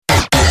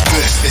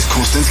is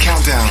Corsten's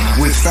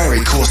Countdown with Ferry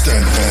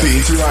Corsten, the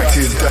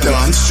interactive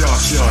dance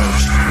chart show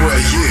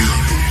where you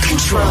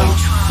control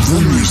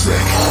the music.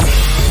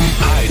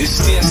 Hi, this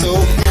is TSO.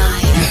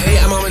 Hey,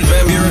 I'm Armin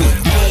van Buren.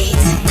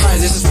 Hi,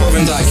 this is Paul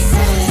van Dyk.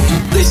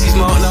 This is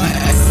Mark Knight.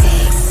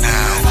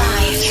 Now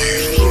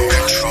you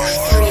control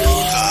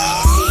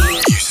the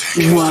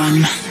music.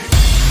 1.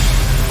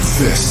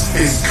 This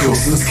is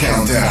Corsten's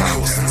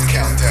Countdown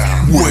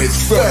with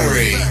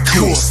Ferry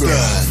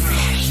Corsten.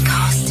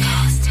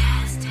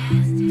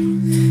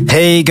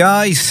 Hey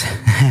guys,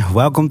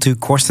 welcome to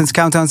Corsten's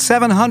Countdown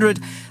 700,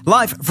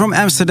 live from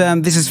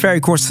Amsterdam. This is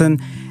Ferry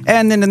Corsten,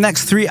 and in the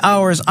next 3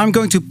 hours I'm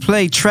going to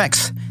play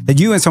tracks that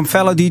you and some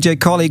fellow DJ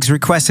colleagues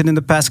requested in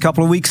the past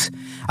couple of weeks.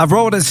 I've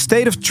rolled a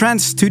State of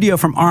Trance studio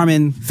from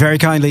Armin, very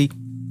kindly,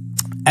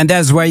 and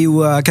that's where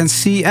you can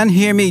see and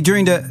hear me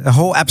during the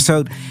whole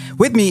episode.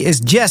 With me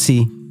is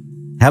Jesse.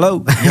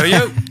 Hello. Yo,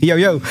 yo. Yo,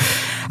 yo.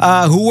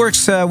 Who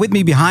works with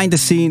me behind the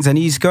scenes, and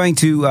he's going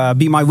to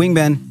be my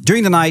wingman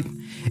during the night.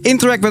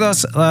 Interact with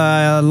us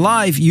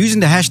live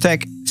using the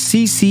hashtag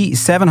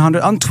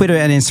CC700 on Twitter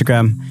and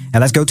Instagram.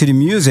 And let's go to the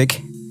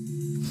music.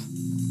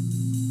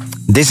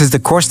 This is the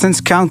Corsten's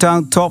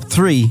Countdown Top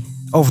 3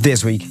 of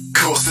this week.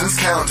 Corsten's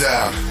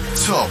Countdown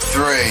Top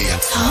 3.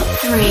 Top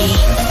 3.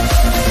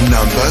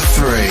 Number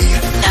 3.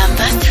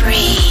 Number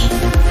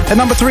 3. At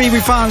number 3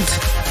 we found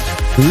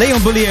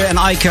Leon Bolier and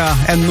Aika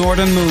and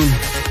Northern Moon.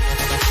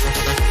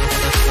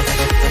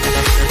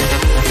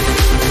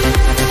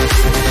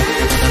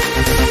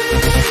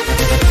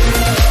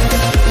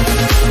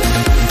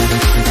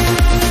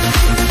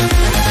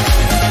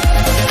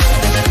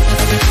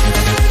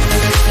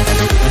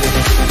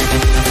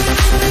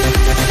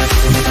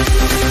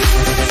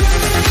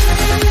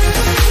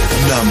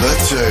 Number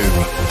 2.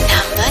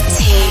 Number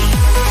 2.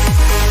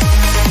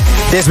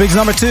 This week's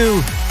number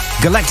 2,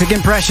 Galactic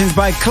Impressions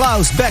by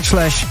Klaus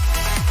Backslash.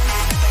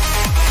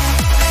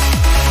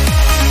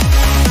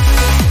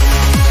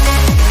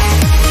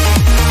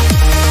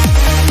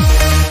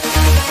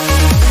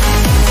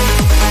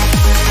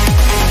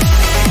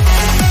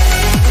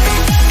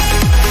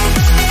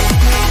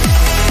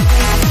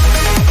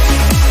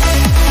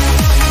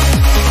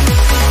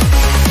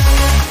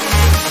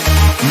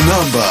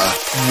 Number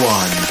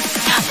 1.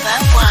 Number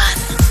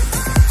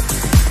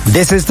 1.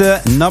 This is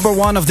the number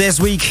 1 of this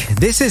week.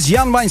 This is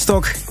Jan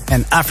Weinstock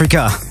and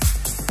Africa.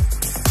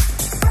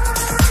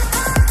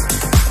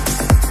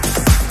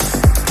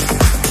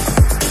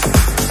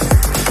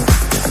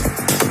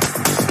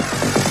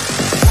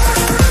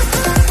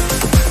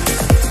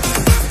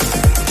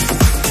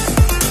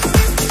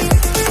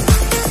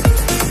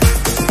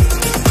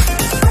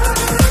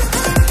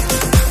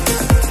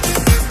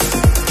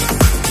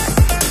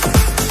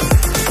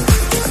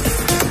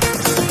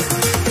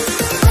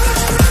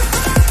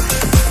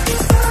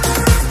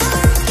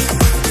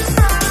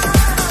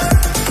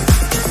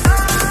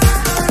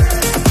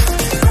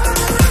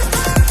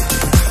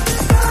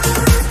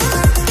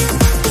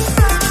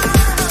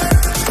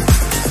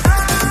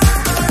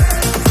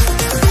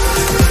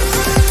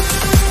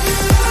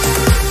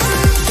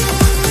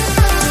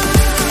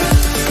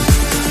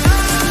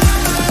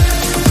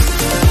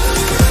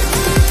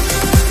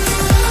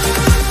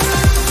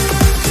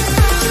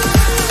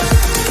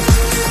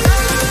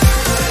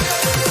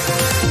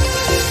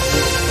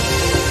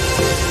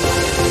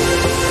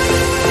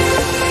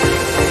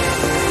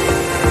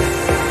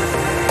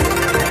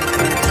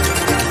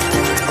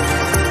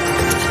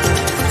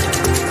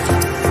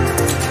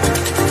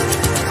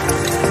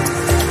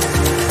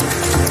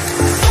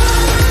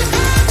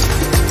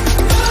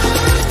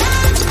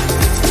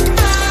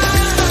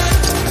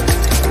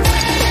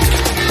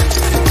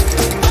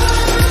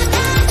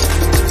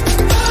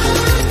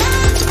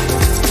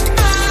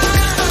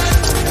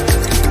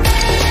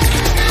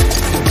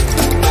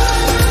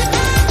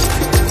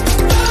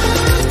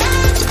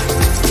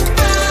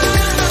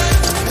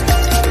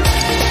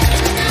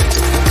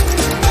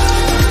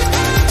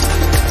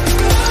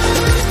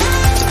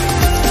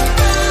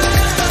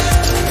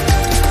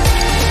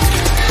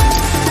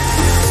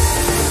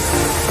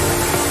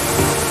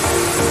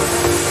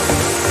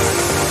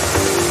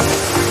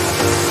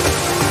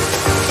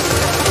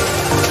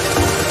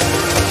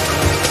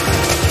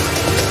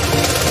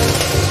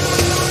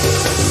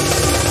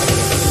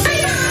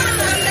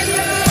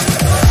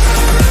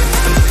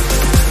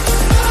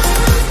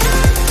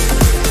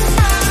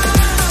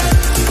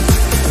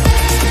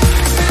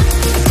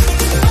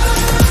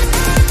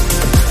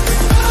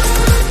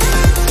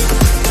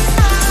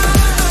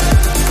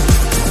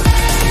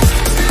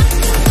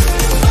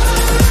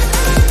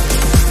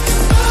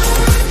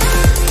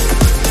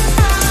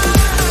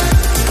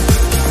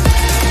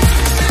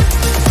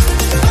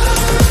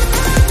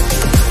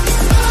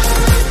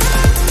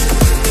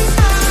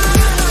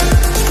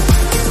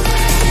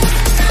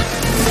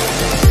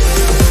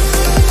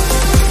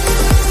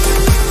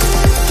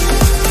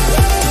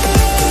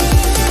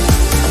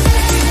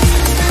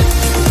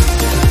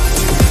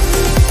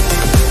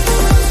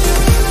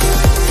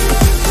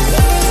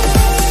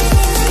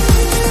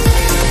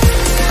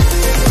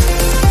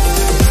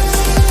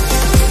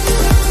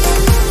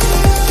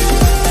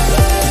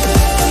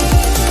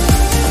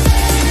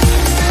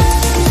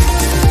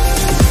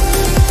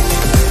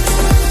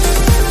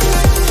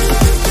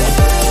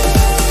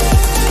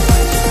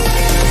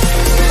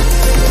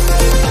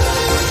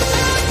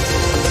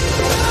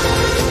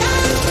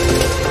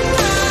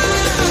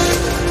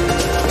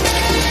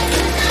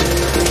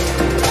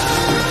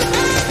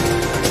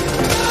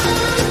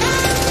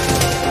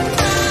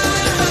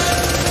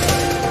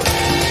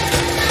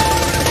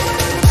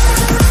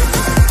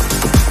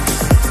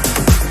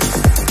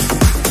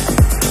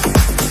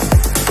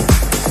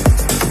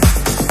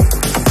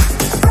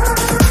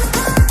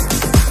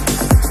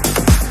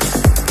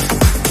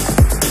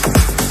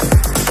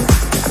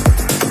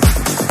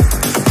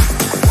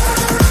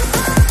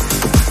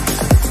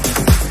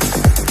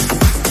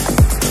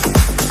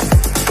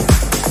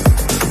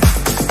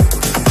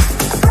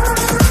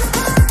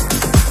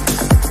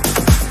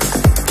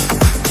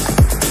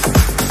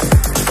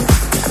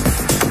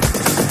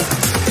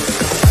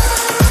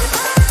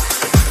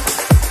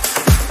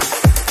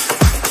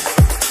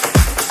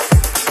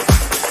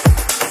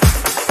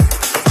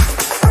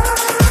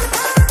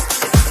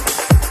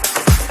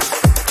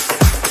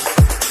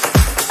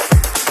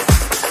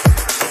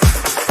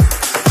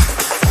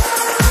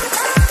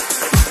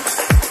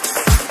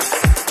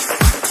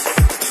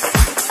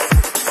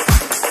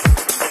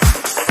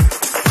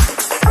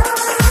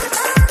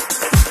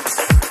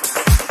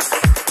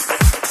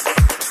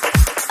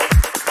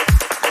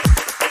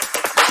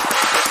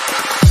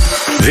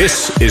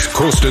 This is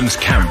Corsten's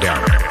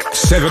Countdown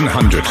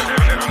 700,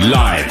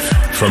 live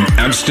from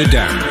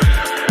Amsterdam.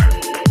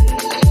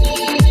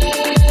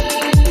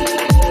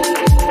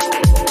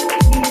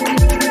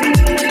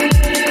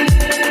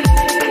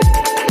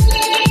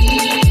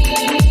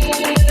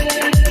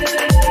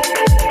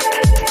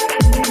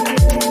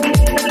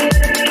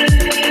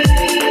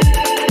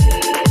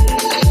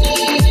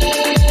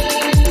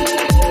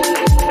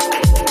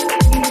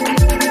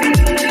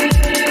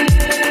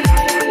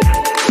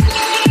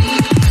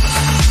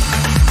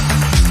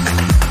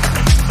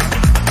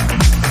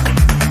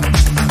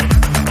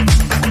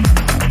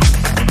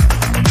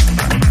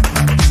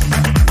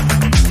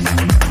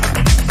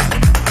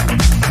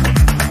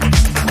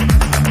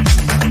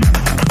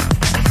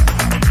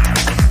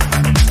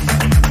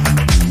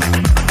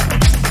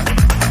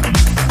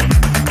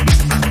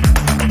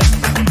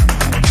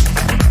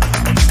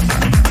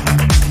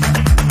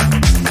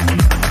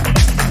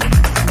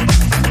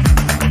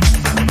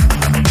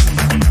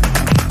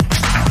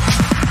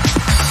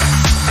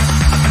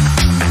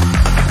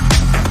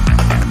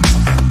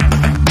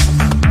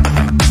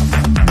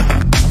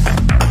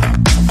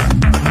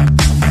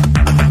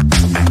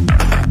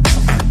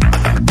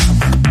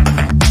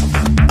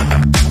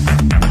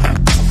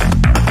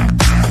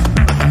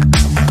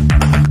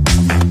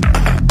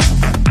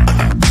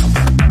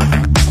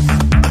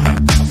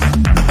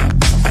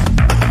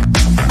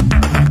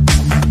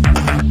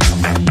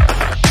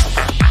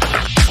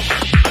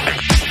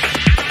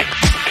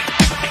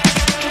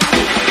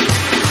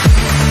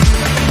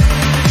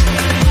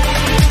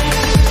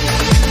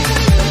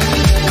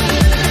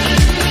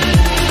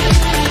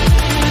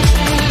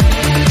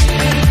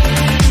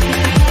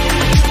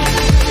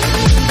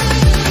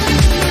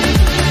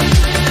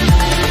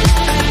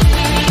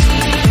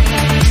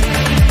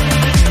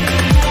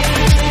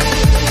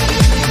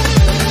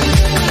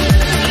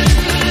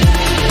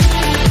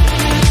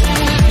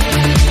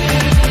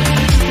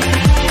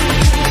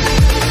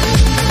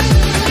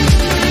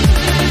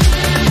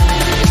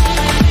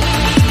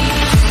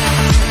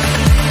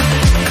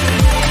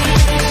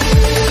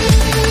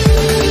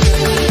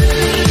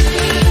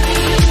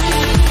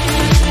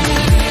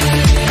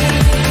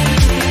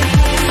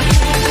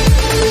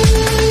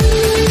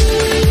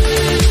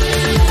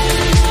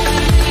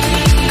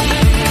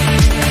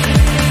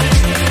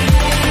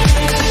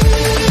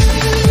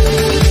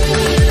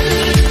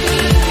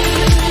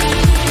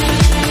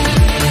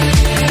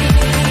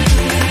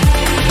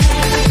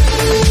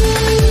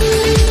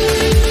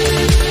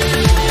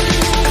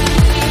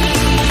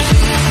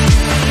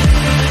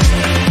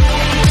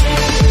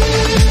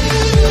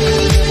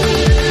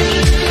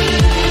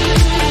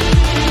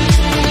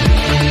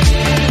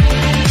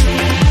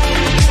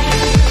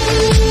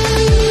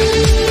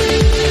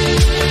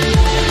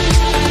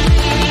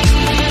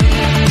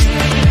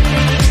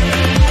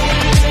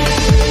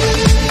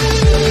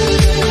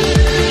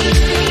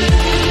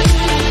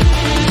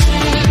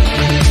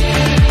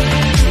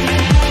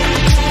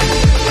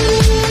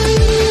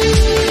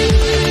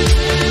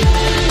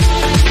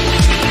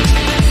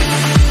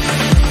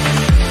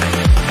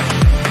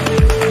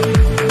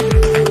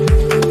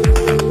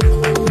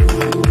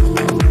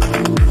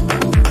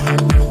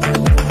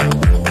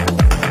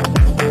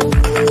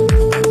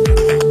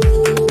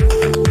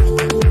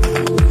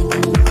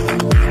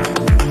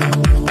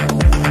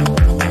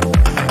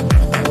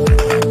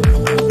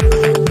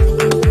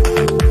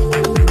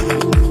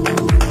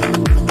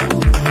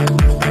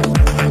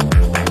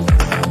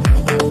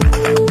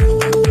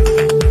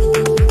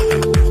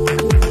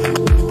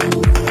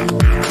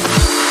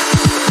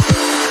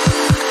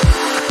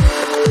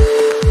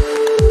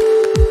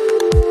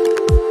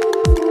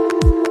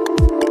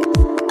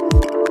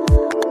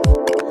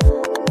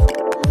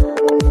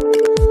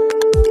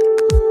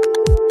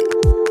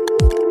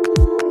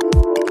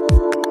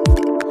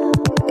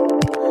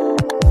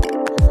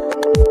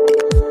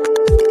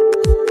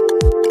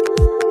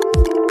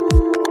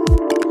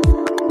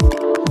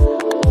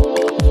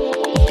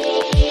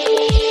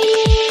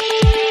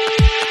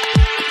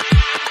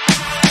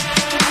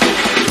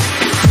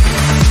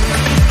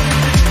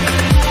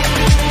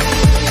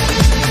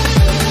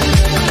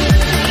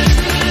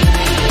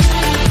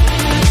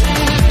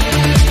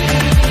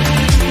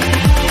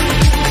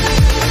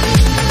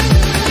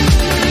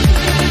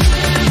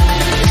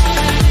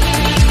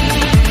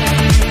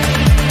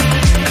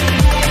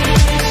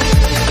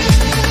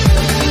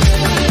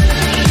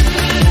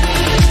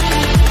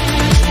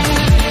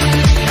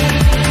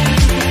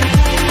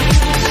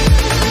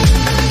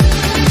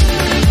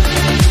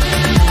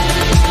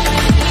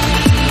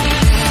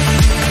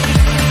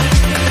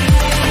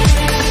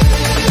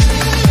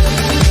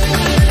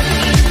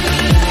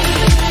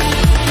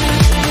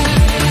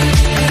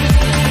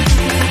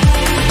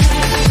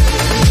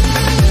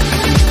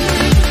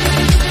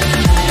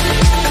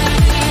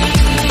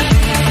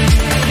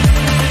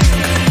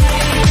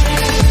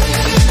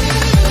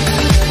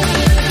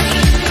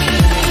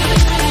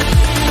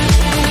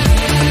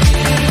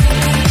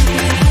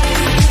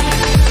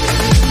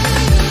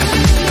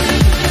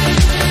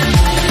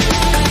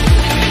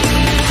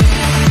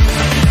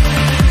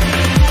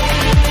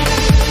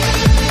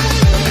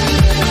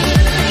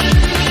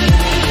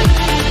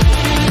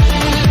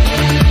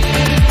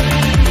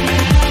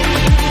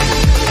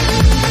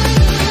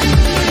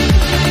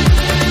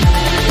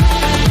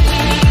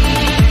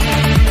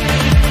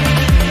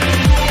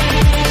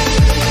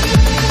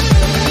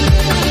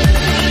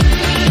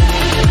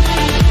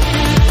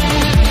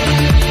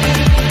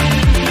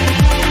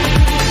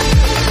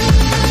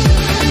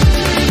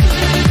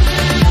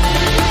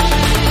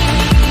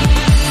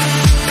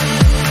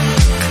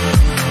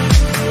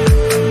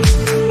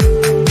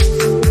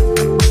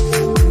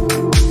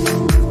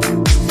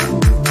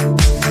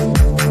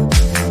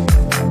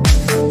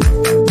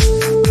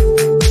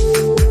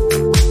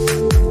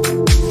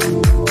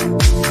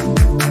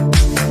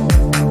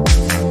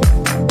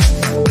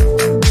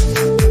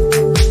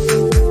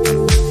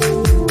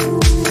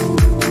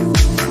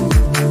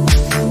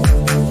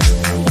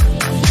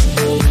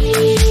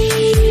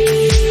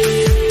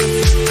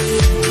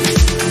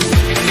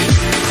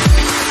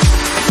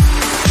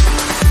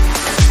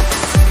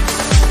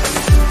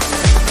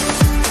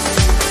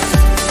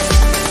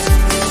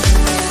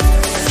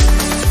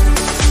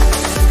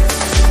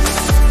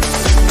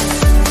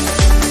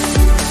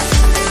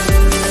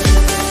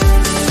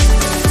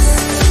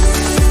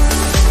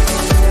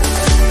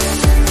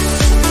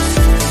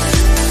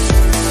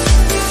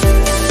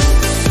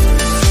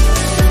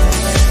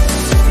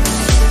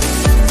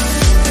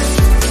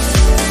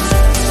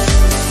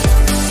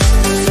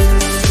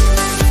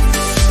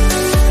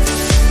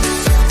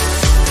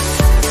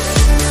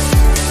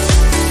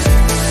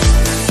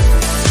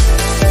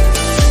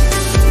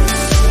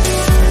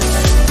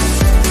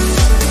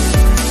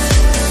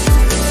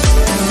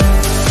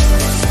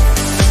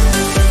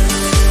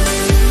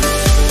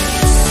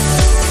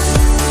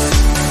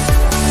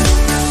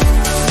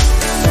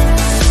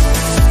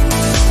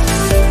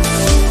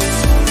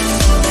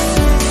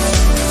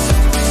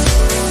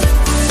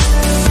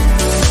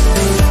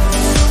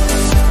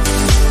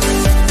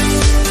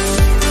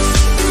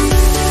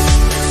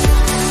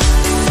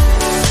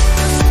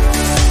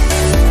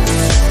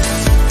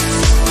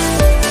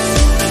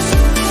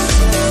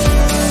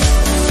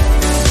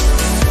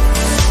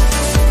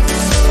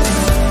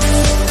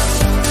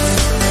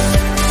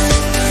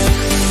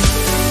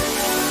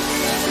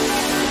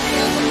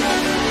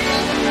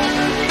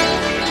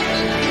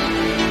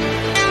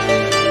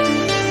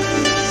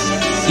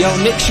 Yo,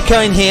 Nick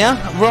Chicane here.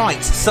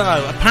 Right,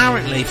 so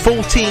apparently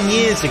 14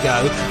 years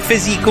ago,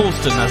 Fizzy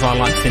Corston, as I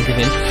like to think of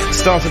him,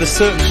 started a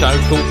certain show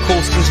called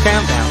Corston's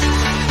Countdown.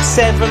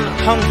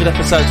 700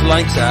 episodes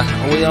later,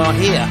 we are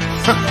here.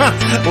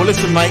 Well,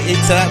 listen, mate,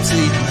 it's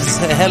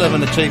a hell of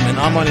an achievement.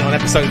 I'm only on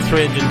episode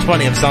 320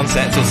 of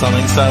Sunsets or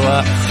something, so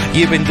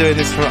you've been doing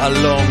this for a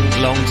long,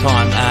 long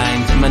time,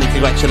 and many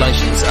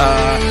congratulations.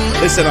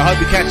 Listen, I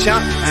hope you catch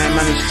up and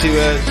manage to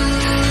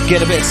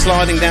get a bit of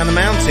sliding down the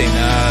mountain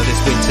this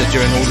winter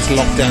during all this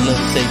lockdown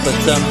lunacy. But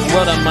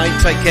well done, mate.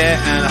 Take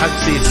care, and I hope to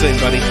see you soon,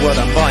 buddy. Well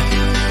done.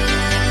 Bye.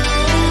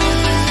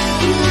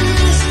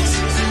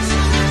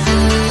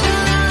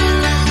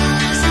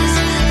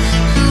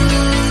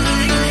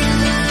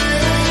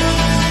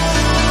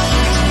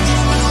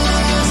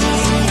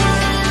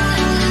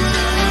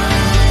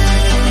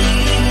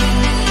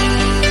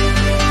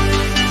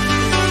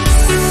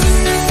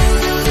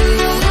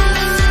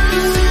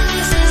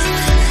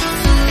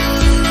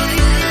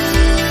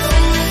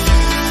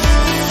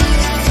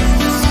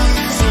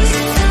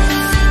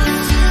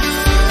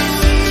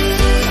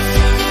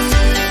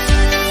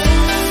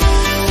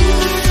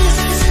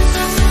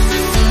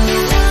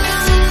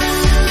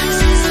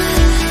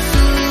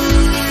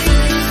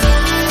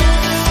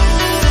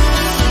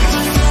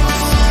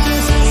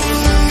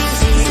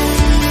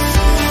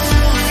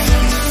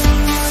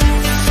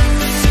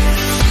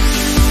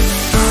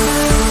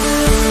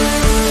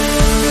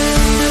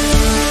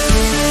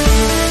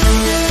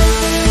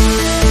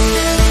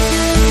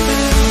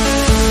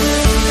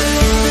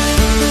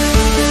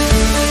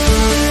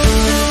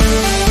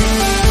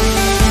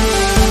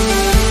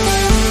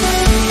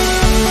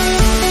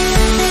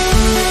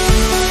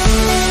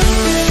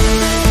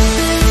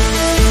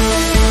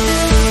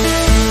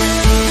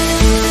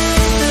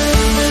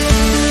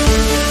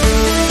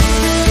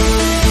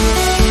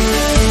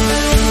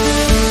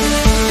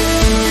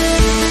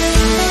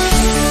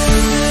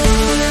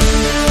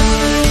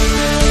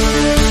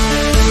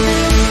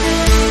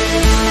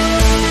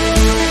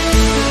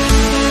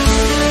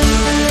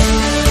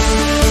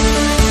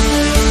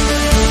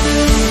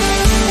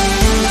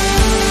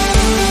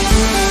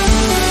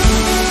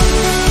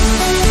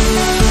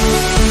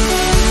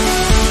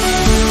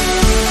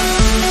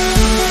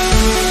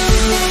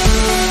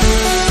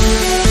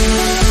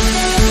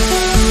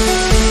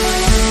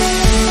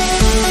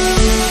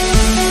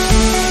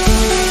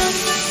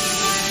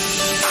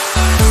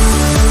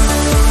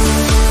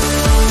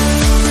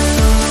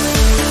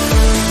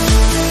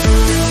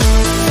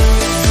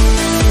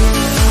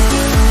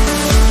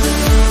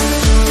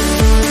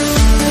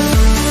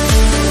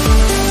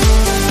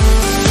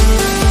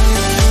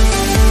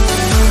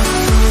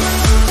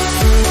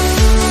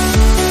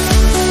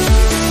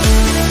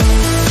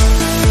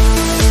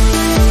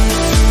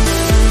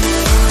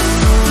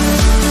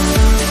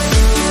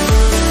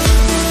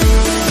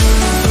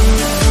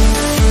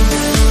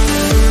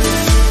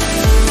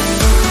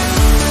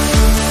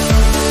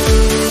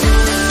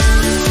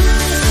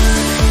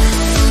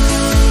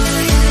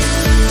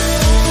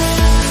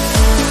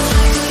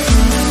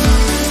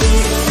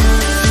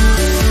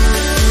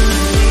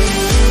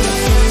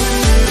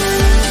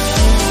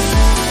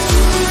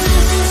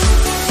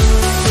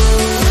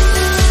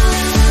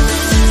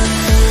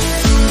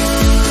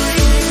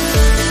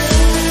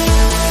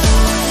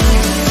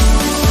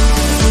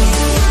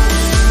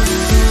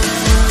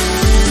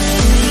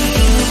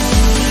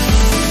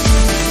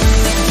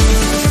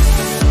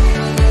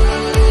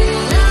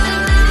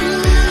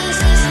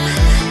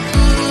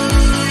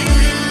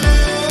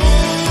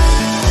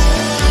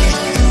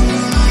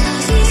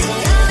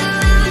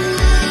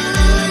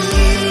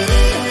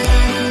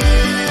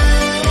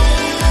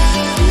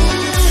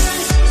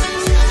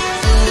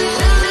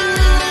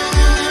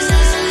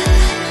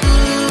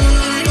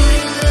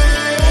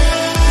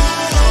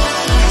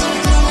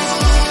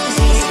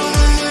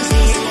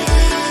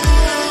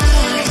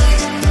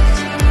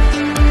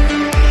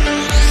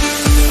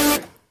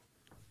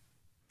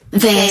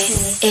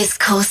 This is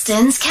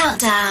Corston's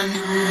Countdown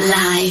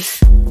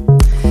Live.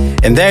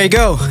 And there you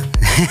go.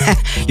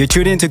 You're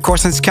tuned into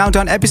Corston's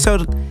Countdown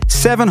episode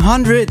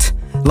 700,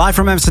 live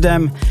from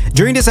Amsterdam.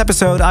 During this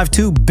episode, I have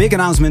two big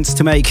announcements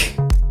to make.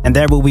 And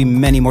there will be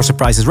many more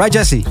surprises. Right,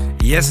 Jesse?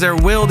 Yes, there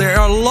will. There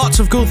are lots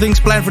of cool things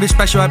planned for this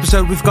special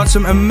episode. We've got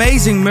some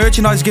amazing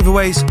merchandise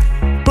giveaways,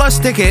 plus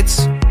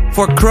tickets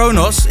for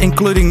Kronos,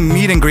 including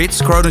meet and greets.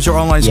 Kronos, your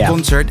online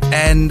sponsor.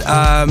 And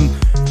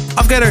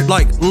I've gathered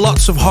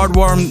lots of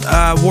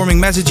warming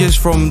messages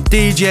from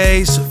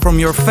DJs, from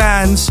your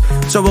fans.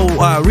 So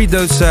we'll read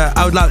those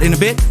out loud in a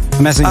bit.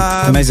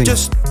 Amazing.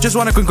 Just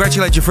want to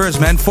congratulate you first,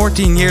 man.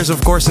 14 years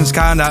of Corston's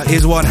Countdown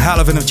is one hell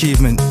of an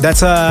achievement.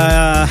 That's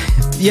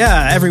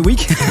every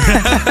week.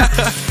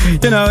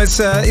 You know,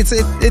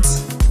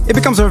 it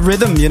becomes a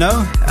rhythm, you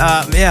know.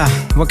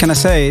 What can I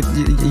say?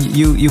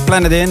 You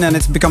plan it in and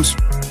it becomes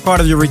part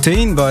of your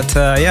routine. But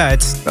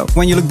it's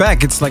when you look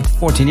back, it's like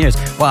 14 years.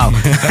 Wow.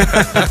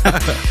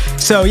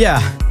 So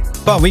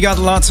but we got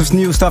lots of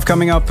new stuff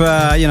coming up.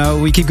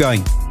 We keep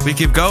going. We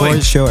keep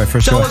going. For sure.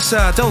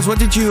 Tell us, what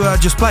did you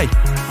just play?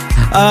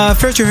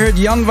 First you heard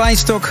Jan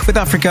Wijnstok with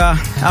Africa.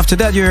 After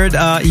that you heard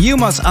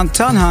Yumas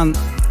Antanhan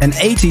and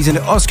 80s in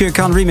the Oscar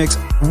Khan remix.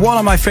 One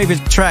of my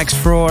favorite tracks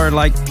for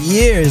like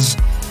years.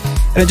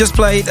 And I just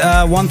played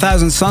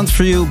 1000 Suns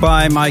for you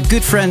by my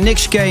good friend Nick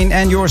Schkane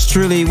and yours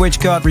truly, which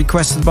got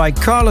requested by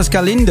Carlos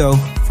Galindo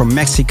from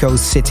Mexico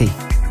City.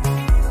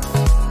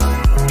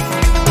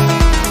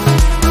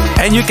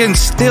 And you can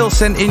still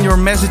send in your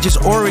messages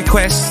or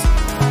requests,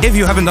 if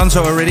you haven't done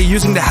so already,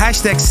 using the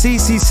hashtag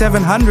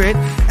CC700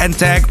 and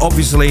tag,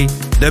 obviously,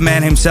 the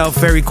man himself,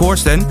 Ferry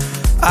Corsten.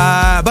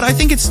 But I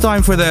think it's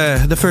time for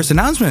the first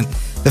announcement.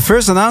 The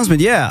first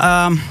announcement,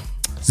 yeah.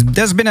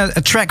 There's been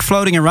a track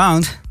floating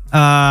around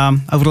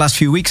over the last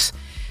few weeks.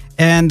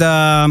 And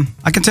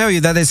I can tell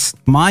you that it's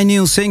my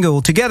new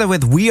single together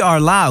with We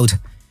Are Loud.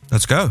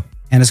 Let's go.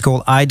 And it's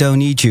called I Don't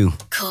Need You.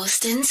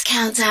 Corsten's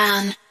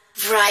Countdown,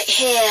 right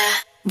here,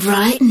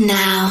 right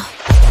now.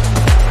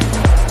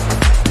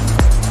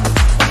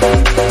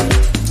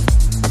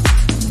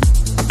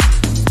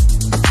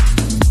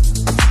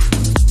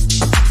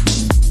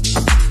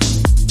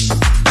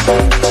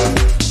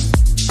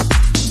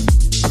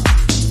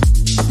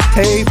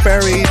 Hey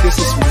Ferry, this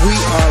is We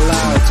Are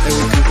Loud, and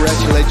we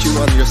congratulate you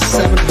on your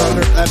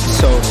 700th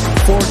episode,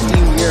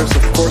 14 years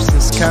of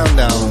Corsten's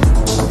Countdown.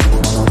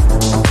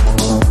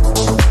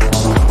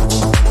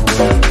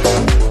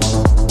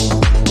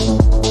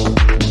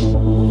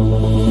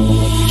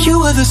 You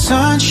were the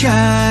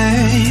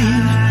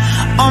sunshine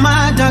on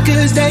my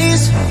darkest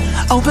days.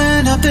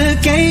 Open up the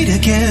gate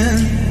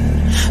again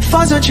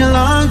for such a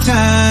long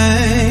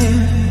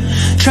time.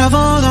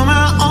 Traveled on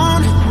my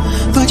own,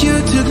 but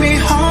you took me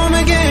home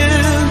again.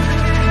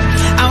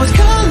 I was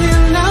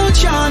calling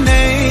out your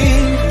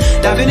name,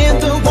 diving in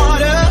the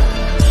water,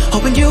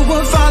 hoping you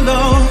would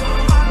follow.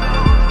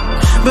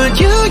 But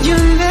you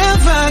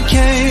never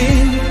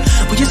came.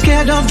 Were you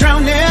scared of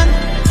drowning?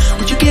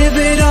 Would you give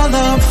it all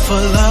up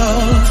for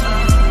love?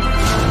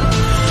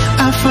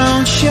 I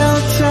found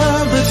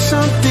shelter, but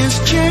something's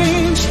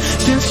changed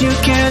since you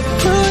can't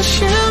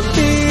push me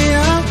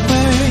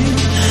away.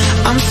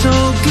 I'm so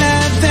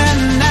glad that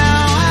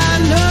now I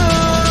know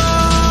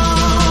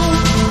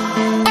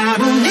I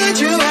don't need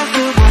you after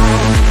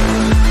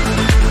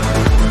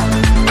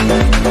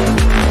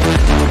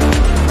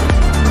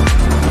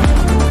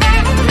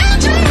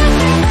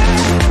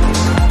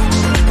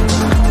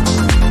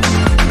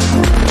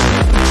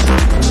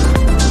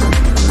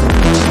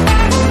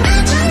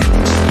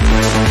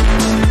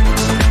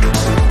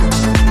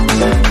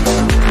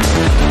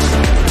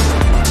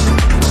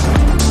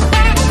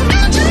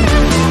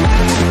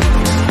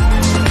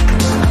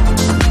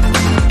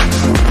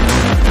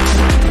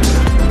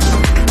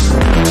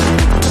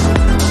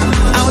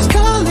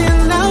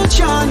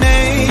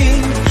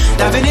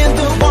diving in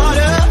the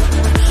water,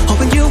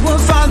 hoping you would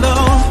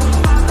follow.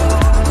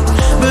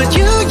 But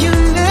you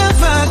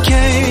never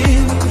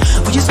came.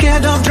 Were you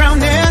scared of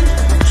drowning?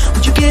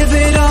 Would you give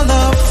it all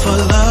up for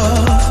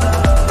love?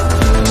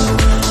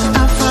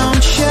 I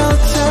found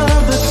shelter,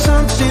 but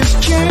something's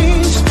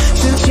changed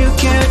since you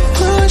can't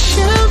push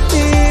me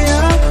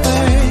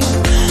away.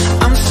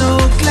 I'm so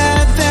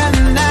glad that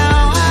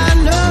now I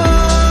know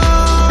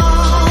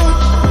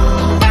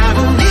I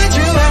don't need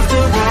you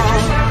after all.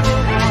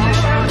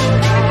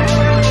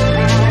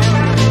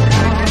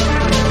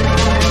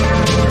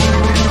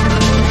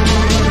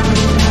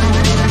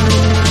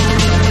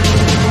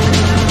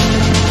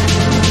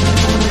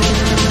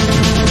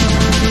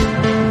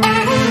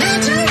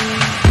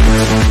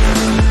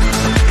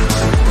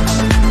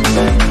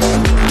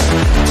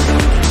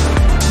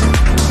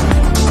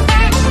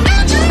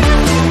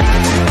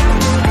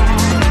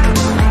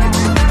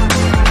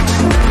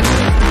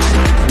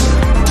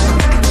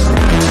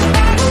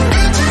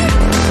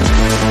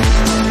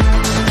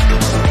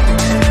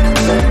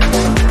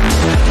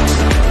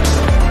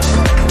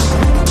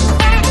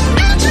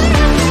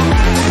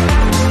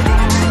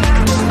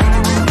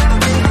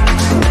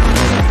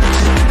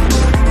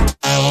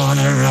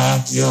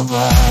 Your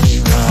body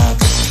rock.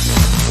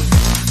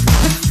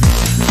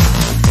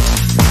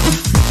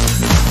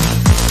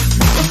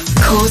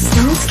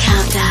 Corsten's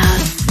Countdown.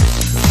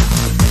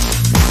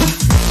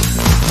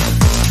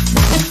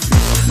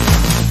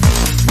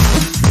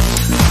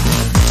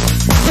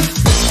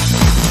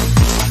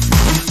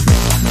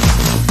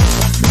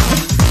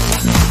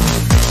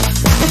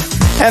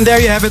 And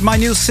there you have it, my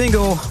new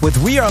single with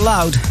We Are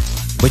Loud,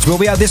 which will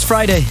be out this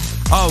Friday.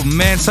 Oh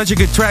man, such a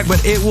good track,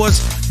 but it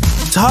was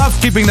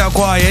tough keeping that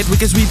quiet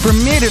because we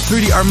premiered it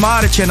through the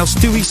Armada channels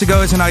 2 weeks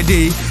ago as an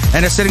ID,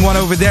 and there's sitting one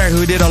over there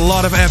who did a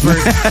lot of effort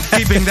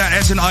keeping that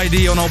as an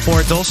ID on all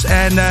portals,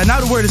 and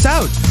now the word is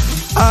out.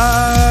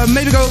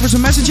 Maybe go over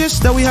some messages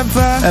that we have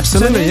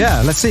Absolutely,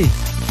 yeah, let's see.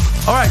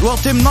 Alright, well,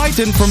 Tim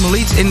Knighton from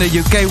Leeds in the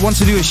UK wants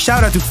to do a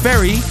shout out to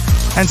Ferry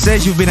and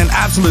says you've been an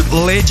absolute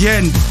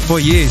legend for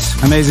years.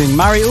 Amazing.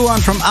 Mari Uwan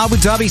from Abu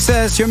Dhabi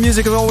says your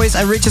music always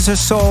enriches her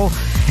soul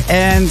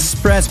and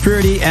spreads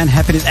purity and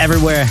happiness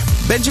everywhere.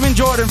 Benjamin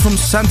Jordan from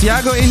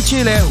Santiago in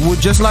Chile would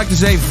just like to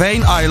say,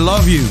 Vane, I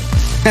love you.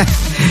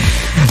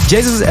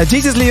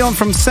 Jesus Leon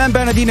from San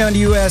Bernardino in the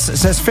US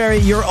says, Ferry,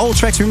 your old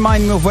tracks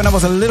remind me of when I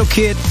was a little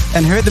kid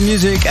and heard the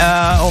music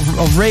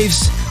of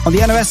raves on the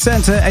NOS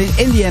Center,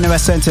 in the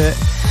NOS Center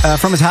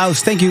from his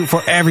house. Thank you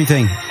for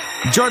everything.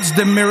 George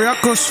de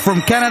Miriakos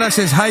from Canada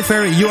says, hi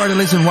Ferry, you are the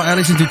listen while I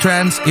listen to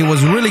trance. It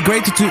was really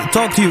great to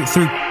talk to you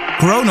through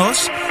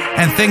Kronos,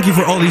 and thank you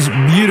for all this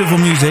beautiful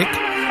music.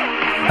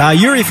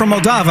 Yuri from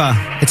Moldova.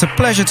 It's a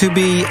pleasure to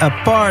be a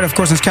part of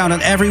Corsten's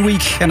Countdown every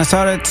week, and I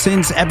started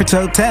since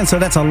episode 10, so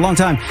that's a long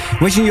time.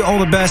 Wishing you all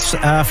the best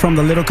from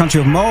the little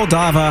country of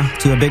Moldova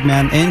to a big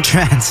man in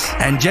trance.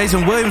 And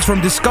Jason Williams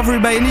from Discovery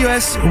Bay in the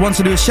US wants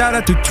to do a shout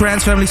out to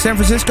Trance Family San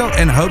Francisco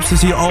and hopes to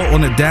see you all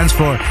on the dance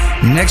floor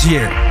next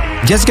year.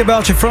 Jessica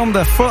Belcher from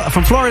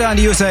Florida in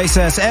the USA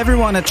says,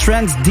 everyone at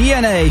Trance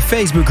DNA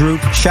Facebook group,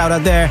 shout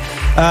out there,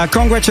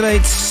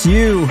 congratulates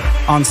you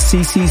on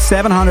CC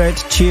 700.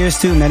 Cheers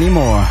to many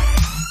more.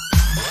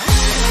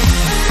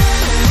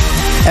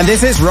 And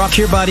this is Rock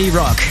Your Body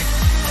Rock.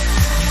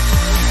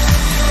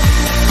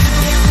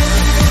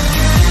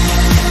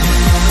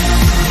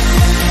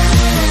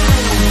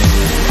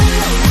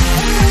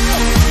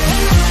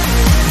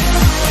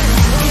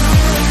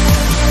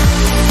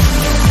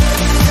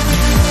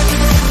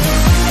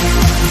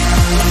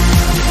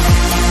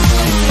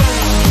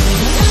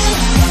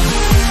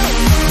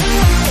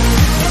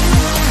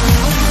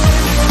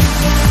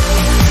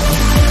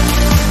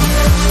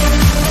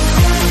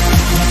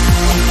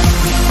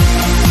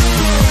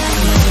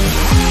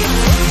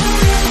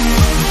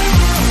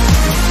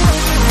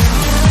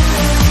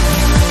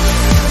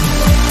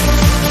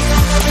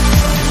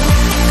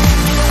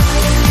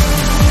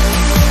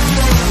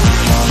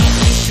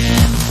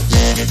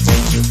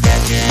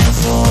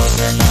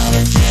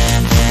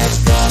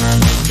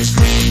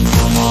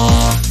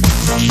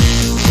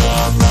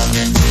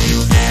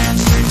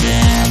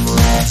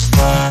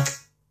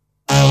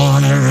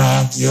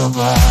 Your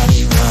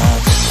body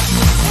rock.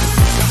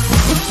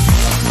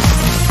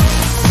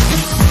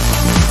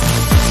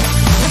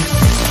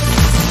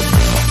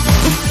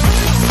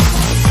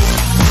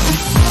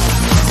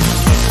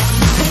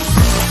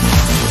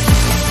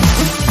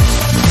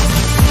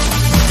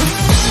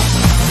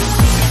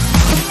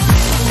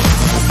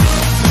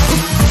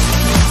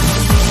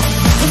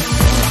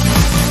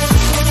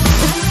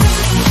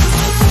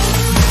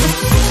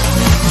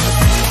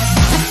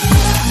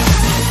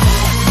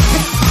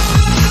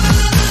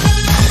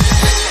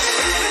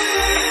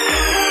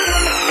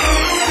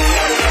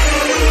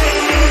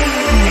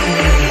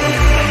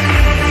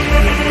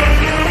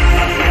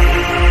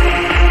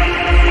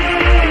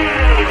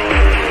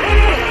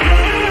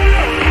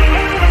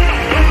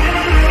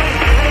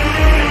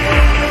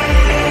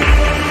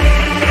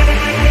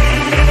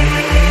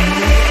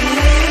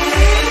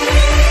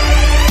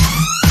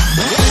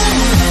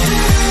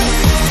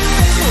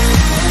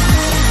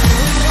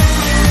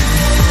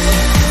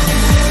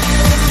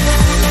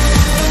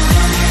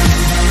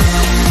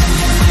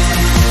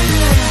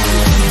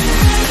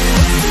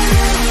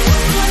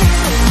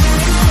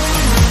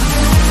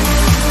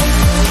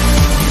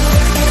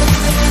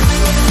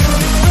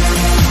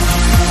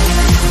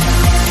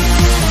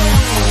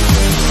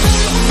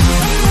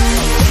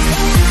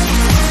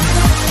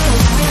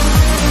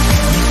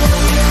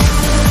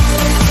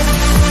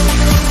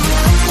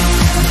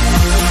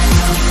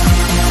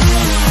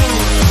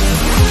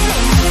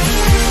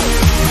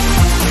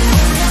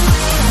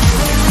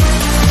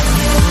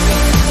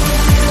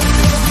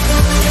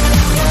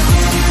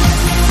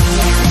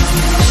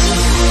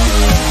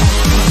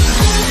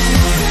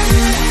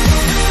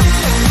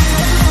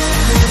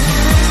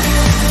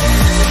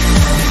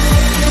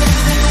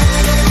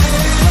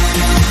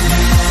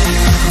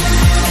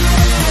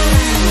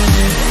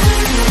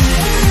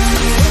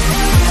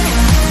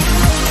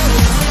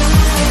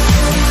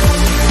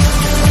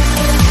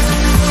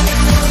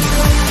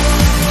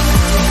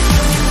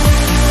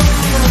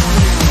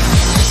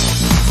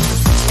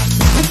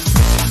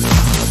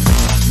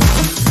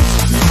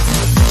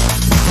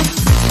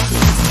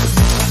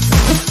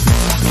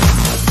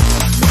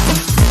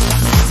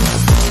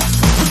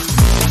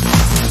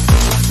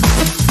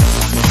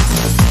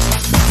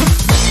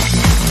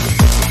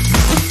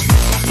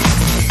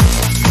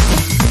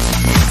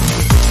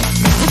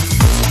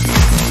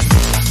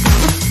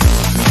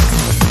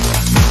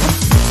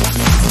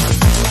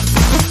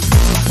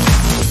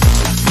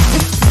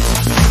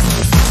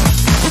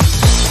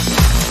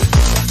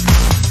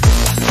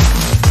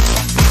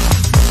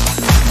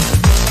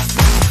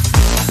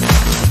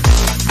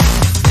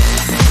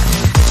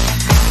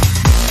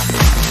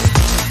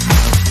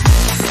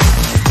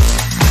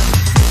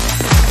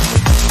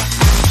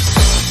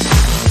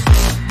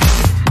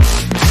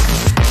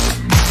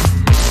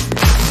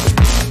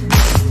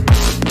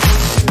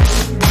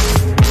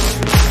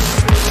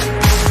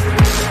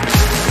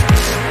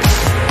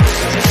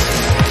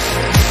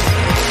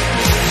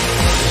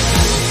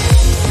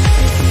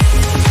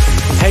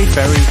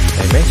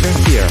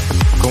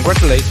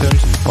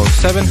 Congratulations on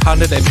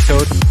 700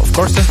 episodes of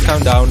Corsten's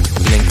Countdown,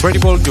 an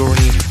incredible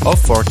journey of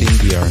 14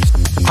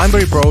 years. I'm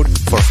very proud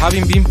for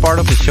having been part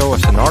of the show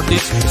as an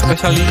artist,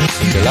 especially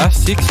in the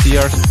last 6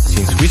 years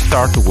since we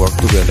started to work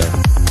together.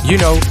 You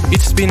know,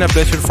 it's been a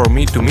pleasure for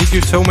me to meet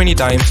you so many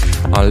times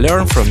and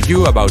learn from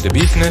you about the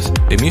business,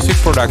 the music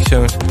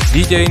productions,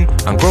 DJing,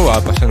 and grow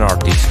up as an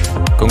artist.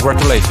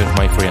 Congratulations,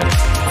 my friend.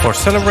 For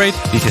celebrate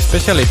this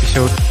special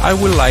episode, I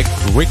would like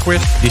to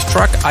request this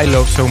track I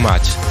love so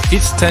much.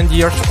 It's 10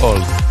 years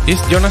old.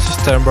 It's Jonas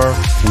Sternberg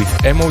with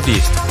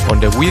Modist on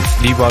the With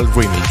Leval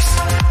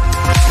remix.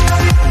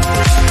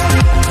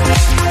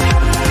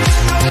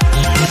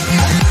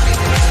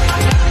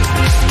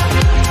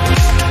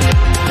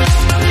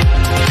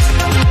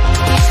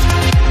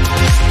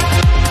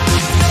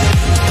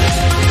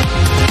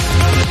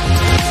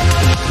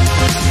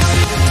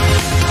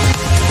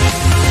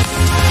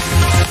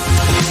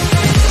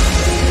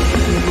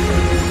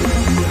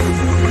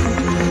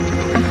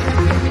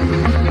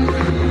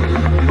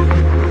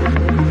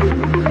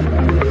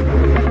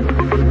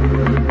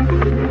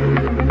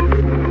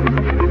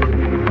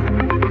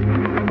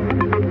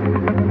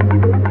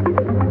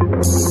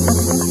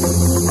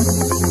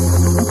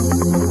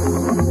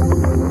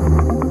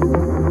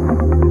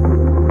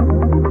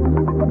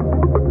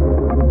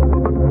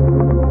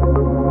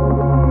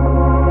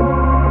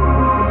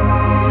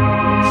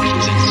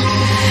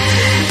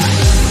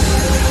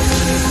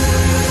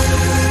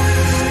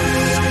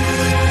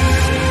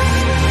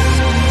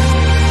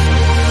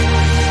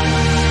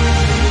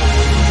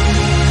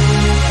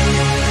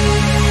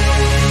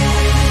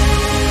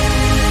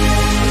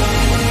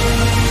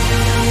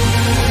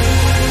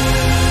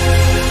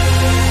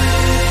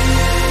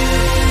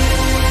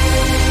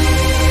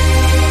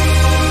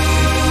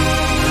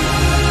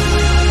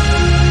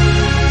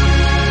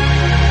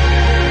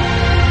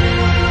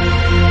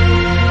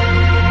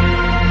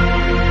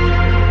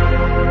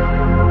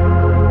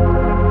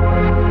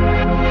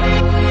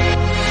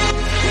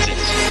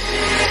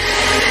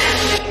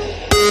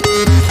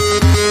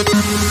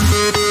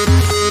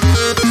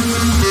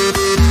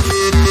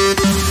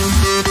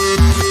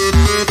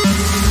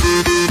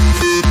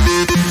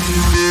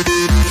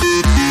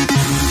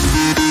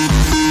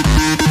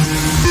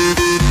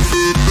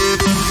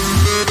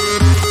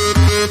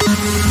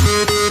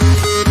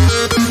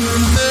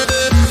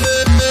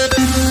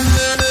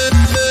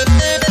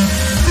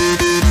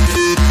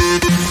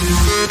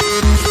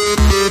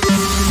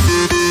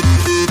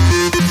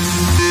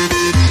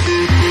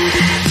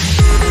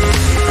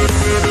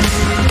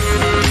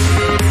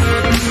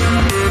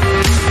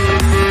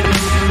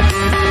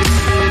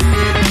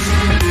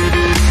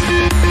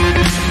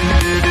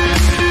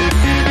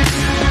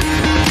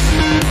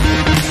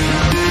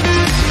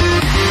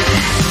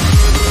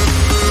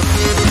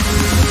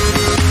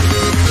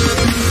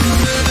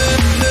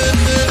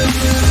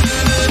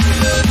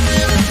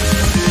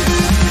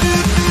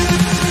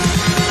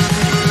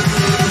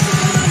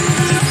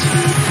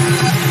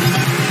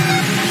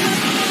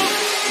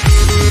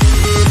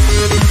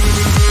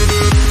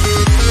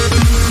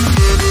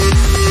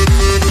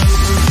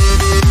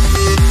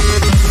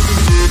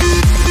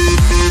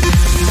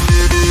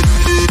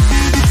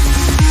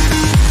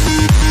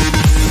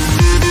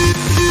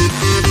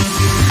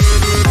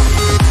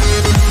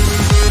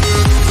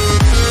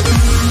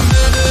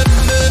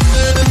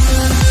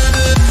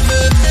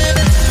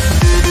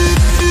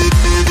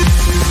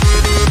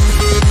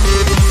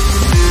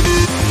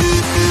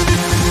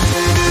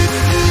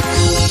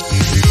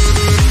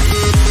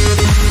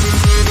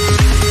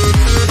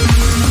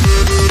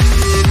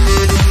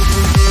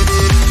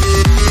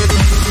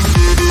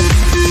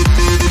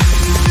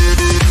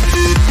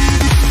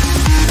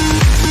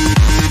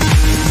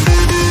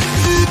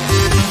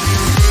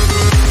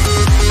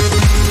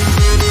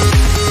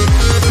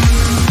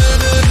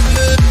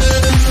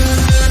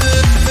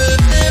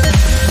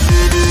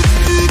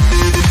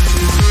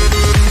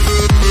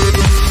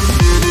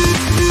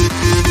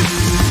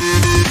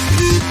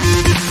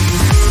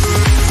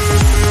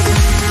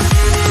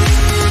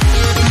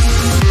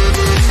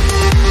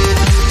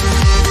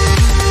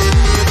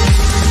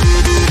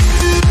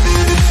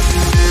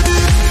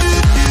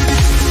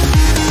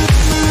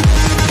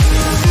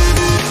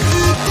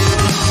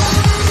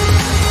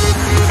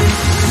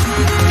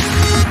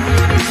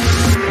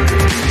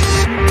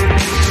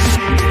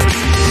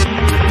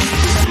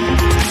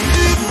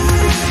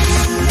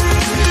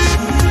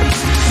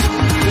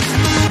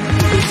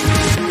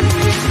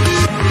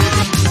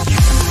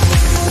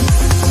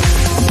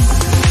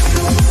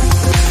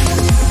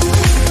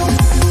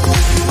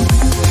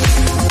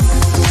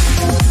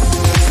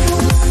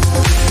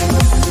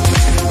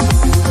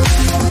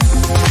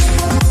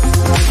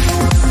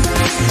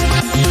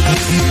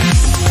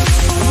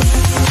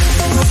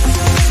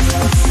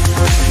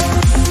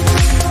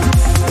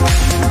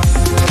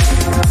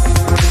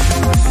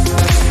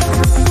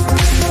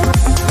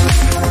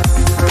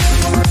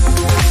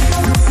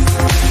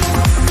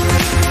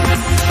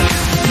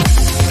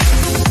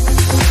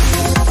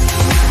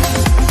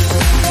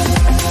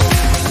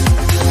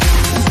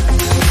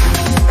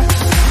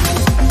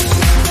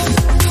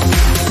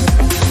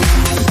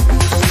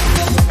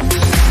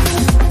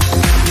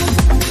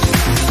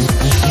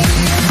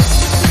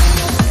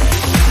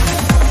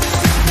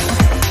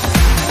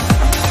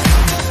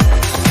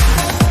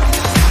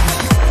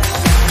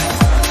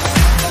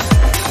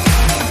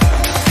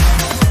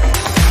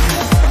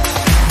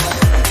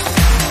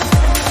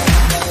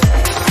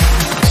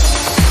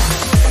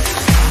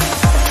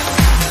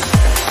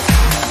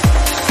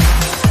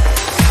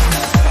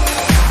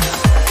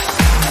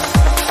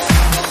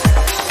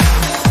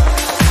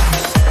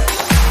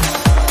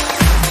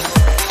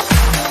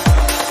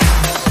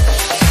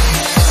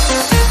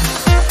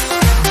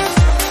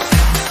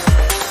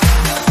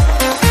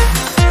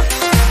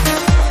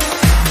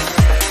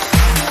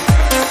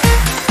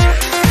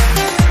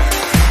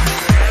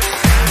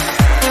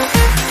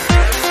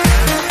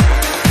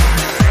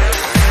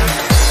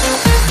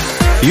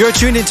 You're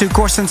tuned into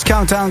Corsten's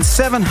Countdown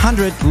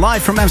 700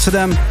 live from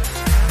Amsterdam.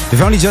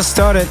 We've only just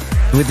started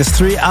with this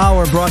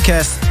 3-hour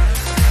broadcast.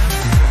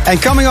 And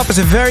coming up is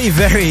a very,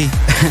 very,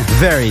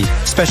 very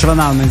special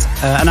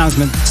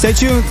announcement. Stay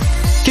tuned.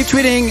 Keep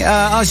tweeting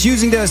us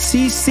using the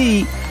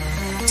CC700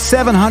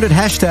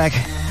 hashtag.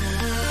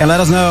 And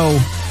let us know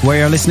where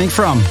you're listening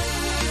from.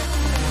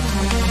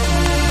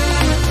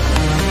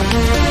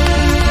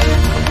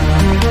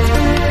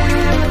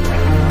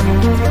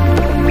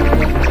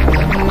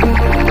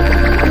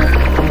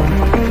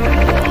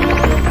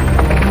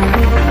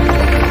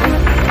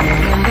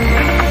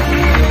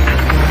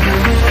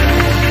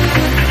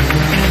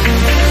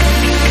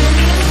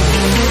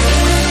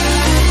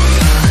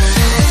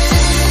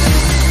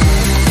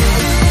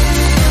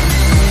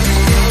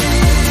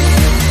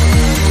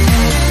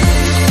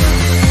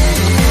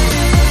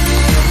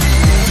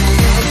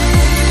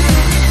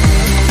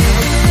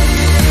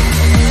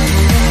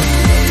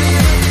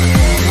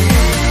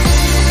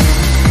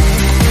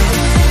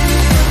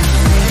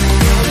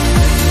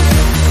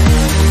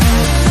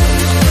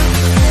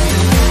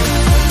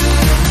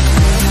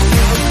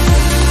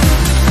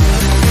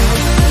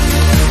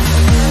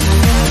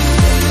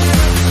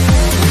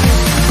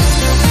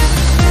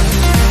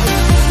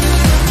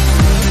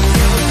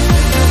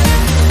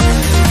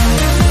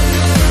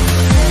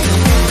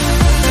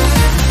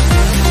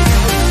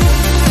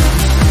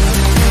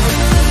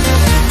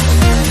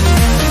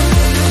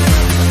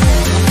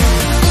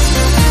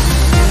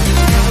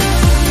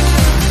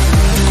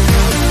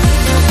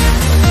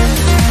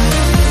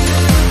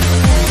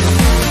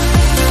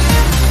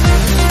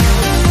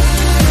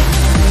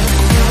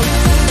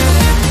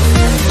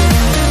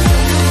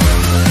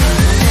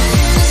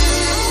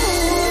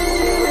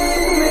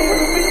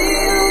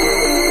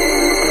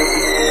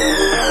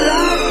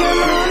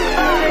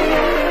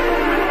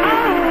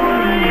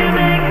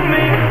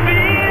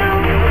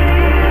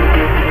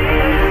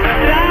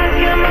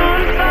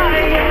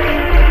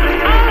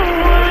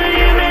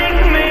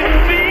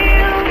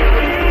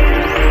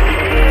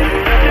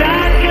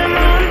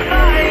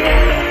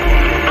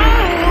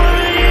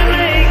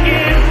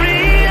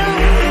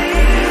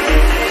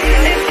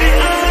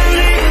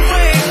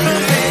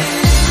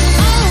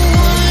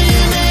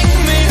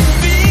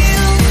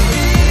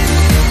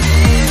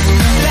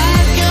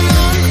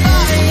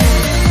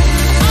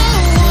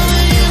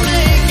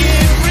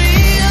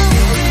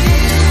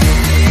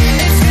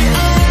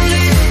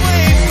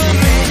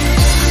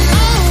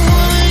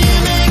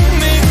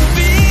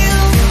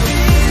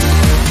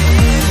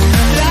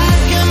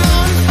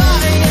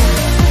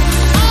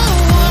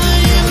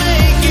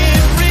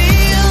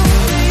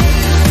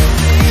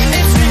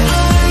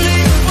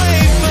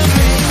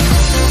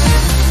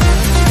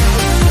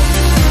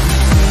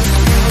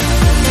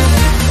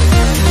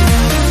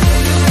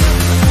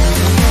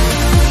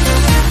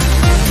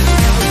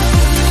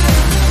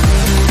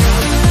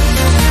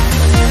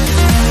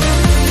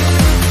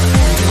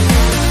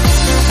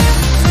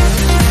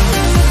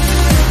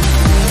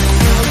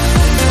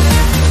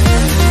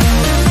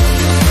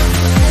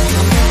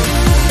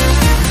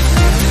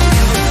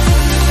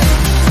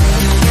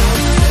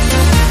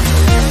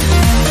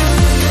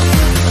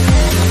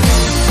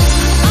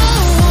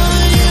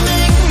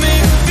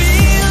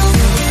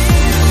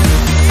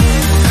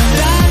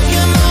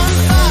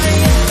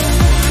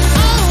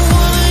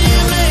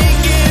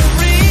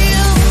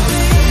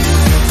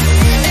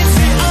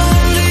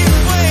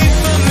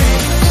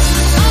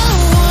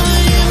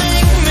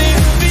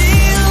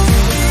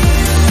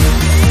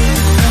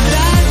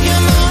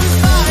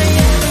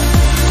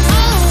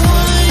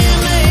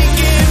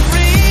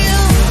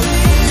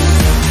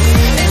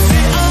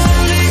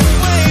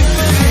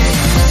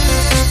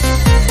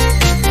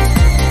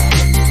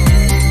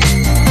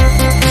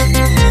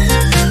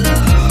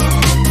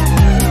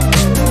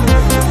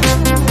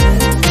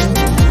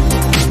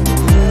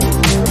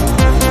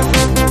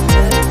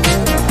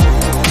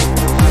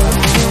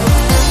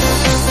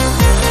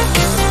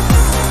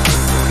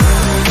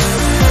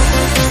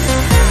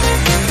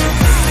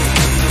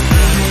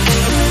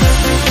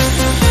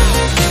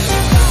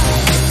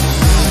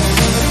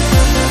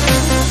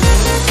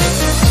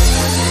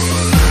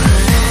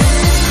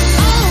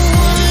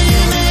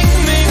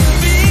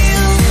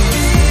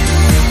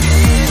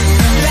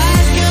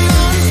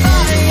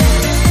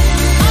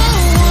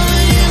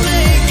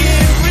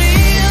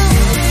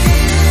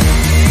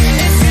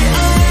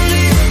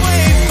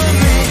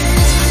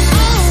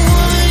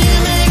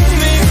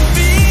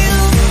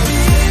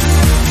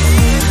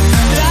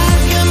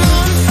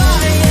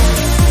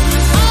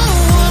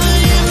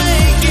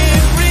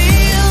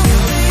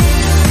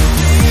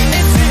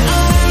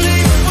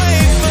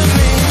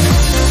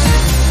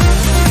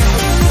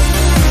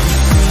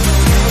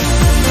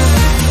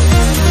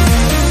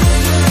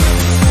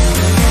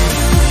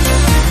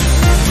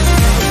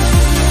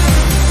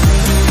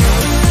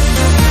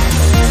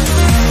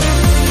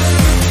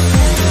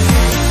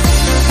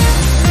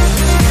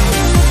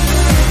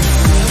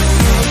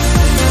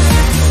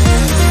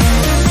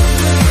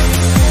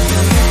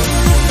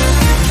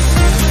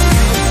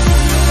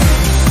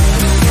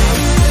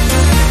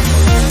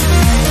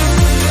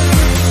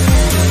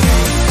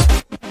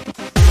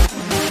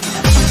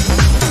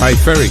 Hey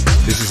Ferry,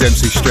 this is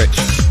MC Stretch.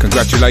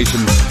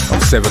 Congratulations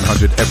on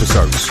 700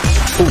 episodes.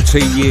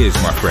 14 years,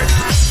 my friend.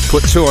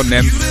 Put 2 on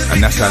them,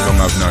 and that's how long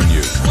I've known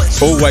you.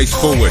 Always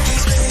forward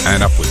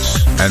and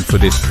upwards. And for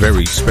this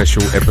very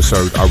special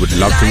episode, I would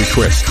love to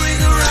request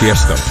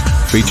Tiesto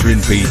featuring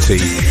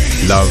BT,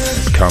 Love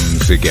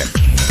Comes Again.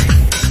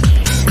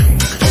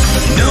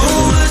 No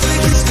words we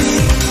can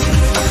speak,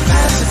 a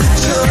path of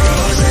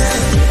chosen.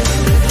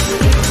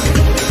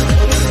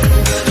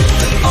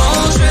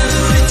 All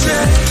travel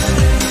return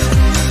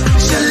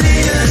shall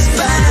lead us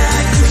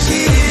back to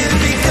here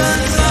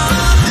because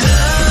our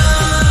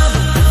love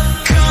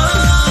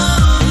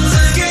comes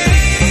again.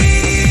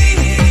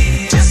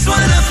 Just when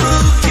I've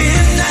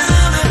broken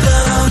down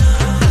above,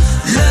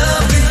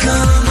 love can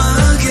come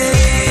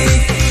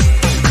again.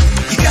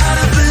 You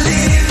gotta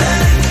believe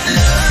that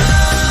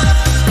love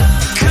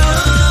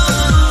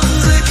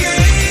comes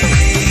again.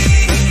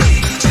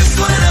 Just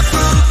when I've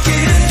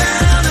broken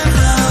down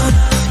above,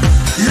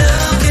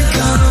 love can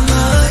come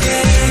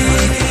again.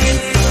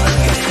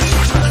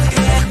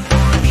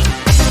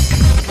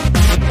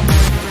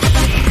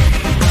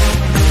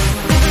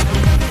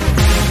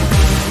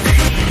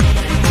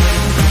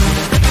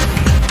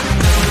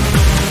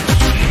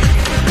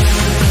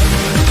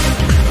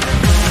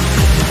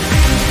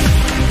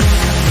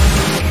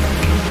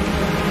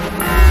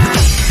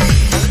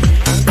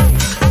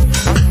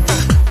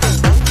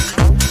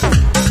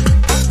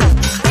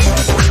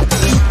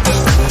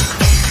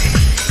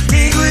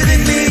 Dig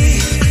within me,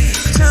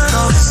 turn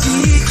all the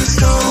secret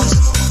stones.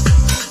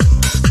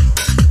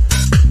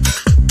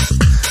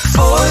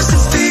 Force the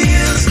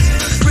feels,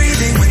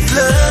 breathing with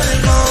blood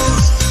and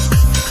bones.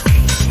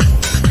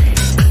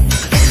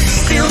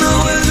 Still no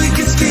words we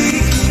can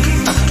speak,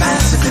 a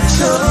path of the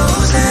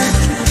chosen.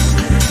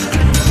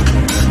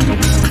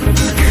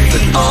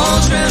 But all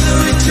travel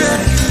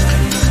return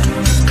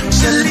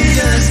shall lead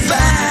us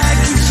back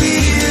to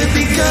here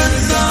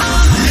because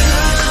our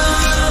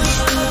love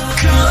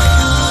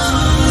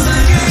comes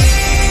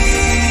again.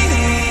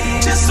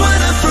 Just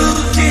when I've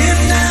broken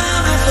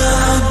down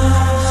above,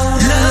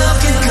 love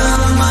can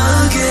come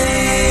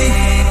again.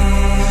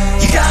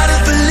 You gotta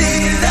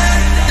believe that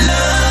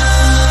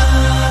love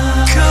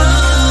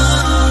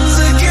comes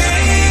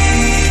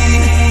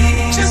again.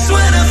 Just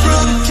when I've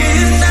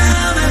broken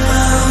down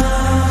above,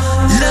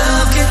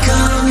 love can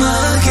come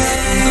again.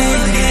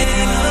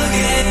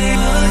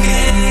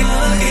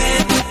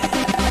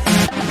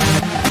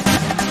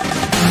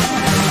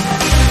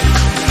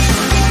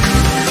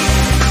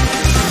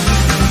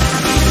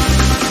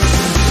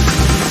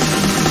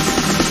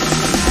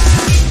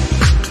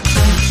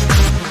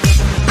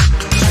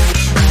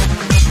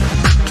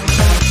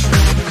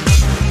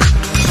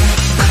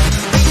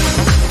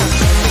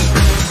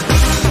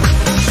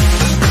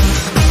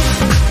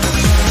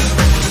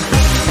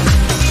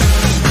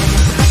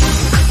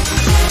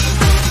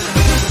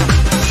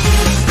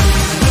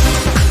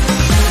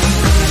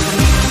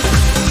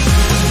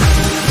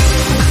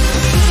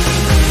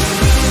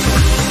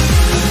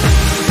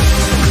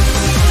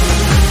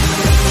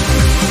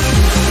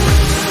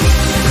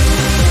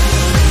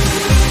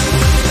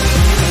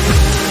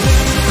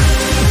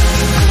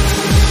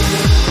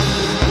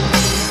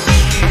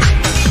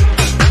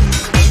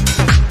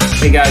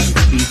 Hey guys,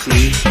 it's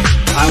BT.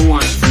 I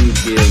want to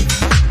give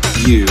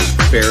you,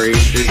 Barry,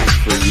 this is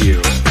for you,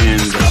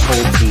 and the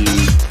whole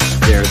team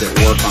there that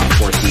work on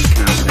Horseman's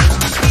Countdown,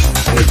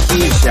 a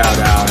huge shout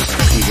out and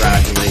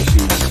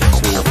congratulations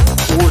for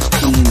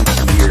 14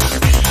 years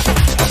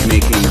of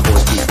making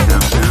Horseman's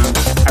Countdown.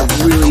 It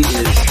really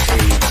is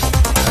an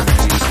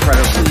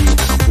incredibly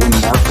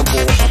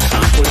remarkable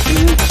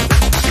accomplishment,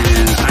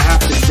 and I have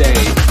to say,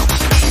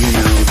 you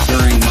know,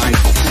 during my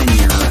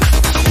tenure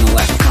in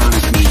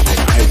electronic music,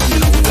 I've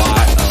seen a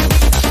lot of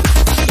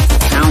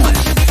talent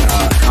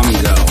come and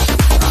go,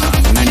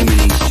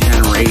 many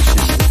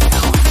generations of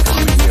talent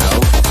come and go,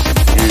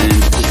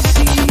 and to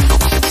see the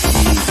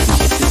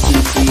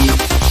consistency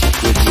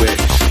with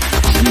which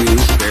you,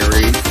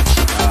 Barry,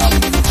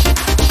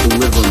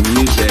 deliver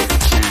music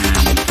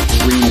and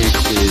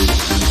remixes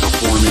and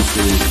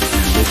performances,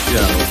 and this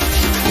show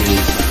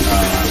is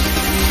an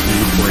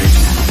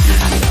inspiration.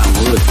 And I'm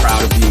really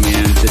proud of you,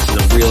 man. This is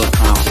a real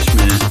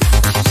accomplishment.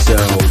 So,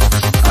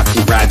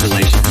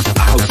 congratulations.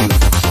 I hope you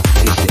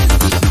take it and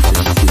listen to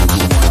this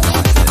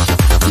memorialize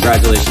it.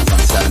 Congratulations on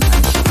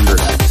 700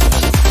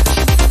 episodes.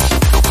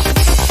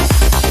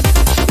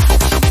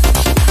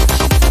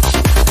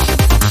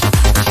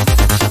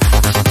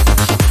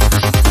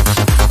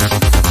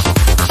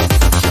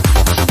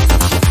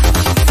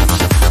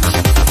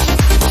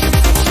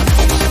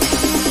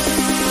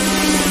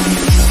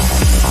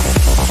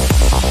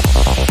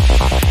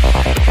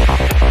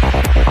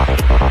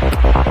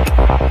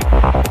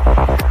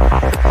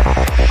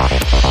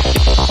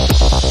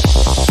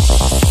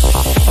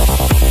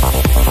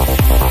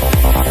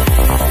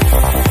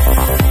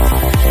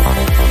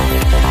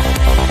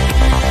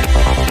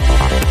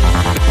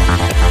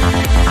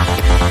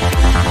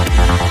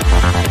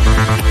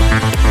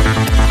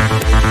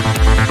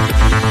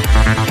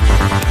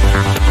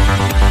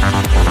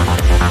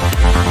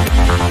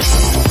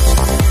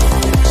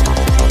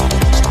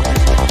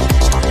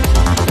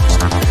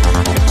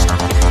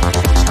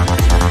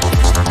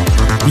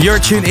 You're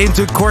tuned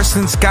into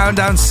Corsten's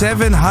Countdown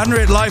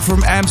 700 live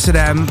from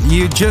Amsterdam.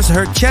 You just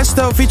heard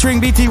Chesto featuring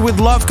BT with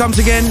Love Comes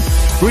Again,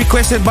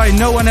 requested by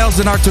no one else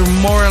than our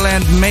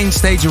Tomorrowland main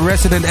stage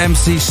resident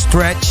MC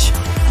Stretch.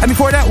 And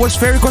before that was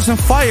Ferry Corsten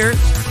Fire,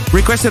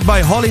 requested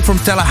by Holly from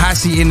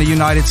Tallahassee in the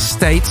United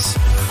States.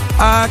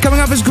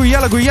 Coming up is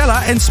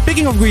Gouryella. And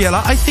speaking of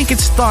Gouryella, I think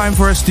it's time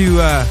for us to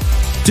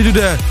do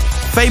the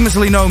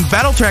famously known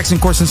battle tracks in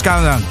Corsten's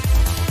Countdown.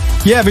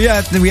 Yeah, we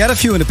had a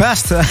few in the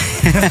past.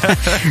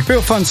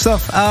 Real fun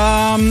stuff.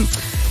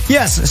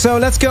 Yes, so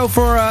let's go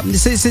for...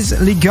 this is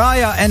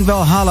Ligaya and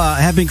Valhalla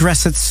have been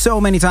requested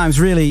so many times,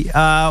 really.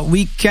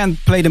 We can't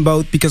play them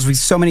both because we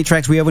so many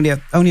tracks. We only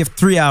have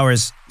 3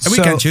 hours. And we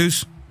can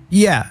choose.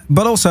 Yeah,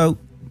 but also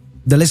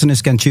the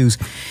listeners can choose.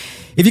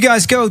 If you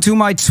guys go to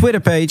my Twitter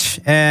page,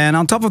 and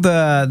on top of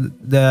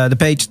the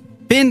page,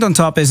 pinned on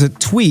top is a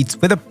tweet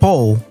with a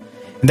poll.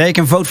 And there you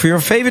can vote for your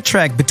favorite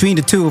track between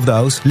the two of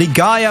those.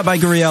 Ligaya by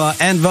Gouryella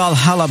and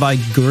Valhalla by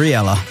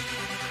Gouryella.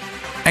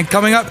 And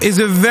coming up is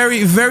a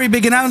very, very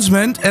big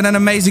announcement and an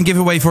amazing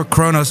giveaway for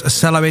Kronos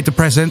Celebrator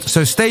present.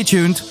 So stay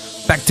tuned.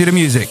 Back to the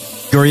music.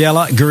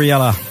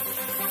 Gouryella.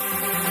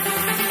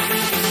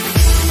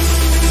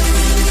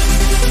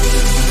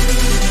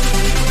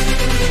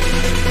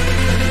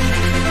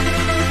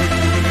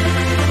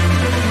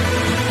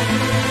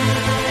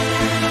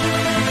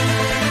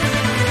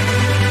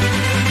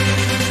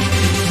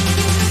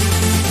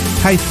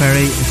 Hi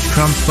Ferry, it's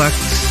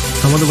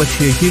Transflex. I want to wish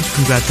you a huge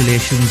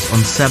congratulations on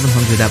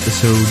 700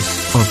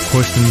 episodes of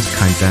Corsten's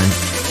Countdown.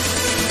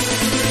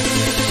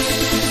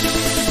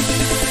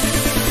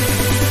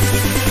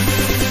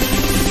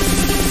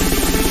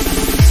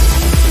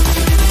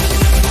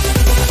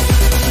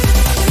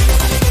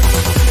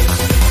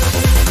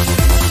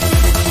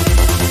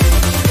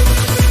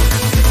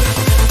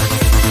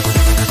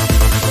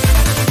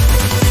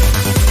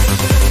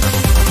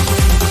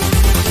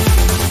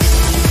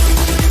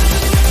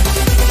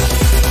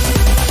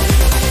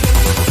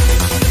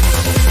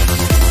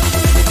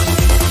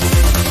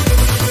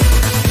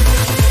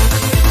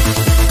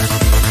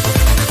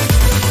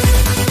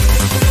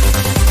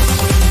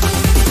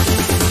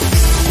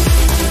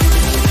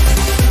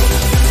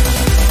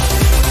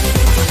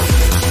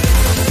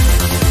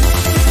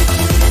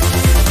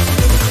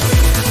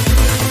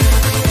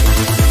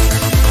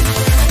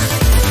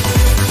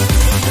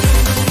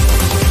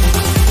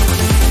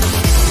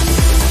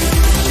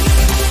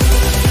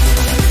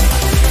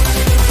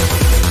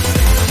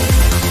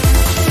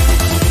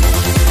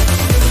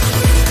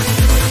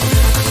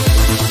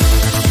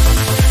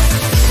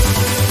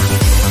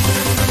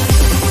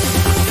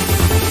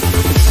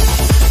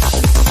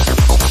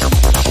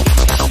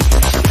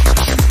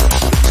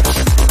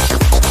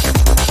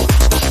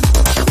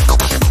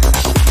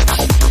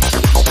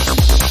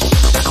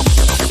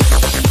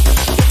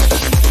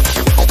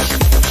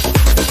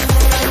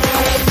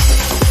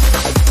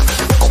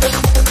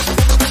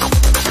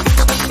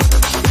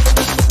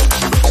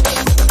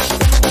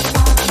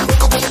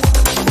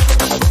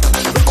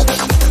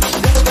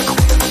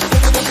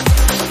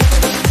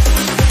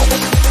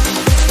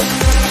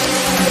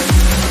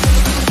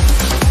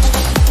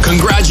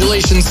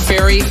 Congratulations,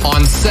 Ferry,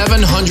 on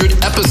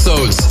 700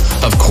 episodes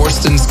of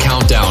Corsten's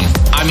Countdown.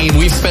 I mean,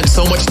 we've spent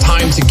so much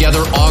time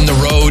together on the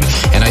road,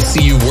 and I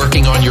see you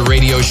working on your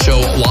radio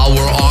show while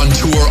we're on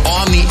tour,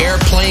 on the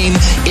airplane,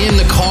 in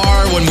the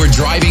car, when we're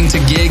driving to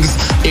gigs.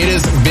 It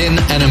has been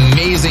an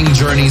amazing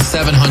journey,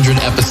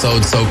 700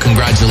 episodes, so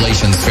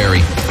congratulations,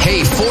 Ferry.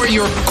 Hey, for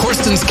your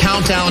Corsten's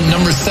Countdown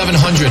number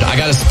 700, I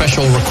got a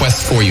special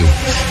request for you.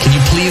 Can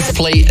you please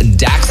play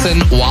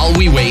Daxon While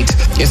We Wait?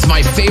 It's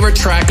my favorite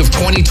track of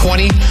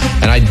 2020,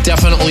 and I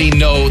definitely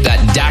know that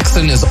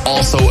Daxon is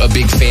also a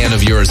big fan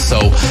of yours,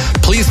 so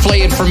please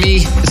play it for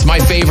me. It's my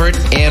favorite,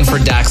 and for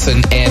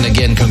Daxon. And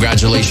again,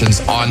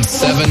 congratulations on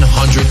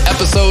 700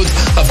 episodes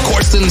of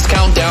Corsten's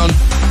Countdown.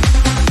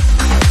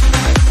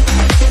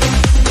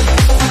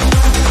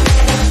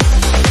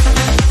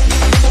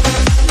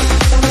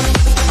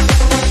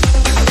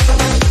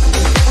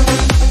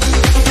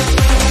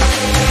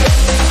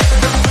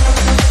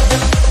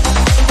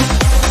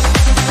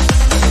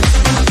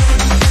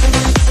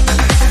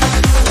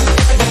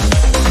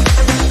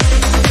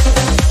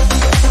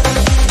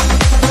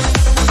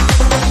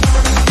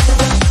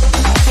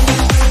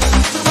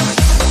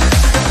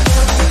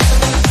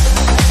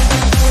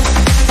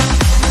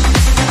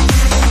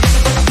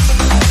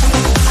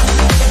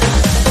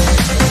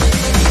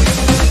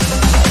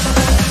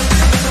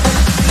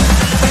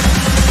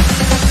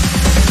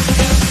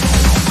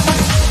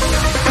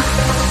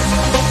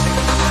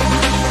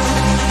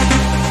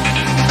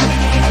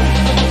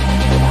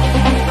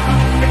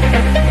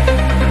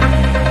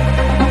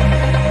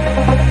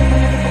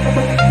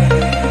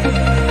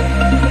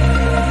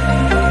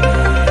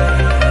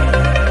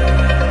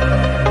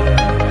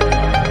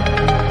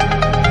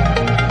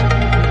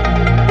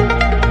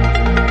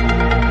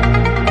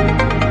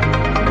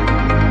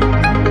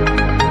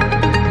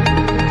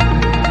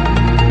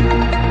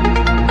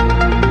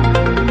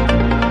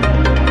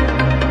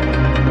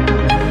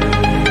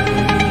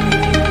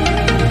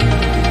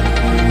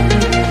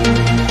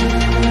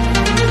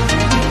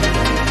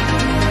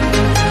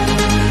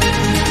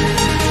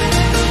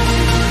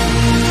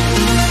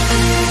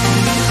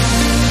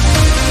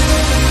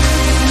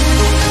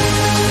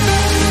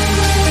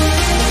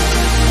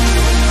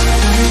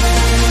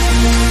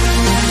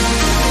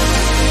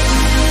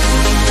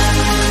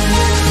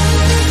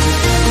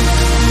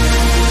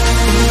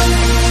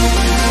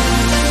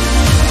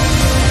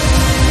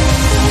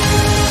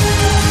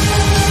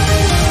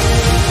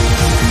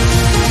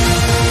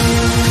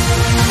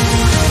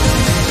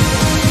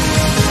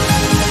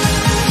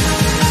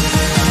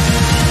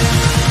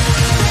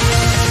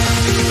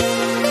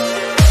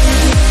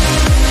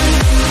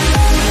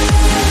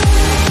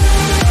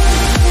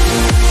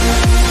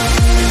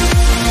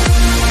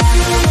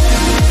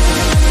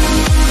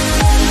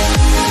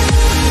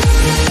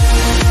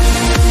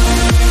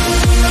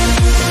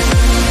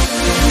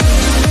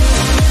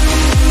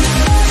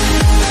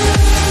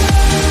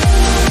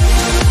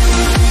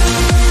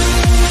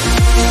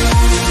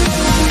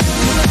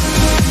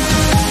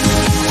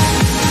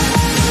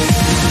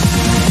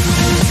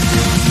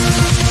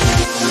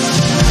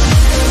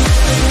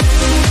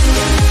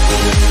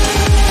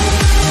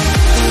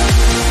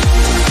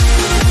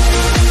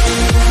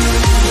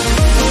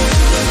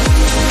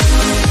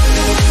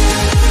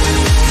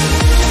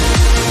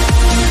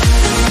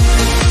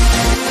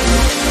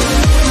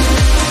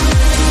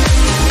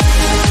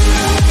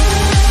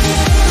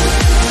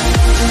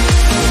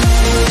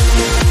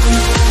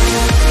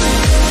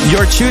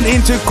 You're tuned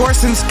into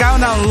Corsten's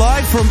Countdown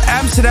live from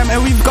Amsterdam,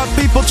 and we've got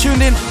people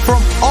tuned in from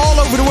all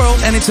over the world,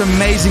 and it's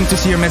amazing to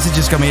see your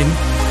messages come in.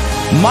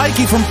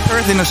 Mikey from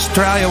Perth in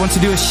Australia wants to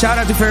do a shout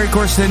out to Ferry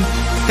Corsten.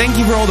 Thank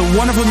you for all the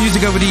wonderful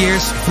music over the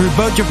years through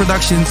both your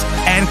productions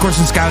and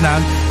Corsten's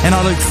Countdown, and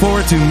I look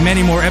forward to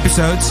many more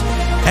episodes.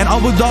 And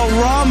Abu Dal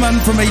Rahman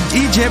from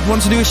Egypt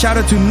wants to do a shout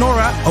out to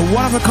Nora, a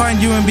one-of-a-kind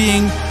human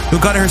being who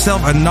got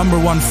herself a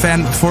 #1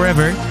 fan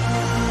forever.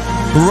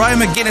 Ryan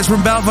McGuinness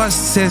from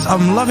Belfast says,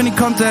 I'm loving the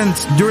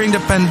content during the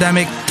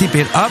pandemic, keep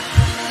it up.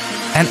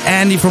 And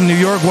Andy from New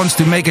York wants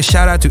to make a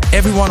shout out to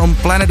everyone on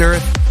planet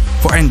Earth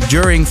for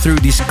enduring through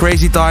these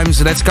crazy times.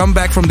 Let's come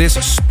back from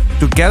this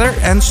together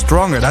and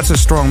stronger. That's a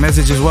strong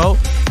message as well.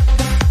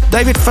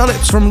 David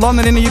Phillips from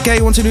London in the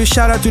UK wants to do a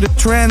shout out to the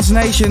Trans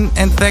Nation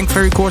and thank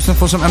Ferry Corsten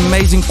for some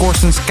amazing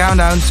Corsten's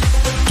Countdowns.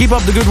 Keep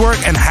up the good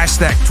work and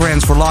hashtag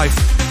Trans for Life.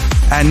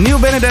 And Neil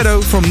Benedetto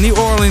from New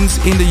Orleans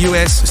in the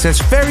US says,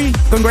 Ferry,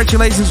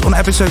 congratulations on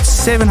episode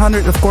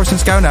 700 of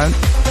Corsten's Countdown.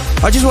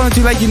 I just wanted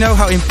to let you know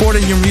how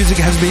important your music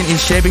has been in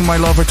shaping my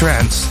love for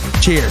trance.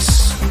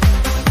 Cheers.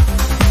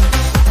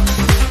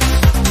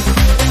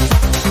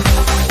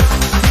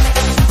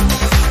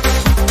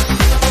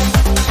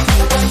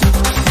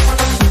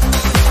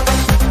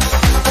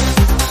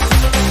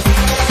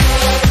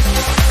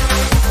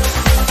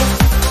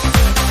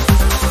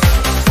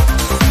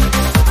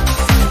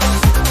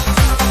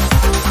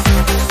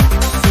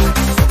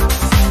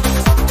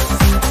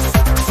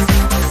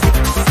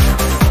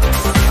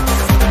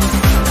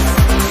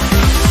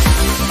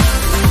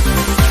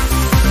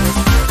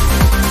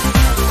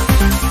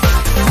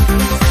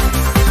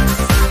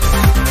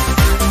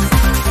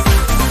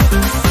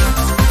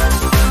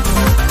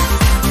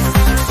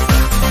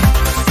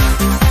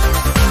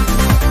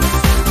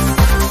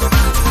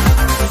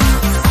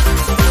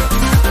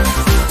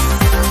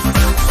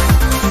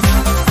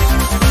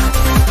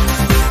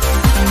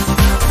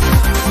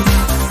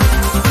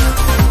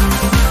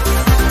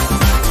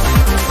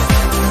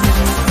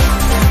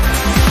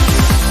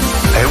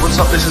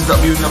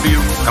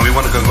 And we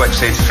want to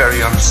congratulate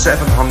Ferry on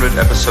 700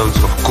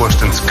 episodes of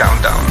Corsten's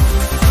Countdown.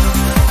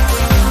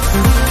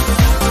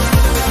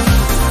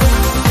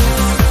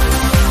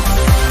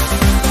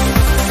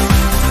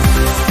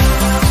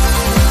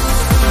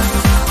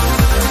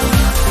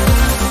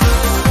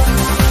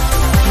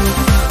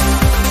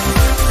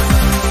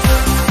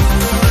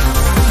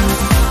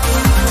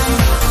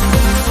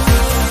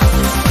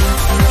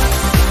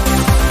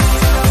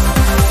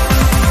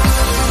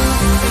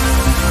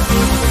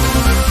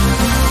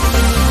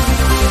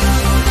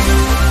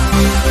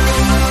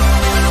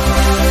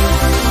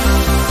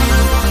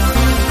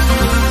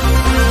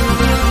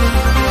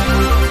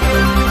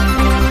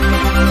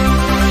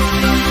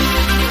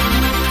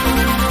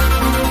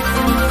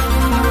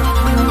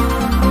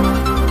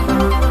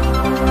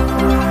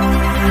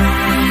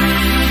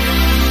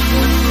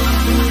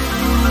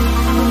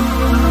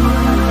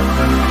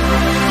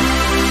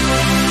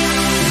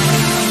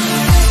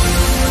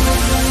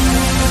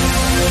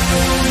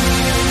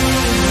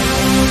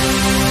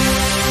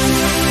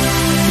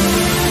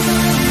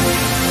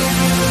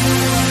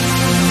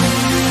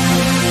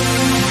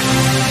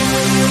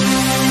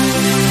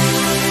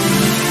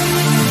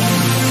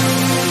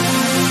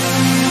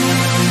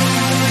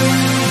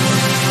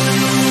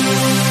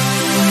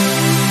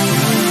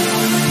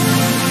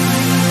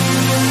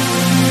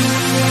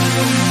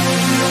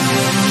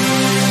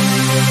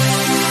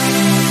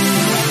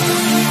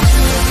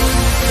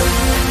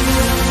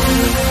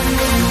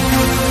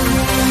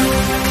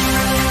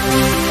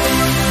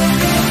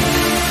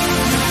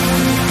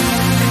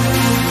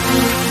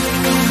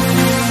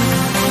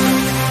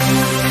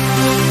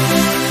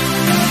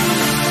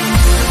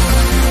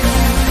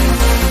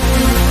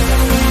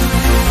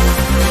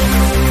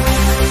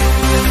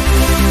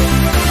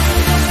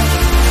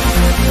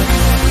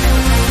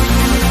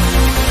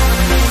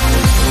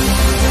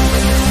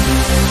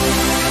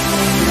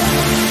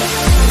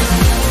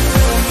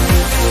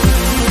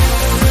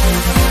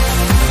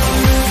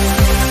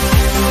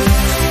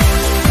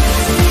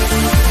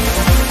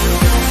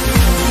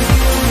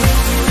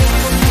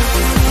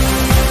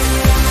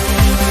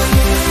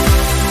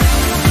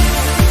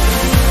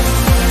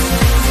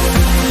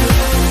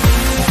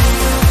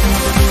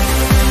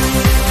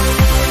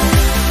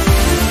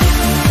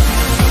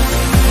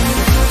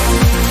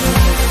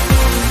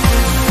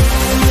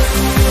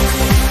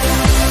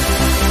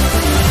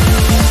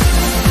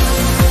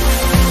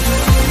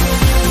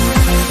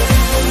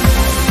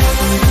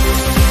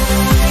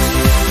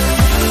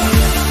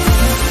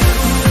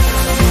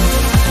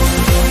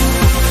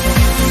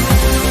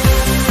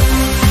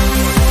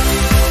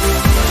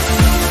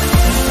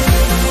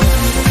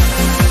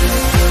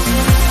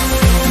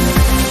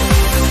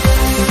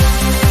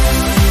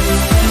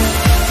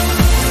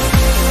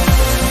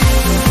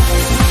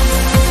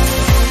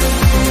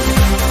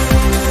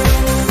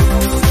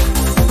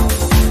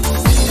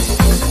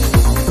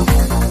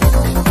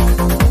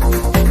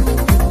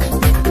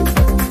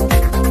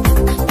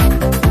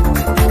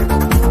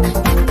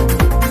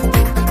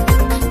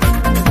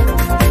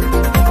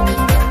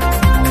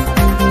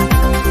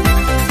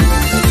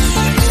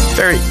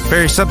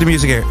 Ferry, stop the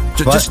music here.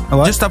 Just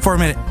stop for a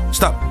minute.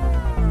 Stop.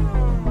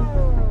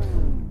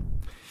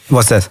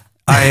 What's that?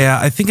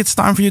 I think it's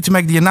time for you to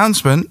make the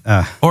announcement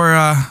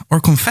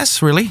or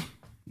confess, really.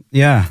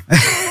 Yeah.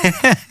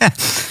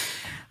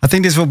 I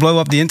think this will blow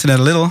up the internet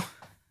a little.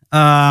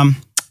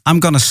 I'm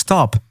gonna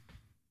stop.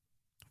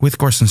 With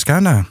Korsten's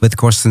Countdown. With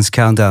Korsten's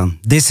Countdown.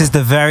 This is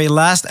the very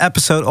last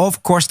episode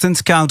of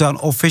Korsten's Countdown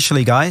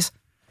officially, guys.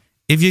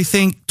 If you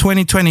think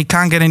 2020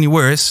 can't get any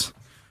worse,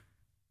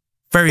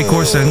 Ferry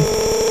Korsten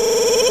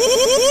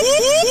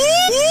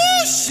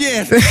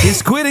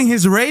is quitting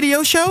his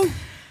radio show?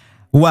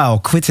 Wow,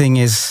 quitting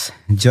is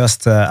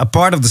just a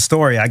part of the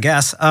story, I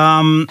guess.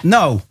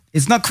 No,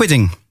 it's not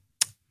quitting.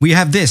 We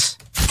have this.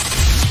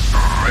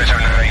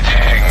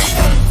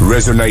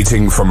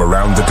 Resonating from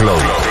around the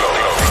globe.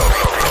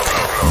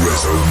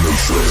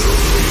 Resonation.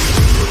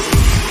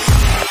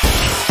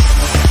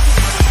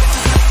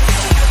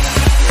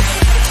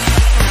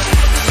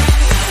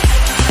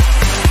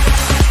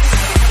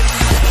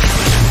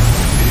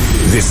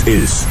 This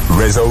is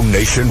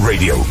Resonation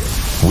Radio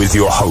with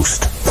your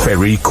host,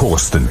 Ferry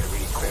Korsten.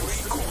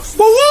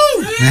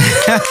 Woo-woo!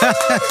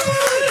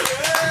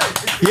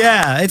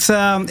 Yeah, it's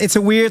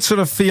a weird sort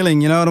of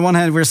feeling, you know. On the one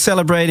hand, we're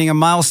celebrating a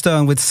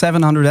milestone with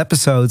 700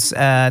 episodes.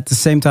 At the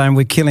same time,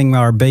 we're killing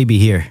our baby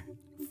here.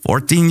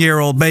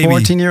 14-year-old baby.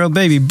 14-year-old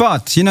baby.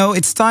 But, you know,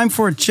 it's time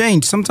for a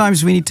change.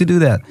 Sometimes we need to do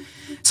that.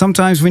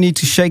 Sometimes we need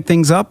to shake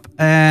things up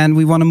and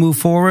we want to move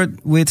forward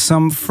with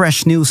some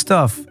fresh new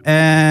stuff.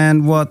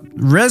 And what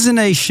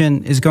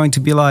Resonation is going to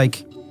be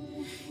like,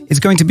 it's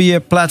going to be a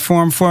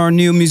platform for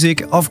new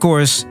music, of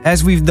course,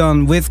 as we've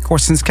done with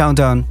Korsten's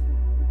Countdown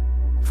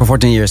for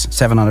 14 years,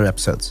 700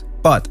 episodes.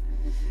 But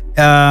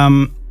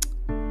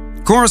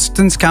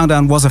Korsten's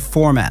Countdown was a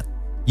format.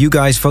 You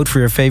guys vote for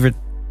your favorite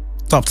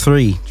top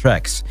 3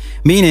 tracks,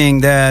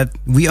 meaning that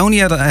we only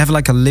have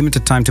like a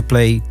limited time to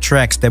play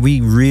tracks that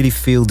we really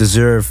feel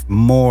deserve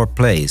more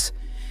plays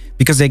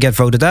because they get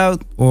voted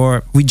out,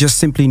 or we just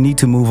simply need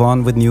to move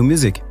on with new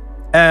music.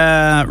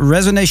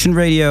 Resonation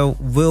Radio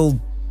will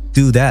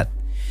do that.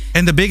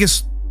 And the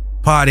biggest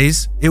part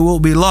is it will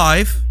be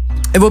live.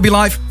 It will be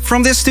live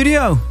from this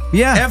studio.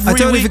 Yeah, I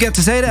totally week. forget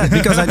to say that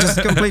because I just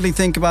completely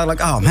think about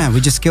like, oh man, we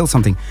just killed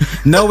something.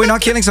 No, we're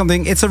not killing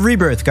something. It's a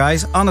rebirth,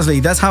 guys. Honestly,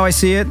 that's how I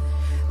see it.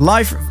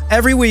 Live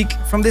every week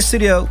from this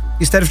studio,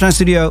 State of Trance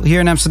studio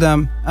here in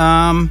Amsterdam.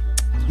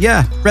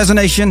 Yeah,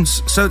 Resonation.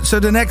 So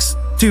the next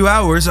 2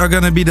 hours are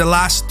going to be the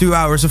last 2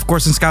 hours of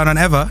Korsten's Countdown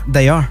ever.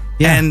 They are.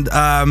 Yeah. And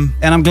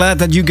I'm glad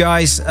that you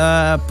guys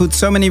put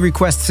so many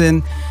requests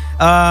in.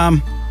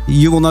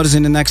 You will notice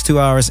in the next 2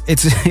 hours,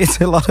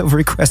 it's a lot of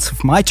requests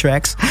of my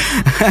tracks.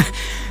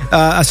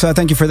 So I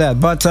thank you for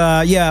that. But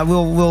yeah,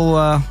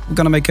 we're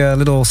gonna make a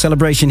little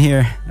celebration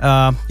here.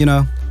 You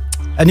know,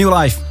 a new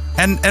life.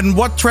 And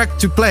what track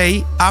to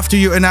play after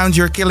you announce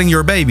you're killing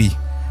your baby?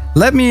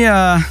 Let me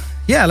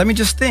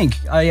just think.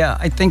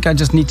 I think I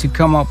just need to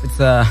come up with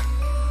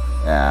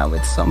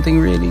something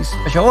really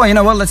special. Oh, you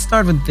know what? Let's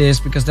start with this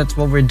because that's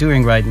what we're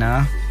doing right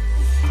now.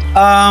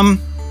 How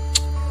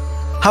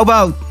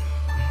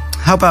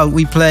about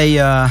we play?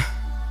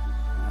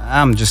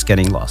 I'm just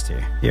getting lost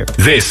here.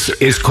 This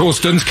is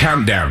Korsten's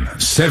Countdown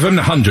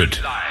 700,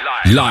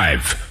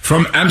 live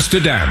from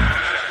Amsterdam.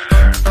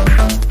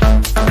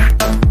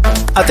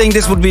 I think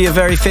this would be a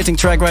very fitting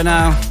track right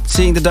now,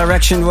 seeing the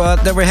direction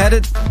that we're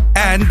headed.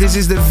 And this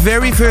is the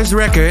very first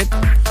record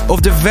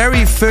of the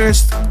very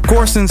first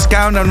Korsten's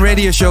Countdown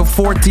radio show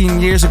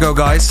 14 years ago,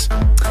 guys.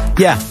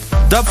 Yeah.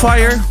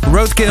 Dubfire,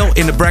 Roadkill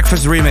in the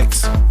Breakfast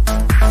remix.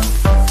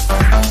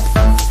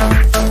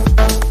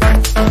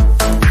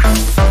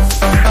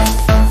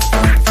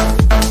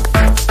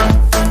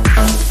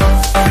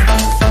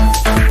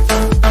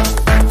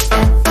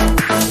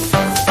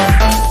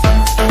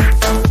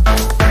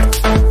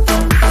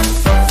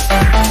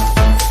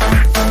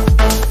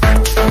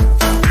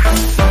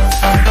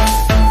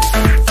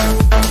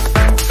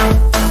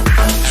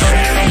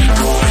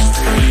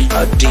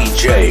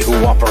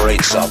 Who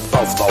operates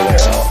above the law.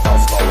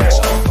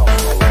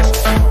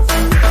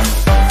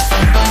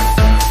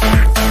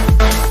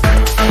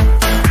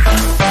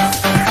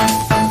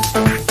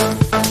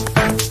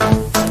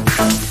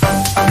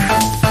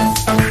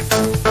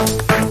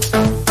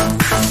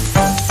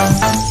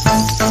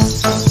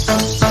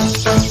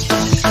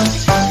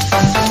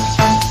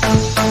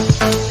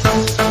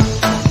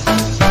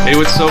 Hey,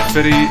 what's up,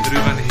 Ferry?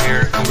 Ruben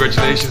here.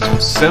 Congratulations on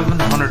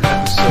 700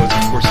 episodes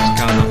of Korsten's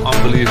Countdown.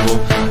 Unbelievable.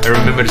 I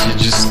remember that you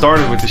just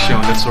started with the show,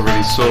 and that's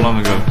already so long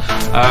ago.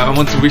 I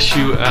want to wish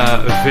you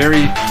a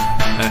very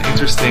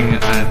interesting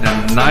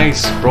and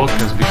nice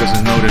broadcast because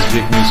I know there's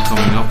big news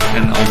coming up,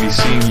 and I'll be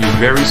seeing you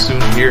very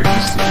soon here in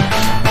the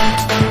studio.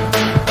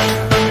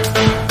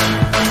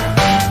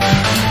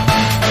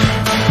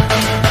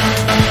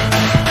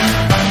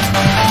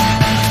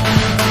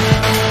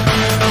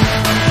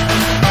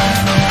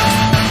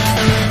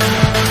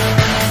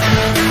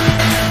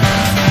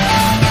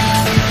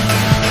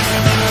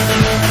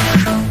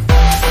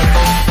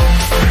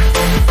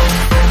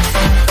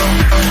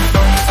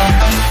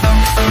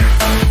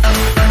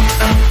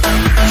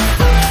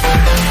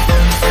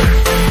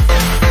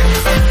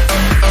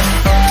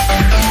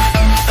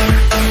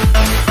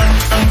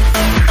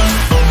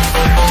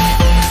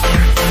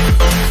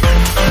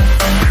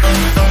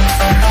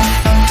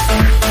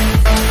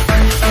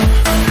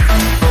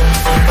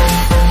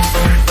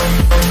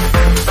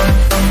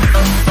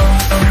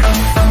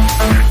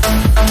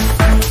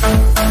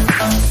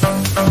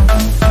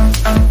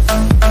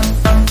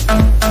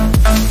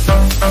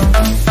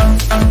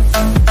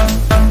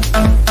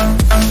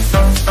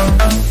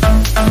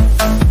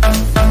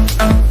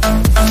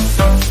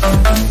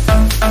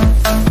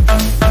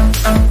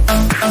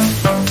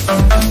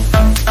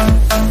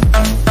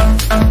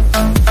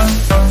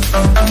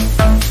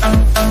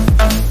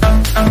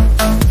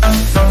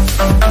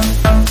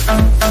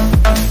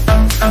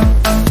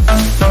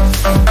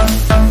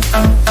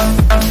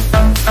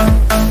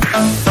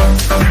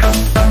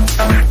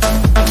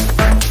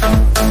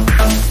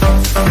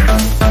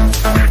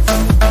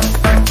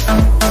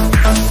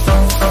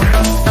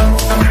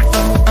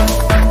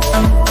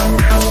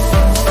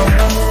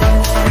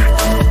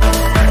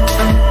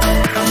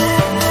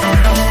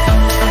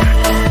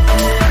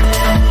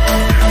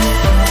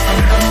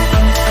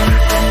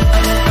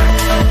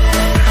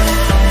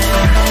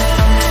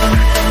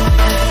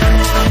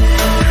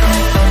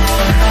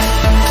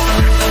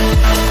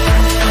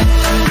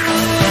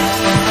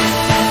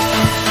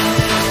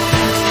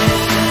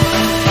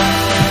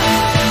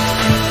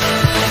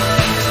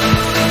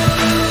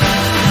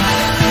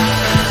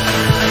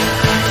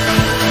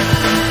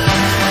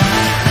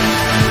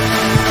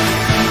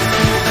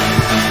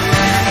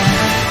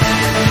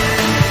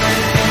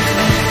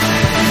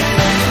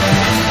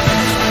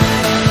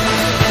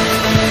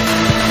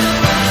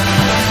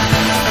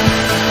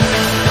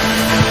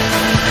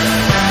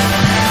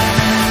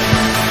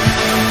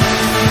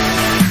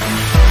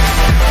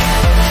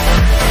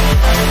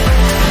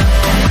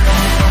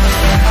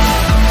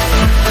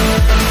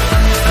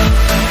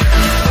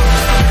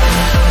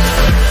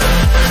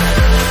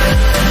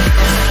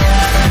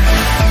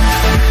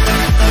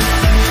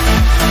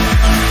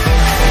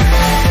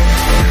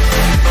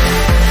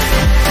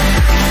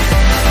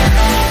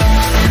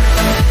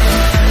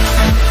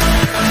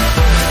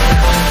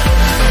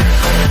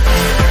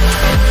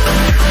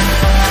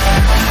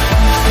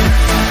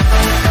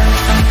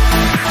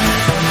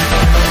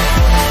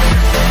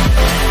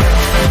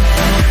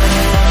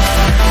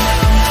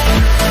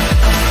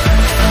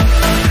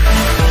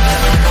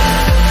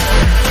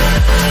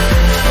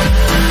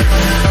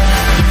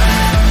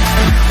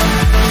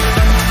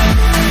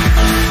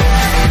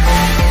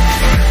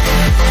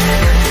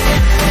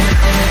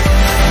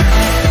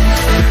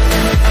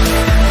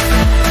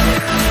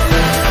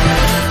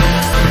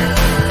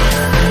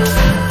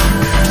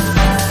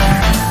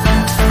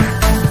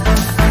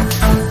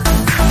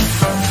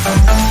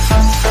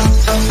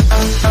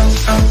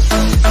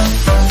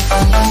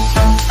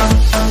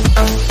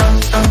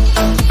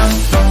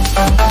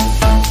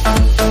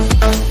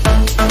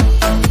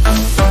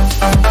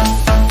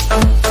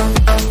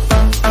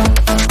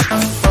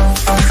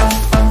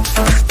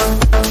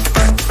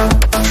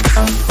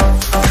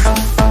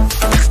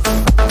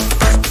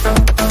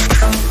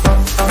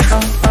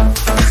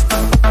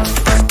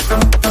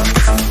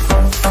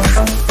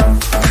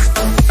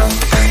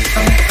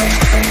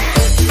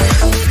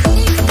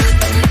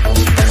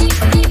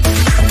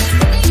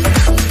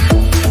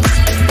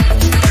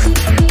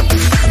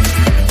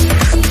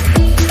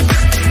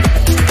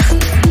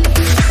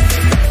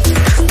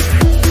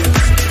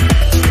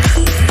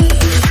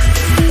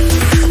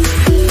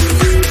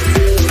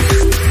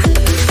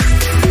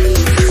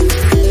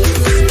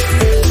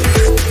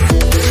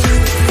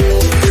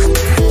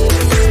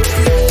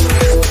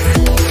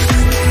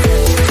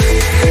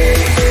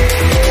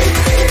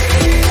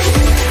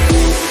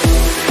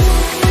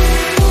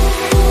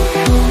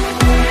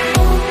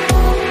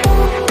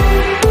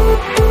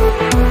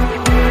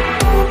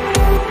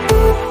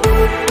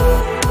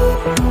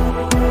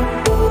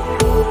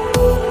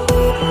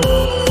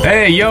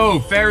 Hey, yo,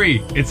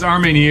 Ferry, it's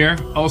Armin here.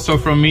 Also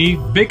from me,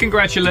 big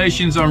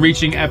congratulations on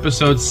reaching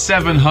episode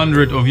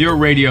 700 of your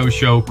radio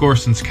show,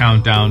 Corsten's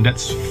Countdown.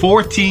 That's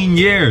 14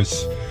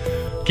 years.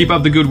 Keep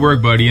up the good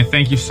work, buddy, and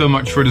thank you so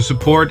much for the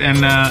support.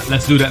 And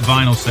let's do that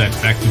vinyl set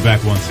back to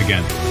back once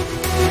again.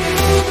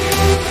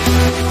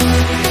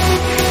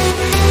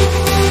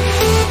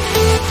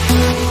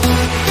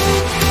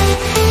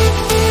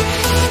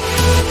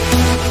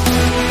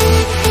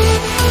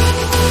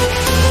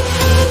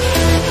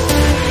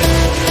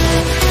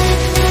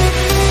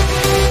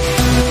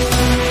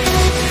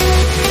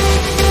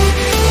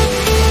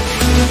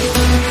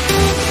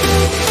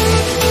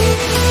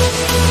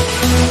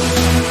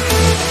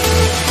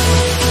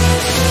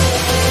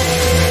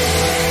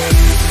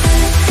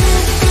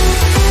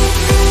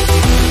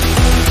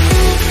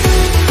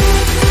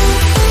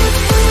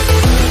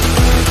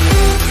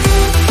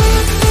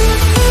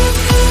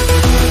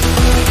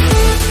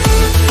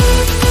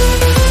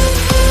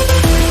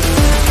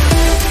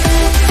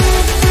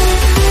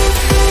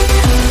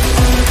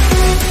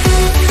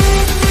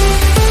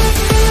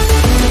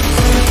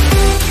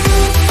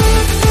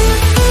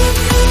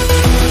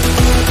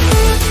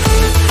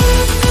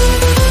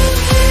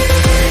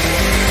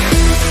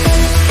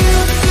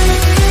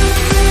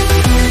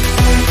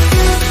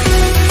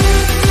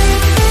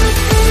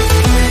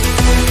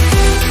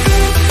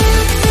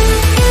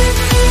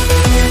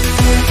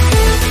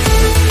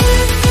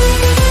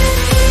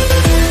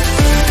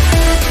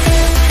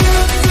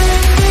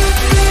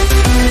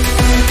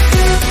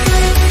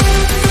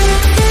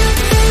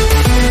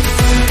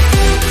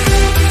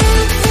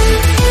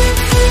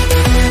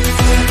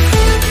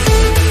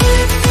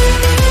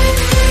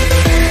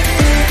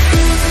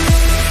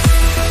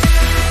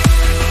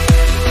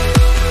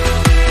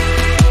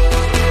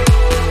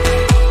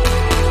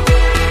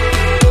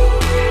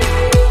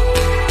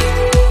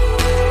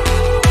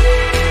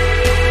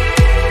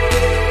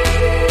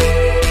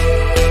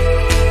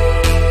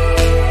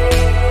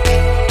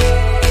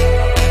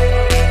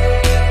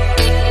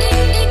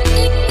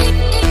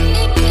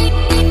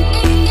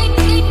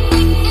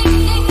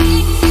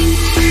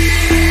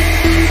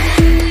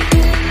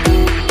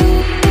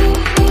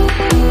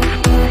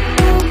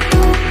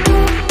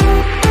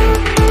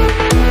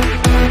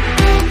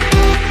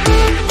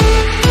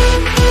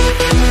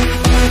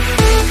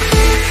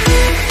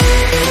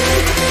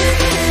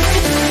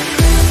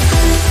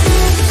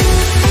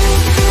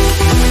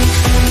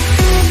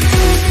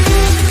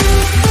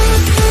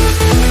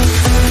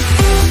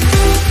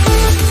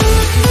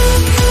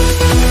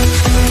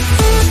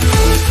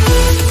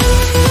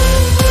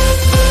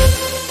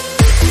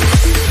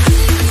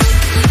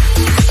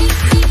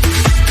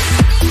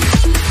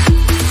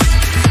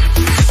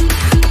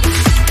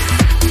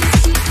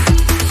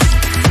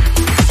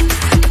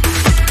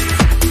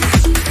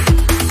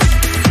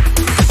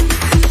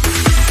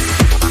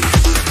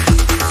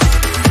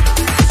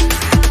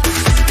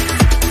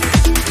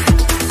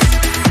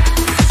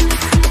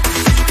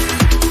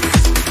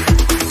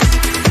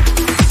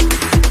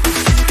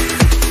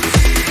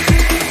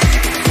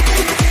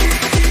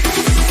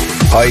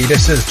 Hi,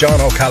 this is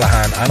John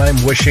O'Callaghan and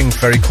I'm wishing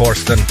Ferry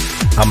Corsten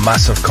a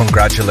massive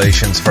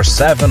congratulations for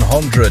 700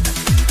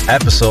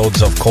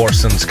 episodes of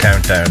Corsten's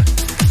Countdown.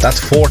 That's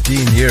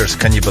 14 years,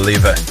 can you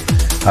believe it?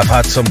 I've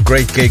had some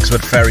great gigs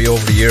with Ferry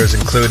over the years,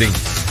 including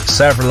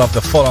several of the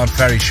full-on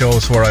Ferry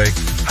shows where I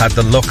had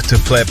the luck to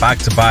play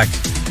back-to-back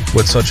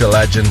with such a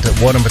legend.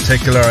 One in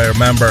particular I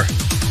remember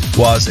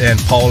was in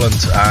Poland,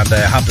 and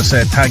I have to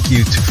say thank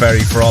you to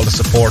Ferry for all the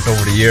support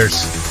over the years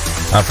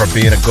and for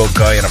being a good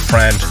guy and a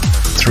friend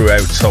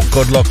throughout. So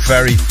good luck,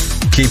 Ferry.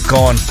 Keep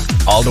going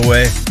all the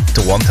way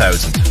to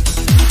 1000.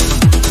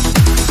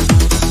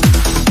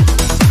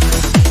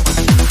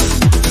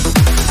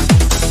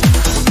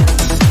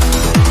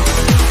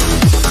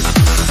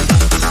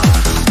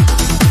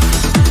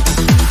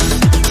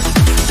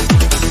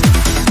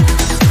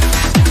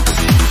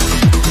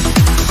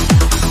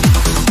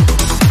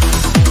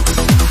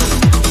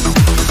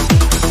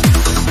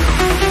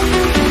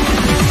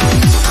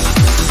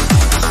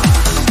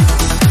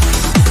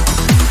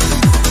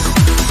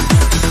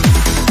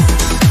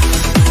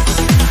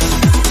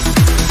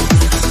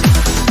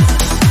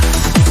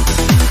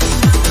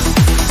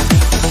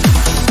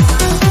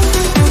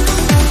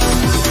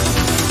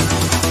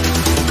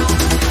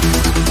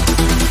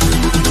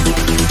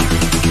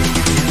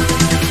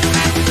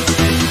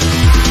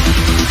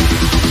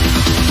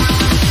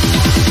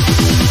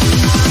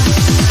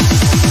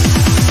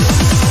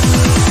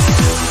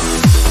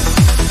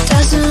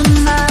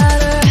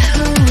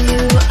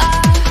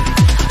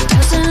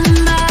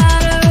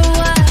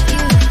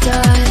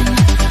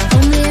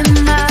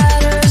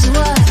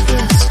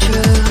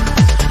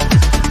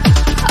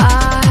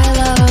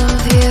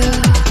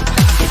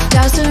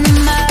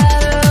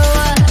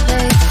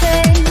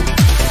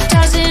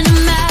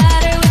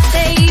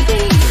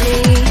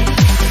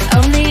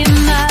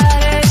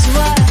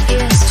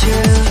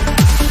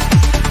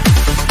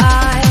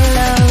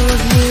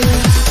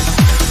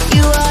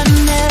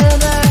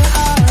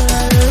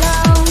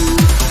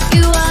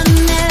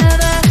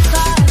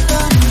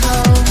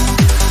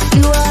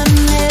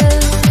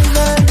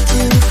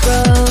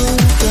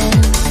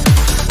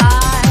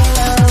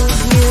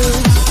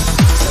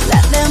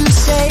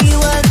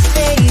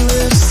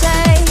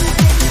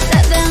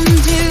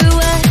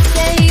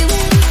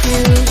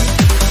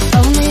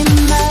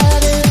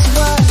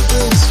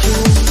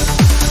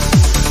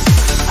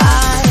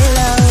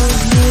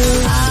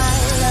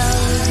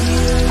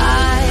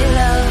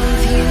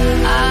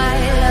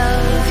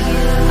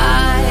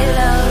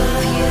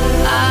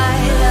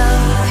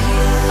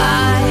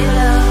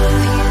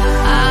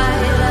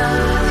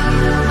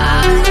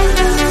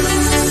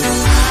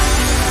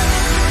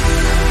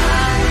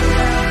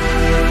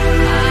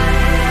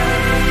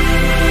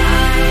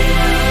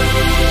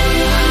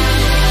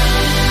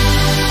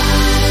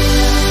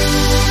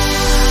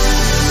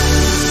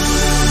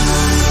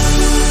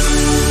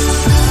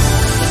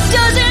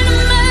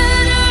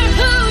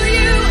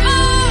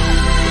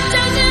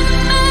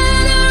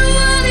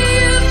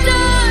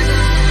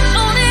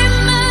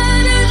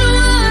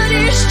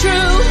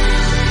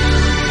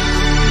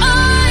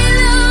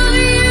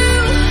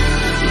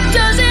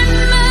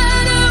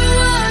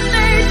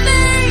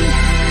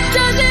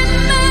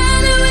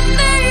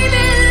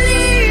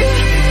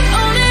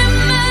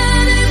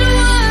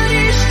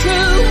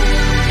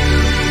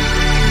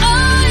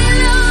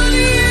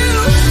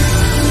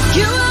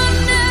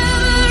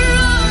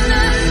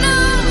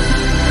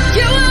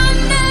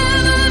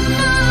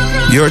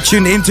 You're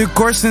tuned into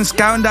Corsten's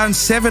Countdown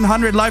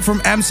 700 live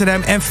from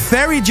Amsterdam, and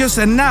Ferry just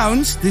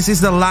announced this is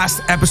the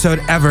last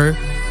episode ever.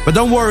 But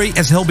don't worry,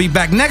 as he'll be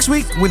back next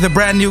week with a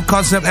brand new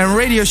concept and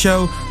radio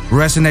show,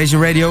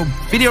 Resonation Radio,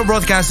 video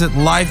broadcasted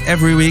live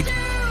every week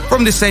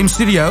from the same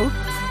studio.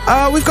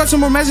 We've got some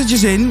more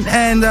messages in,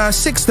 and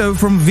Sixto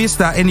from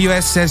Vista in the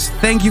US says,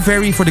 thank you,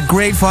 Ferry, for the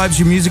great vibes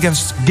your music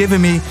has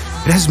given me.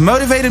 It has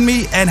motivated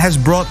me and has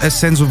brought a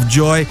sense of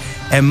joy.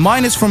 And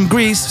Minus from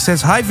Greece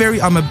says, hi, Ferry,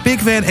 I'm a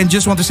big fan and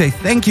just want to say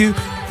thank you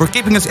for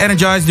keeping us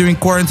energized during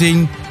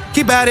quarantine.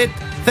 Keep at it.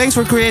 Thanks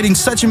for creating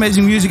such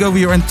amazing music over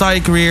your entire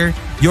career.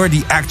 You're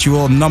the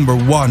actual number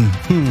one.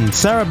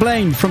 Sarah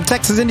Blaine from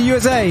Texas in the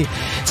USA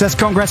says,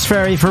 congrats,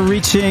 Ferry, for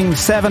reaching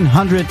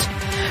 700.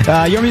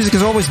 Your music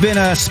has always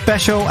been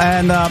special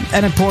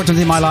and important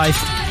in my life.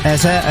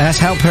 Has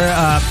helped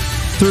her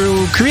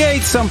through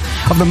create some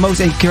of the most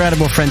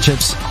incredible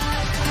friendships.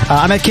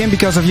 I met Kim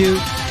because of you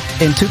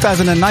in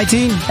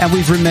 2019, and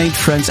we've remained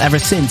friends ever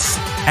since.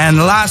 And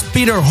last,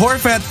 Peter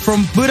Horvat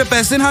from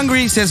Budapest in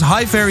Hungary says,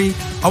 hi, Ferry.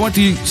 I want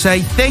to say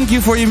thank you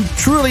for your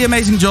truly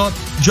amazing job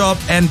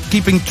and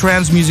keeping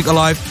trance music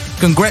alive.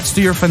 Congrats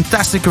to your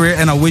fantastic career,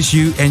 and I wish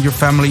you and your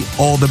family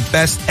all the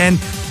best. And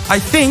I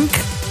think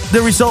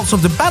the results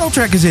of the battle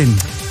track is in.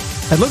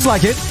 It looks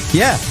like it,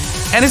 yeah.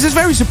 And this is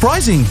very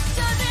surprising.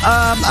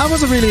 I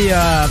wasn't really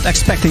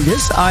expecting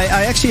this.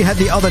 I actually had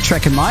the other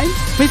track in mind.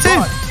 Me too.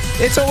 But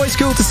it's always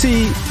cool to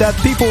see that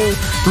people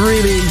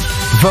really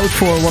vote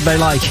for what they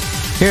like.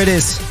 Here it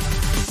is.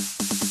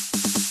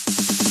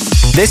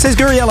 This is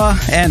Gorilla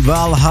and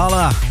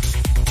Valhalla.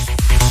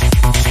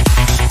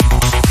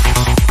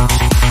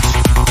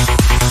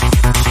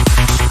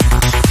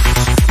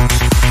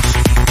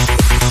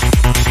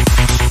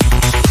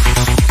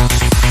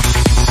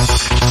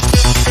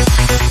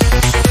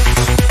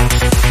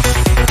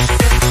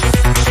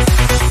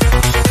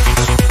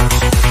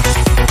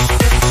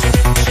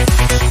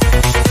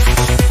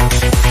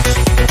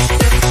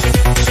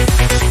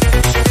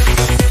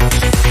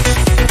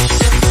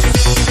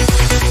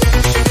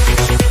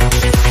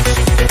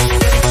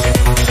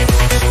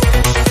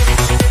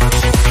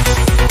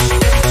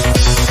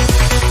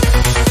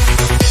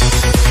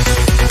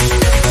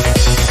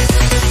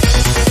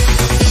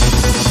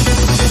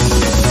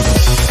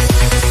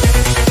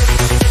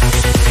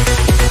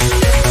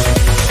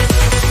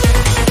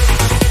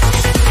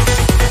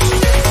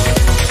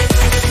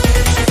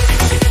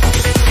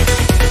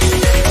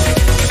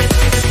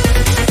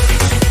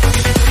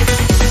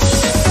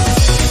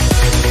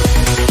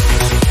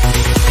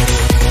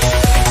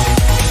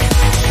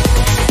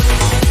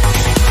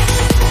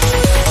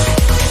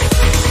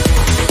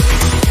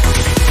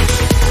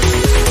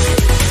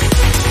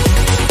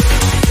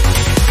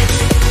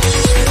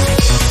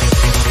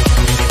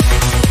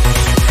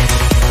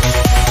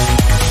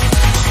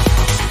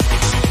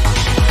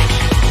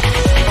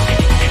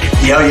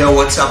 Yo,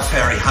 what's up,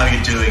 Ferry? How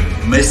you doing?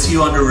 Miss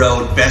you on the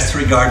road. Best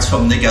regards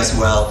from Nick as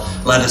well.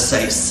 Let us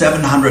say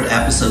 700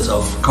 episodes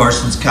of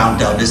Corsten's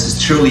Countdown. This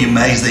is truly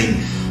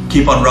amazing.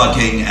 Keep on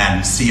rocking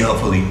and see you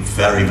hopefully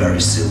very,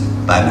 very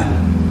soon. Bye,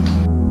 man.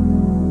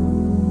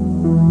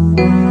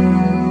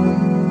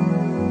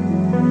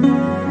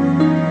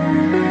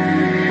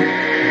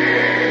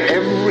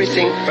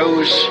 Everything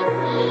owes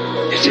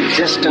its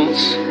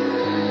existence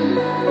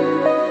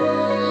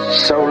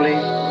solely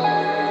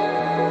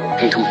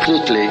and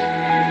completely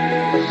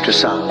to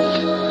sound.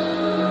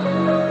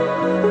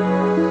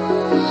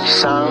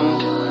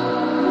 Sound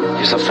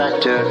is the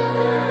factor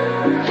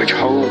which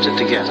holds it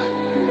together.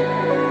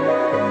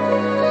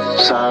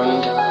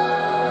 Sound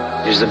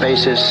is the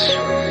basis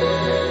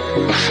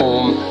of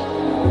form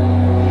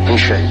and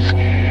shape.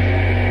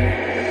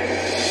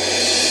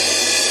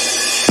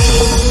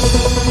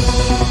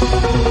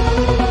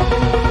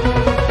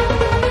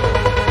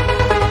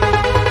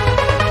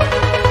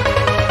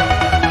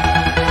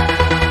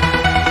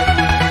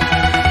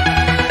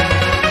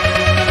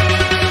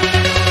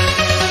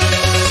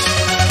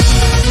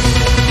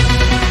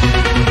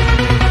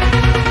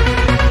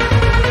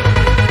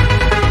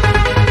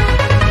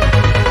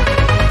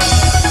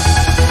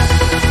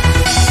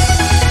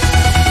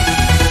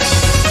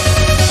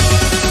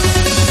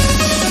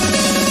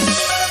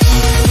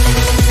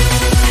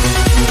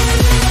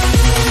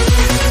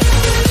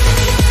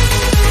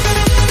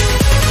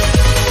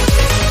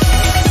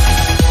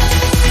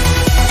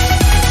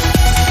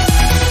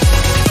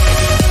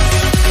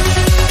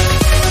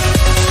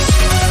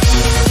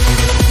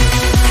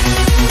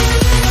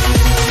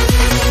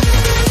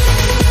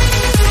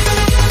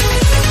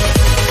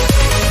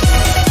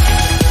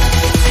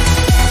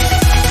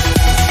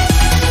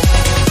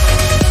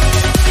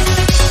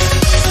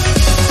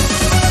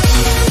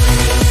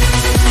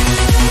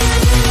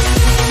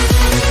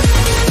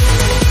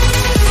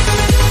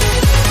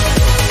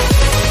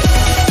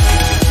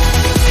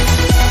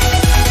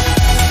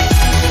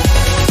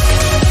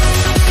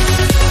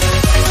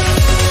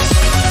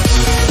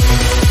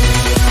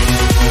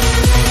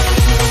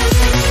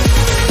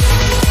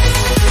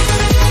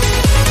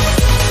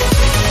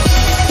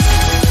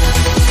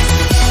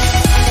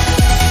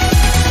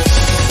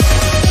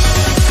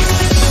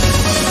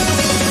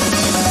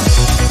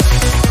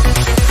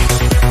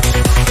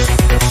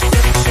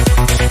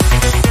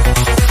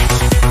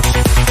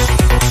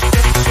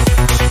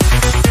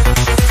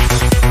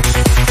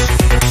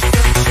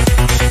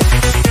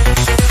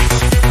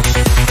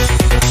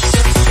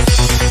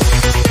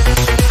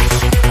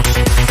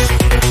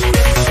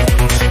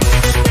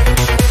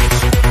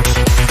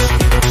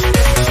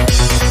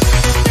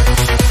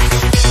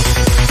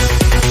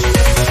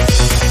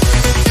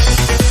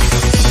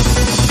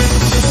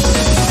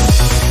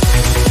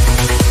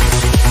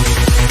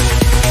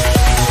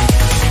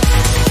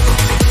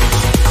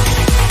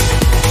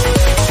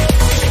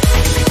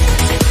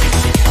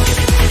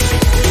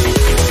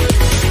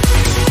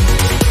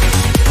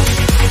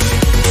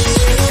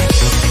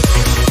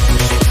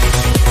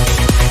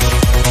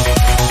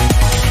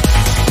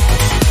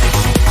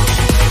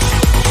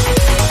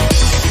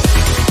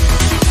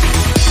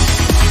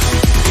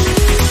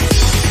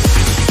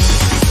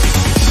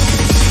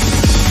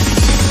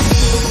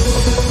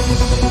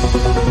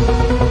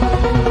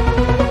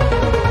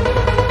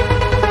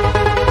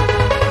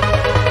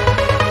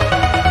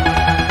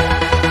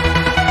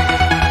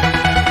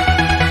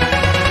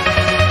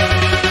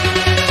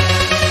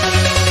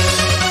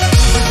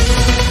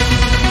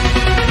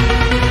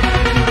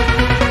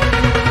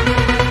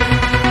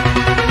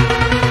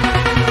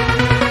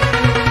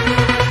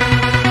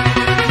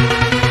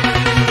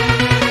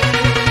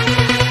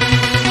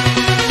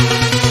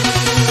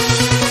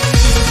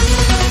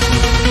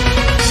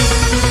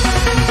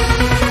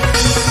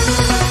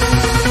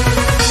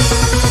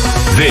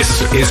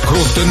 This is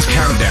Corsten's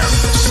Countdown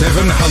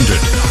 700,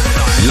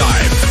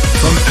 live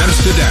from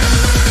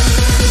Amsterdam.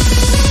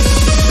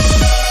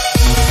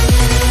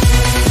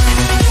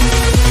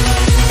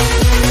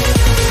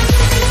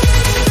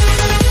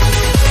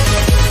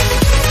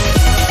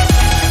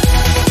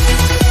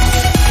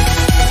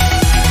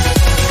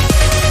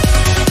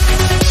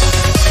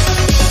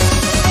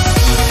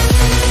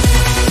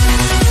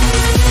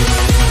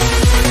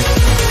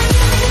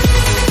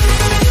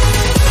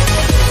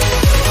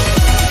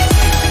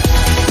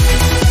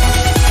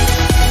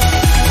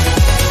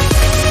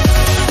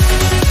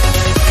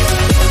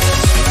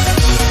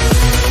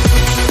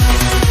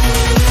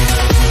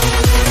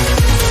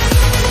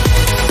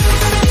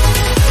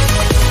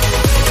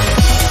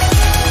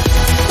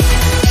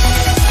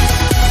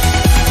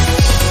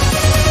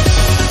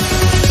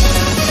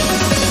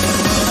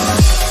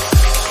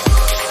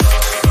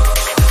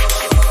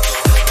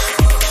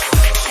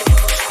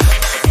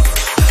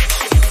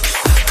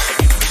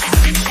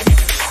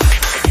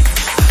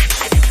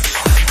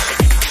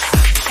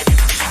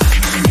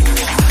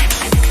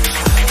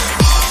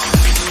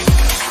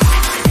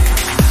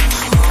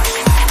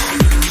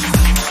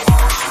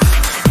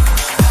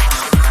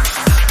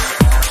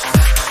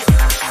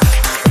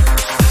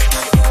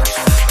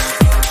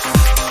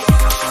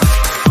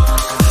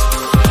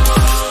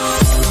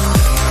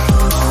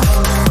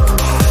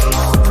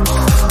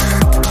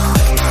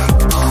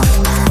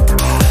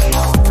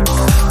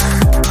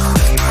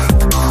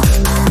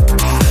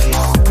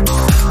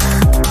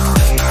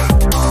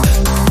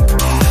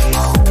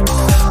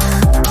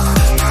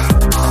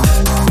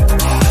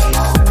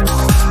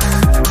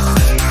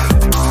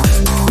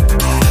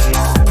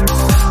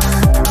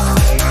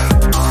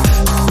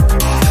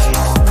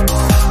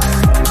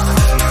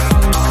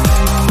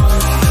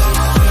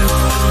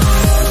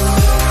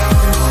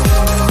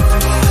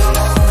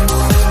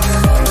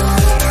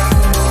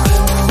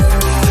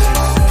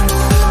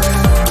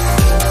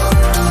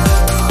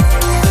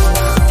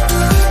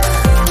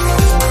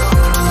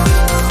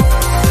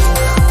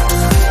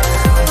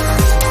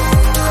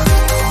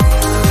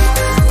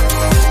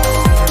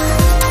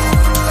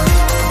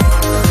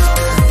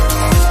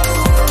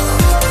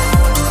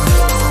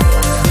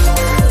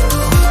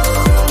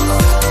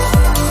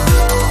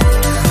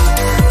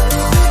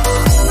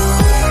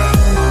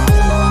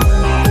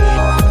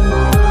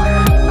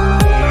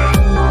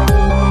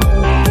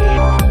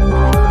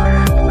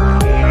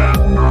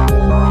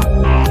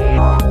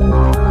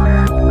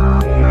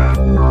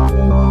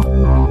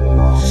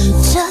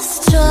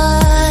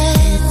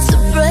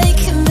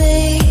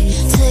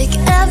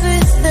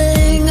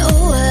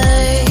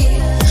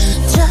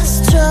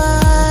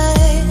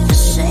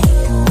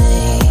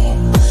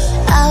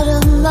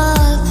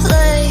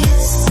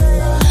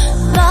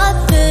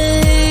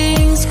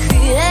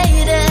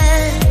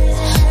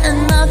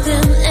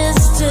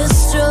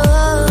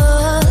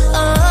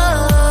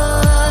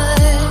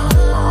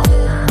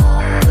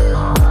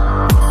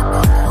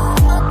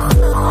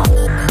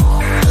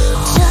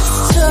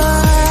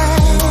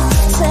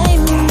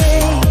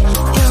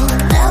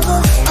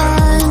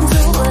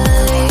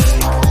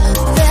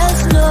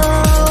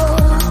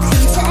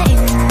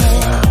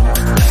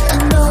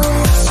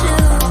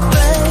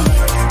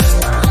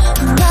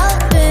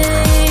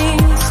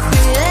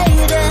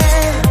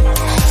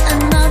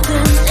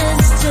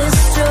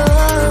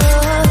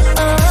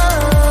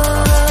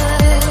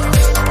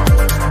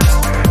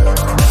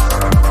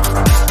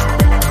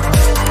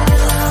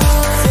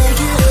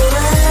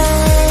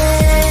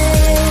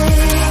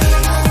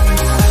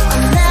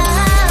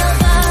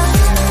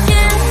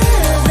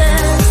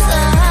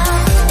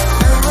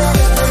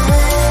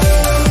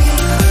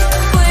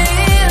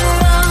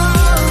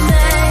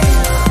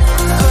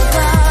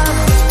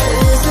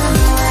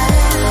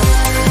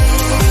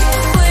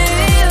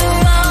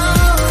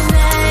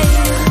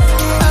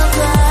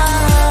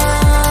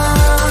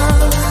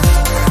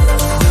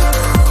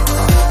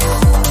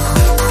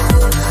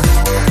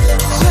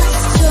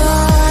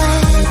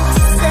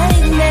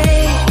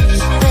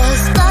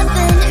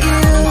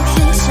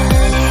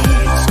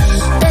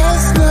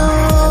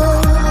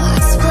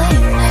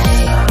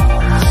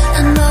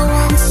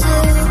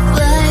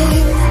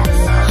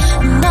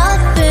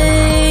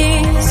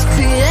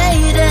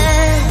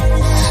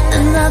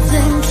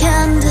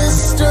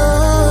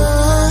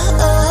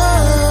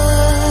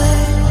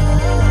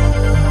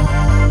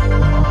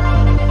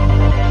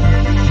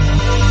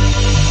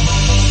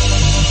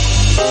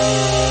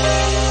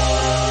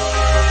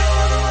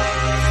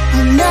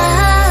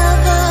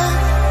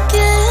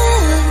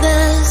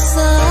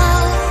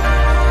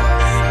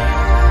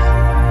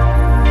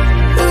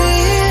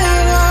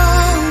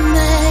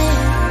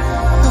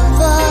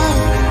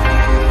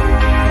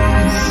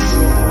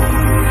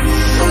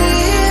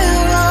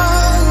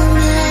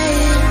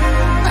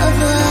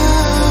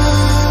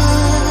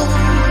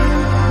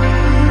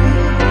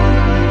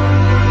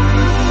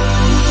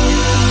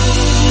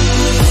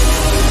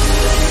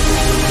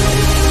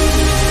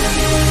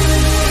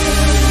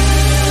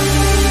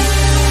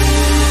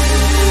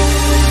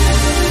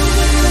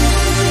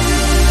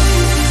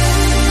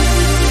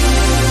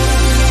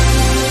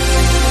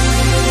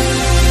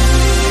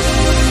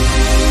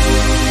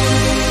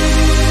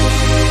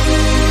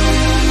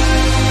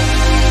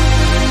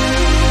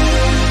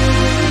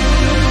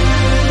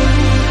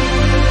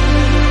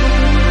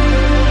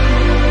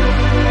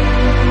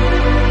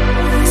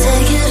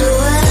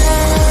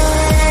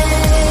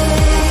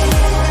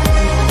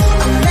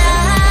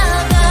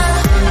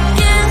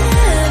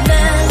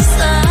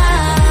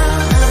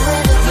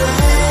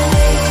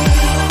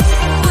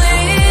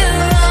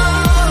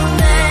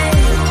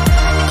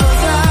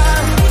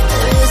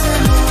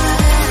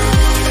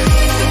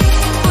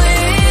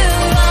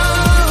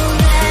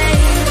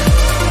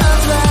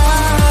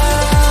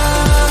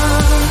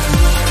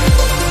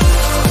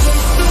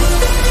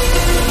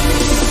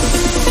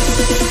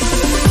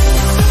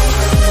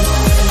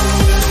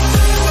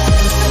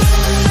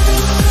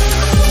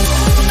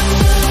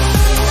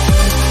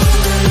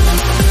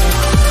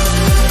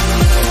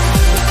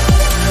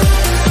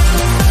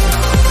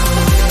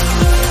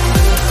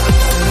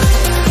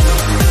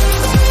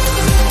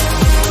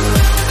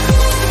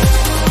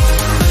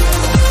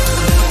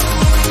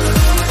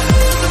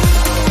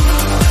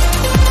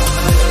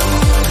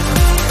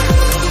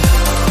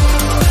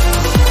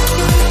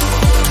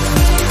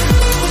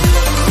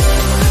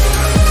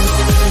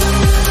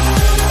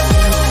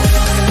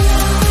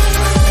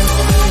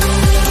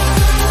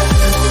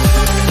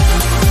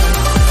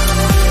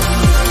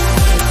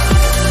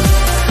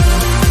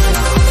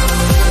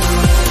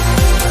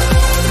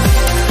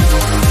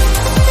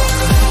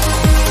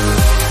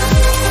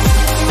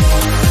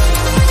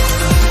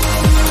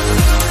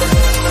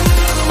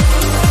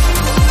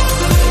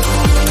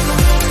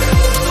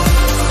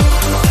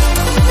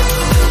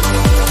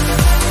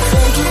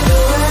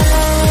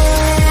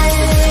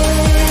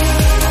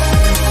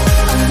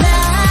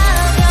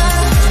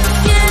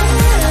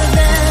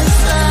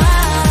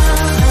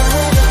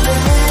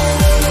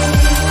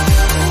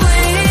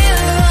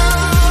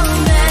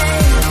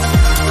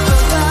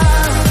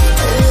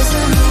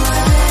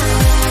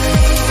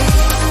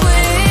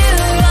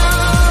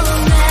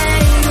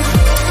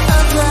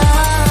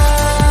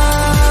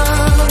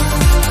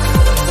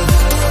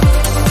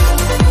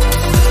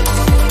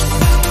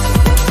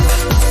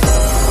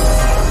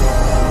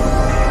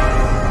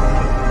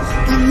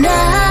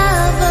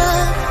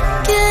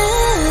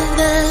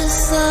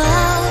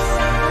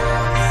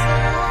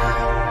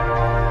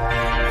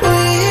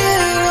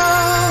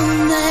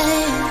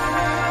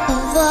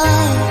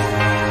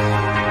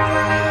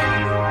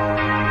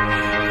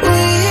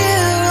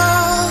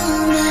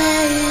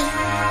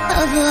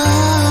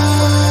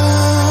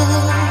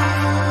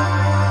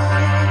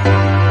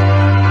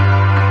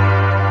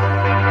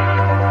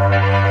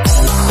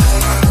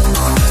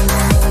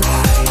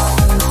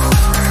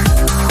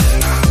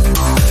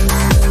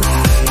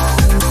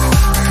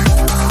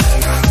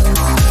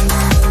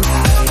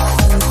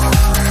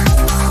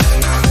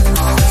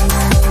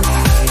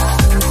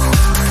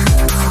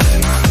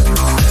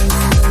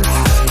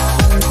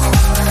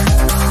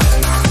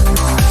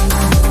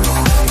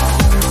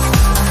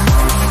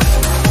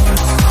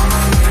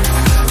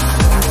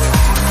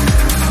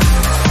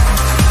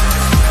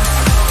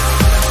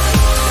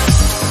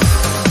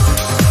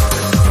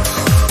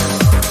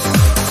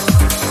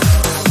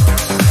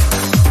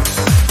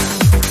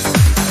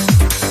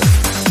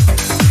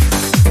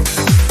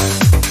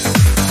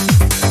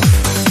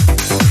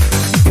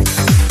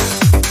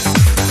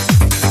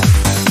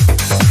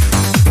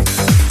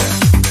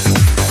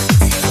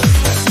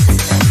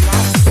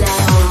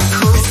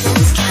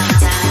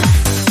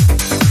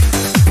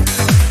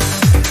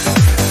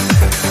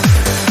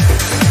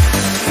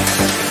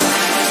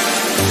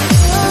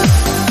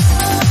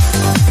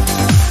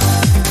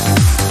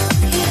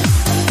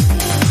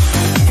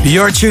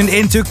 You're tuned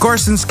into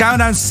Corsten's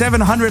Countdown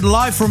 700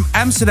 live from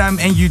Amsterdam,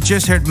 and you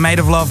just heard Made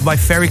of Love by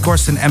Ferry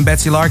Corsten and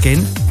Betsy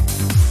Larkin.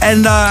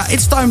 And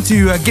it's time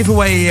to give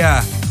away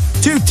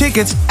 2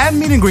 tickets and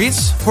meet and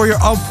greets for your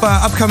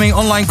upcoming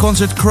online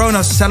concert,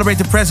 Kronos Celebrate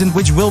the Present,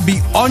 which will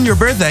be on your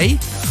birthday.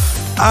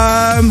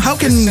 How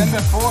can December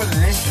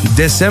 4th?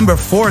 December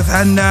 4th.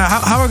 And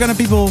how are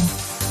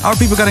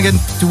people gonna get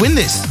to win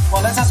this?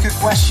 Well, let's ask a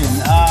question.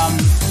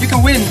 You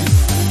can win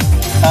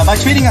by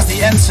tweeting us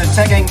the answer,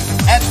 tagging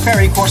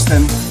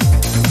 @FerryCorsten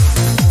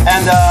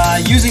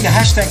and using the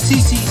hashtag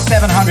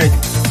CC700.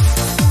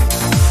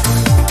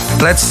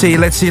 Let's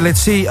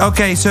see.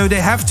 Okay, so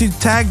they have to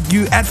tag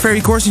you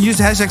 @FerryCorsten, use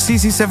the hashtag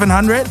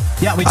CC700.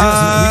 Yeah, we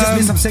just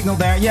missed some signal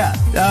there. Yeah,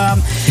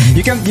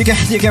 you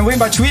can win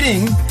by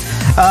tweeting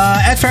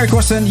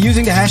 @FerryCorsten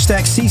using the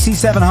hashtag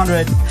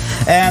CC700.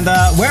 And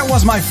where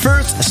was my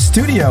first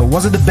studio?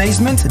 Was it the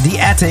basement, the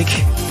attic,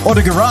 or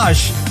the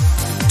garage?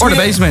 Or the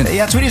basement.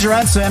 Yeah, tweet us your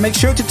answer and make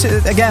sure to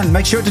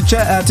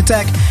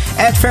tag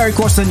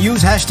 @FerryCorsten,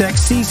 use hashtag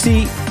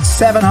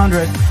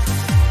CC700.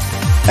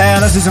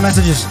 And let's do some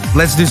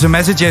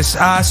messages.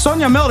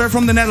 Sonja Mulder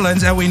from the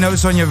Netherlands, and we know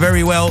Sonja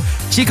very well.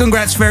 She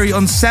congrats Ferry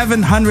on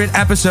 700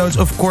 episodes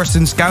of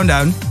Corsten's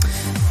Countdown.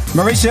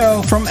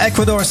 Mauricio from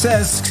Ecuador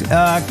says,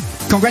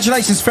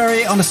 congratulations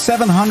Ferry on the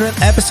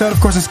 700th episode of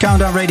Corsten's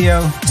Countdown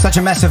Radio. Such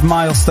a massive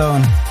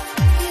milestone.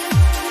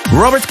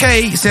 Robert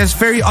K says,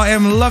 Ferry, I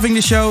am loving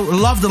the show.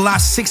 Love the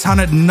last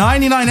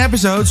 699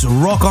 episodes.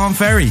 Rock on,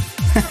 Ferry.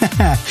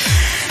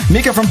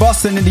 Mika from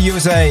Boston in the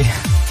USA.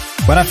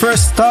 When I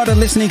first started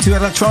listening to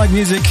electronic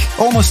music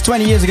almost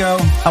 20 years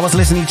ago, I was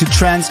listening to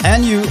trance,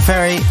 and you,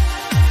 Ferry,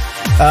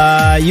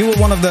 you were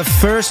one of the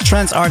first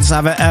trance artists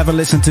I've ever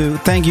listened to.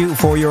 Thank you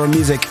for your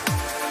music.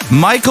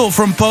 Michael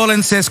from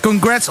Poland says,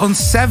 congrats on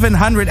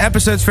 700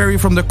 episodes, Ferry,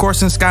 from the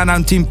Corsten's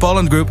Countdown Team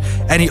Poland group.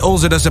 And he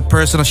also does a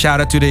personal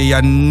shout out to the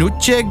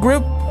Janucie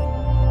group.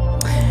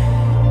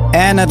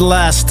 And at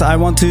last, I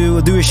want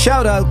to do a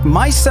shout out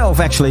myself,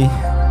 actually,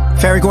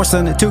 Ferry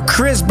Corsten, to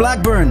Chris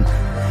Blackburn.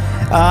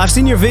 I've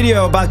seen your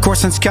video about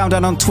Corsten's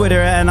Countdown on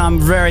Twitter, and I'm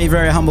very,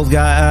 very humbled,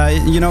 guy.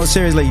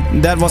 Seriously,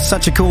 that was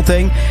such a cool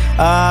thing.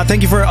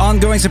 Thank you for your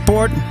ongoing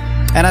support.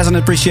 And as an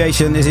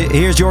appreciation,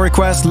 here's your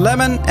request,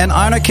 Lemon and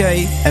Arna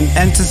K and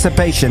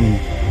Anticipation.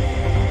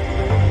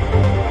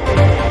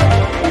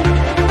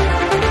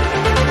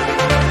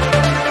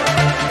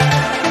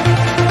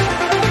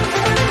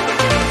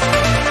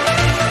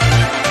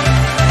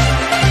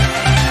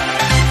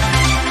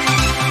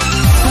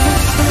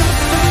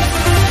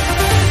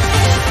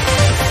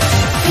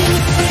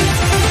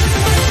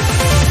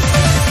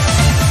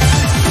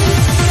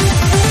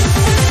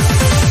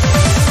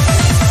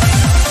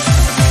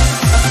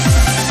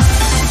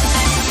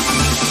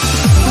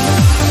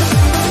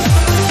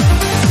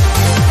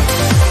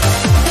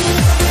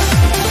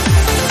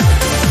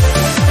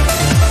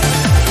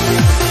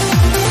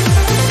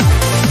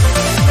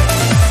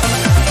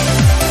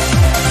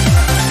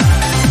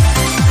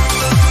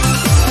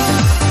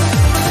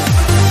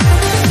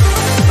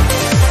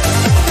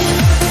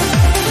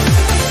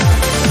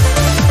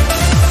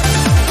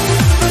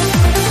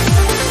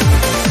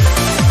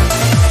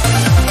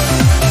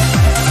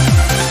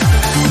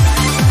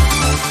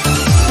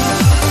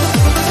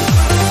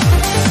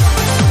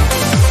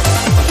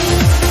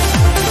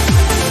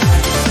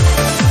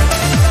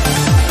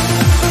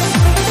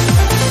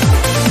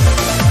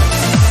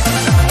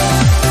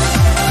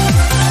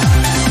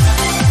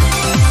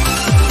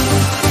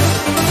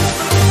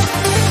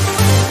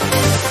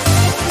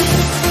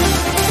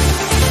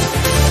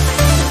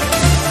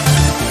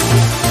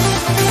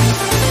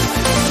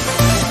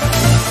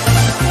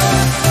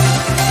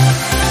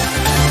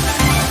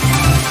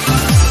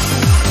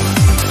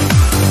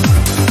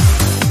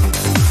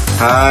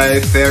 Hi,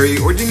 Ferry.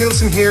 Orgy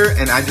Nielsen here,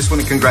 and I just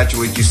want to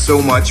congratulate you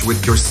so much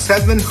with your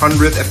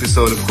 700th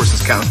episode of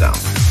Corsten's Countdown.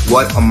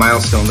 What a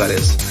milestone that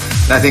is.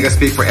 And I think I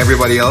speak for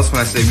everybody else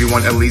when I say we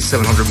want at least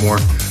 700 more.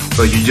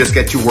 So you just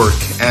get to work.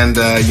 And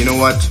you know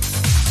what?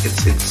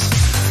 It's.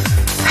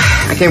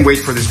 I can't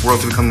wait for this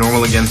world to become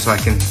normal again so I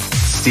can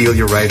steal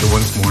your rider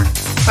once more.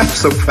 I'm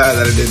so proud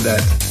that I did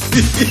that.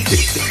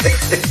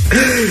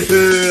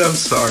 I'm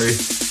sorry.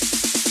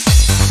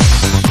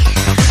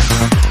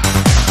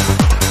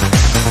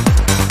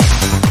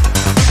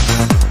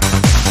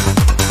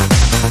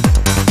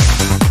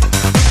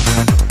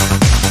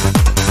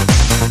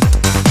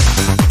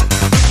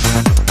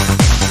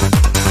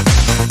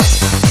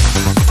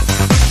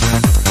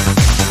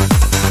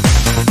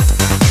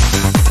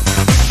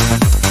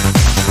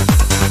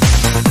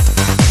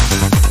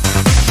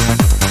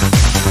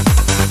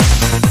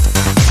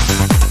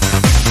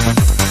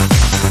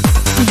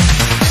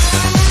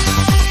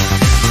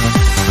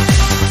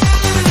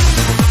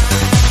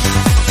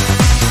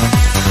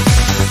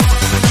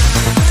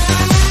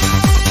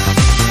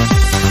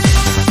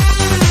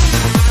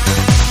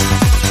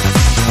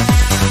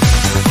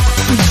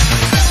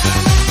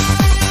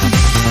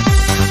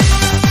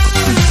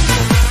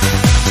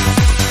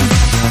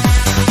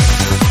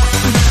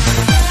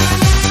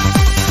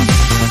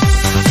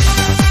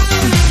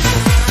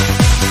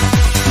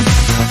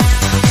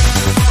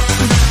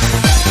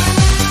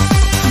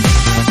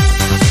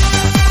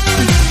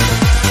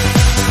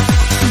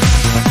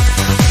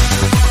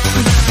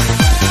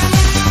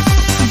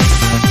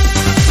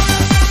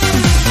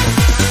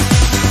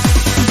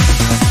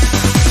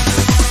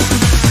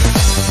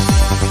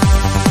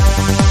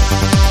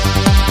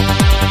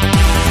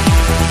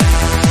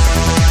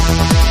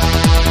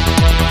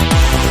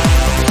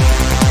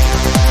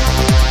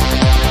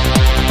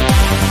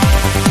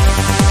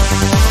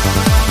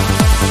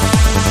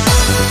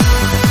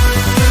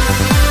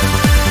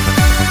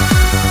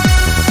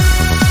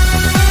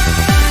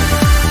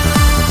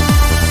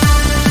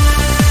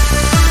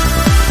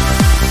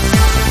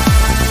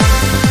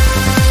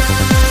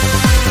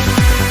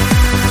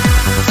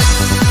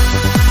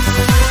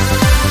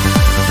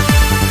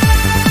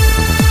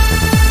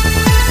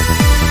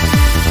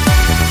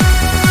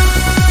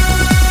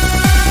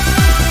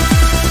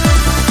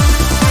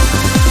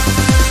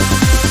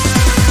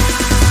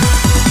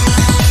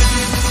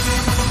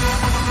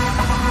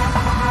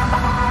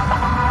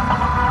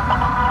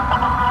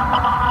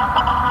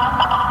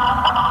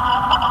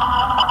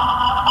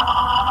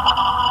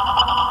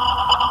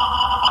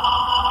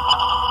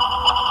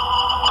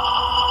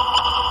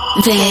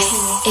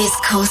 This is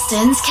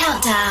Corsten's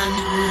Countdown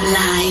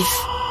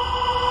Live.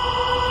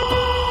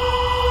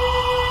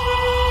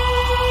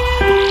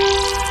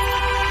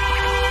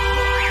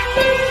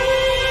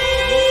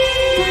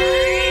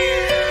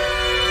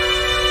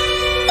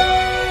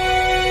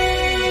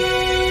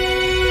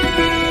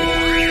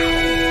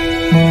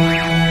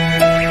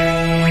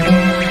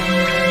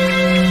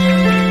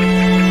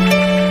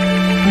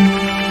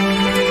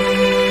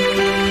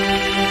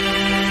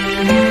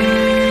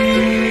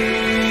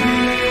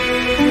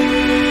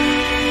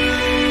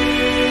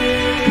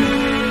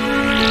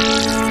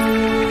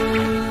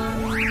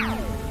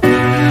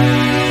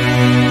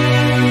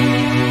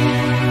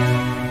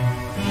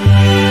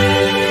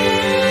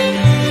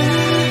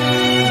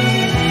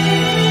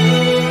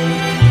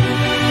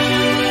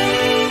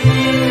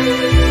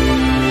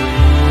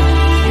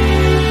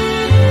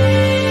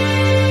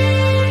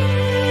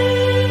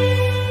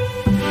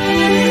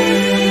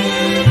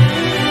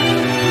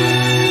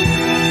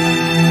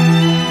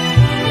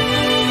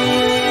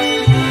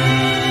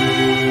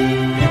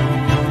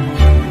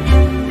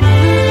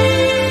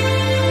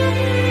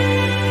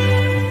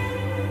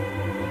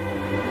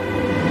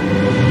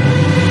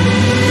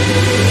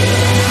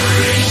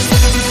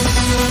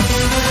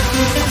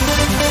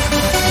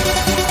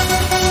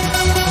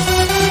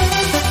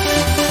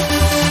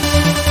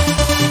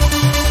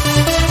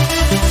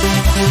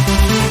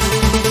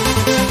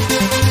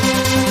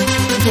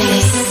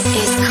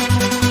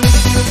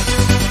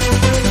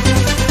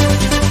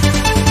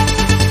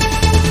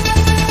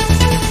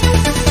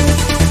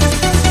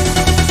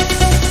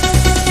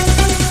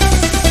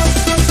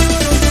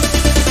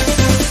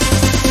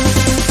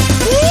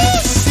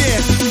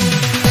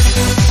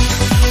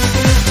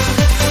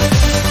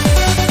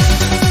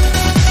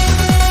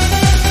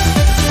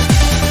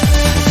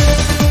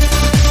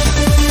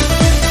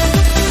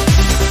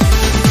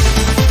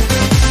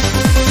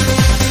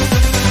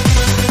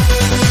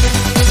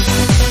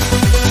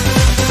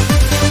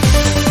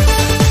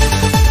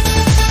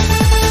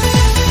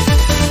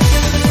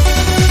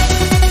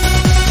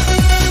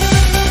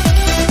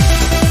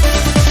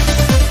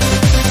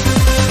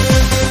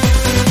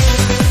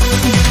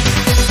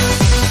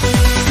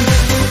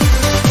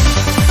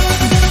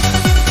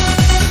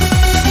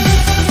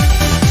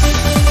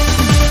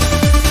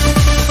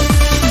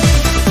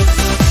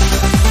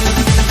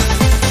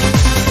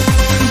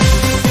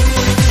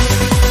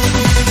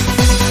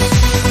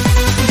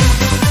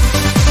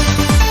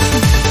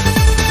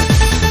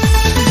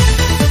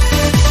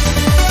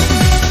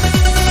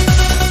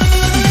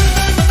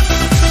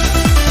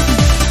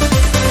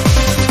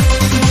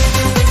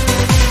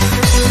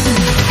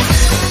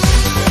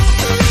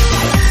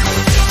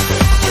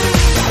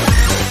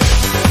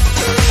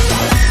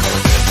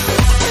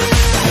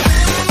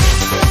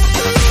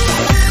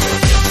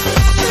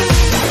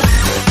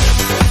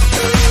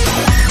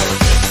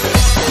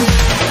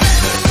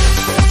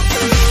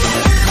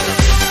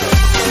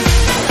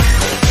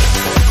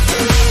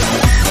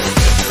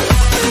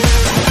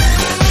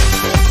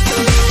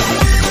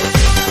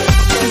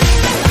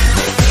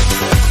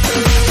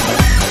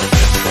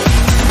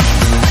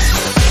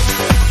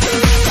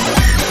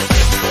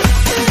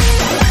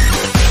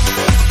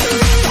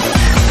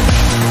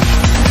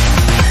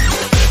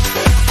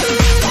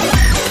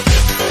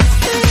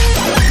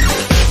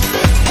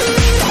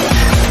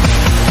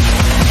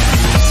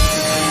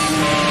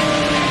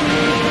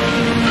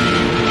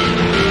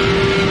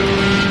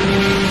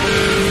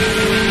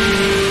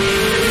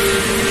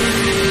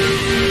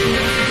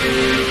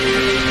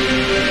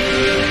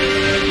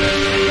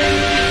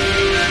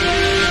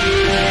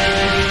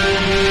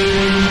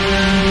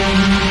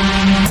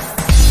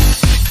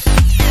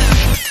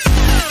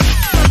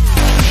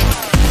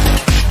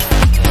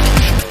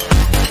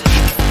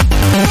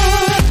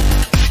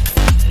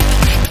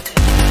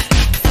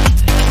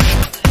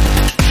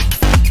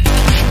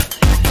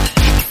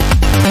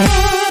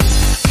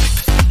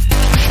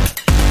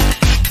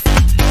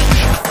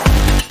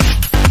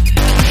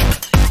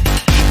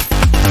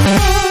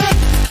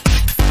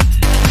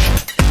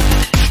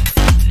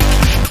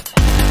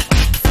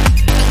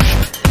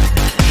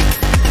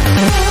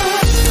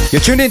 You're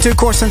tuned into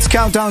Corsten's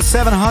Countdown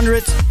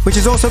 700, which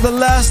is also the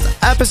last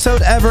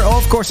episode ever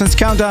of Corsten's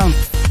Countdown.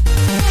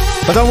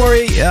 But don't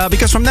worry,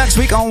 because from next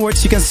week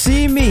onwards, you can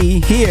see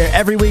me here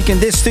every week in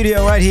this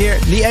studio right here,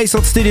 the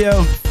ASOT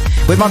studio,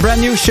 with my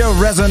brand new show,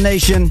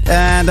 Resonation,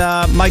 and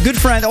my good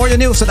friend, Orjan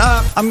Nilsen.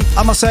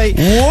 I must say...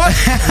 What?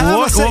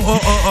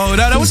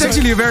 That was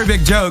actually a very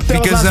big joke.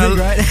 That because was last week,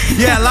 right?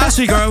 Yeah, last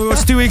week, it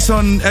was 2 weeks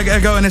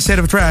ago in a state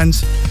of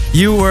trance.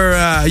 You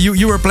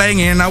were playing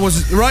it, and I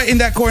was right in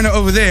that corner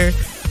over there.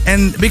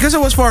 And because I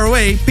was far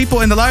away, people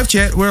in the live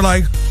chat were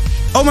like,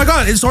 oh my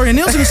god, it's Orjan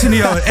Nilsen in the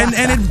studio. and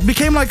it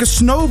became like a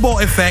snowball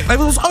effect. Like,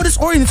 it was, oh, it's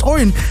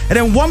Orjan. And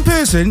then one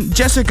person,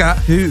 Jessica,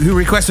 who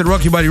requested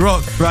Rock Your Body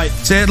Rock, right,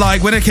 said,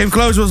 like, when it came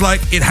close, was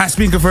like, it has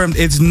been confirmed,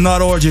 it's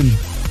not Orjan.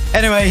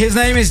 Anyway, his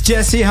name is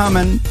Jesse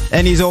Hammond,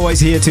 and he's always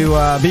here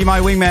to be my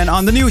wingman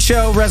on the new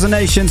show,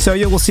 Resonation, so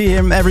you will see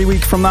him every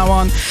week from now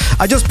on.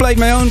 I just played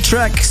my own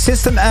track,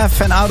 System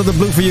F and Out of the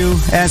Blue for you.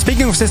 And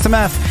speaking of System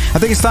F, I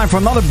think it's time for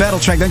another battle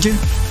track, don't you?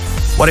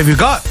 What have you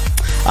got?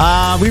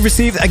 We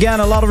received, again,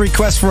 a lot of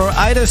requests for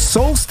either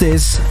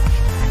Solstice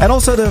and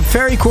also the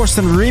Ferry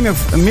Corsten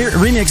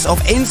remix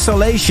of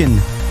Insolation.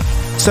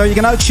 So you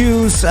can now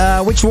choose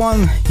which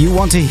one you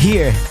want to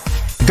hear.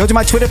 Go to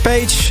my Twitter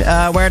page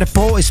where the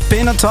poll is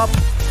pinned on top,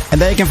 and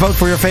there you can vote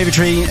for your favorite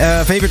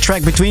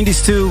track between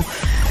these two.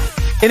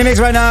 In the mix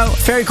right now,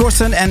 Ferry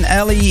Corsten and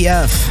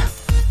LEF.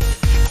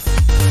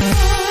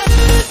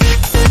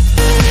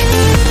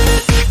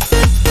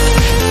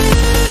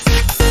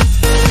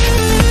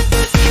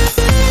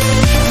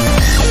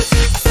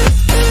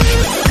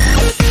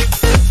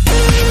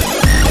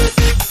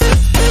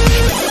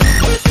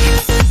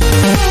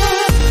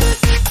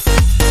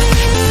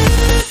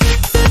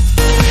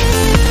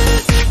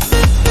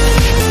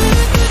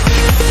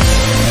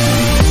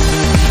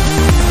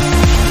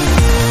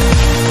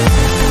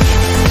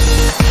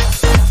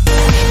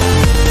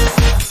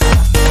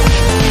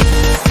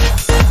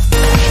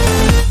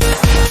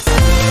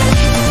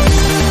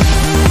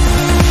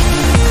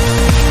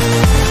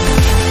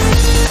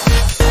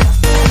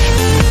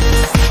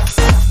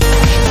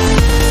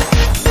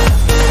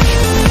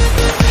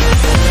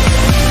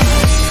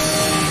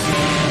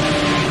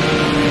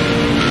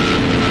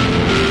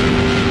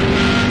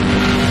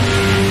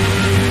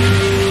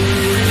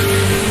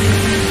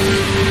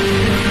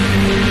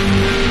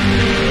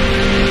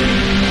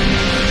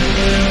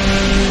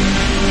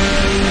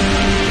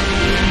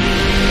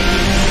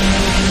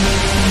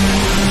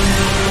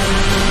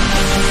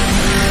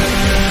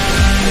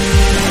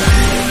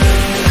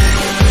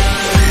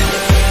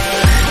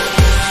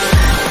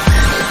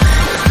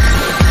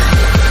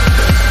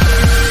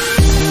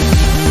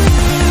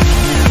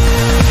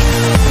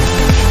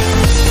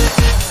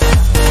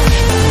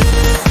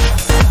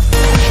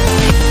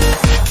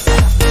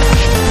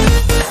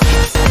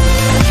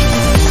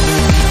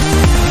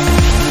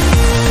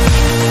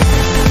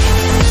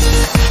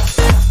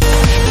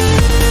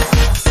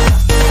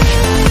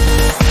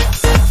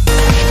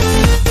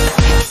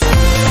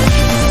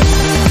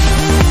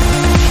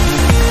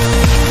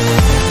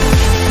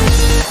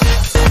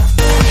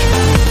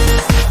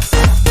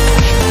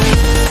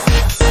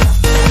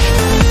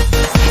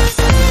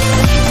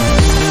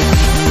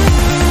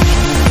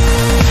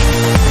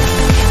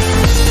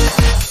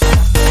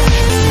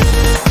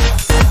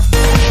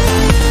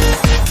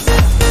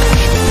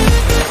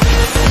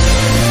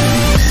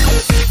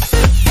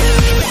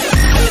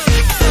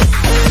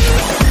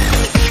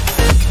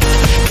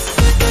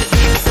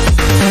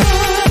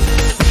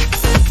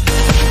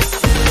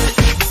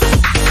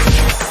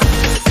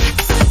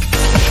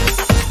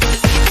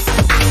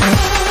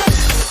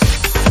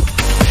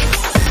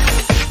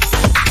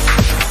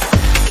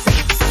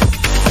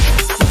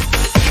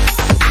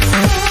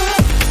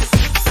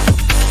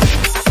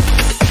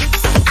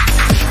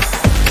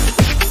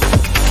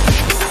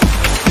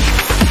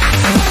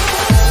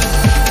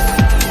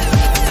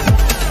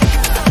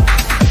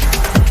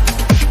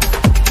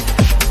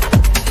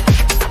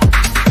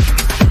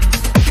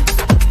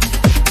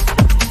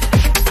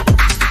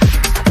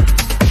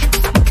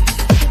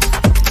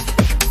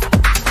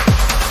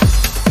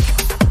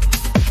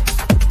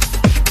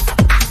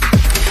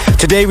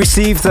 Today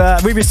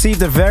we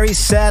received a very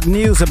sad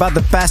news about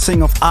the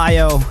passing of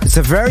Io. It's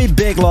a very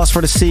big loss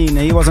for the scene.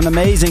 He was an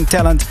amazing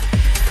talent.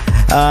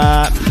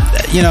 I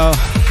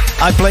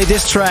played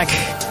this track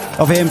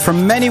of him for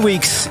many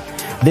weeks.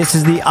 This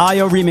is the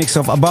Io remix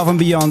of Above and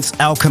Beyond's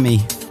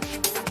Alchemy.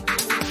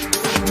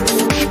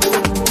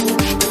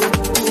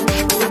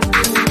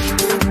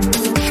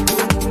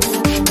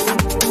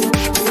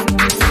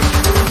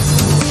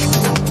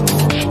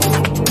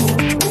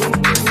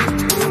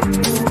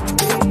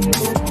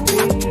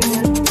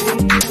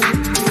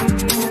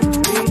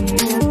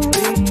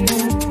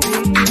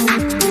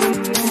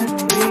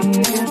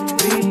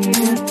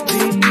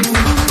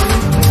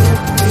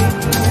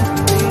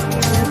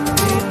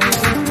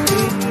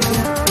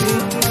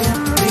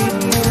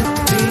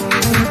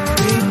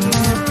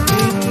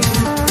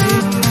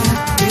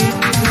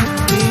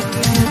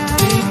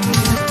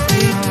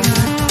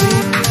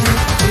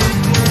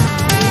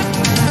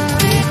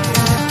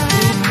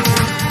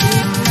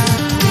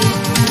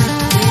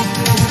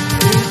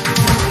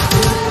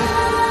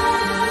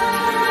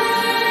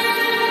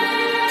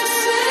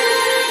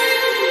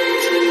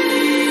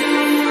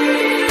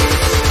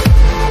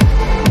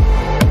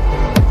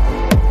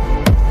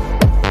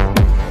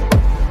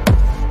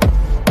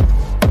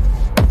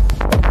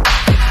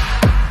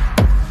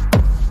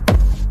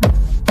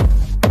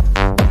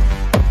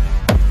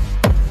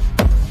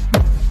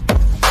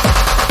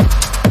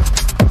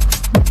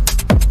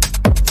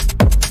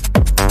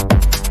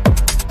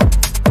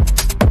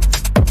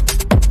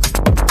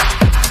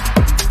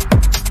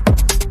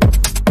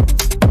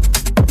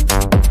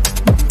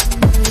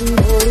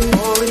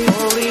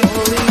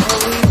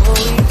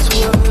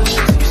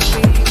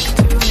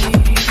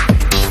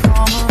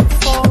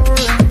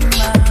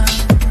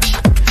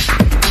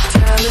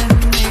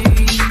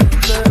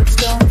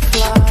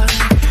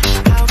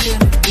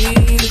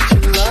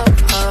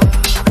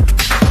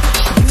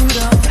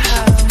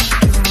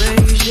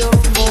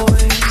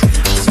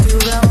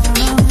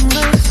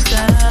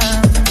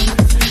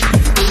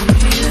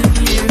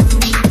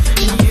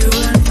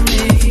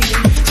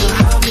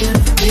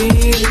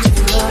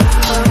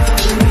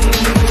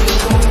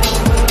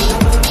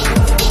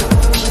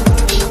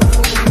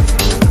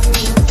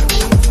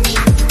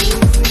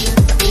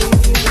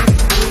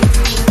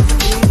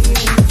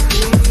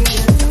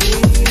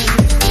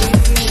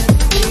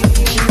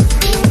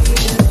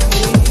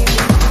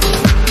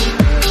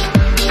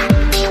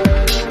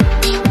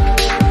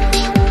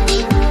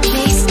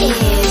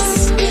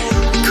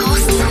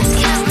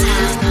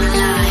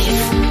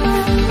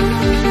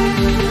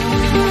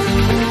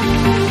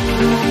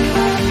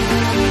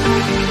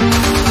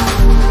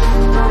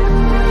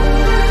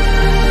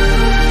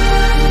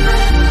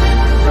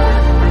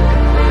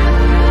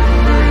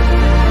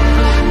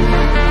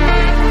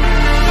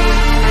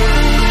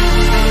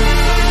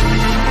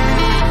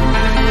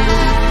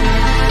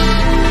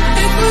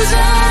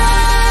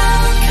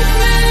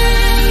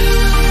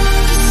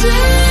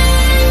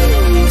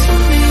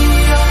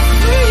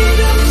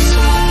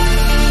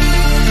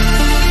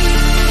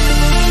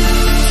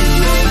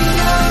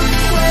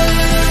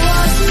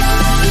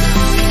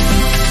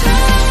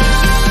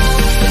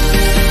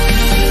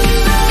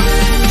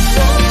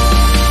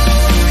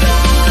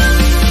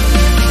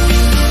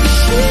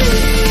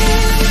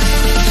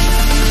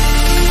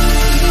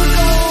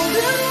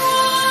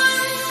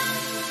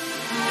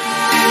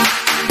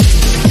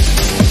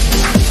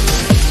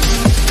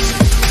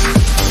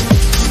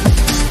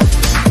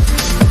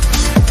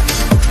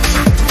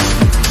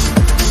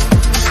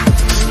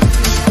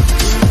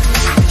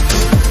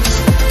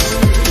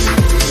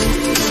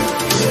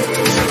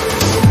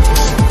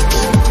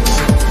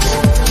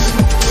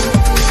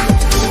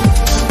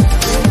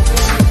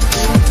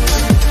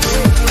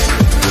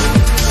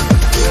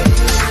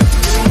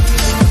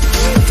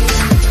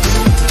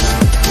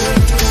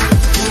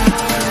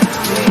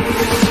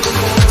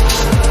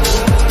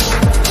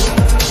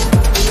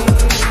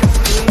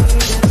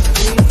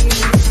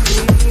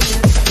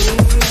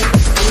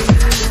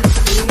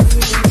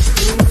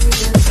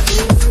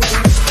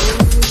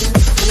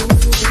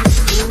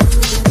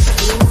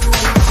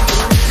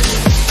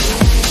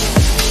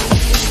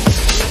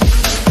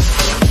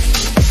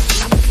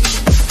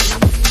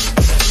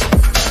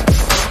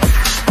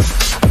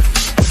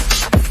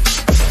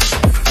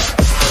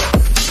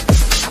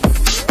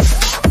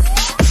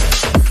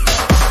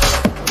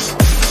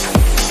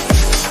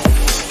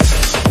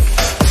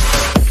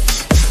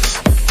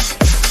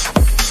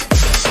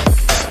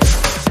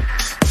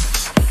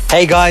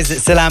 Hey guys,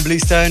 it's Ilan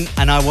Bluestone,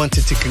 and I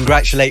wanted to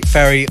congratulate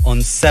Ferry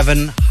on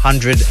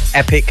 700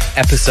 epic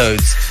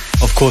episodes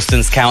of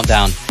Corsten's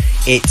Countdown.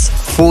 It's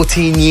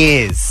 14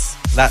 years.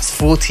 That's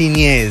 14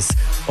 years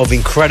of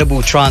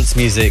incredible trance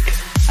music.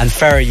 And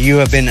Ferry, you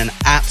have been an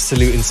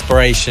absolute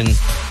inspiration,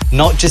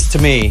 not just to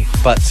me,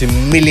 but to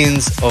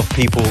millions of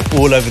people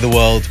all over the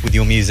world with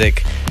your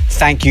music.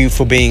 Thank you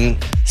for being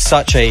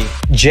such a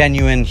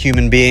genuine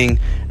human being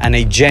and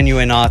a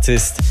genuine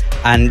artist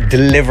and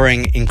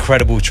delivering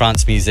incredible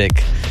trance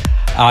music.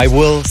 I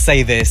will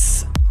say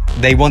this,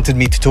 they wanted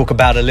me to talk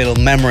about a little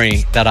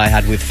memory that I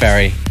had with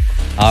Ferry.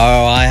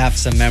 Oh, I have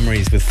some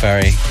memories with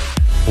Ferry.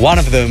 One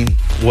of them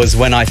was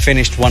when I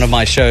finished one of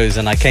my shows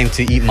and I came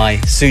to eat my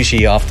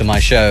sushi after my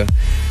show,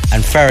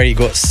 and Ferry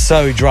got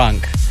so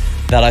drunk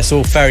that I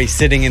saw Ferry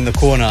sitting in the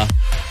corner,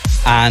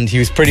 and he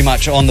was pretty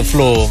much on the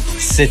floor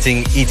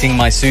sitting eating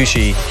my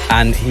sushi,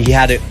 and he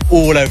had it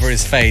all over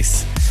his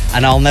face,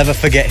 and I'll never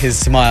forget his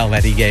smile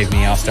that he gave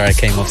me after I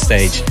came off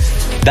stage.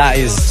 That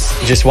is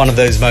just one of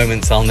those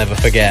moments I'll never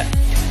forget.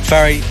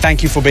 Ferry,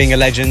 thank you for being a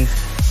legend,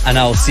 and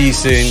I'll see you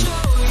soon.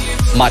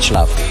 Much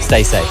love.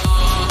 Stay safe.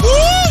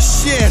 Oh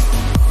shit!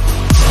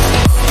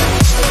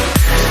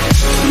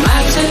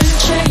 Matter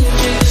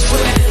changes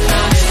when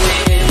I'm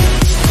within.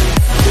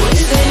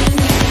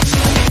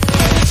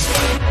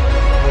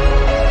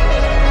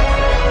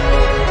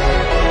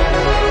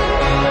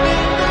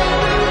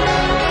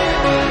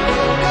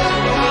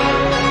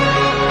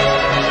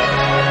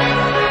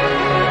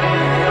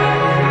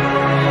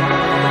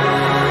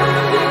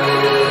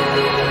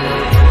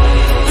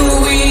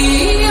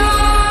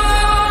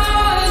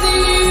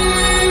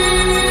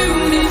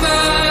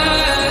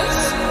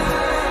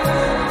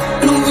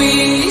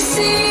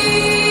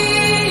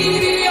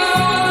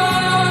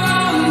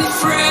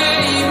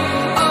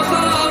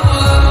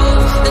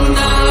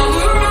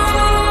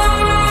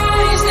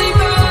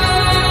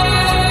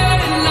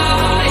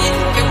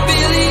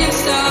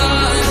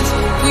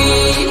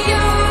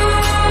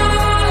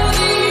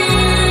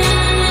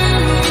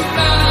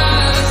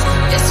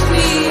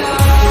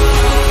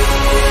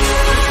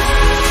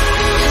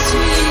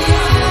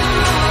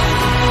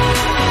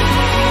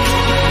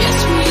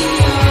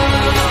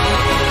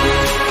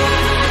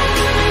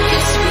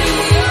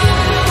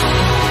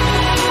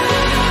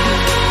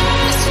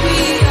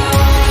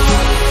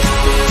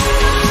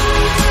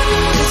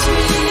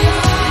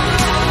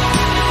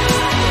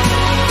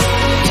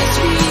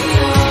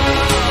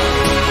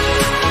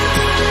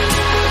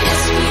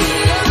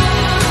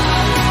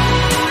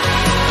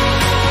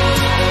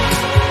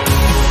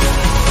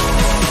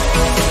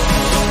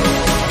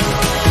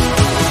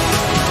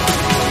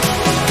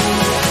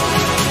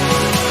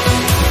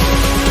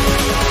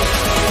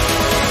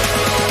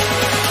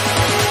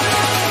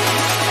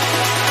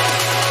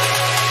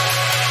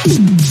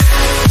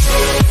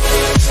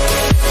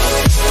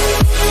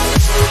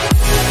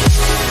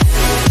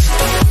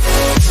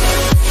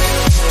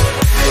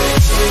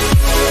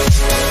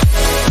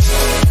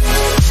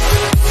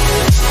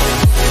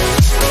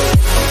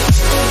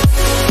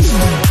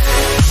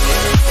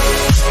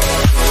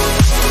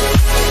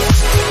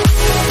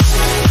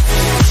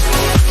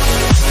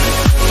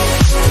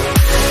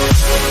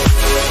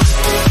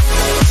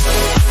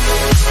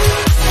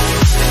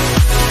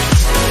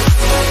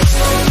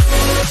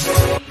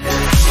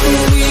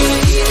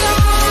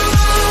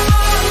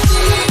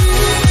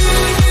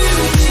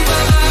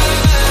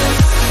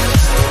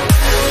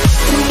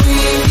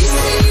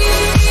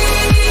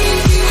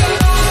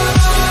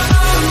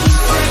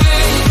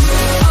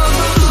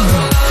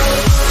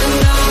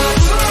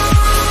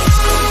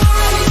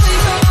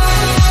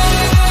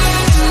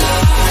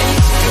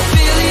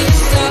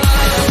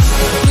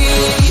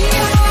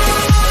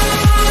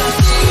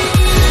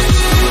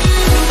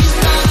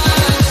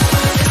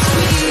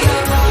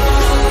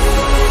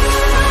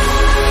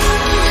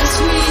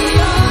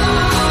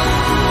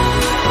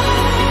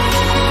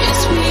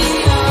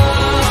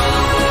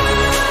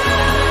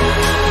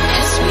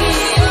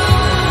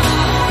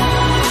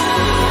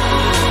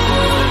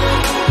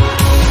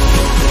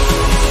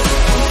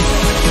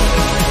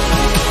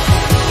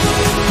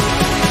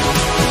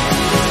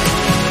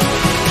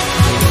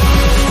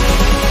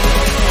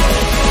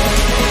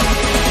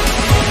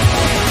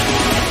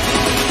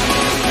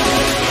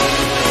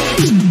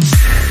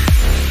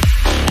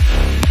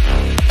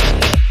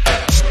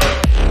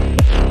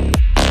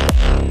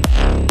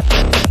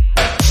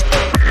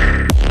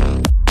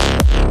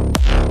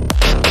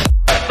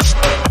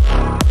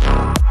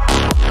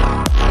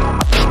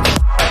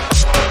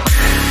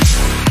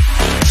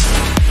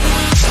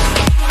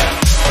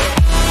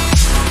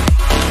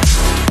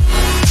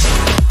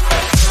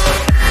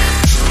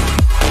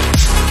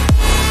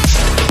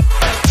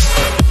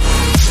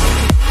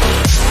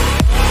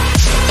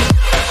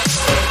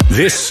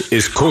 This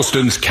is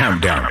Corsten's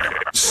Countdown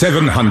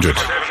 700,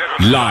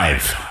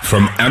 live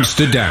from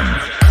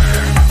Amsterdam.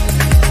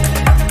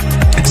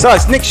 So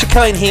it's Nick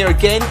Chicane here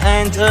again,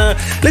 and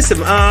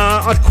listen,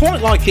 I'd quite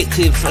like it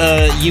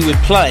if you would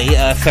play,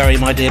 Ferry,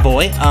 my dear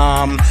boy,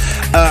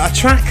 a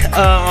track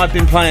I've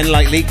been playing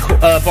lately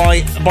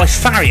by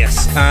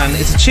Farius, and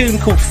it's a tune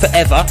called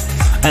Forever,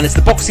 and it's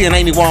the Boxy and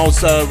Amy Wiles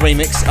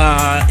remix.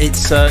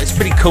 It's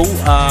pretty cool.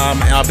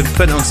 I've been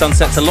putting it on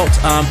Sunsets a lot.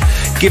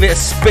 Give it a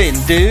spin,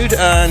 dude,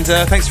 and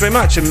thanks very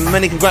much, and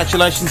many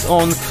congratulations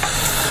on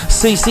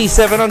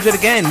CC700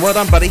 again. Well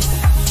done, buddy.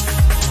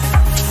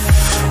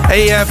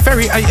 Hey,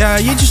 Ferry,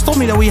 you just told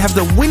me that we have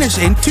the winners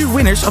two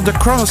winners of the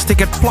Kronos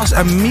ticket plus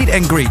a meet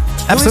and greet.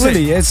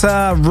 Absolutely. It's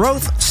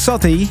Roth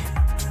Sotti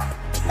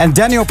and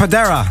Daniel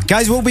Padera.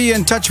 Guys, we'll be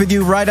in touch with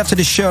you right after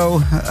the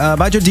show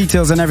about your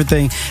details and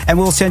everything, and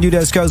we'll send you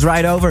those codes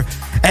right over.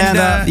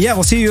 And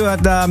we'll see you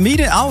at the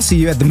meet. I'll see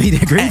you at the meet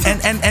and greet.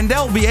 And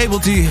they'll be able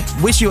to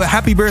wish you a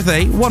happy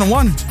birthday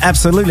one-on-one.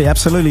 Absolutely.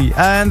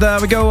 And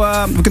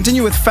we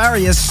continue with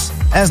Farius,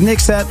 as Nick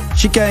said,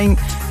 Chicane,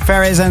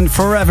 Farius, and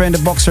Forever in the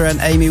Boxer and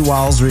Amy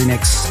Wiles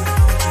remix.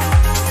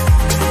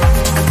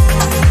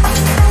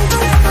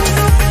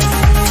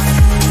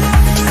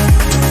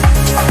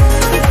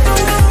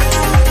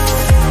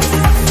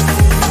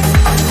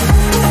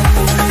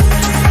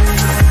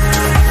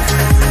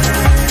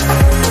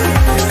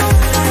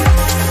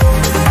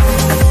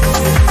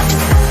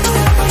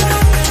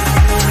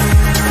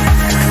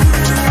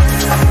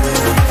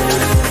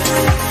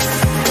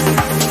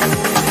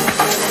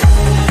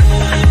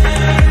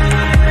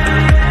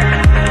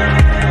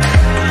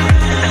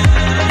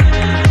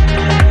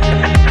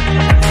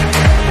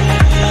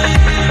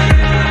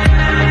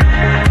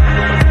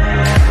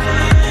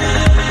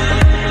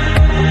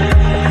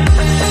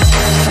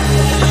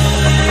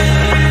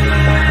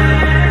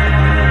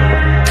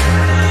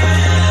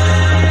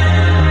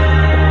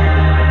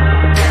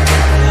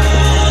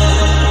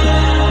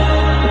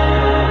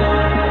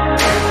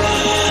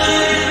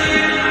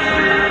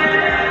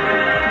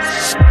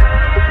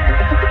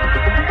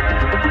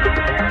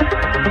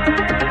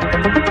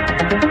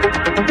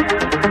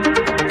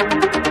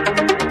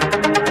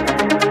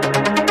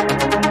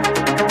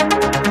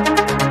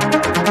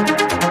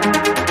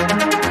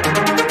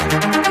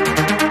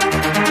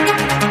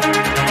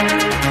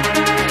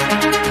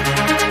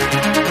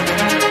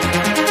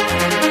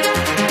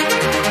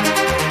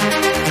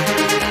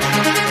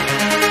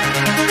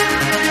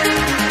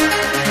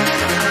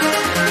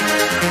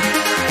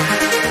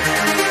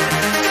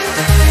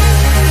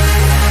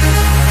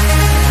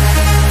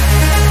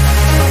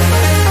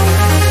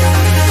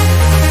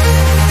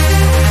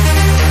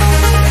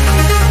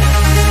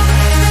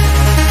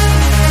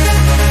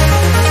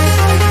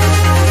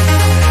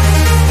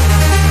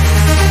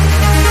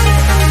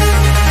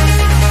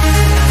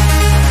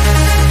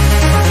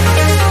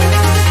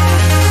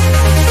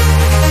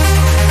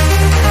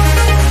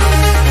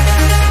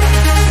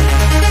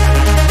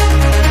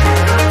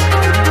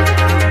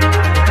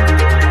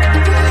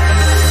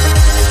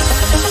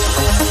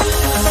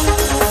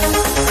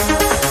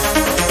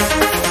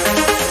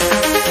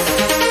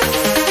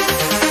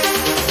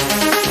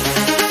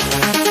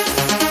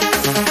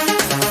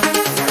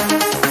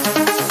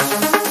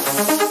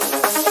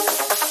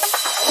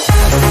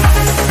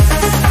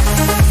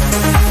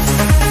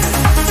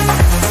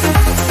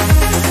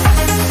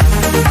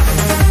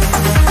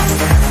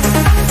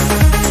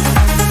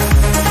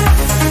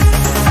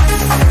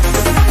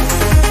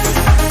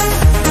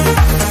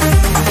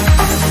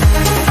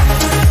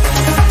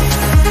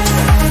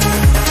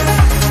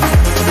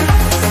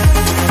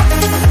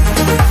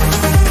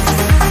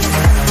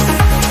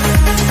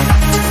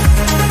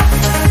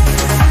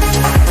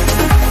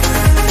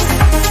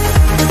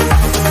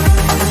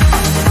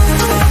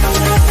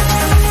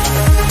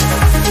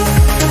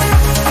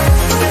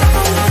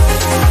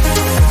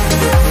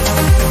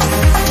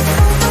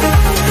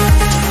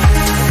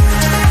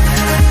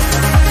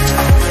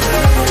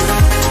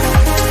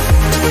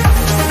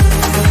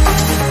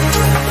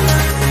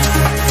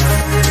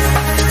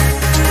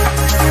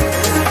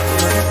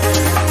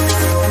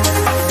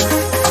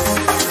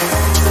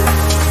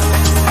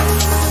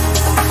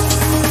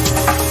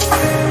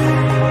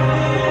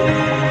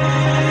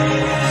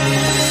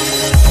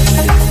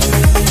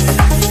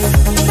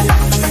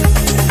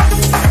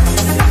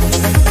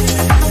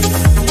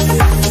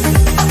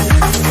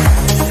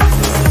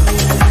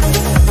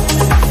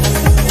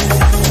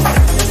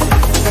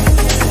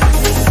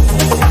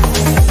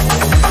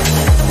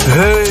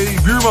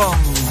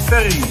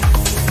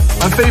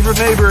 favorite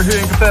neighbor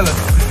here in Capelle.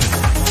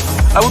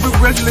 I want to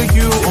congratulate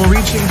you on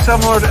reaching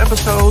 700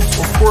 episodes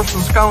of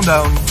Corsten's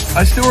Countdown.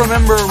 I still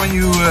remember when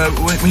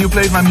you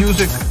played my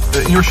music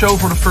in your show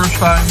for the first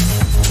time,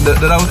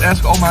 that I would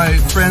ask all my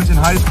friends in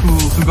high school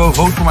to go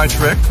vote for my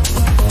track.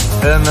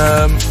 And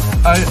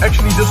I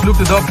actually just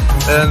looked it up,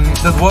 and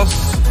that was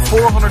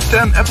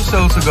 410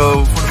 episodes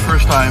ago for the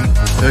first time.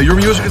 Your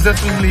music has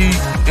definitely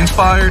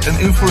inspired and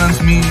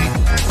influenced me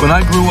when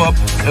I grew up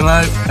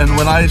and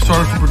when I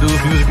started to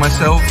produce music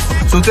myself.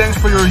 So thanks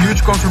for your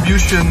huge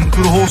contribution to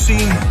the whole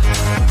scene,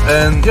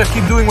 and yeah,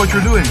 keep doing what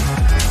you're doing.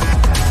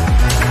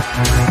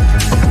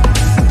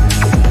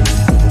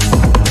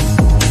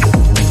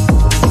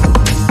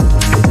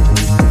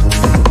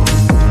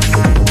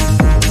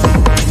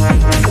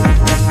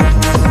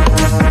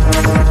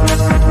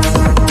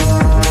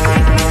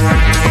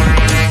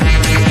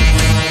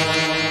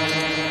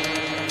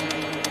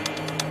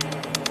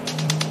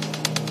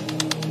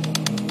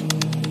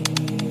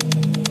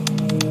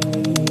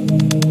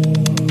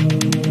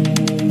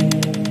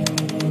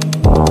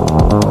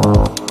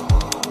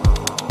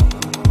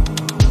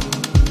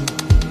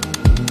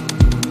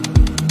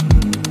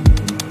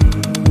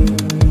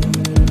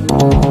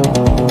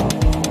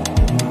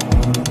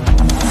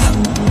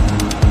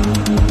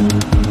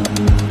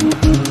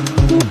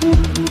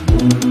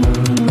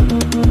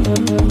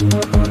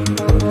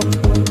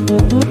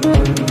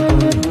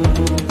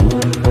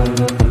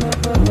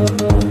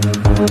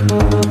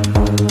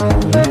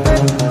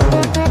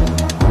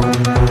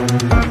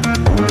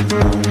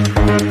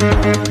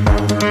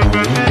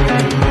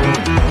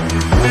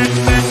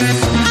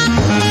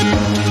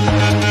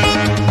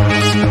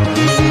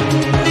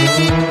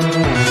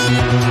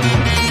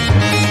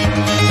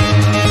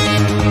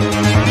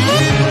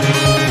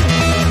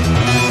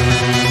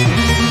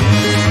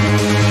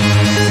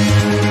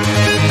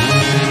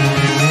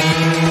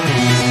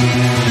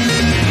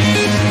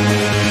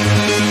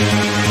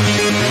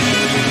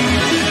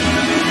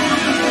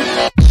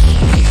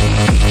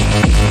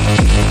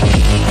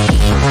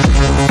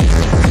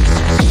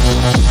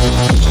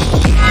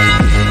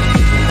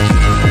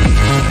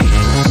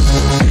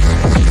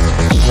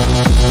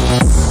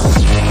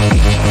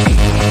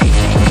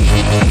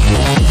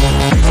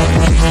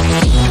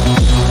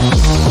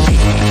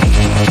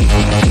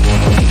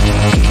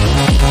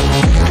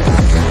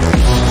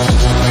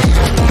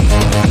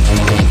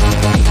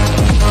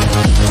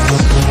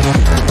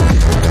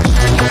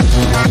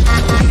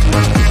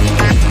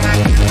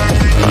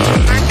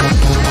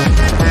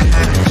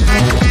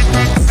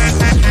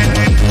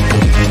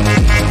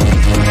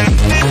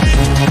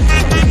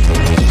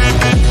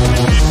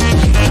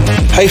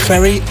 Hey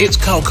Ferry, it's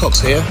Carl Cox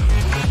here.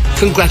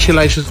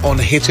 Congratulations on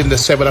hitting the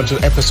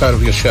 700th episode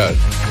of your show.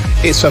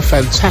 It's a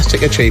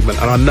fantastic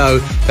achievement and I know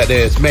that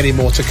there's many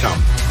more to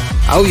come.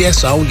 Oh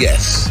yes, oh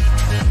yes.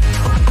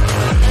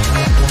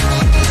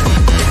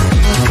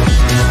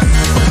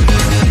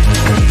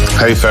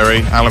 Hey Ferry,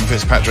 Alan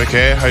Fitzpatrick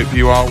here. Hope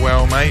you are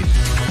well, mate.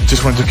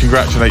 Just wanted to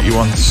congratulate you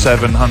on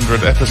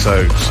 700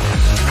 episodes.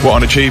 What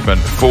an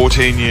achievement.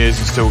 14 years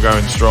and still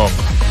going strong.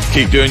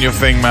 Keep doing your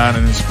thing, man,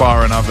 and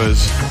inspiring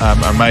others.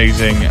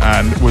 Amazing,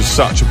 and was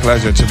such a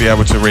pleasure to be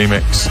able to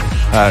remix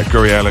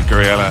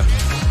Guriella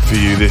for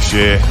you this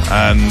year.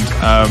 And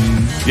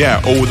yeah,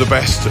 all the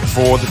best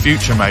for the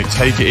future, mate.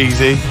 Take it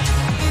easy.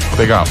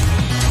 Big up.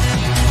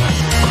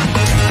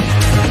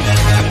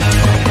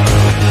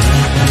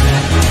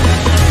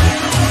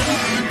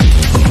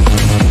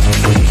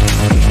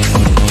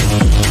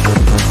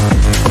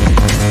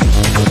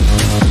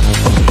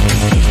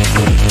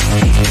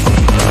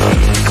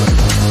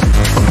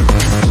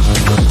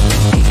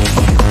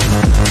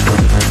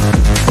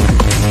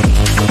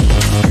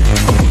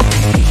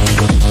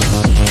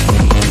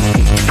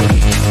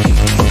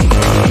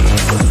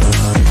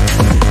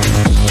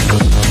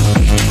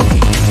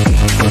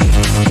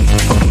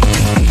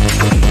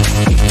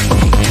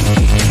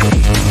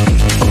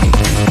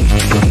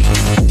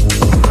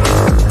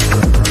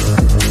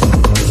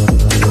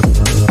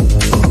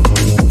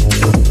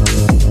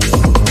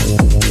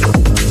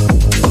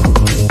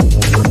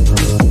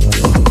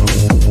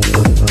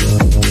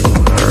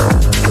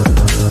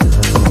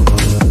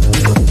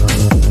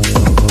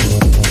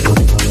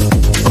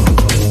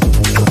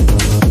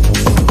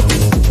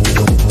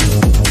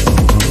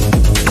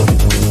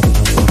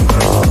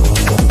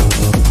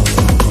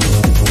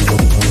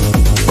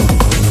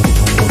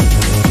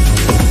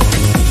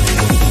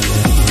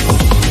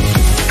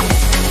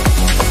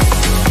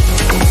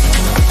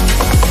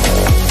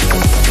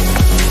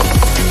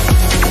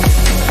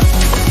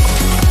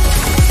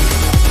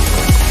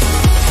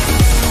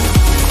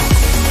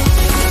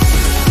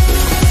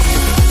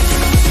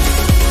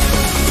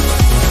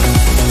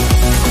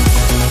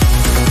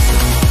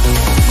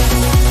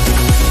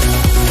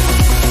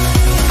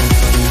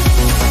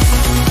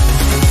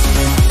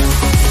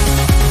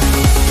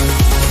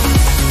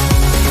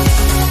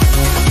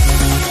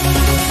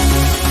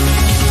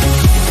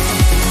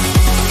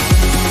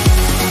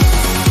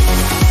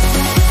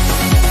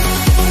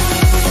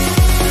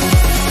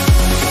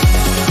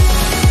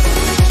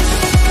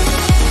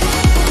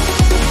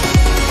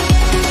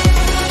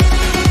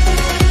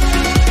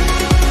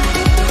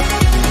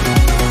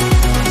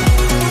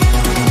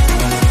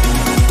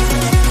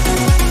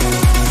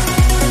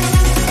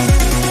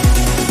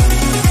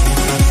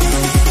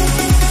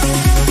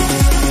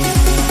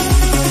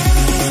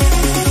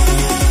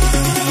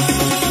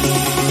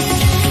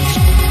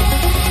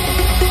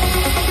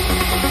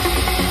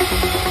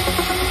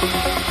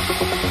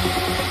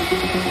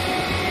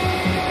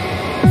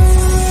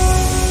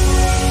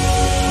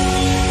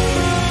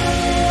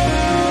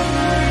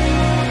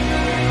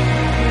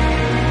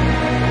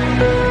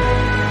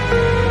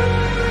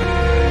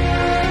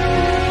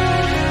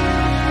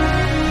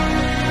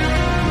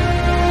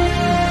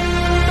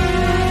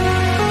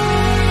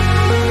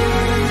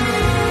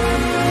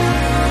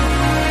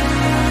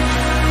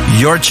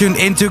 You're tuned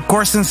into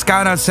Corsten's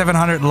Countdown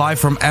 700 live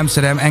from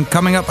Amsterdam, and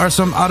coming up are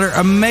some other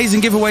amazing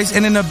giveaways,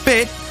 and in a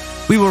bit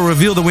we will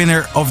reveal the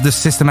winner of the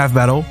System F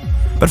battle.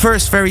 But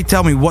first, Ferry,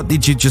 tell me, what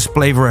did you just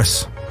play for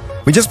us?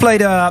 We just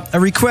played a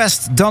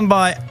request done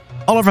by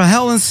Oliver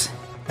Heldens.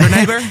 Your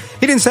neighbor?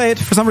 He didn't say it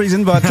for some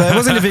reason, but it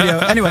was in the video.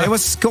 Anyway, it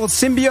was called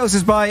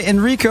Symbiosis by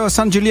Enrico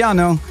San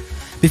Giuliano.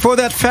 Before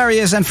that,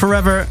 Farius and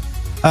Forever,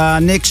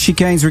 Nick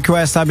Chicane's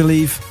request, I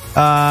believe.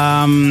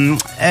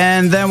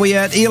 And then we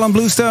had Elon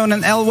Bluestone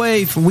and L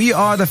Wave, We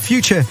Are the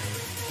Future.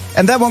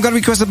 And that one got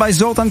requested by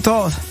Zoltan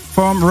Toth.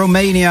 from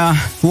Romania,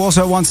 who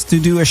also wants to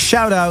do a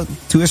shout out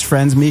to his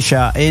friend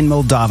Misha in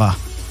Moldova.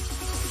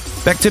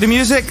 Back to the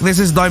music. This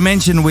is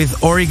Dimension with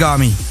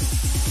Origami.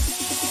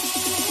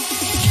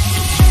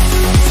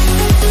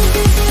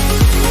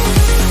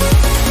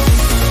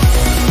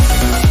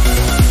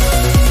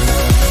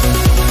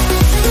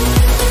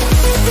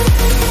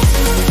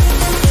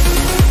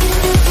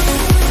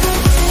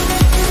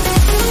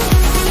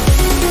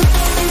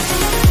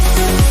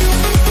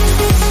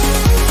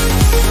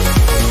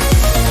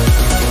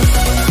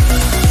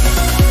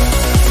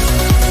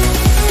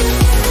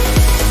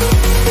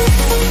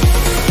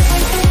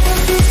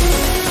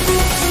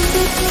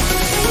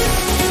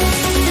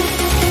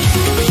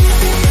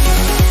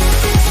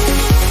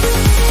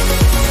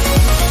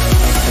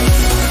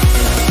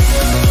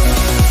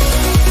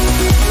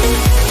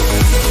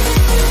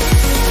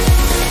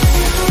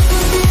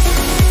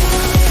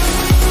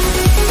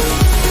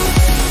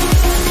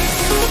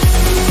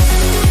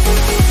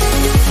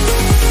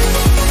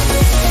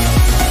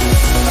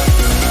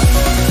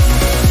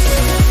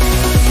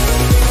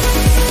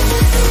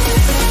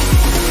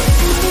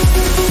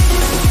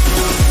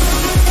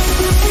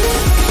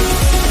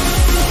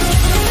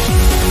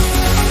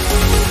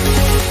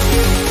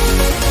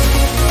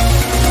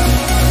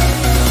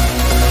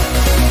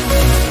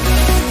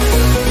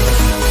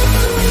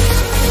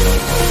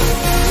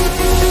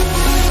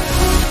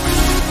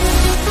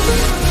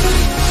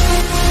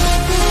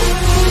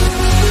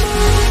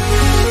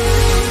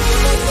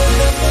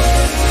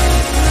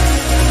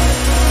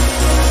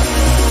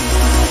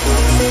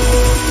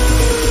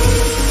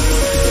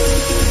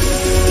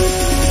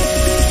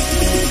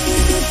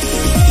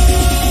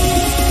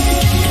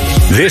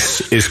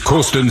 This is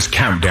Corsten's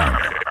Countdown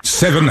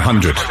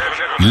 700,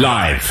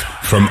 live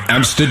from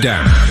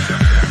Amsterdam.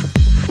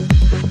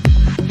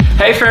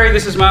 Hey Ferry,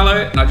 this is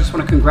Marlo, and I just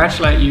want to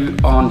congratulate you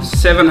on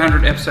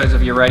 700 episodes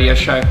of your radio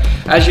show.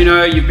 As you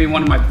know, you've been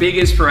one of my big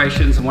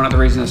inspirations and one of the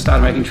reasons I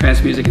started making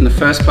trance music in the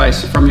first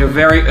place. From your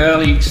very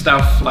early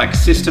stuff like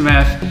System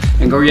F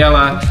and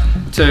Goriella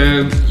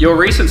to your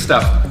recent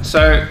stuff.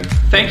 So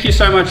thank you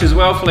so much as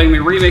well for letting me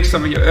remix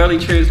some of your early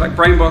tunes like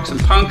Brainbox and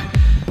Punk.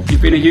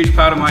 You've been a huge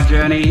part of my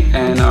journey,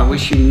 and I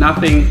wish you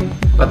nothing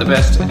but the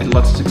best and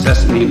lots of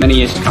success in the many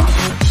years to come.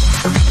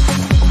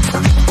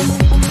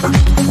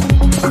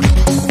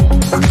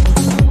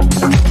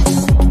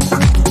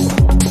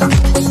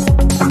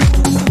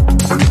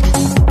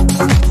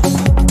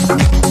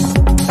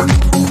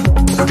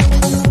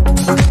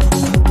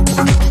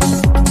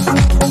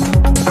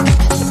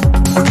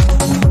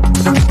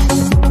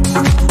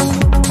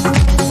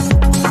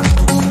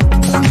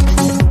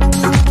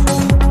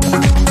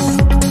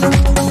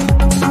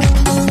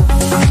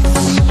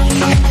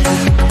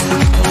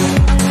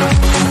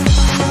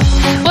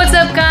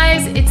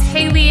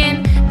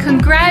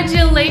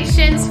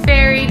 Congratulations,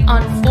 Ferry,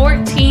 on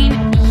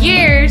 14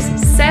 years,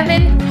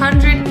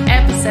 700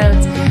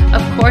 episodes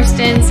of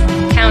Corsten's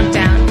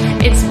Countdown.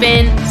 It's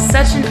been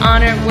such an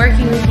honor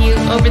working with you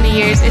over the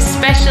years,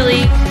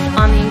 especially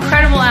on the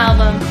incredible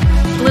album,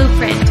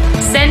 Blueprint.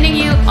 Sending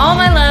you all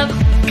my love.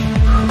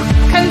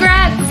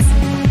 Congrats!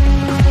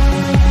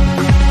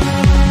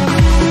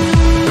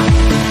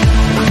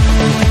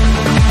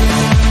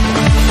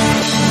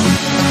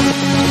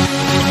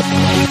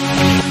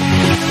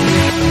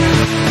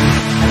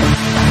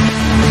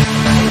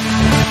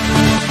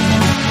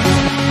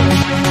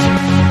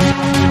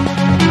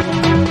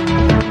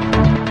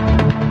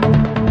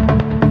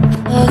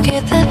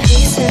 Forget the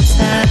peace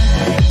inside.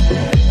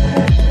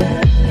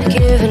 You're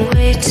giving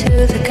way to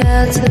the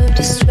gods of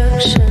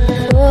destruction,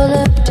 full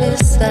of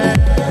desire.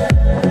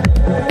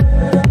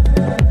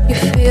 You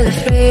feel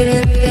afraid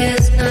and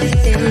there's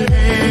nothing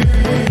there.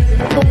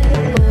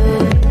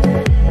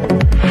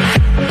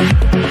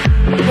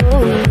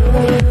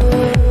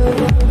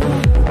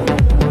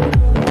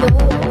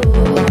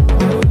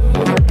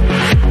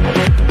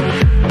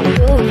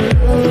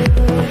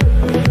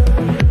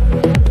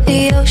 The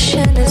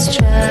ocean is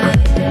dry.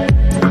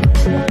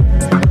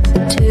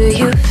 Do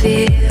you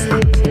feel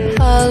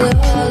hollow?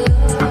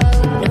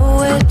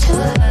 Nowhere to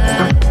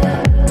hide,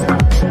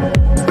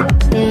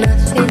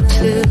 nothing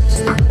to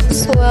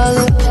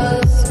swallow.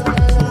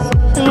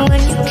 And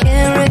when you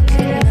can't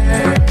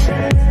recognize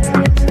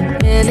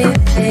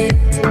anything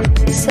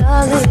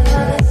solid,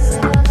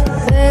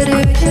 where do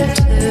you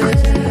turn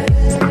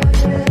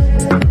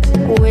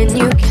when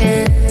you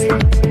can't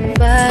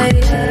buy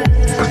it?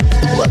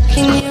 What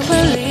can you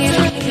believe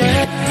in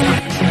now,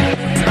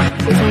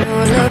 with no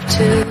love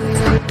to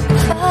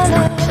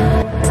follow?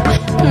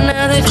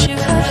 Now that you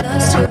have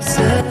lost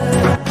yourself,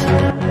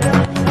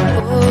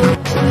 oh,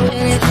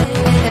 anything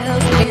to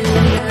help you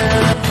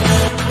now.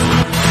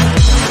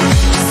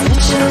 Just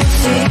let your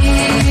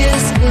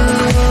fears go.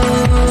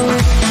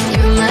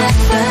 You might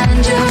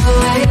find your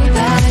way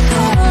back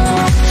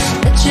home.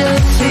 Let your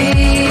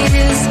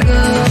fears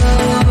go.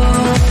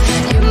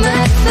 You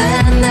might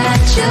find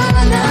that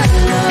you're not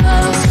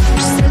lost.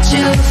 Just let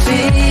your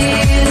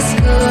fears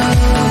go.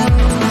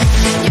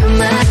 You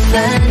might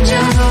find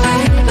your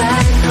way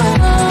back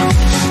home.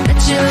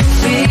 Let your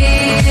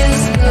fears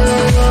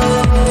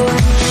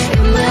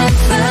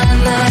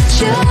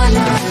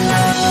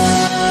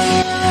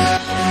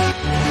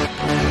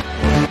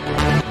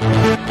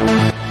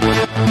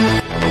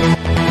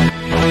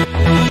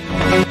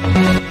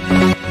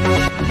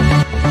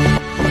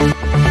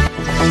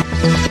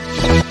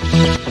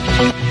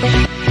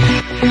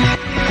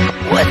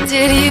What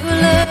did you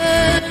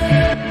learn?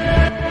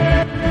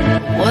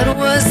 What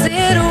was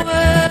it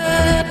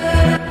worth?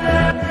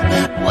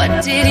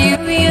 What did you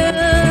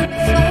yearn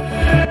for?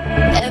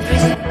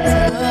 Everything's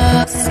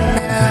lost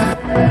now.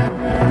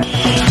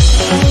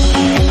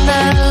 And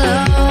not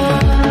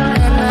alone,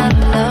 and not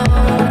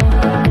alone.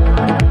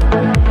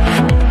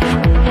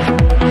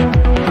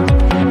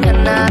 And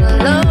not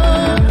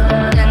alone,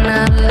 and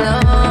not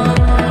alone.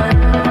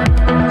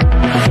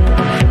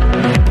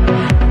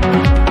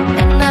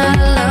 And not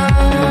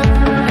alone,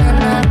 and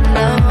not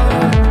alone.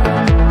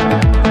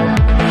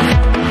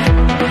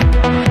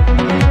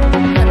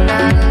 And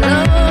not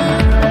alone,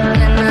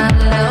 and not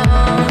alone.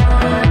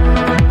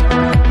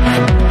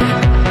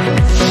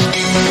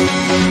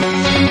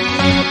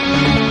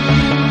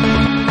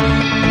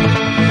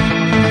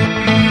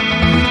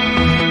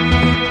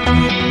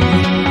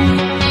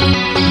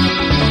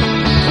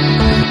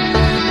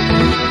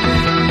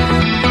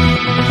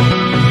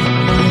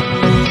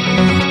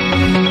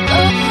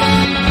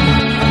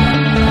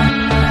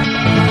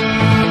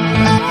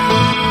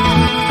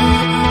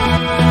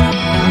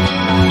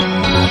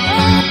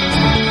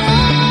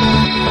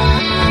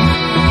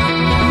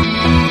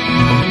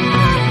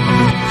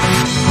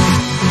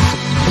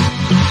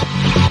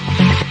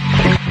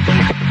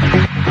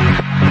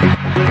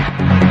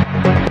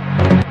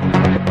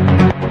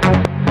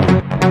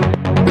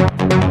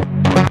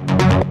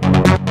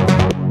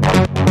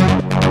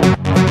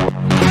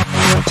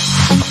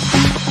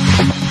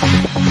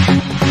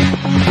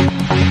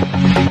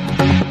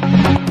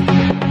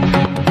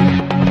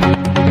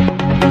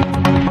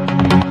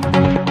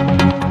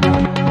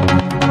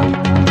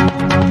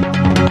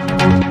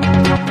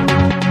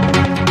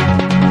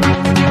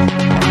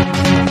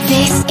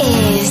 This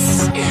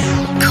is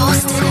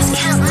Corsten's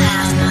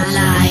Countdown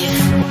Live.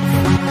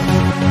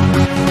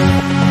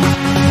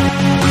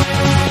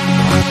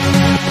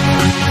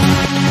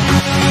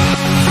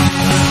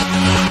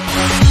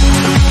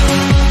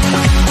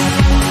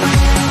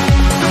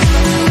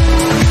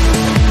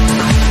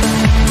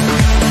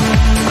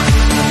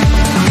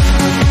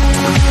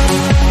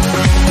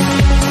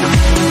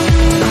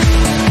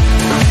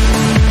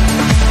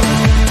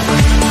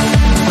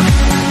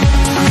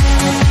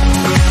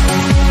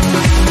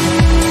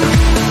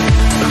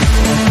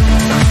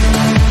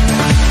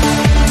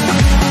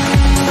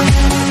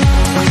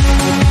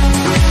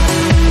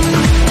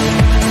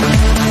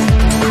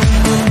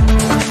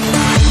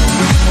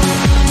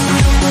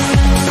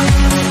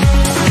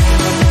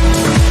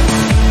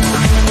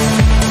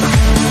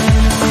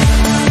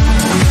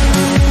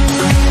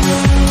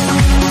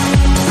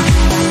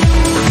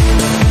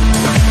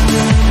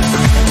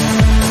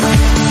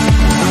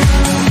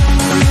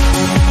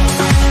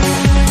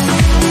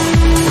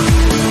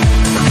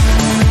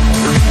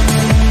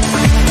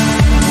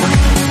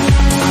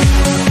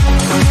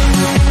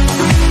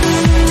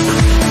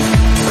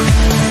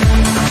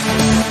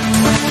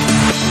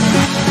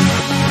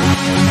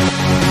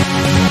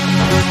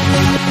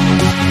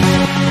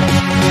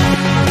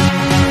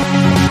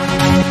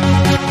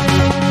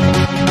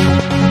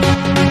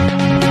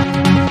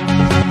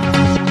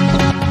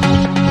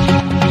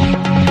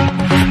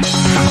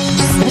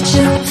 Let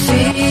your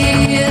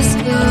fears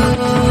go.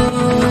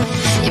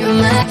 You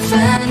might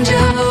find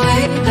your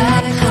way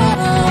back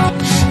home.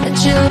 Let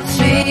your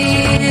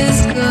fears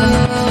go.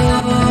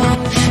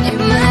 You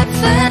might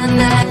find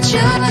that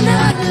you're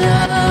not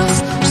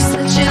lost. Just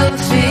let your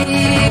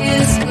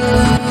fears go.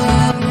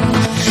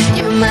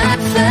 You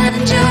might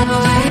find your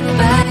way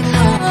back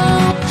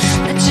home.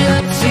 Let your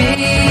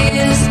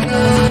fears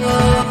go.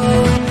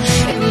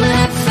 You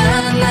might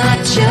find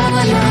that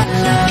you're not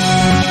lost.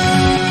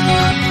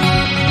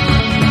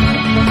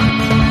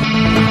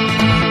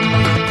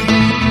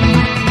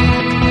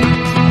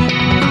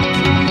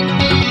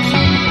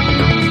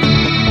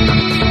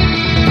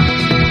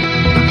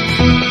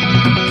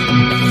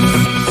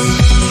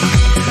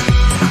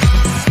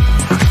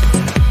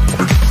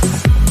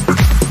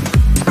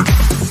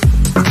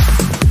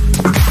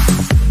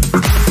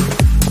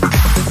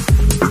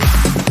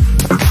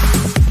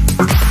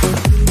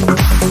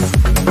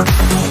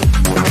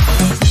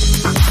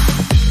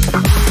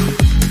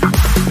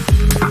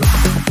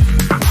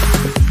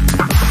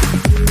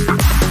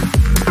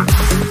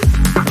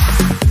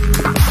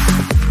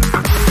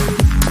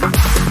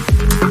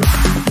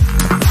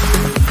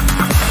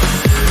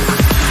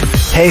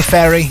 Hey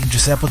Ferry,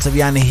 Giuseppe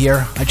Ottaviani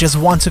here. I just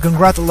want to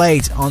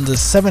congratulate on the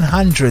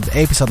 700th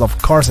episode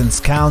of Corsten's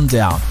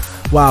Countdown.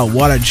 Wow,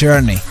 what a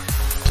journey.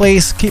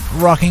 Please keep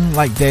rocking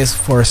like this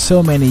for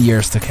so many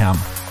years to come.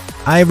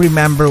 I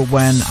remember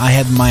when I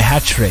had my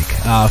hat trick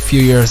a few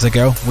years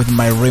ago with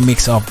my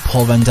remix of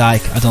Paul van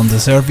Dyk, I Don't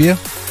Deserve You.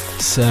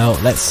 So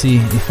let's see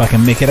if I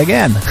can make it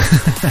again.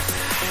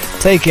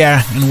 Take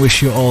care and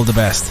wish you all the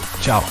best.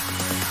 Ciao.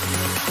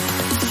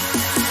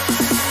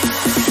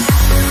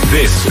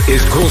 This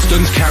is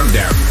Corsten's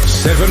Countdown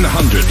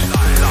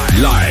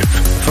 700, live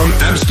from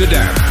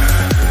Amsterdam.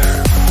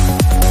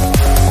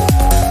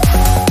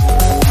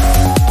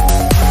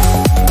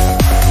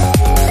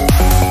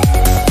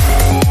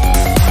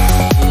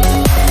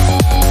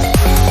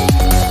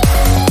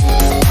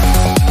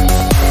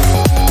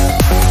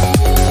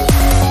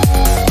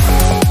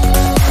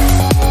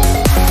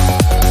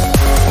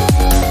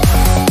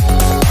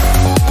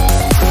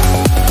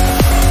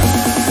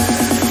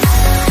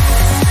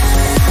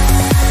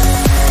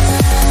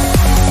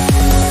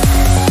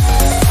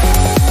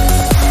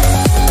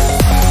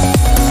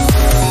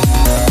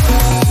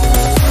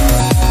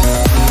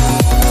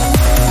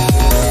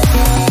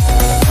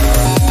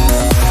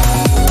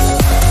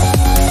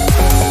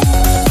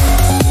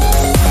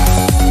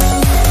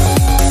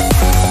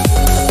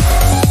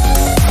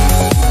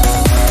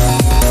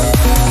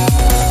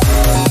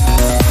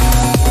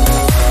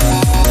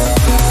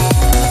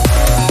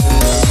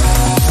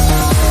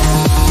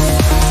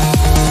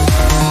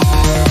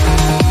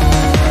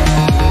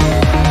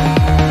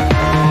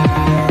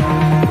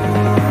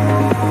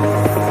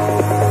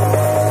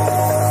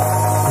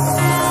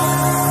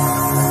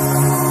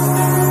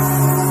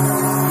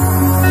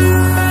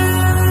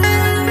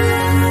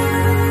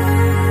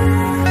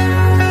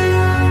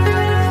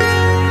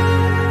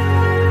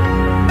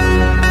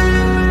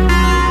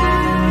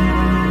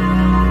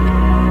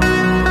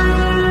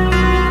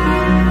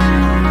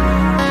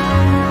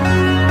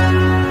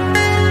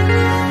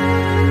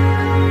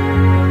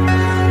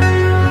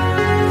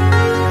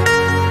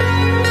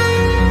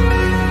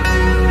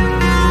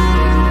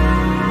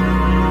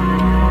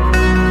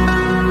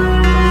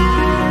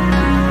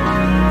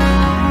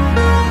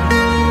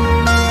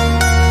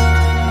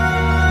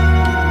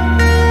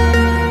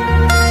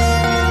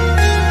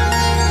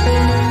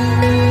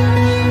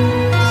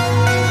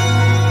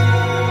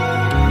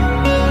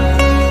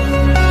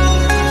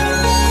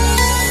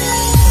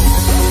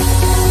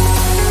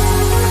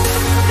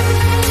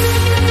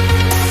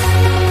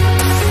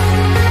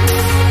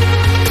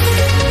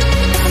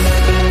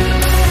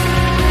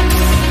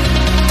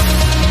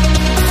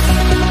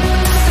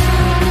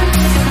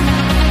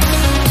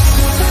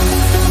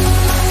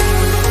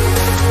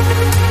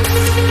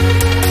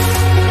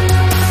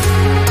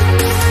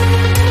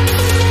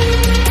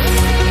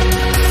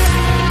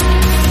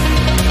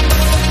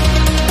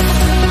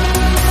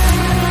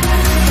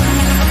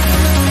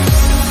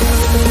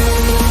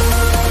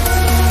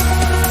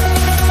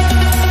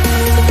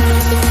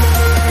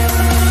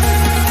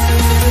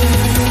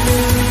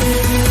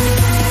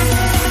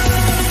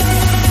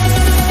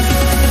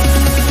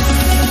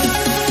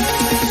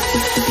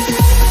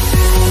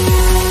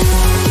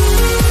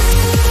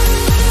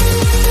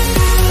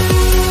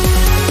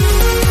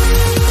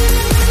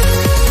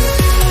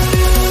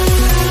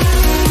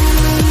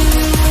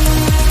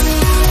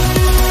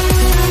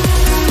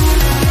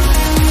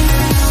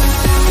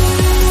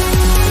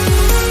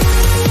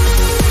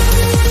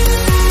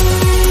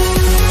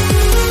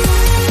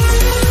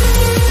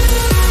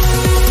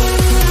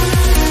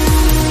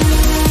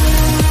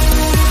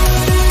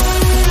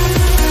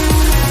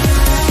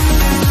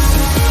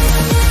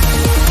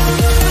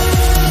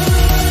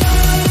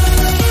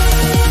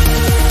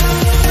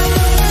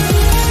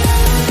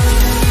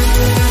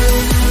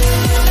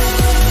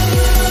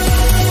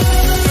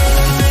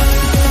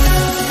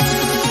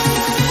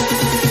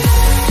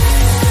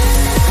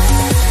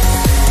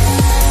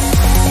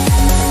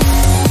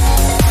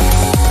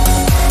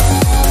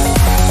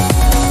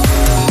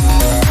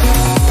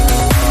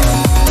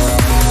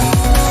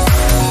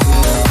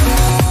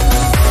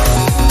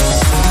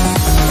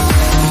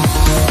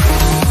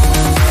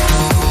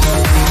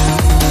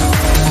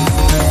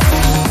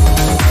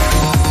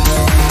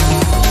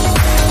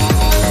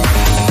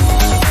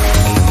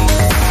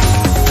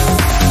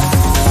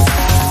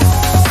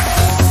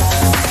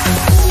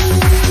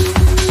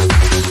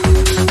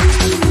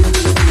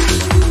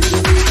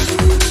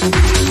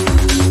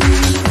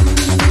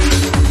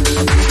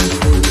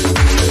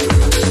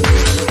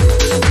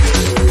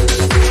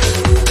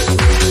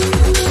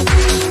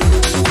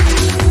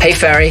 Hey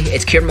Ferry,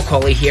 it's Kieran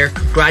McCauley here,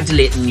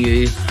 congratulating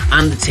you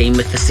and the team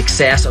with the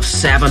success of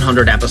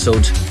 700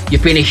 episodes.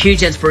 You've been a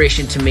huge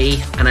inspiration to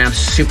me and I am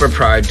super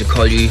proud to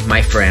call you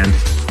my friend,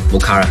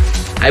 Mokara.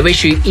 I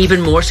wish you even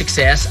more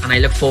success and I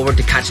look forward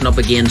to catching up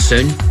again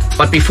soon.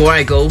 But before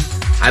I go,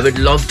 I would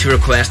love to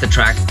request a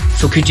track.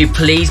 So could you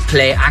please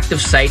play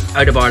Active Sight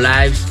Out of Our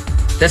Lives?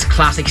 This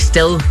classic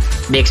still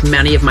makes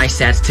many of my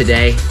sets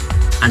today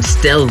and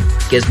still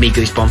gives me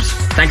goosebumps.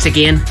 Thanks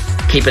again,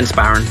 keep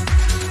inspiring.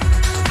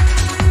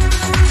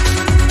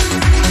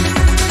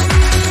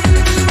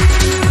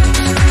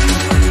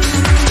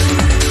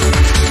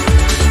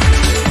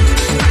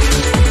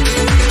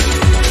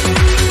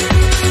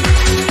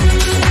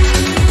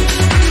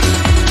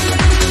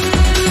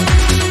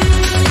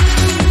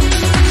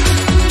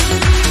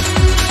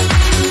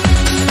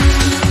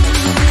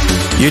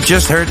 You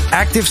just heard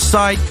Active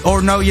Sight, or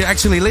no, you're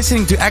actually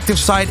listening to Active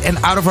Sight and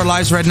Out of Our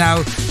Lives right now,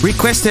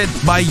 requested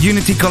by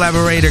Unity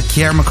collaborator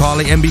Kier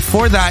Macaulay. And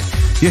before that,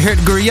 you heard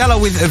Guriella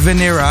with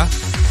Venera.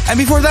 And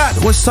before that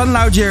was Sun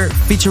Lounger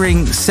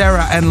featuring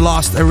Sarah and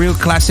Lost, a real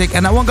classic.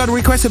 And that one got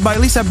requested by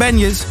Lisa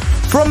Benyes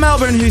from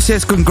Melbourne, who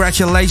says,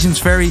 congratulations,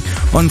 Ferry,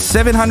 on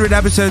 700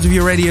 episodes of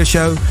your radio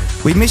show.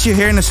 We miss you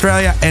here in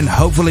Australia, and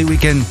hopefully we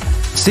can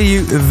see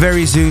you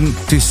very soon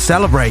to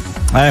celebrate.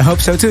 I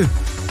hope so too.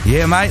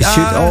 Yeah, mate. It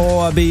should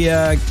all be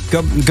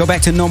go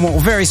back to normal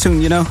very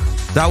soon, you know.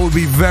 That would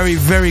be very,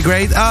 very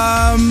great.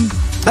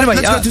 Anyway,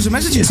 let's go to some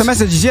messages. Some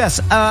messages,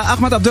 yes.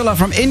 Ahmad Abdullah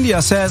from India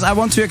says, I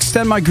want to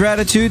extend my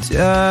gratitude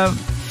to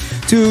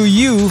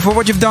you for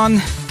what you've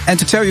done, and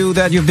to tell you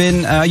that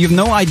you've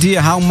no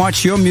idea how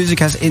much your music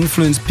has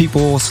influenced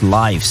people's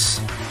lives.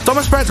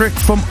 Thomas Patrick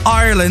from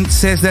Ireland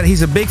says that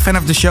he's a big fan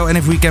of the show, and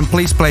if we can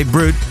please play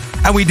Brute.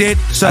 And we did,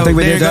 so I think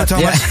we there did you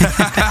go, Thomas.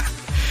 Yeah.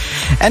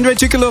 Andrei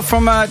Tukulov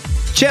from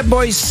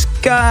Chatboy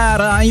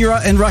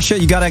Skara in Russia.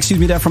 You gotta excuse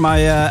me there for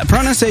my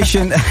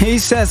pronunciation. He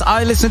says,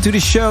 I listened to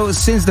the show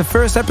since the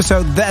first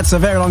episode. That's a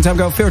very long time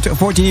ago,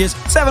 14 years,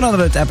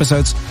 700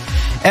 episodes.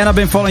 And I've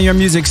been following your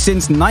music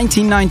since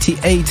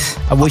 1998.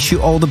 I wish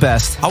you all the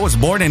best. I was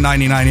born in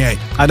 1998.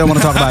 I don't want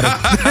to talk about it.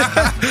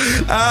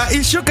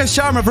 Ishuka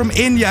Sharma from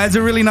India has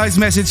a really nice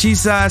message. She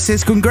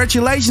says,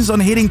 congratulations on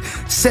hitting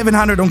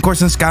 700 on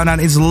Corsten's Countdown.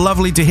 It's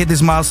lovely to hit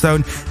this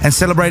milestone and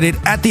celebrate it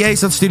at the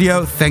ASOT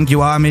studio. Thank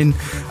you, Armin.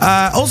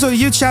 Also, a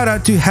huge shout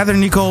out to Heather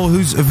Nicole,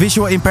 whose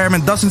visual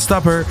impairment doesn't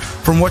stop her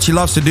from what she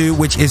loves to do,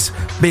 which is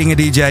being a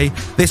DJ.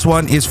 This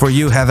one is for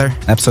you, Heather.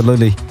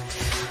 Absolutely.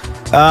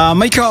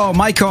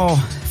 Michael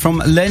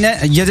from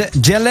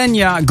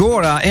Jelenia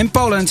Gora in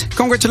Poland.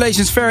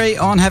 Congratulations, Ferry,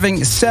 on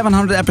having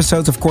 700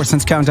 episodes of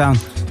Corsten's Countdown.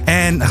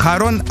 And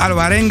Jaron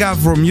Alvarenga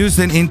from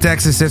Houston in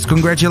Texas says,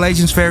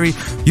 congratulations, Ferry.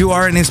 You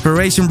are an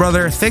inspiration,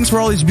 brother. Thanks for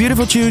all these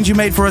beautiful tunes you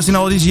made for us in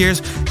all these years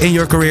in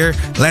your career.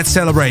 Let's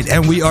celebrate.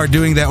 And we are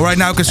doing that right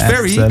now, because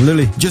Ferry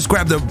just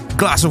grabbed a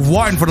glass of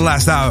wine for the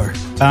last hour.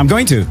 I'm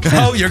going to.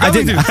 Oh, you're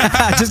going to?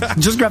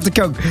 just grab the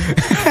Coke.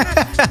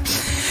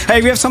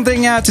 Hey, we have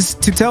something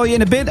to tell you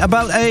in a bit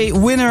about a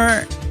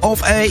winner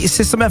of a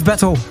System F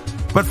battle.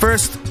 But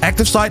first,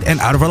 Active Sight and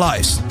Out of Our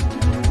Lives.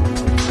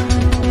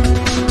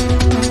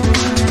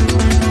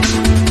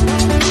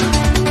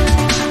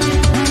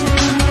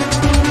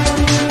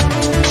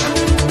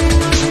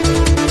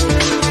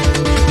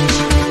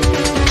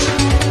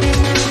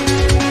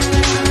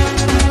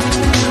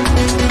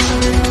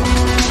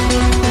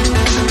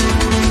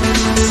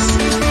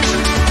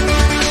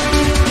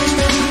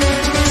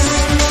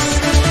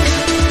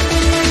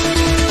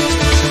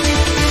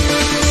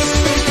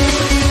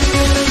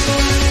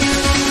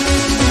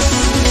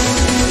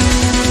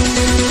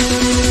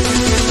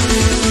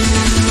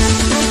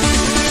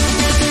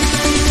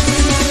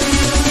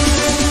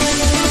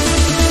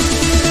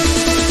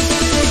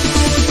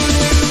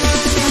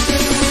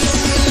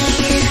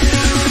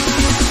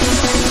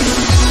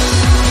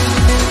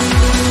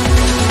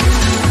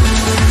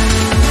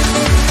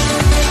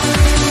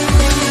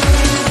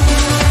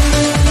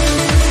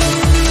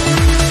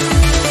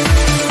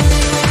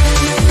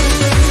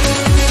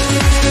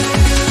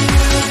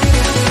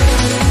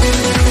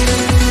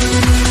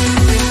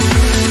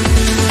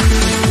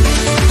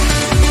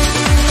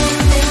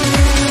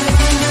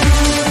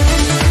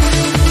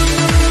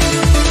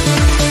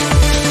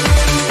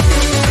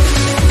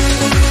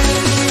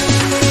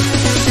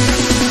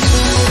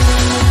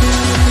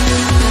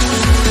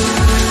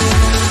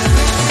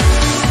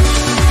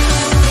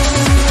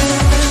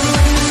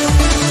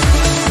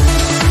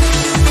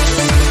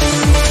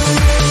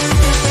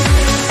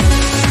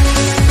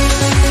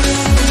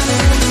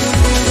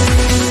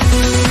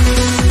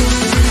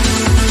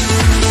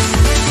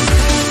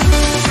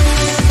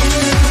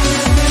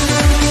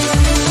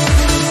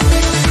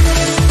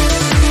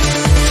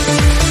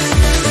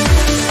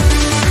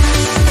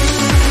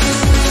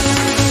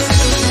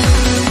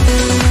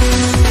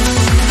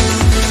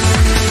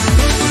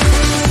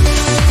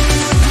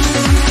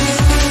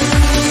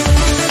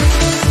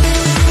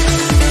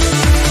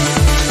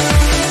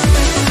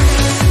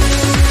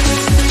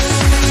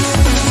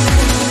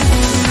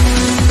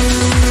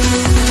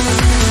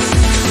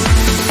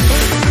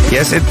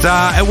 Yes,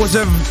 it was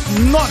a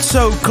not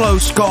so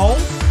close call,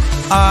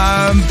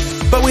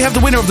 but we have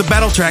the winner of the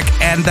battle track,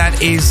 and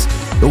that is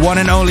the one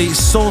and only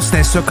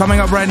Solstice. So coming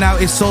up right now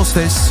is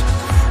Solstice.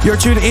 You're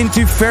tuned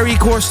into Ferry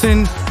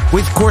Corsten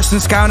with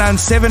Corsten's Countdown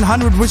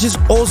 700, which is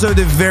also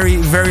the very,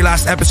 very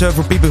last episode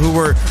for people who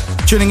were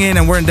tuning in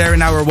and weren't there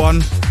in hour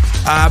one.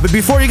 But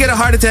before you get a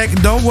heart attack,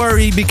 don't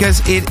worry, because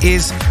it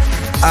is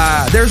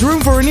there's room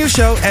for a new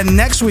show, and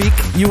next week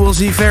you will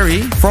see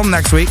Ferry from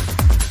next week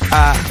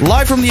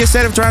live from the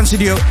Estate of Trance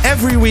studio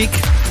every week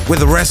with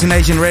the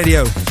Resonation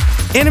Radio.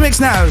 In the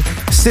mix now,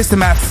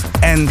 System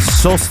F and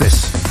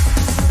Solstice.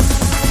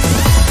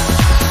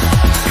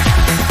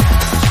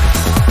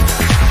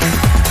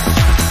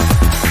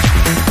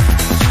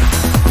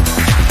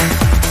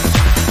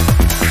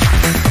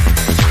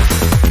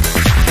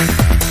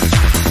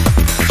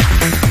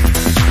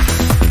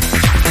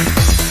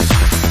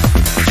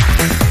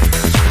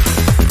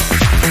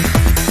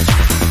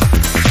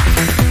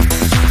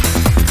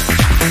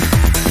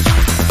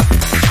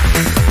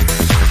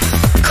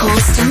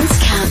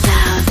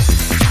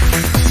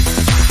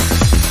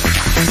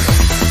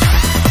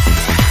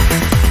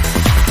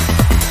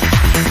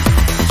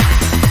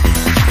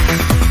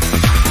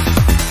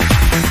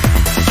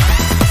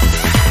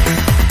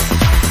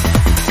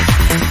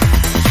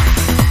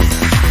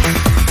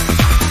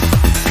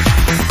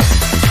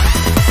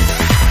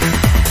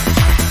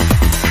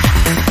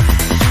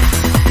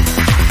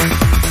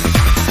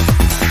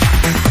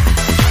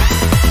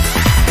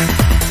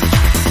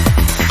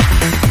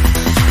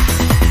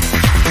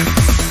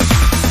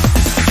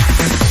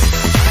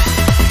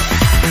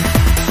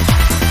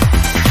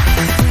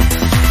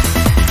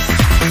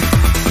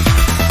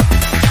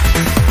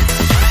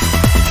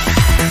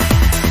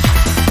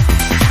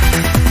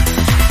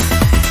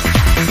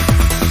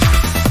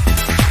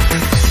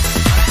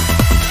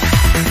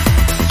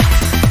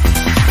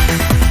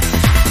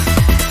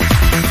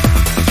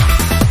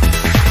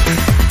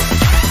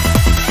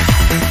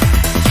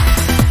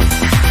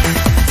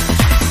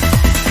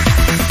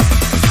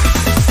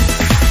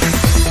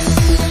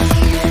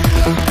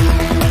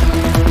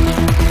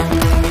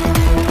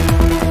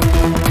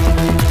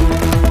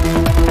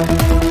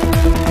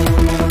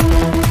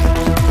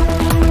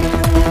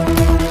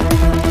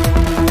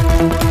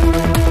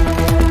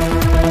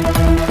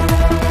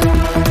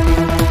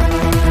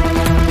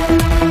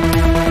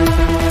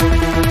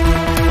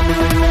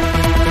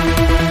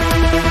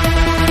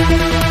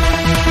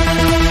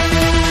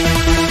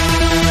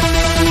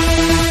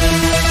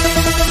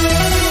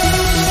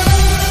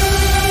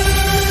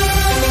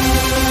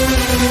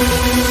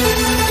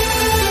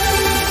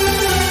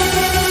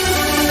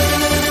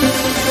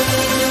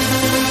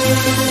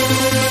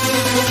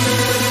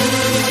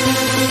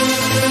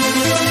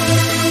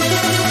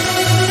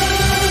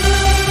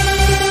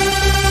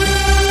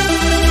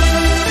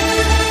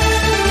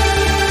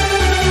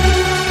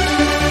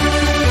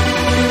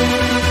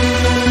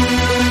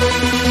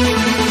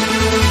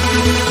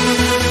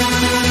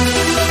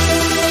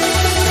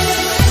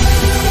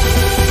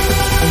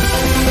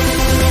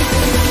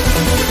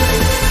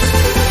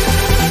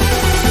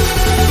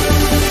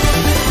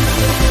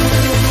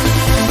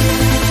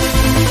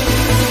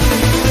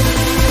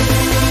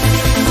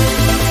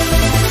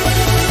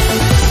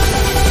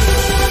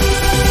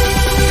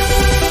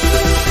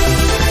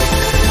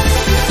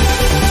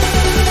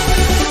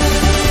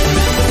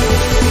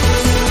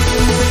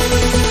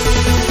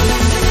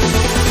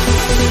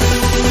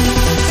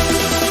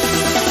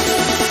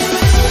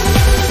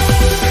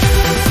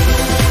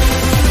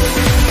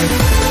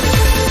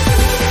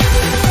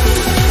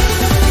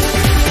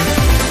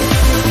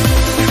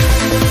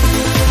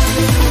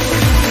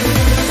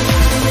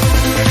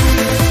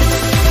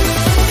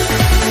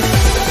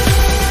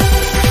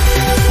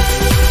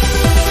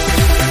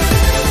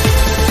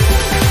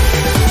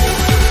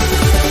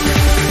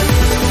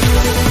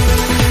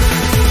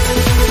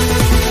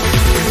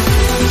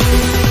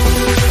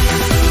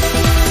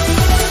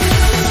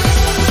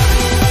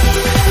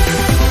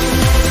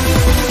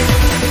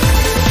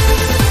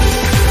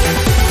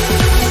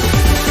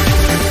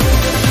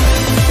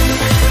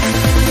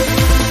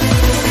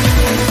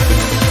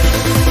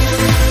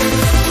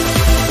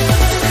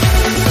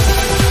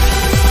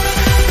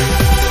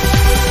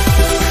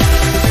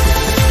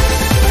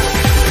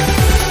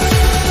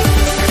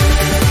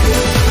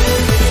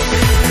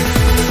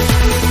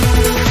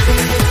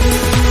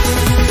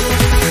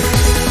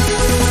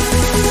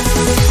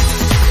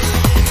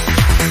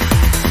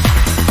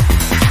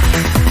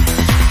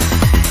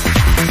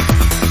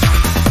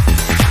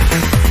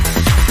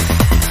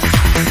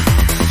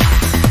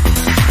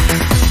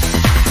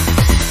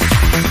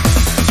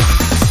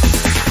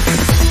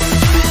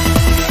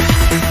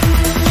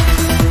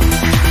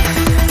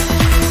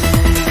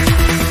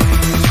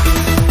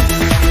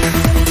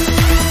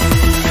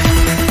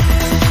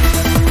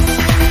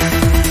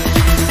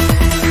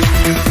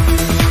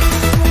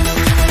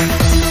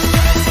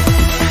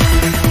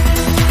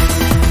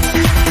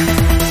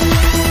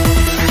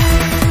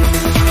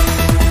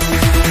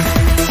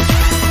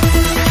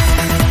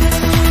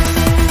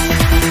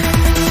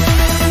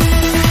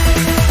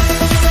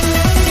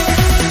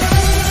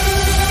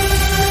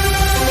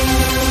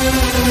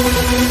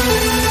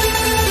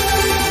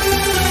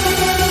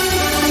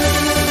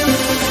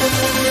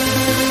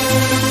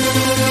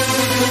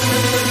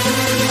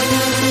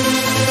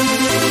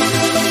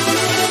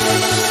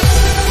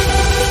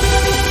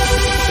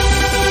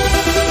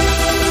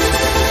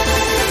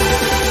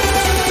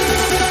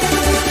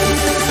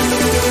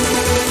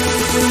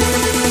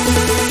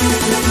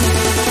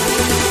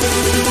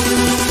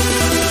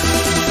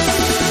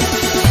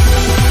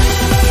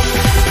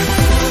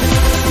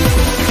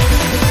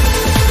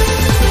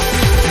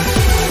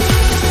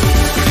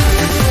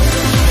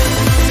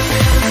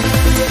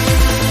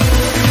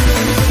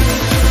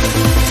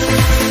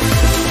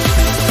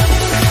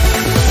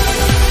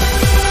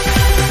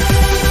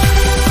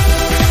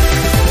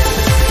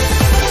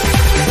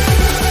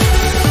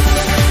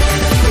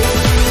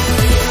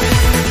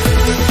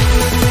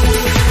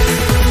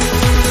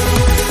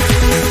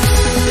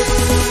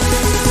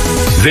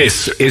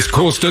 This is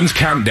Corsten's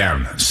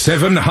Countdown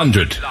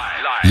 700,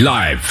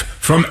 live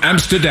from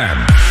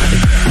Amsterdam.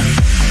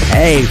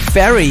 Hey,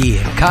 Ferry,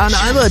 Khan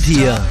Albert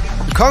here.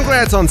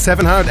 Congrats on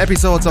 700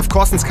 episodes of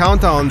Corsten's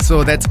Countdown,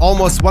 so that's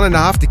almost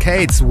 1.5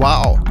 decades,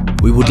 wow.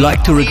 We would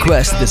like to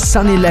request the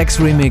Sunny Legs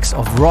remix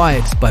of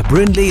Riot by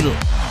Bryn Lidl.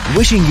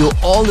 Wishing you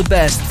all the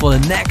best for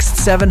the next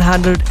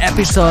 700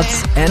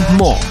 episodes and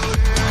more.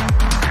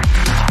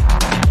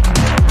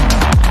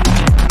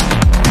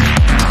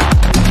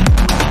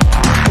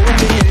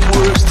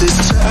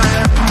 This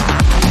time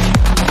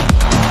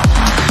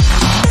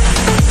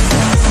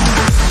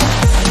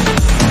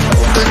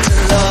open to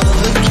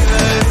love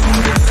again.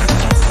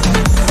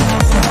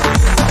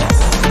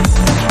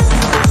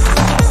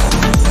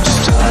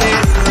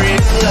 Starting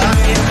real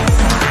life.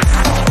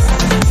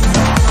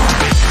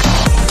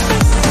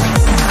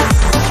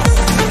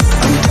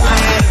 I'm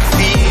dying to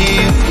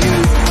feel you.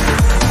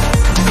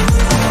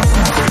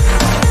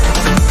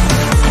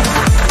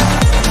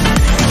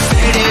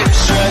 Fading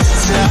stress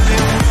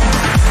time.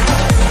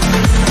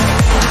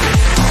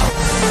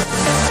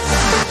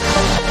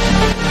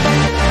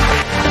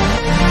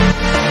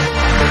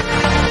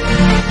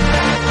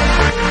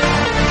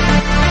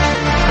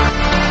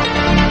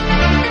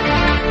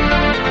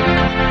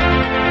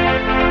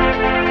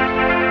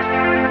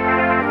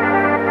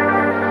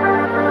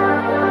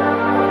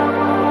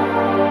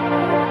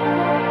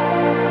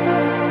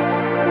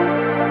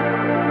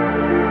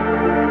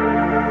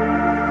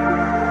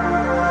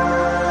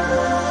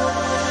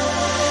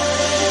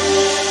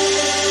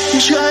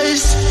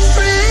 Just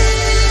breathe,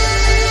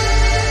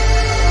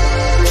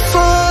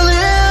 fall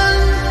in,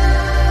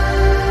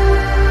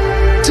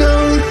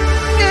 don't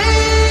need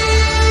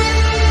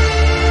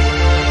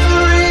a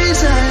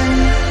reason.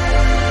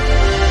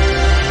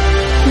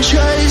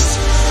 Just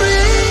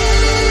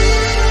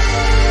breathe,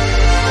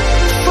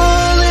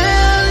 fall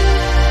in,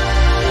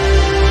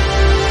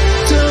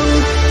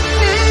 don't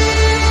need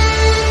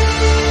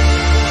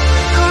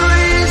a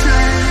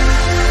reason.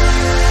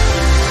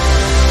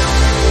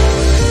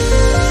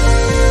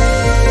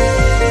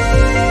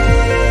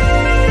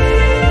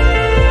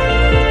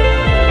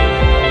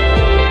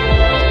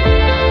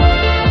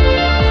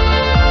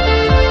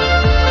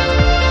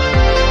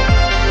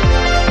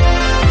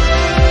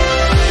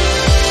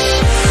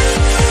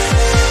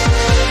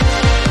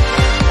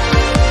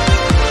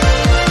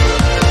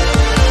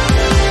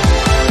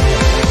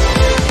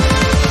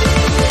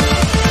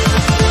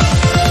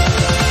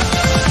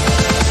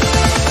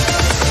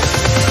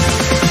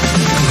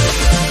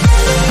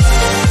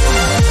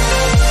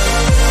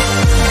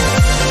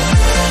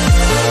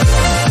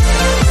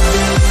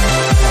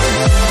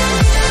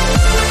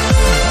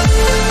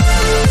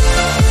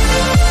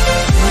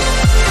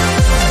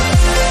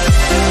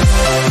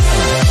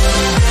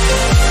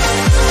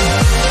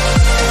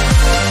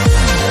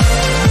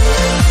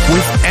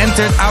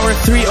 Entered hour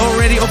 3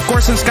 already of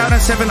Corsten's Countdown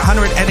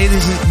 700, and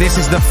this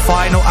is the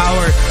final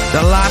hour,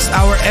 the last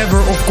hour ever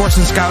of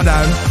Corsten's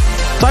Countdown.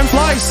 Time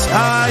flies.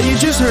 You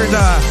just heard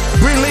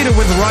Bryn Lidl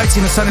with Rights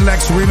in the Sunny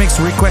Legs remix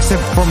requested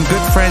from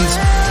good friends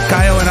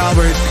Kyle and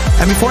Albert,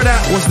 and before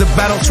that was the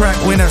battle track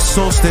winner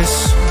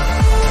Solstice.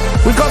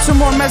 We've got some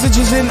more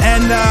messages in,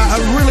 and a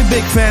really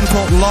big fan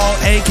called Lal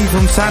Aki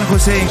from San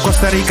Jose in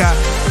Costa Rica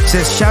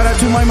says, shout out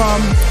to my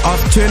mom.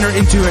 I've turned her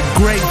into a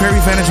great Ferry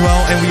fan as well,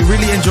 and we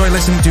really enjoy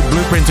listening to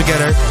Blueprint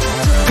together.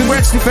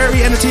 Congrats to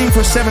Ferry and the team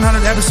for 700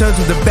 episodes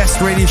of the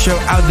best radio show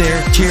out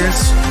there.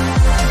 Cheers.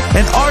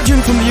 And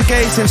Arjun from the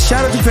UK says,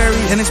 shout out to Ferry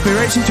and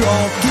inspiration to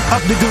all. Keep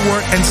up the good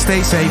work and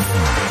stay safe.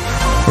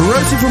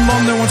 Rosie from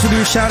London wants to do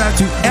a shout out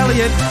to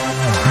Elliot,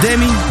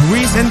 Demi,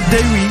 Reese and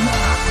Dewey,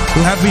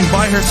 who have been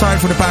by her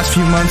side for the past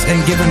few months and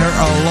given her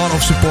a lot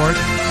of support.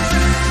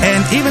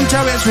 And even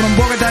Chavez from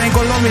Bogota in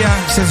Colombia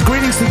says,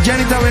 greetings to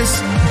Jenny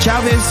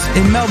Chavez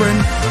in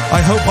Melbourne. I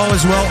hope all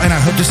is well and I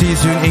hope to see you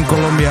soon in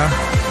Colombia.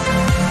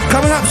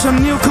 Coming up,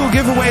 some new cool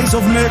giveaways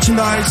of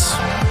merchandise.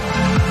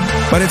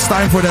 But it's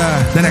time for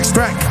the next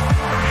track.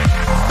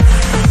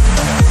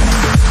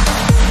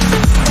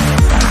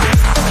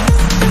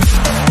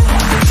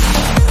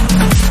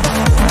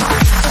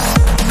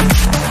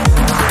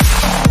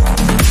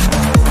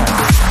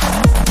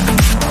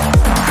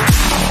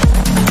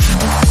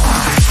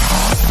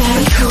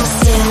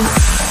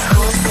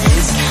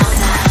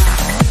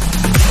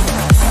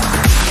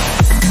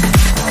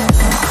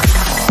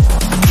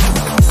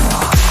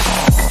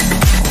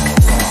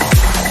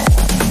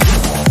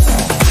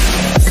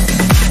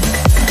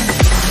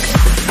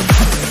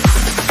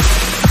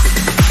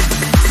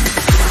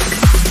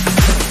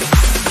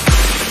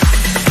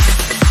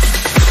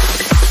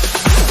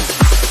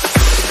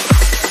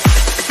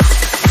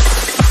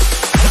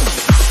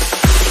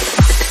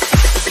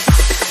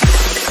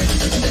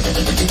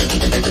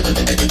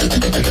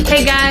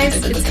 Hey guys,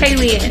 it's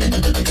Hayley-Ann.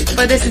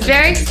 For this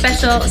very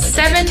special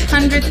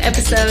 700th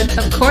episode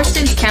of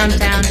Corsten's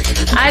Countdown,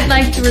 I'd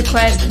like to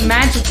request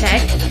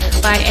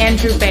Magitech by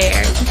Andrew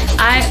Bayer.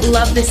 I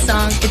love this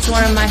song. It's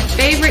one of my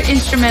favorite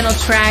instrumental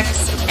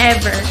tracks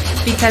ever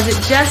because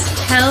it just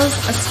tells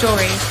a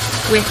story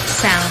with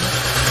sound.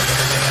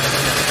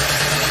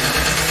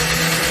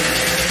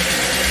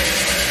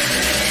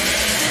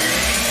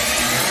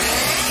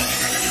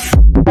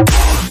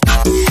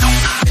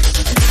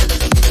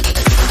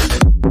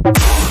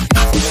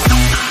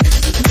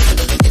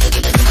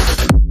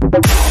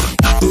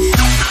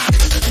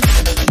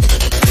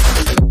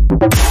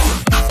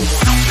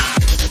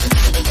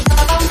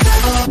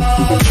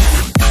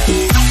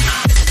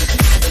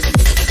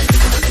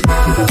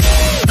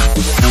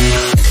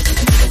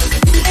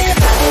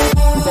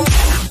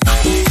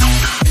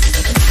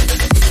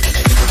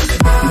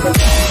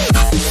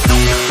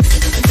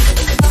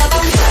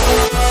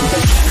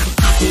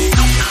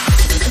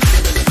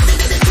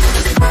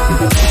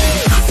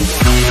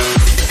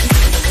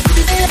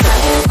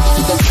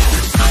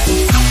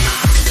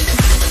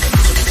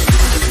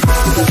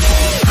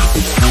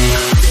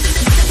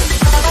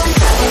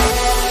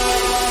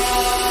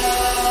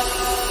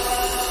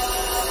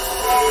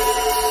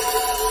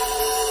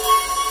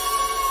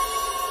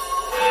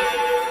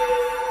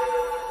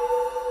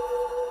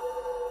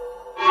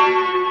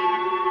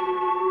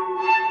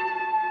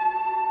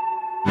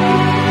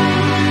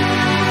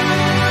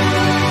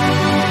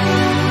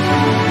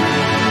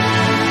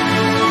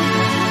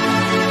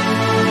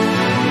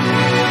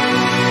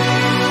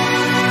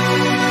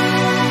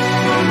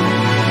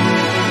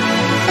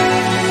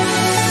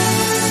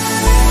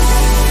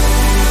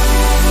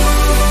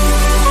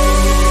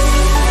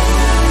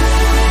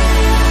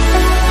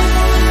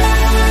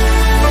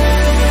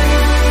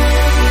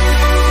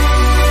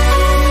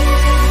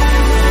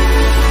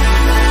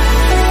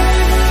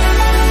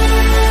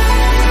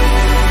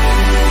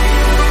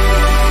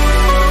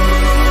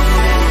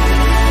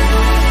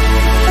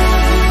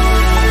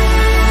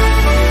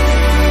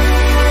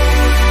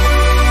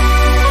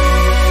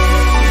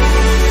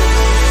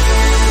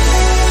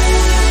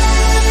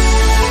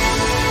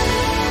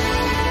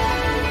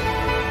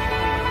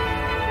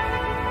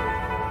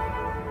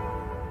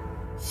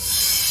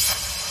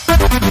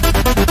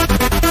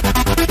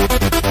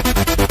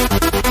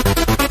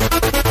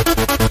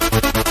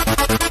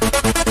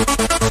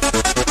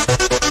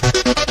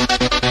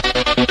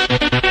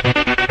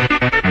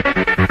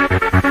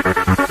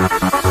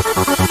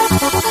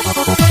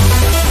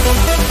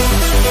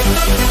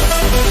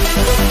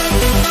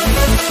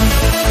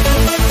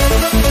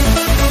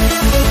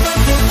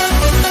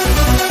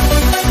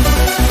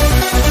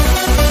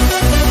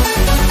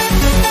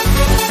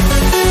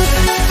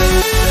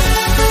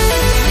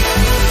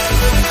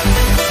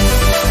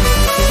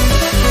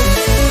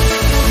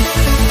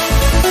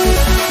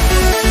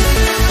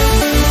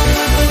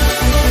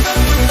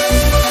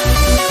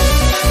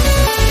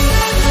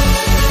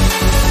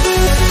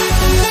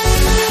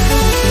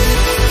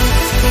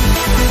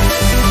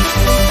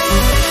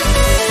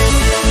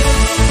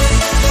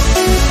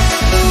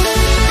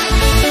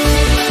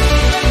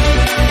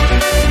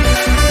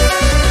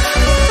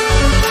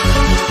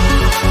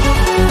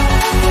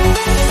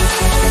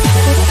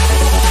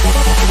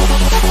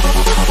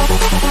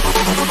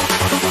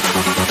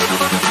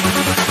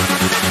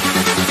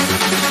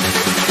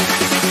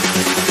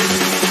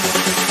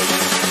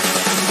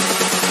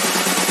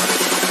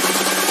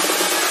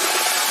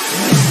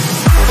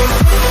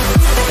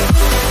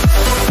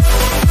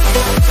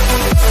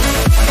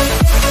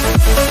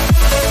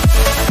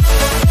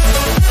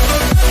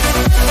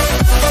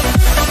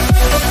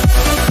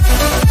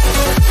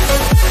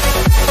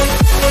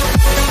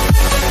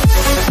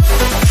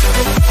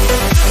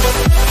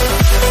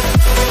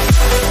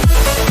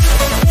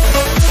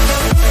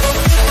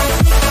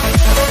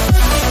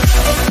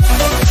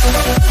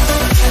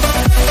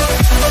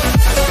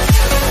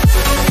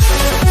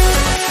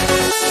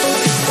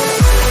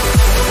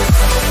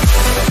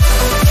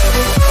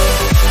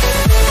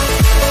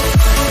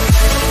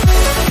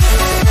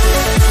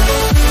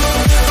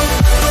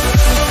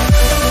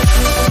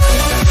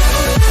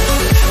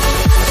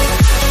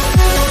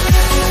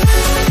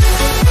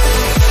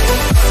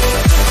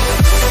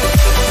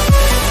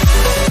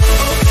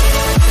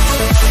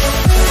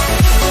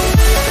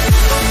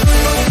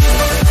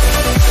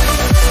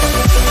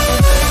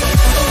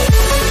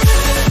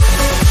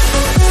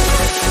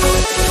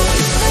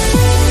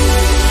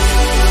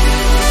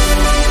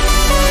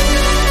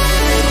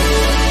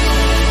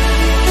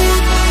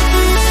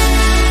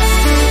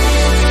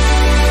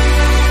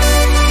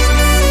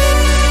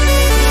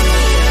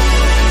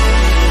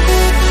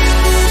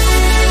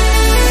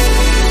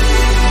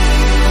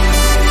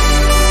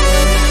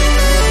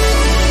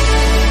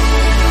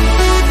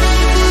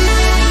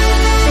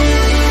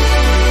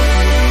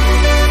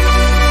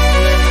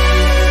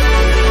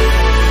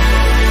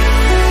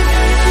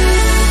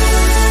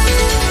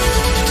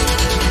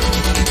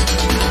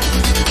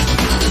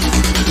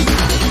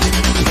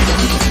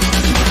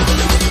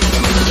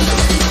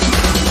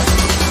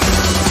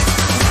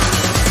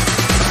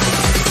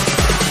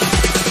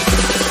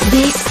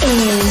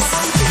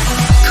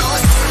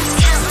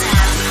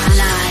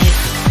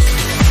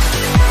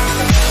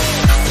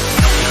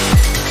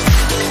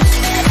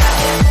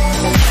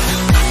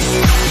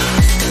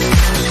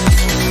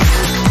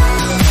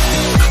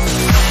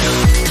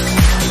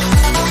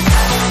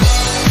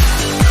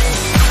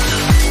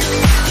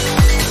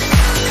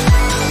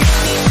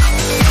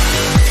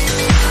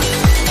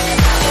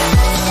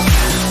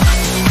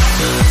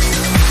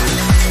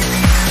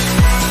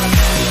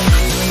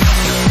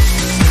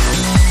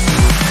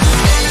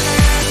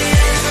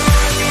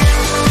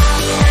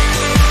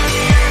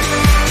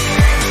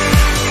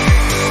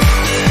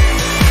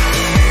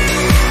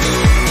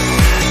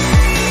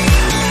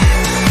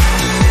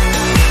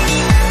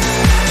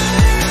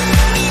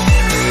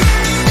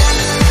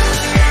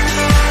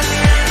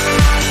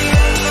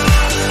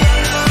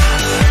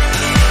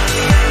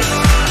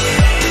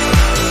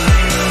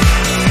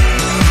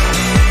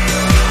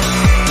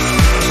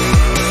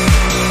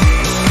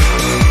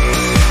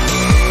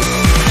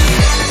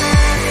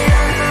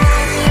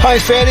 Hi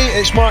Ferry,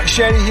 it's Mark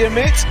Sherry here,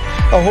 mate.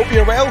 I hope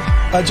you're well.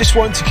 I just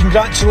want to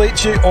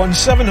congratulate you on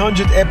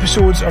 700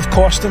 episodes of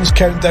Corsten's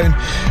Countdown.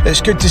 It's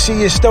good to see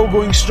you still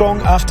going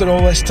strong after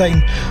all this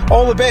time.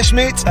 All the best,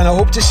 mate, and I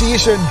hope to see you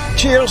soon.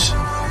 Cheers.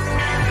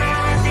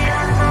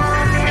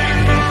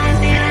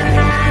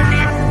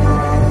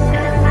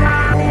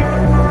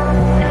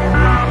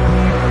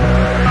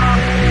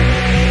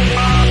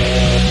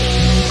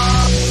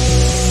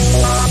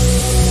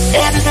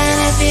 Everything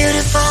is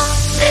beautiful.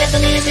 Let the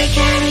music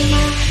carry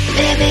you.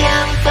 Baby,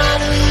 I will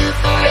follow you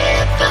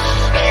forever,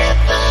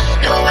 forever.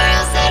 Nowhere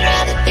else I'd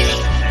rather be.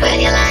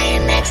 When you're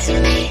lying next to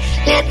me,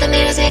 let the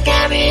music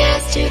carry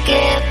us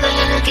together,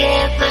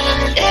 together.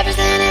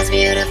 Everything is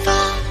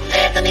beautiful.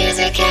 Let the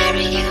music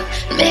carry you.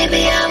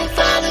 Baby, I will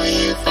follow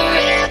you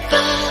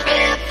forever,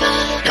 forever.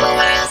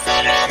 Nowhere else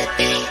I'd rather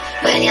be.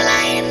 When you're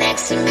lying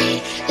next to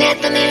me,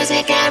 let the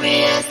music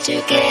carry us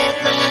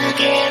together,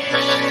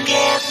 together,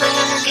 together,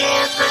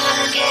 together,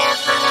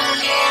 together,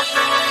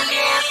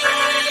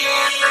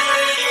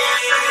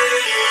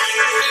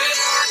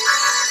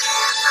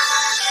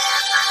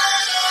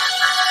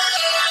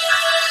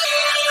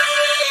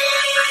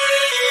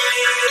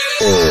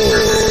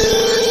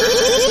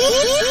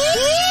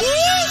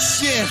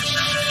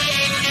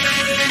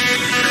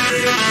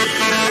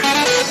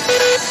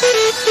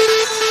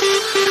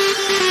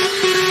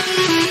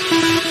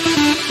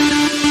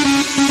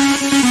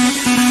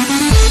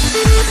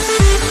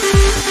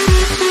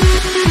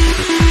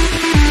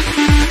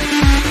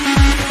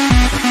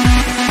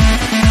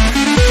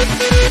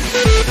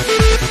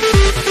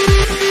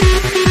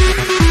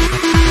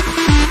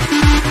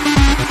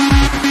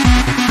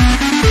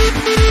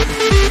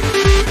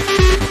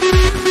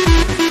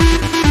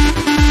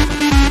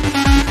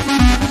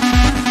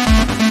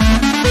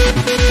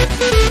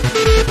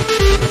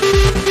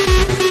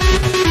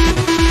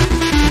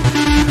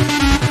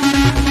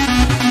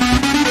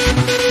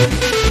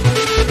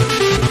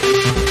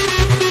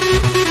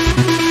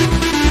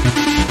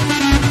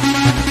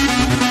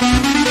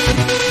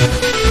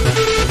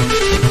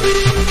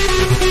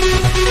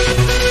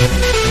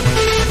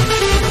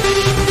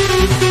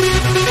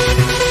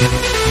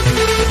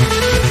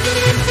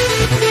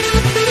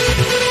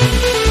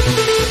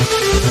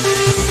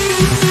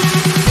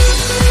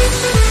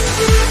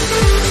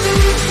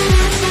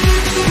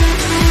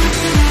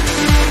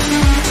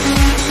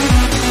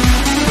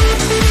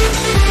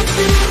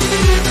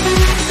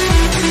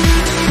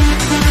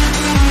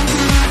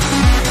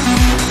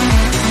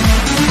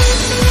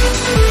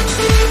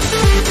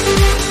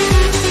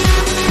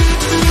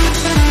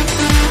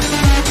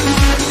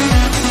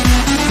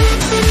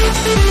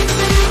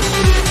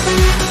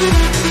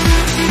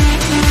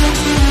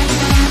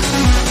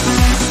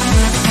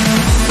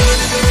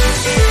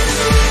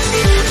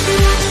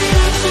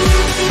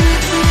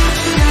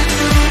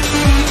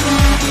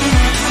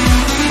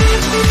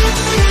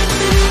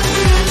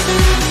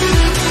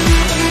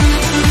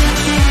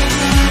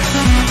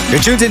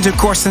 You're tuned into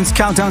Corsten's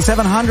Countdown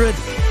 700,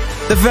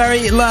 the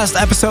very last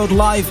episode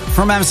live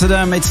from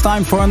Amsterdam. It's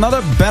time for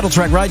another battle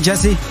track, right,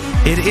 Jesse?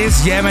 It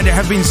is, yeah, man. There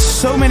have been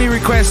so many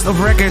requests of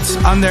records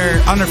under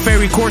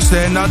Ferry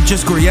Corsten, not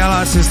just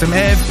Goriella, System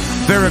F,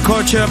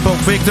 Veracocha, Bob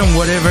Victim,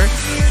 whatever.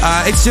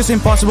 It's just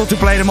impossible to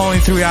play them all in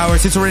 3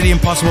 hours. It's already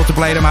impossible to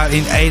play them out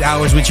in 8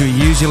 hours, which we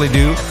usually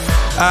do.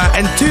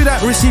 And two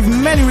that received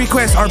many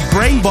requests are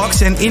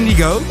Brainbox and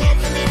Indigo.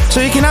 So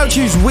you can now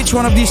choose which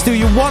one of these two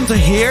you want to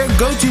hear.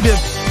 Go to the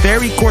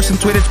Ferry Corsten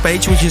Twitter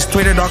page, which is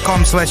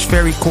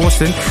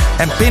twitter.com/FerryCorsten,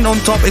 and pinned on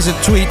top is a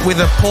tweet with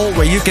a poll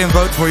where you can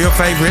vote for your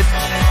favorite.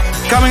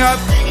 Coming up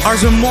are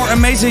some more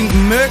amazing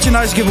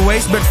merchandise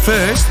giveaways, but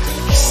first,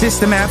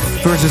 System F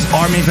versus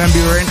Armin van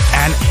Buuren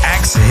and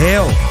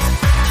Exhale.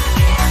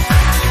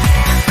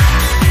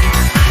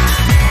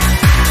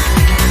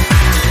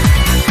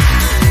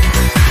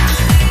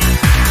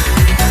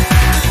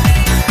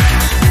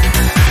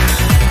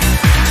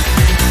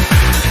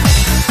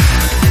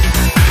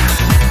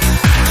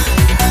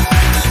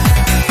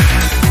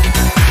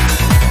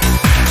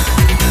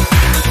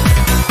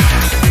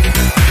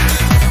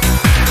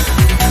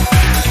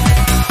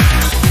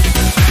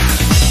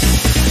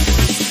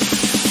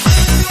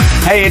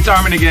 Hey, it's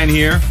Armin again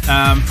here.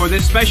 For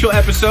this special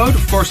episode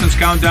of Corsten's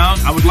Countdown,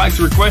 I would like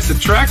to request a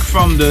track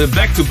from the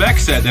back-to-back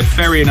set that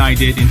Ferry and I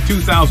did in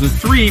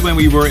 2003 when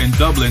we were in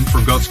Dublin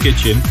for God's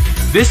Kitchen.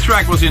 This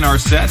track was in our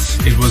sets.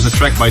 It was a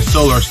track by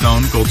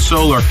Solarstone called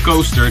Solar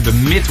Coaster, the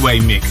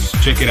Midway Mix.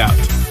 Check it out.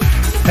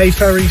 Hey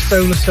Ferry,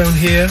 Solarstone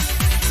here.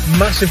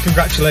 Massive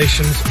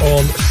congratulations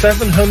on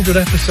 700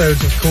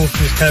 episodes of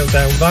Corsten's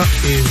Countdown. That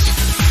is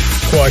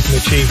quite an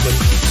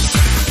achievement.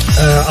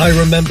 I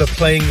remember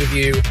playing with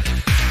you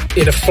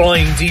in a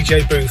flying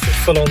DJ booth at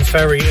Full On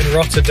Ferry in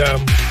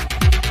Rotterdam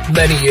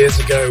many years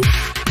ago,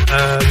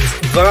 and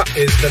that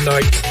is the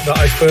night that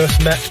I first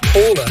met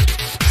Paula,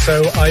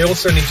 so I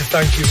also need to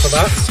thank you for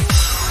that.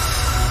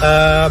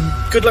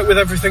 Good luck with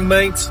everything,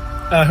 mate.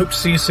 Hope to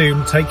see you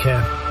soon. Take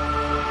care.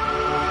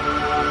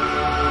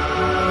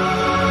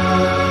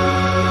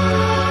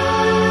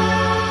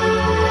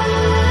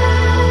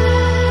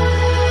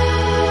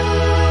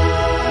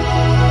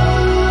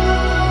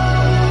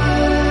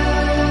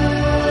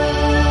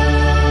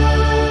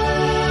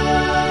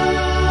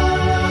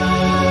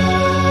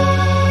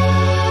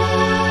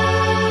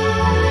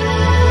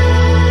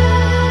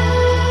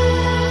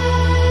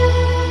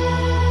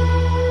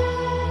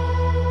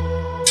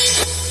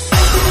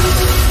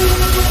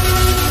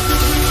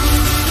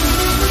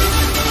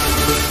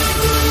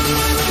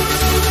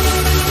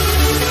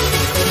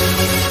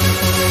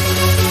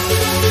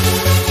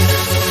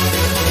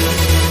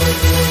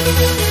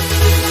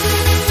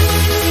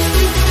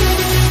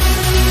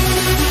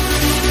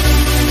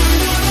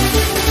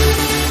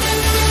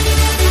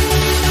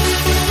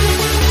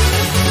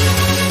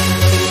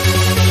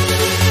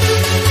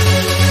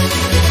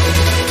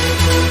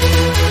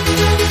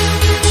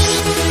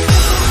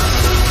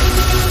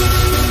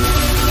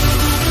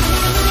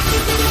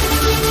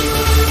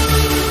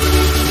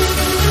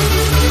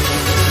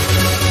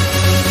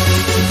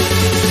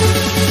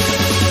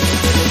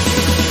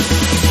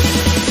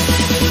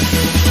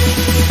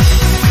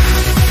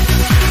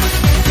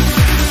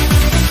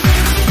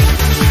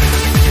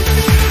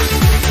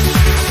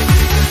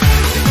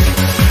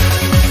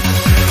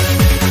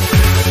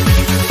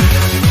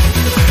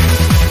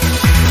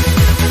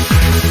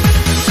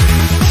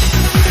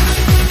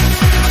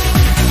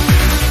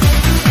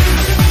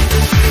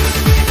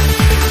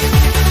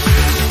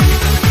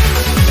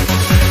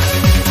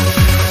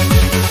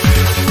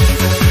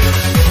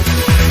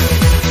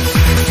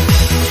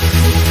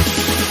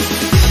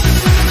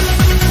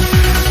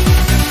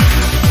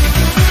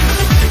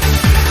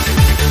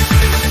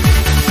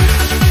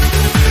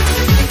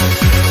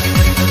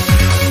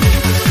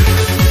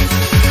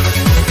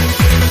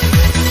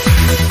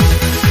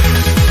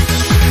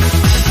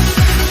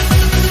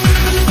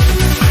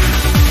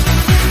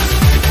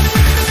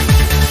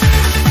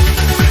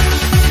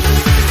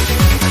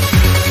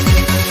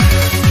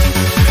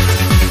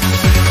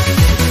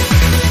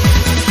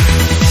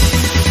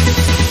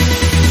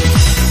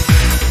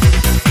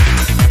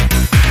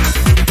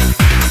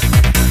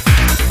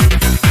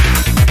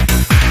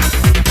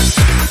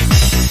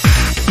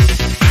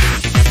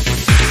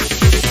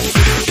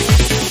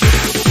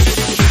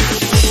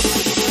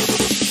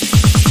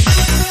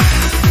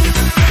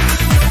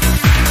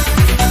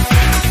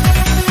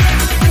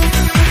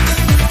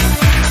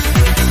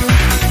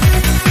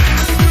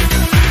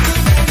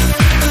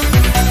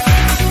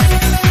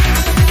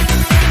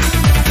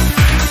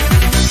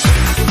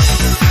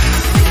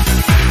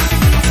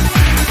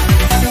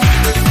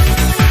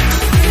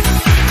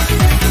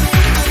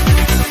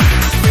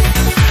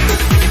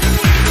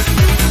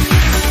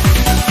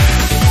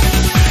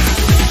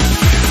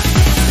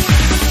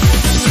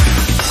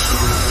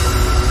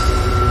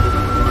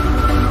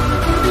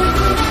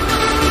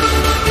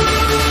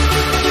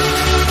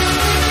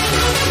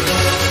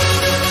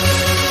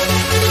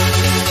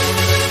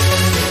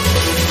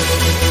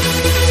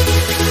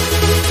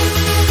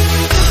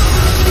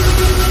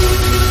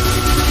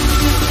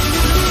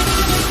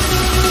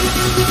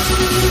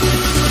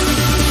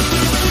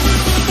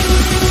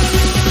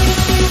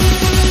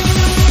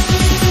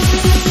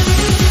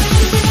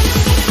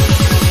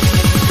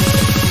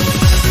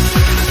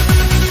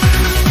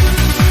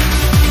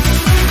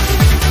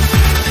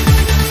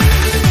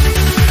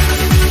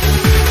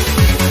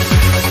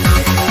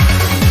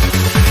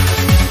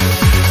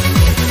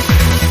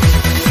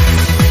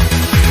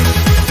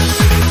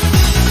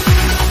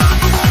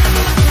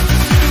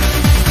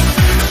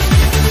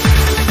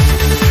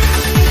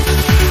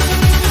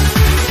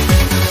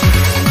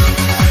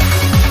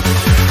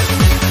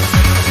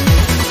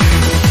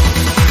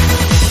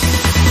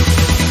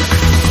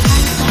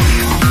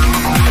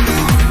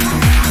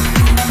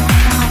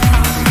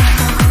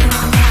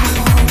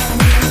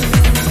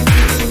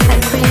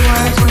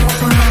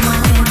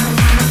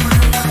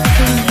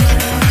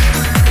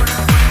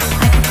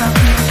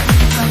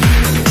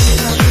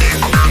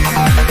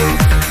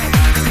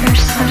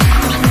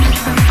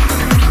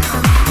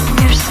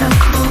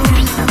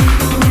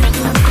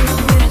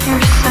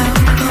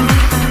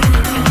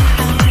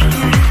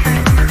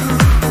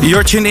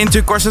 You're tuned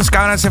into Corsten's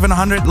Countdown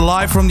 700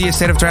 live from the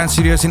Estate of Trance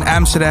Studios in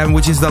Amsterdam,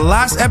 which is the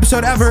last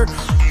episode ever.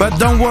 But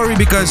don't worry,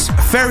 because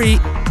Ferry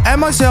and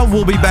myself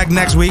will be back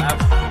next week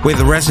with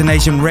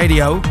Resonation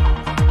Radio.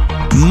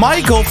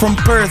 Michael from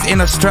Perth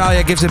in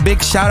Australia gives a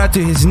big shout out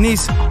to his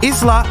niece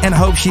Isla and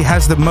hopes she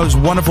has the most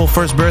wonderful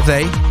first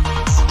birthday.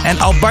 And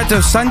Alberto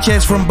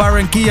Sanchez from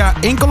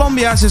Barranquilla in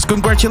Colombia says,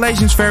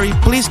 congratulations Ferry,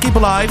 please keep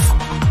alive.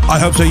 I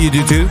hope so, you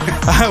do too.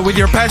 With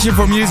your passion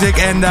for music,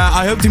 and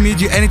I hope to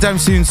meet you anytime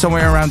soon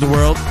somewhere around the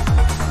world.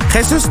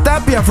 Jesus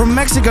Tapia from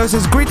Mexico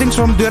says, greetings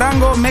from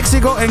Durango,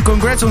 Mexico, and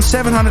congrats on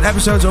 700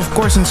 episodes of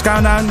Corsten's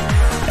Countdown.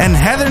 And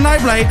Heather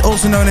Nightblade,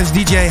 also known as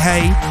DJ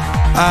Hay,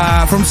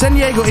 from San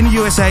Diego in the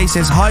USA,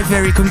 says, hi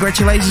Ferry,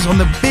 congratulations on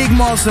the big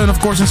milestone of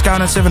Corsten's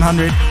Countdown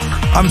 700.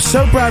 I'm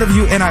so proud of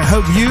you, and I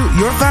hope you,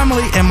 your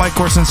family, and my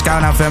Corsten's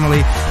Countdown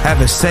family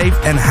have a safe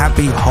and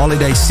happy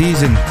holiday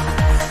season.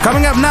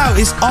 Coming up now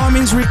is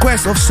Armin's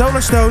request of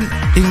Solarstone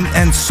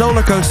and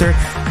Solar Coaster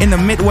in the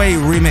Midway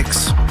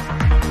remix.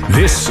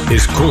 This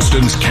is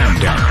Corsten's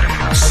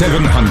Countdown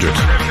 700,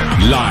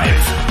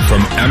 live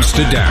from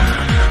Amsterdam.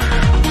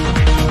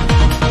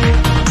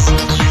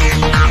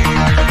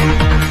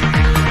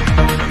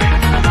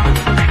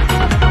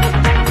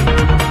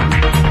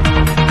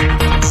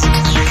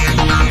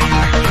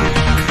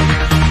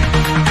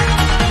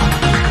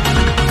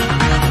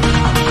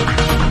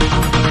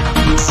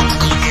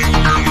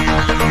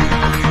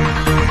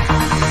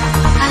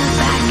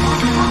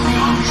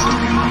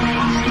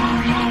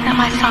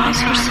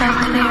 Were so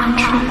clear and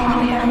true.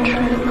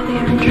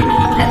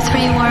 That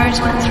three words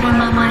went through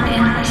my mind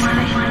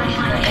endlessly,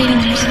 repeating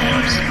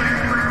themselves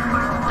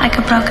like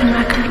a broken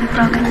record,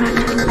 broken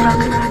record,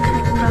 broken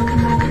record, broken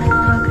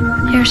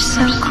record. You're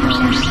so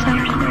cool, you're so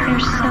cool, you're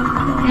so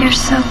cool, you're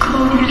so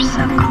cool, you're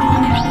so cool,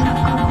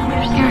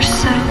 you're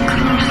so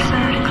cool, you're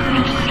so cool, you're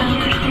so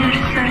cool,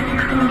 you're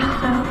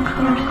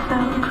so cool,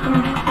 you're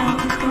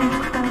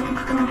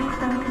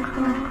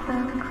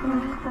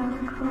so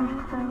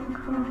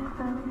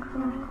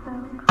cool, you're so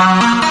cool.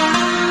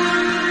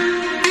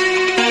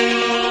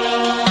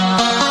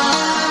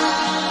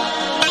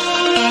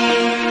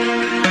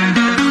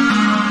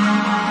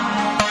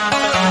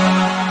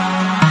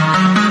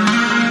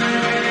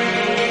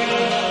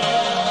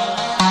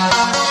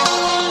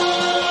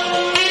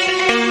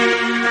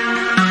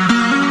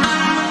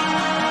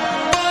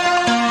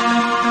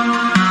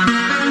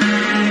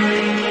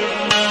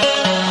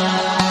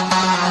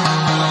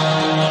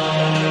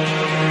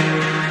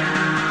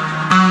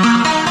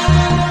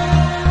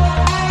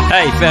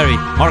 Hey Ferry,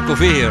 Marco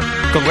V here.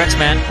 Congrats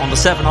man on the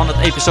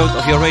 700th episode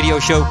of your radio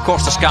show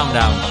Corsten's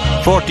Countdown.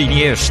 14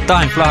 years,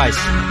 time flies.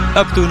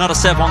 Up to another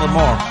 700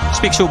 more.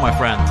 Speak soon my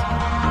friend.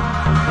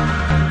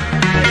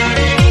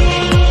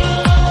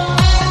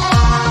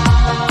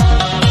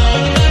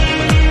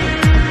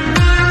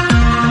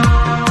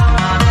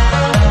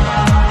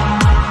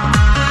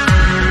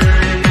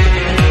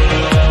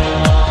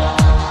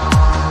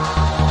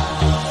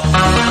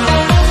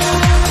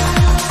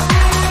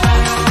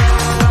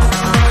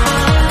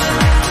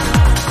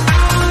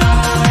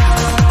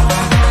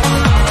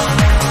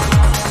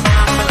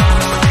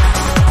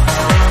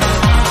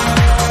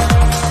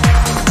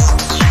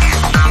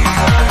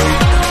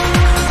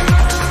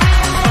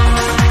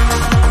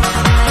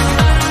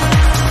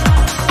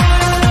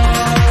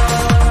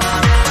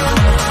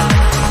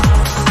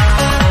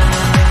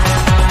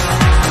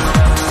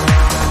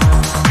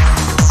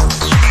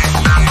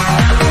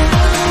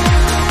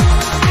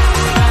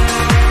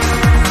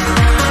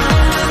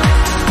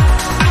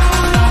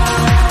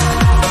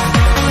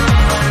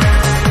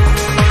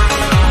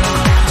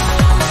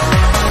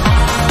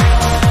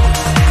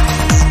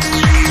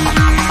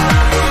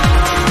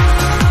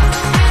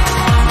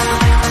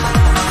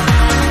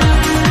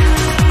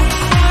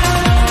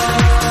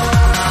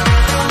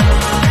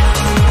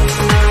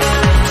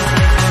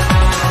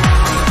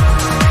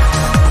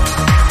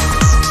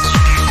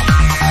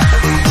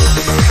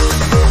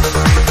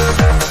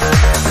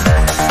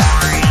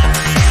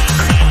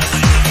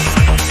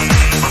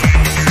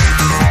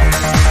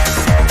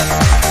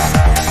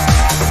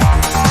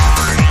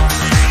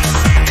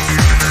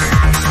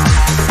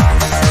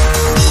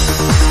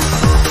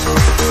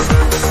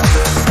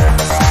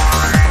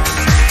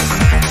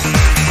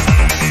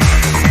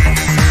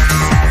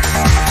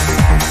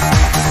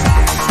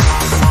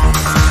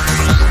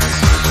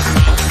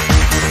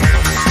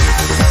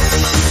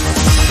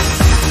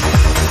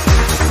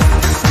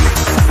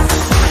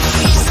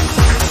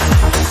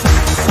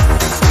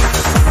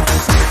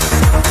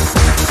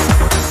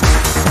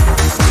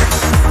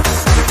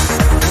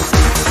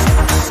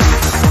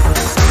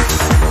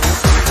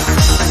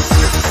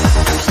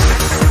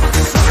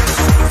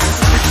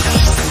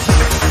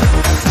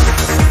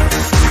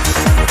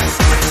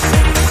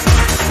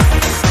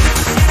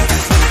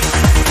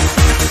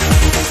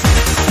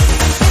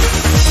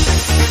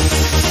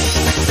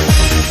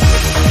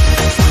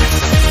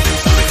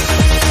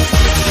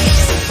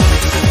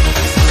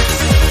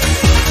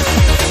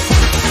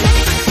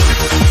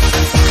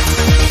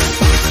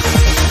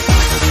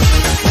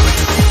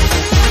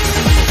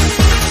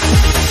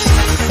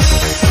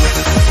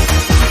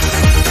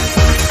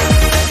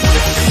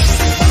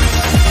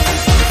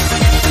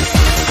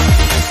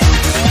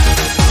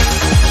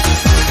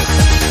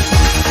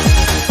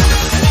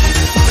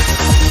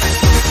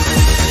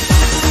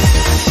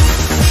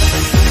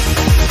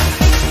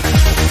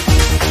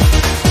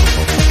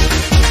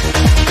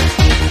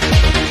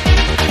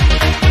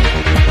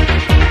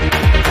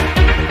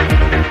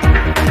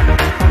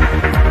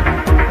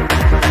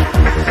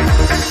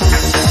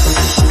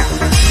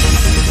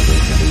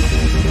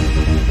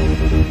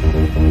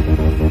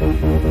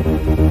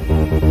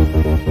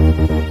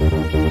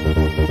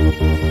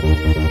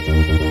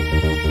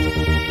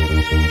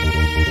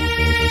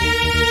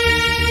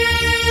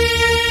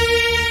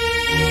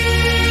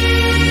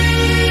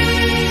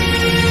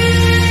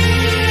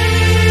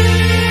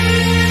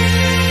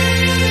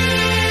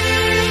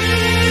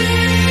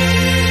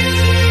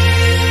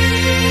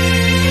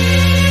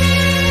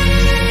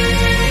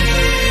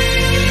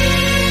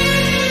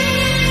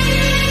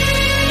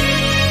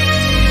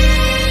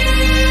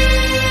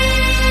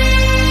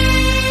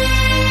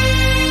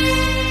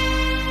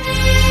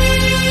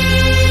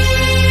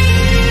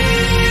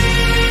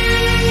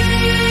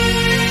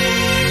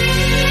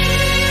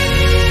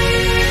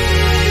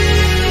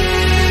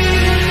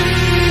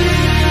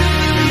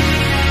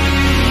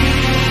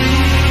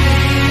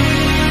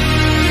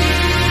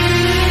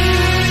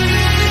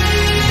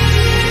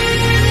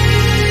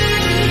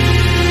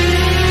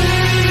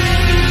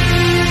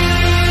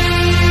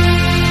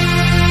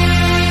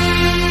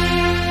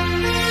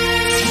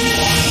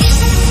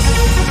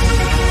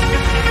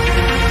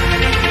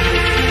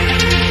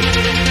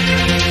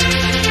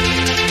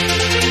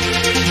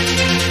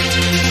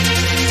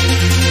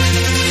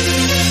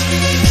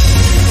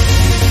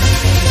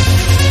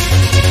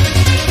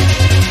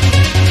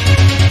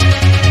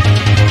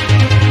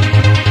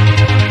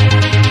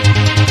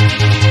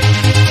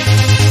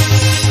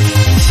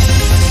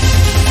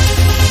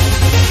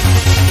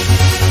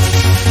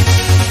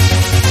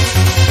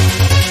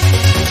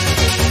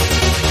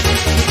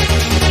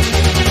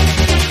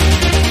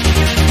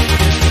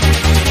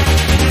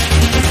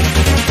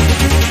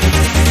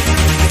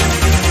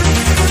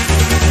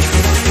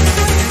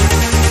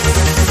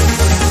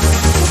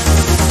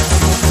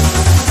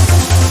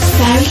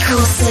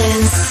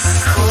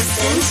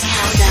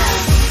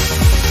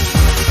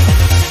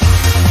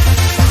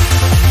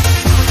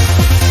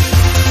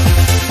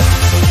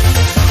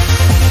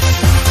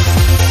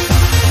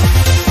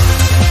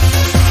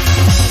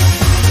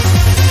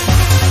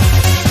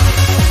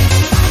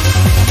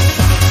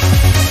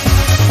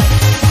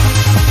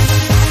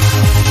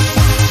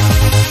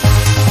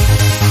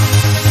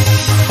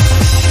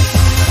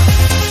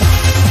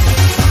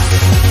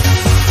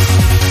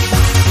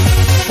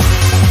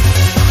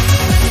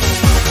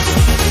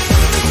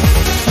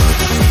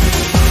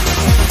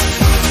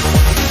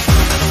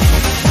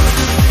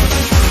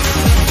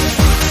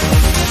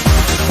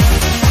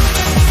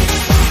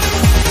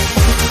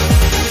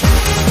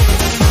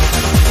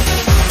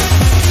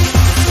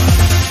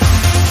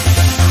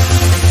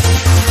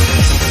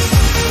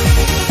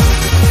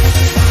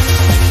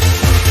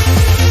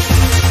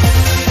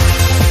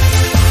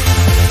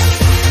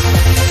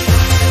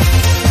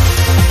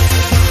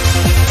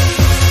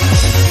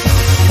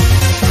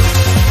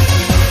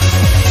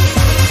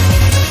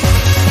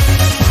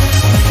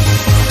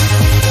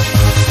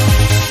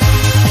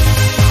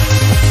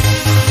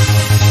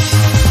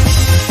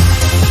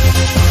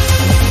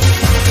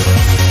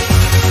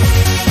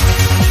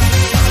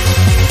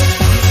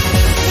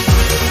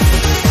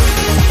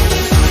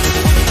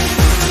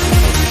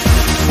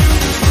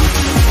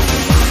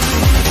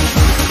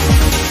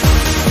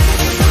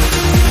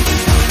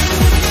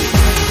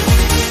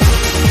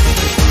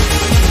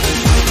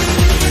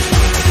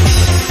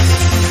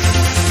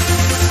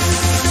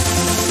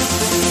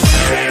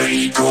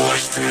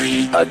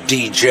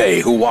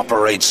 DJ who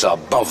operates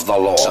above the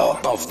law.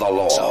 Above the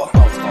law.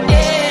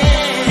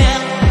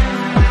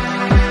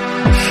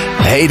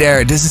 Hey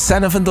there, this is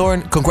Senna Van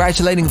Doorn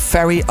congratulating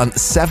Ferry on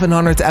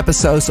 700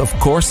 episodes of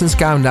Corsten's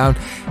Countdown.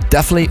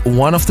 Definitely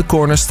one of the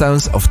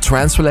cornerstones of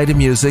trance-related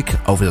music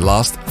over the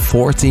last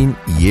 14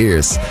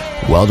 years.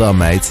 Well done,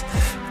 mate.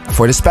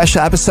 For this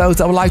special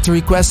episode, I would like to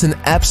request an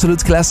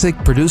absolute classic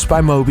produced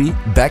by Moby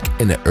back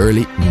in the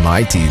early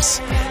 90s.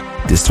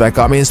 This track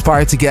got me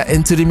inspired to get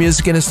into the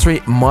music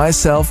industry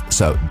myself,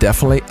 so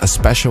definitely a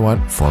special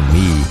one for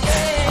me.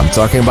 I'm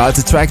talking about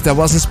the track that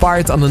was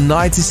inspired on the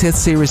 90s hit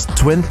series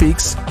Twin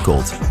Peaks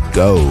called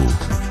Go.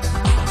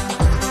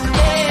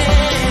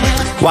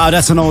 Wow,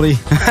 that's an oldie.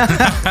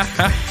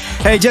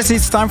 Hey Jesse,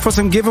 it's time for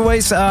some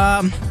giveaways.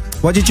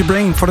 What did you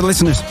bring for the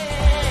listeners?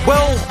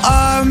 Well,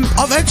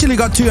 I've actually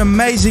got 2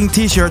 amazing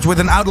t-shirts with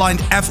an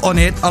outlined F on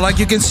it. Like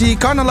you can see,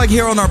 kind of like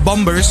here on our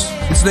bombers.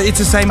 It's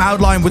the same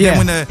outline with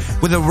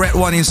with a red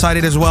one inside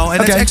it as well.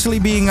 And it's actually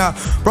being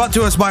brought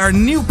to us by our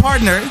new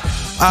partner,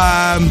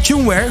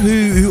 Tuneware,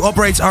 who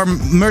operates our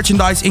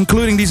merchandise,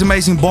 including these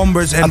amazing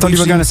bombers. And I thought you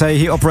were going to say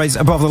he operates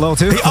above the law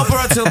too. He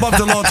operates above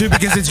the law too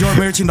because it's your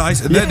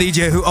merchandise. The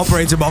DJ who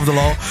operates above the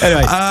law.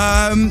 Anyway.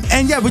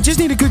 And yeah, we just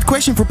need a good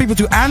question for people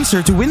to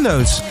answer to win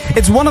those.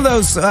 It's one of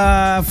those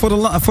for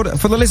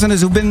the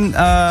listeners who've been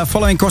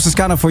following Corsten's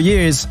Countdown for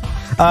years.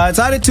 It's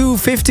either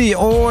 250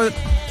 or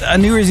a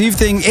New Year's Eve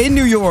thing in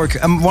New York,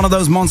 one of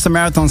those monster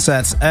marathon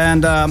sets.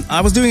 And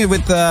I was doing it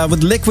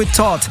with Liquid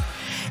Todd.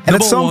 And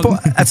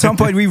at some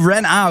point we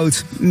ran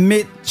out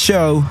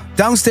mid-show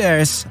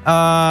downstairs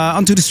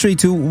onto the street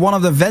to one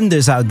of the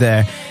vendors out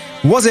there.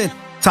 Was it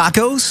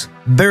tacos,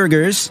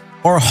 burgers,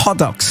 or hot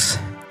dogs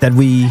that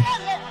we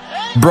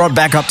brought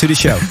back up to the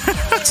show?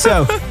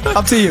 So,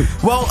 up to you.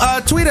 Well,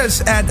 tweet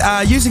us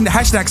at using the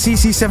hashtag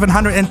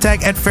CC700 and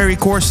tag at Ferry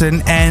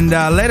Corsten, and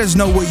let us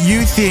know what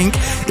you think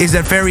is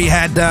that Ferry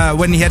had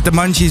when he had the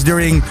munchies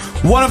during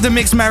one of the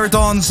mixed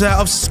marathons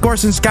of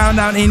Corsten's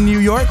Countdown in New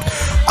York.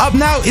 Up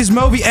now is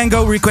Moby and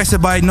Go,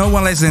 requested by no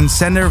one less than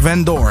Sander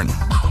Van Doorn.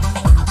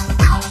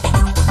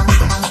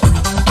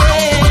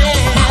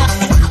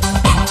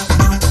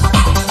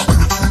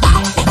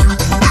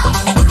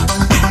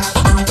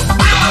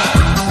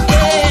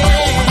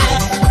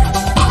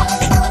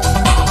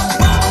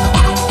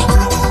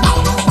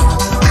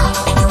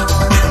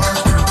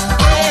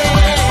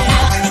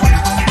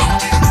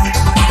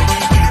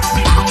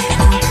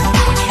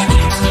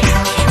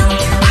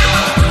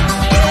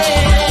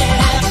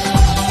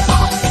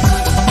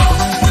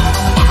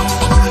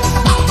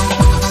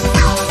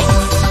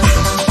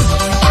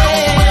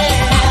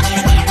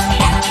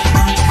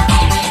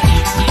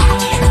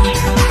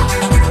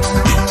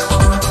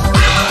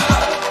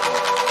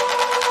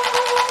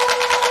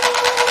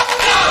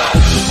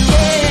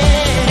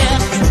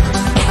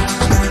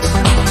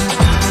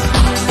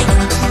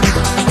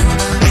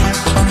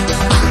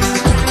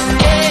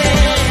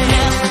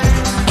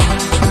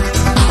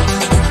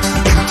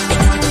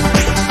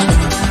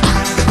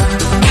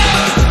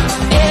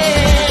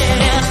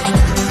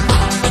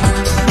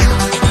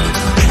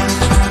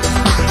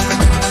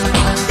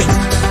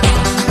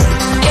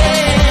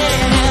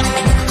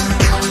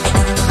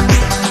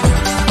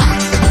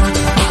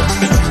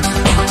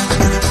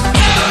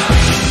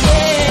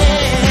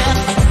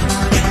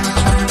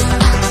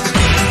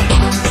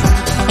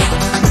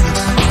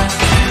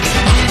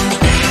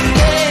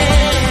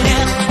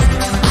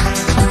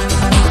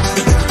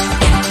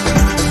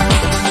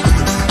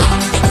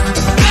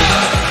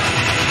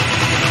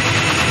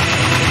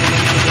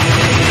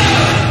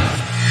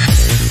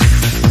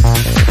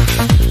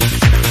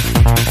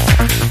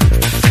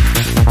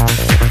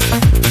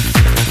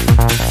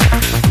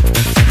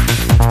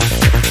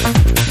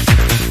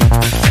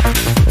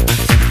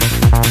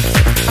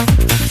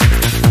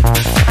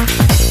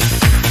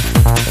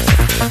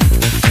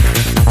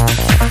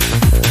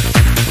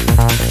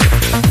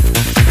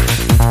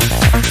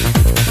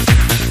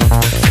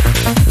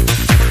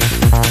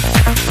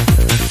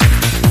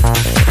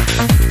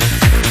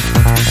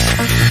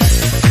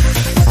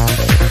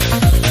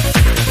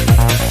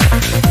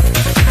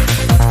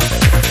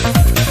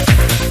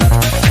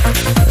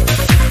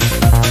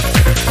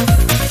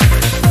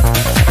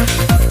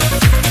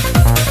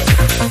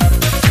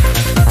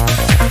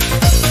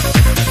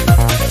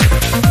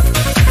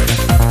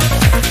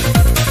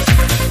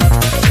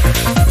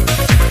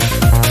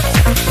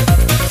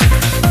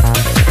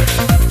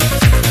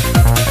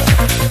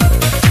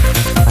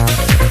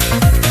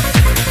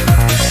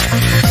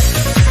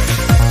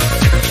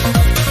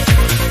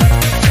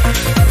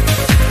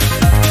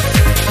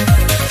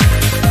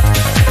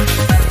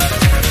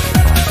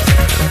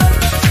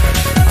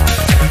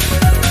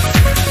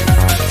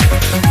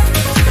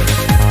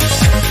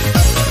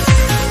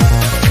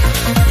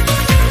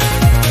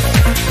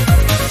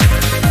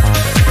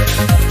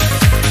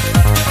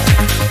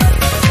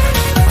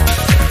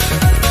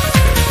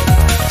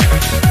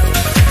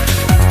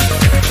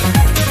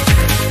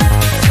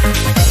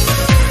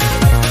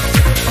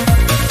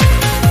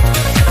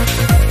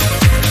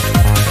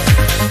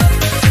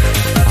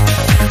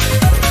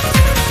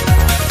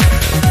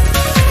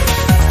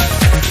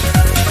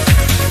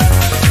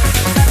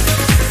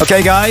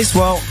 Okay, guys.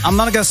 Well, I'm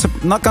not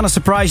gonna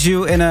surprise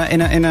you in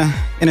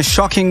a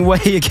shocking way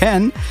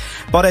again.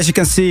 But as you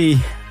can see,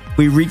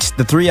 we reached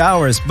the 3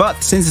 hours.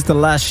 But since it's the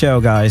last show,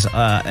 guys,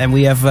 and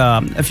we have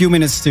a few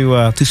minutes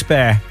to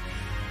spare,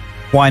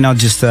 why not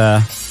just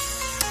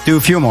do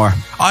a few more?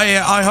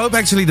 I hope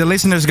actually the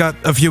listeners got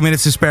a few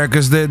minutes to spare,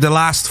 because the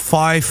last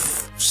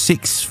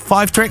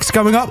five tracks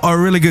coming up are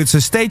really good. So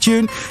stay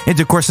tuned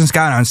into Corsten's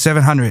Countdown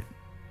 700.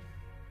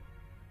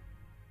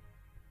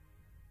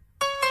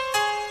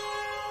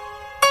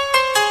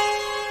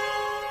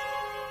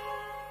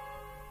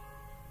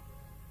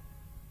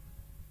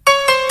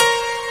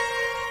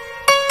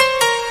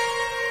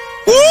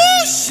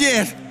 Oh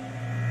shit!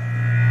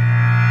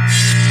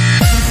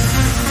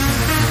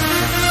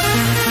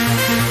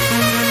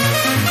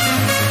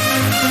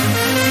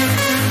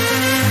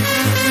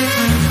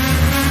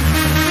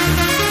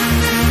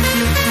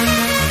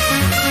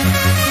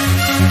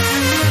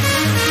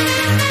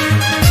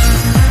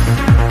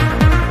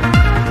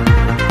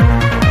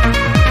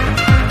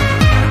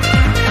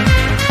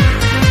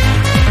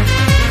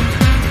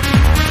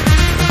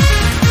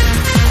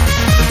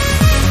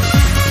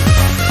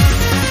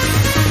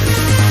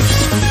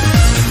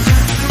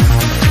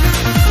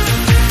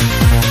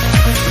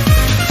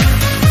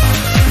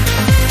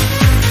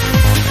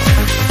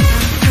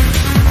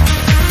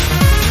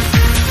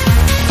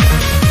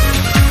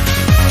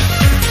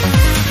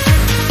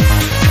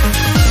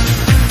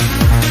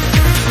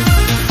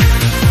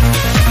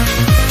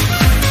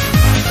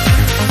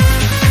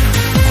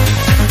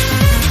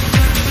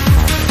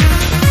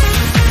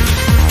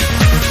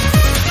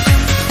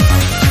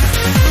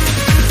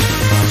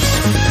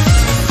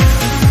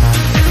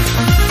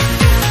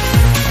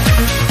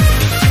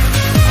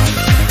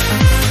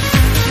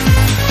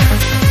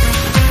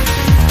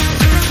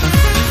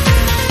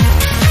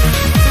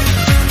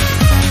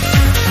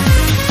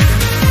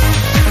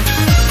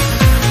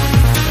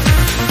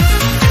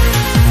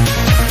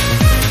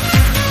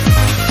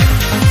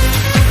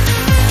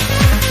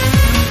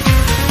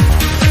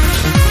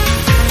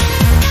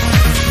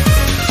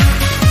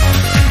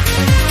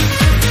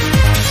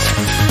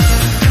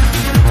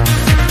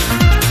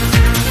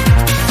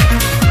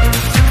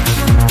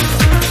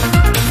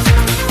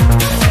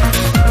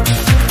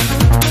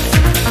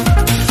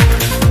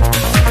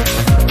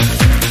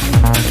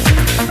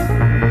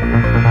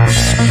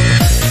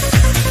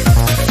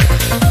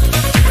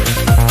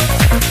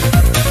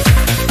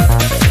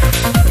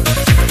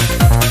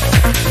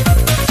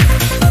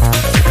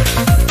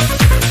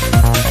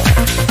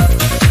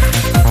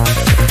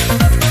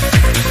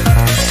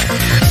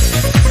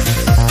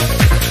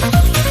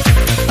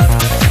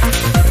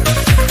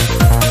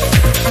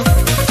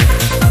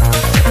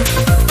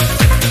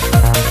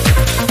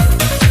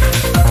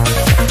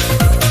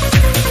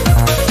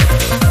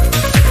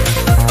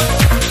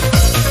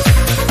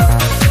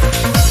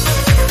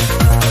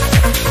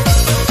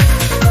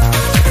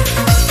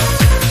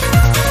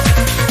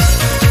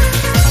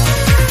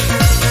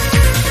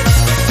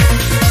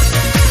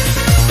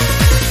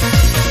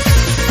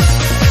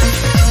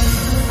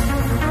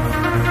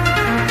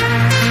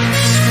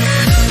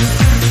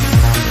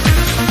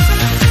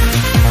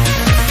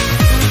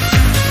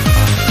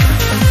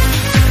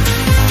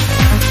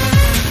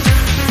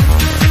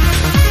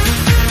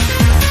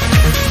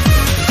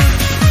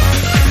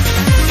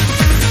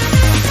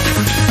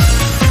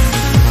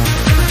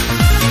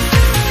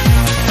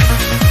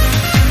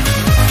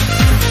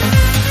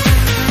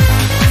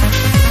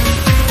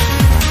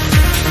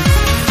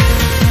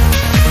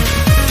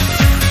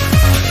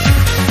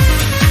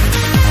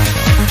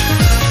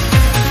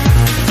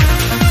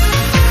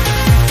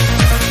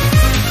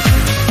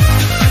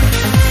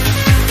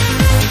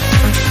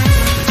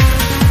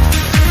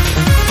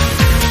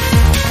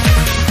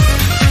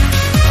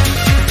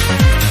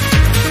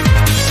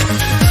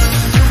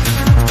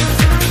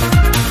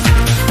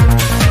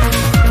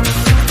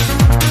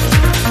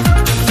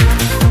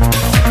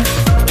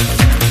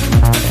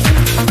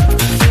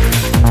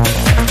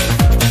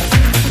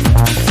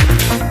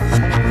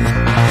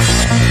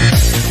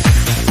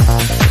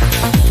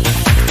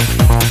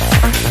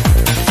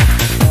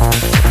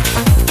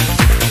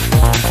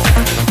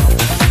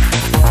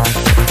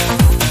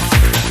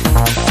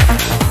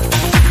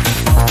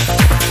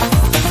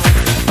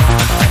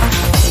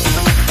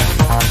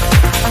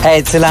 Hey,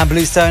 it's Ilan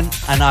Bluestone,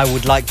 and I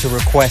would like to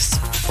request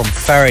from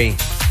Ferry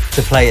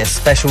to play a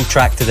special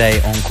track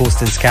today on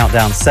Corsten's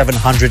Countdown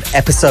 700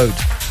 episode.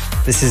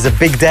 This is a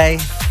big day,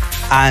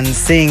 and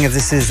seeing as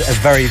this is a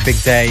very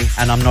big day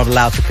and I'm not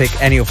allowed to pick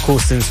any of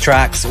Corsten's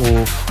tracks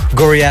or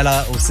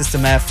Goriella or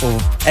System F or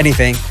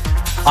anything,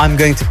 I'm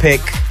going to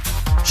pick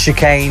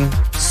Chicane,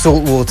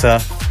 Saltwater,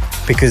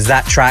 because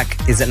that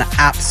track is an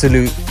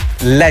absolute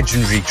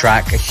legendary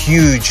track, a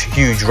huge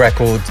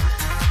record.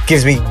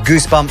 Gives me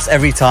goosebumps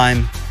every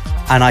time,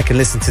 and I can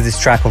listen to this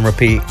track on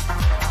repeat.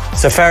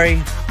 So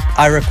Ferry,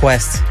 I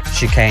request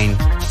Chicane,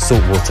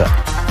 Saltwater.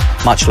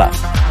 Much love.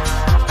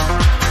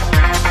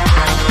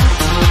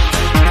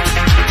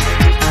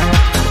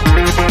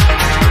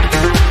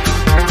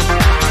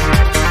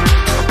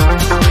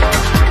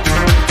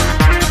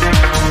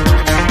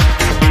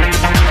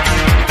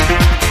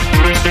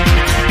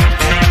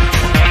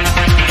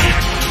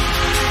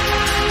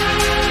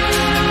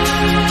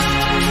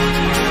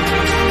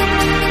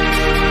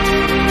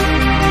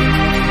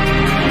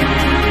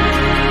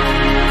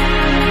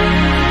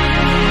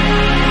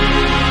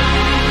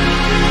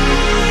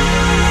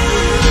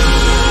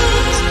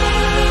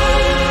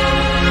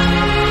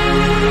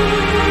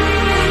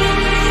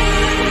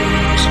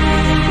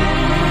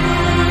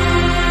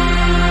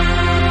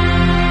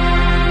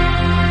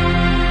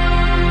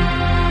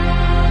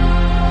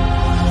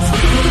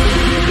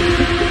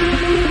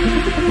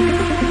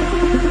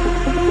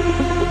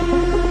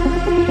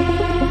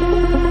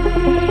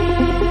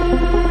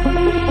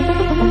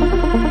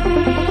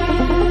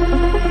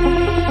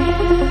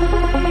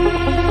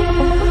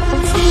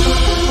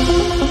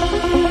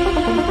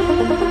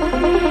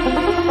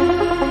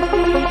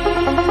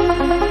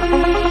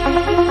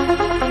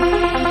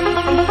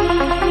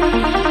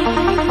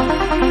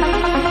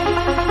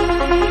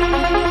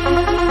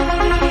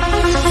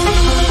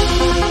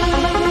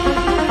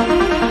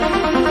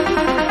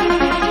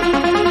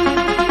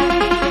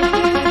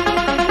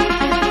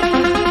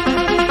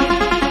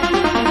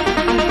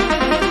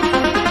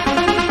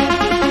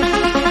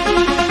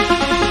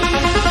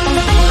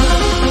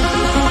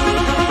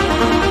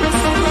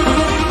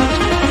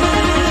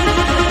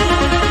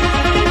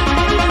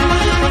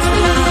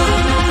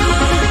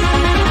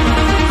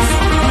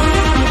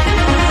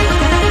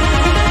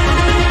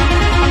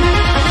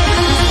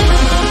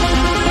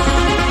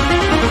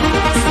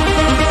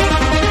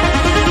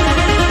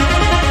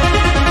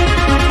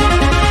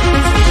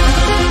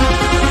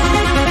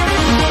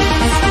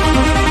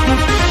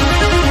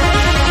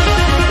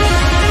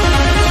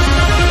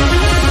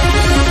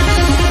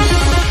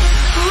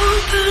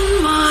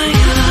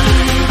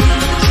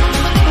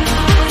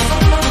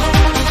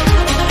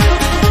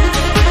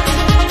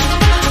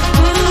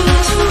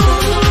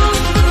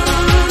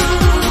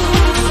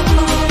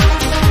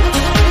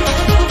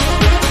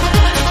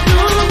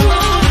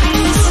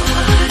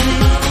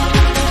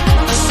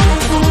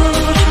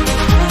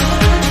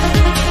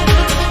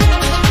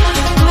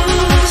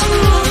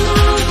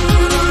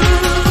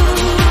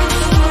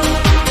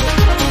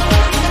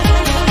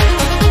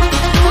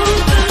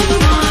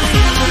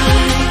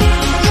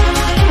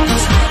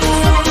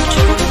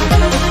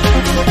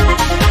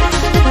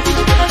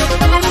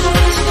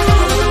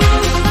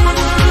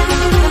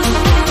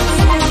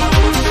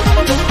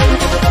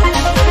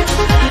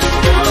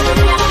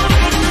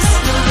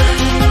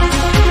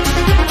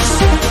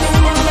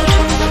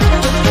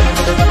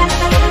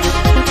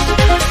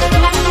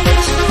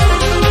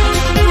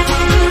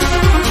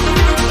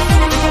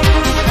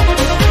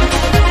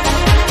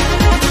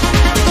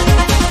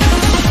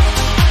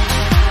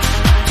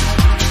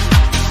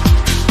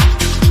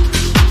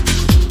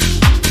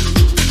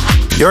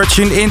 You're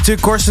tuned into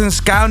Corsten's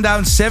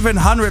Countdown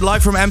 700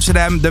 live from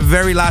Amsterdam, the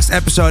very last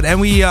episode.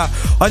 And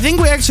I think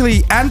we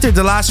actually entered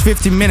the last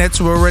 15 minutes.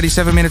 We're already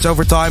 7 minutes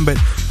over time, but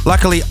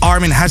luckily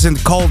Armin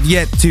hasn't called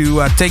yet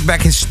to take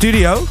back his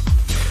studio.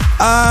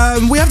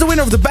 We have the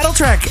winner of the battle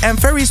track, and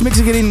Ferry is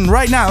mixing it in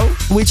right now,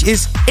 which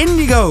is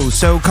Indigo.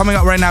 So coming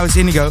up right now is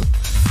Indigo.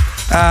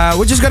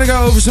 We're just gonna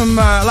go over some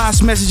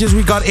last messages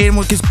we got in,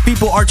 because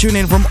people are tuning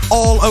in from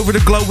all over the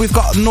globe. We've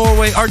got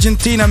Norway,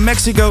 Argentina,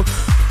 Mexico,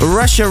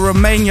 Russia,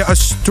 Romania,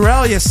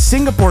 Australia,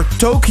 Singapore,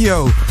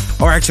 Tokyo,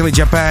 or actually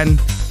Japan,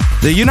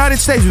 the United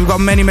States. We've got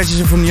many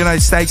messages from the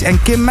United States. And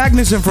Kim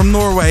Magnuson from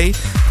Norway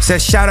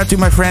says, shout out to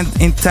my friend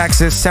in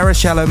Texas, Sarah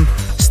Shellum.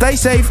 Stay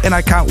safe, and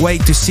I can't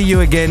wait to see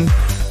you again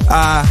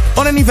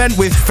on an event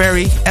with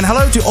Ferry. And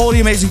hello to all the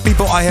amazing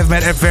people I have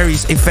met at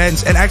Ferry's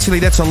events. And actually,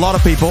 that's a lot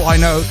of people, I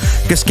know,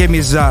 because Kim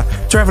is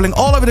traveling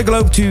all over the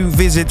globe to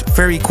visit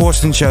Ferry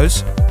Corsten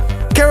shows.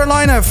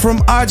 Carolina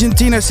from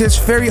Argentina says,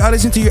 Ferry, I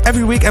listen to you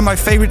every week and my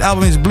favorite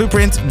album is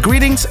Blueprint.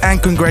 Greetings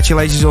and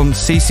congratulations on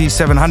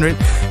CC700.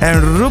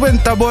 And Ruben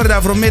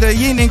Taborda from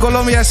Medellin in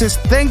Colombia says,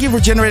 thank you for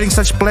generating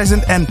such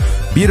pleasant and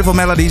beautiful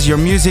melodies. Your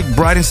music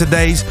brightens the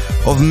days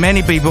of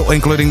many people,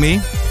 including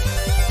me.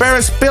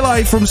 Paris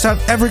Pillai from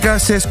South Africa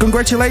says,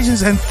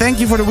 congratulations and thank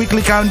you for the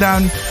weekly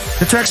countdown.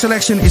 The track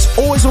selection is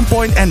always on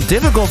point and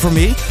difficult for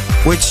me,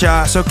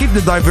 so keep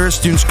the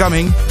diverse tunes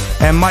coming.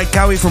 And Mike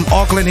Cowie from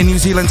Auckland in New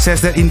Zealand says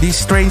that in these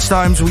strange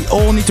times, we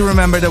all need to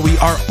remember that we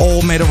are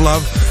all made of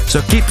love.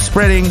 So keep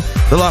spreading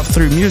the love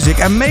through music.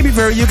 And maybe,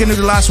 Ferry, you can do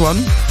the last one.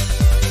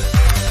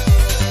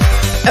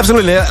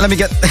 Absolutely. Let me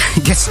get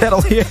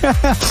settled here.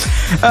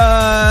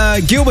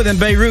 Gilbert in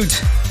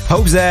Beirut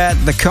hopes that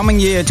the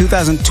coming year,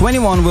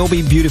 2021, will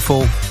be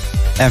beautiful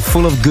and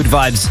full of good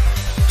vibes.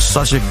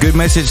 Such a good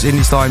message in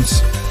these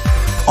times.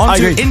 On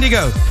to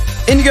Indigo.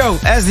 Indigo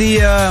as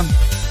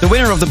the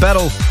winner of the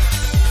battle.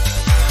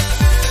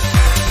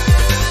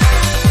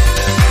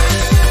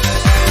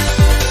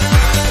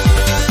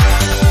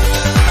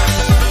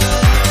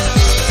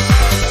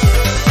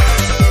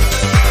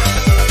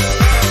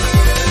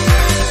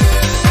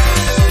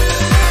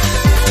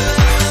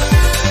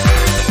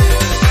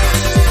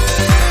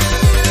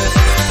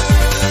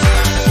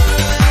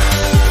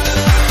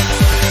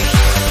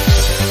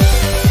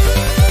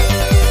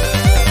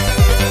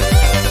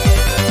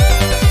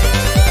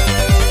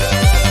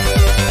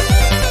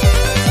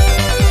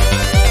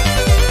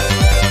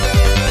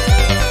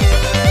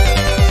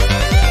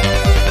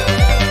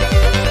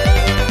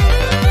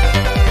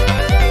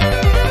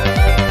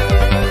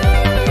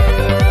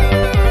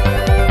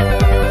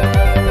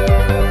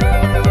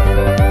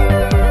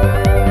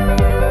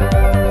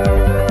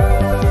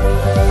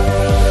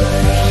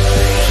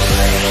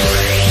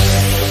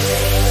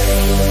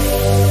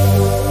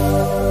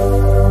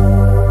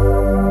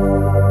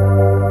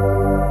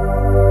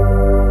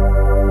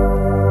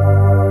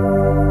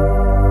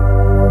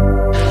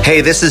 Hey,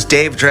 this is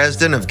Dave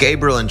Dresden of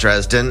Gabriel in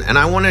Dresden, and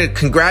I want to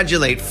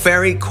congratulate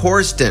Ferry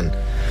Corsten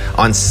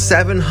on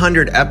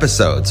 700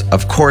 episodes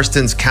of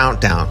Corsten's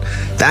Countdown.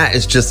 That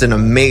is just an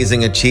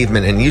amazing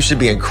achievement, and you should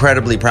be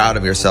incredibly proud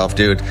of yourself,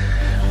 dude.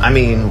 I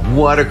mean,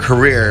 what a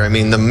career. I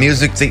mean, the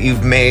music that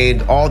you've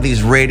made, all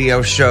these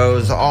radio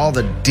shows, all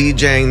the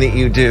DJing that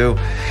you do,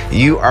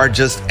 you are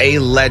just a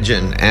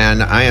legend,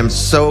 and I am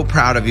so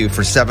proud of you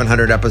for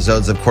 700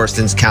 episodes of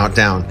Corsten's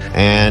Countdown,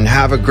 and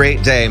have a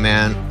great day,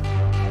 man.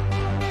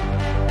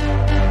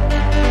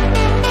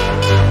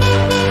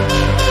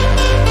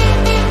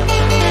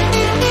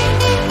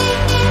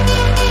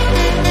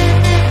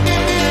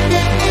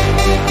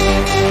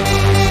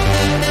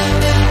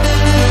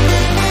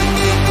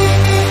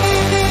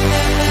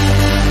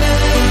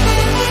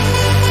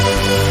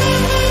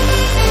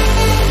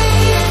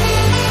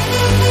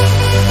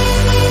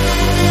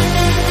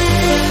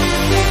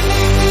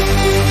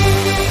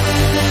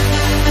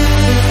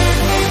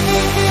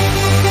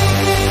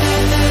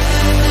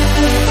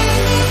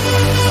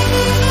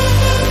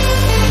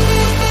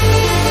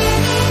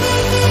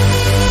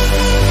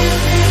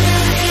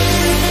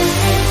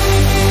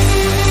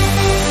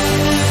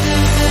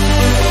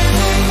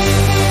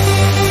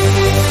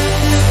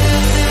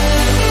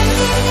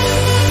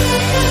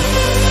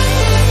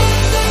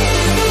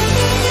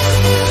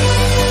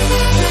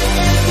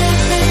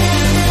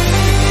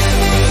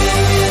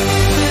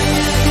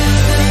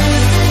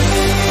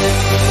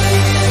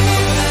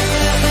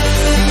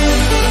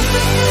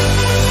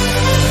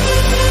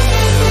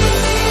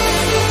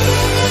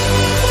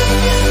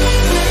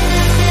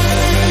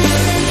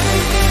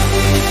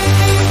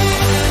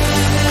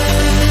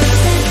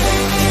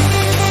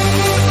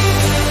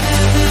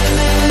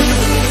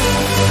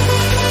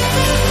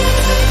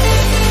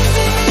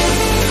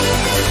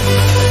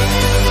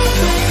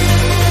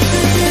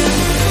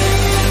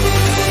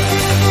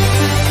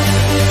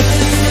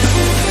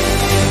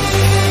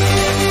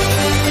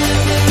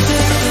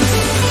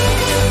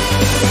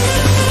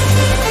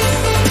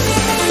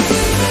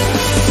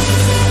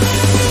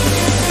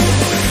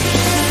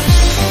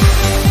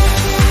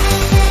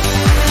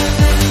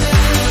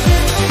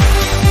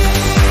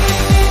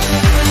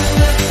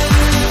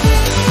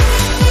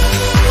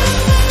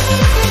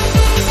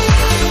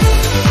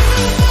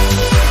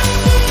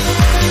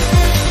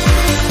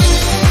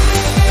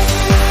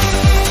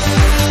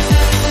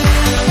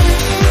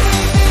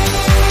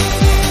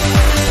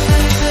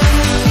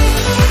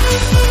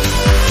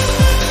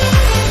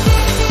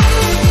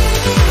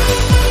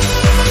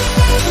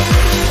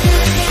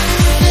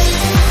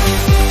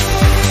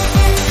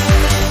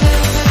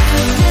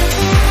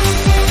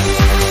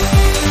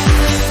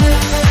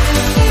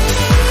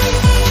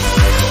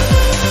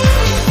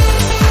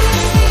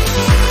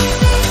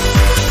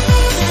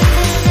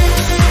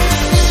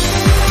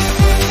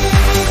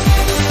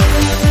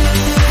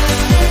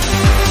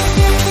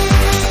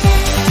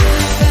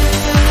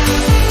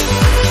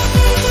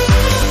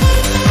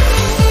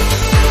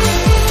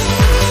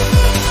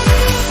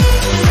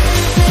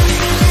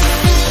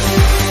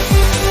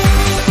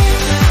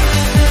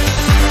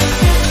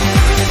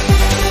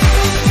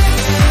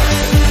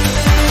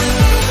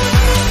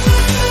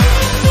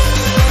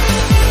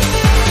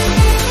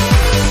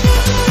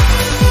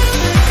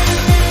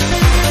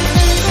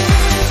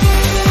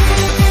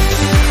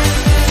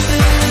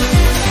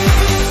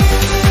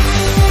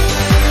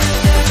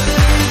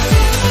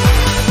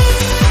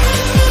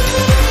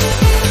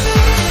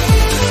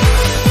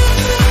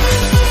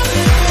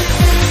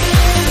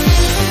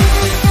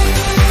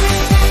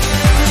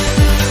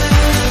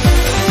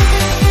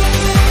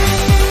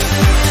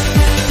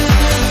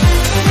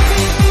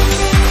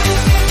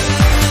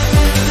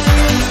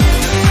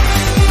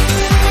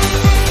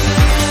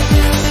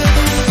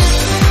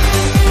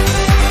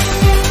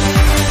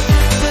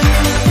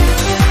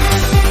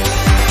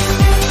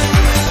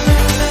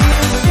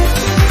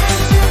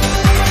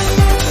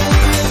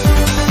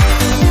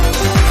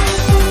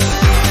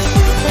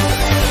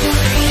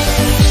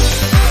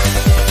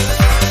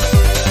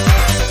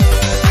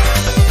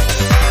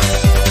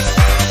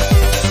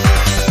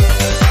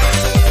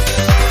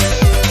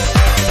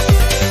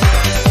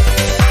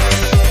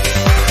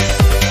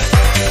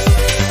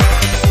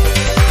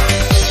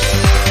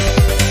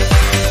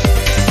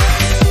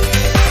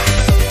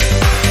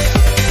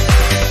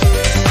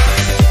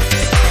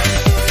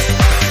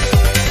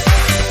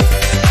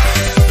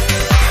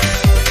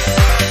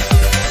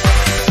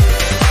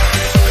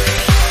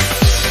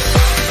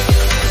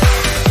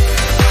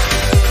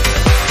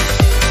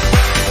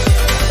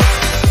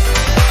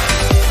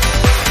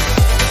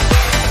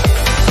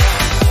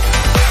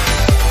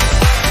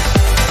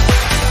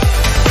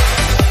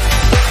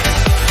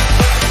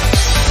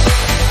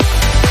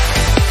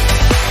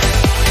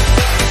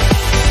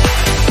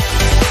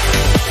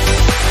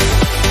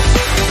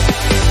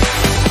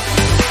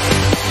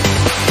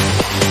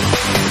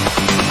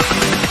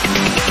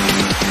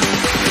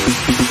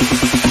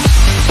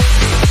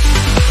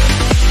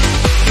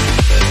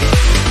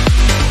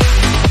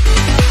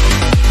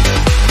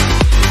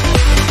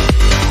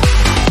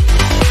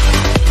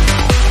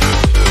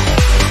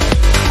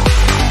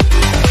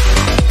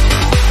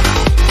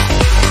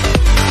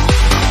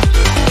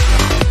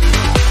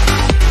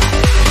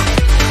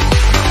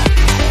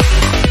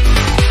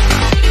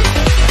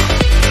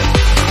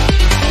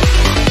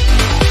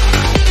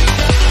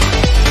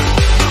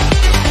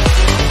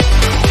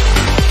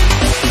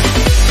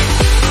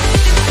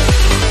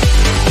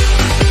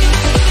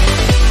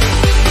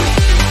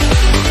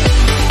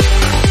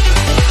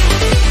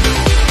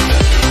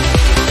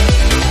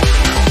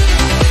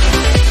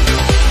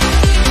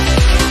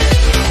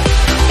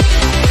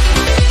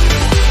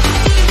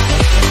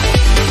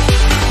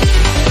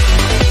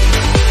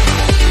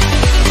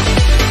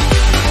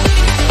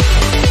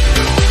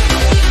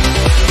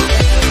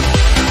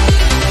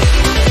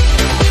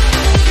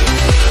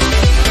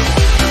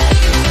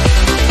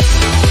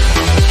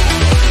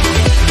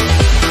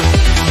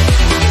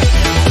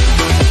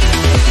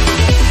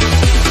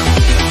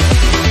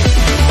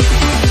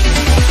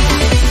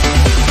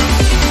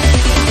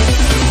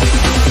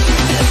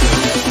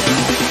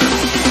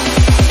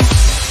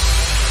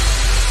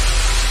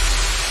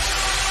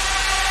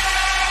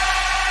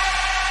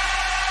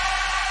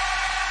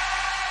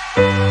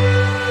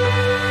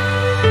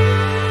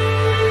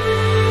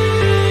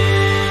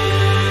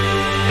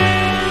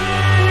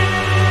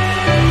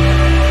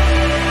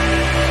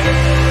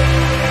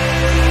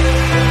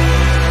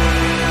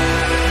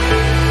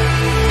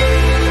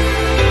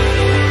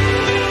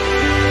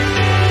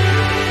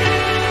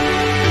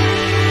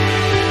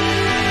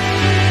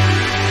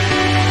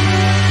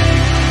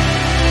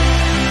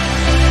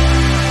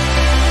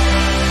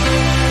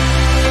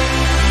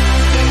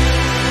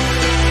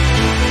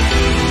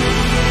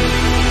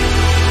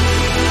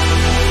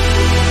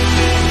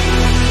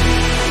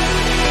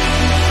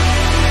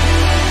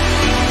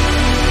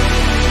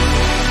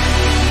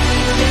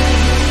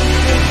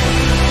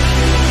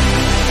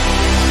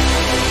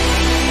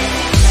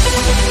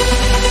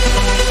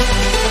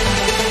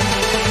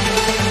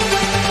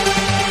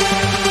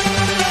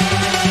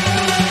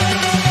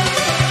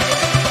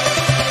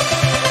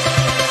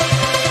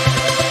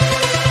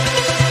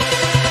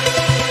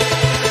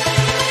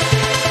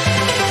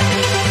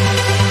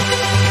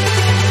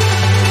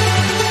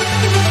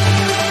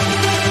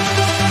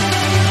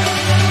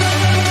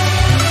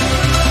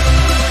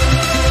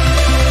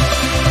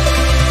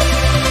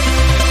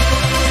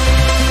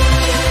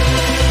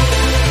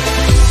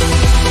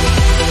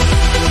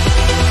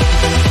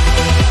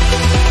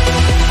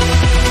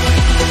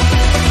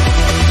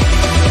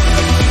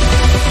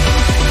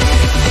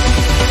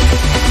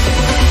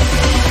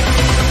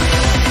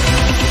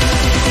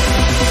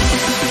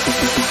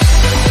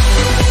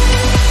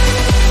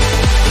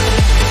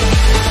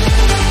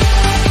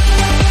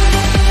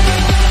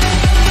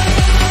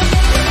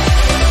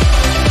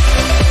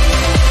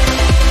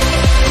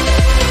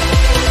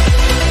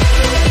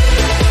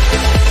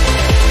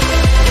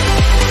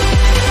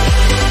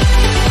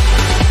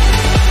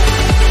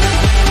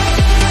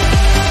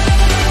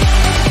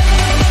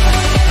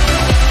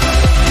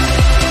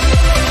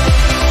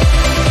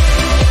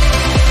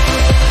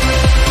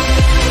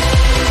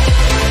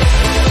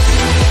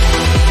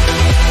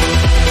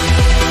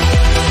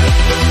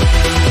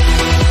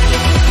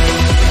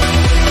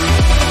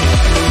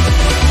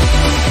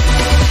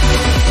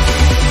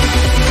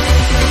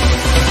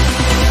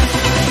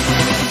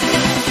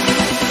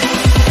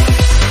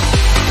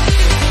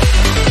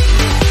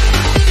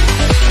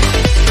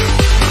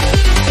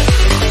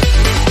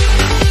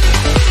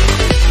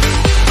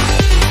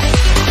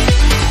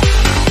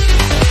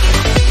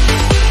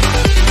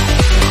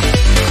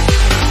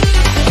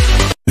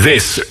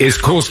 This is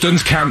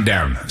Corsten's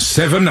Countdown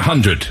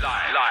 700,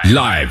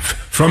 live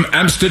from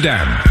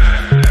Amsterdam.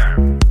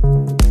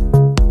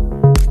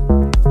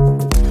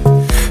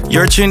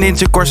 You're tuned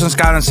into Corsten's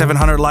Countdown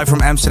 700 live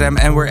from Amsterdam,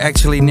 and we're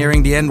actually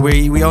nearing the end.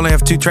 We only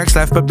have 2 tracks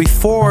left, but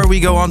before we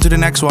go on to the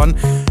next one,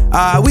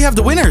 we have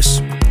the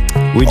winners.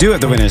 We do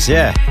have the winners,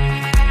 yeah.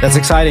 That's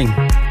exciting.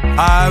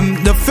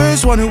 The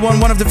first one who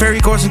won one of the Ferry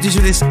Corsten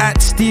t-shirts is at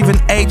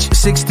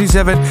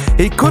StephenH627.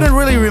 He couldn't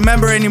really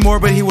remember anymore,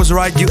 but he was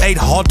right. You ate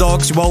hot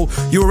dogs. Well,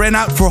 you ran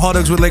out for hot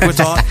dogs with Liquid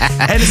Thought.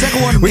 And the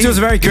second one, which was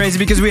very crazy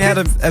because we had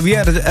a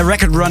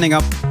record running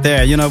up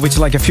there, you know, which is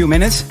like a few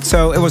minutes.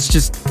 So it was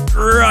just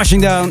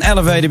rushing down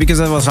elevator because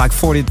it was like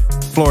 40th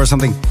floor or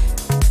something.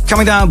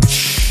 Coming down,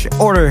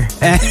 order,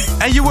 and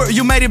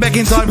you made it back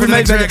in time for the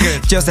next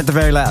record. Just at the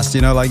very last,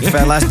 you know, like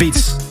last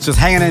beats, just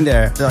hanging in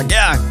there. They're like,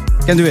 yeah,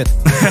 can do it.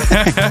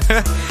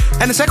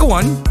 And the second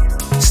one,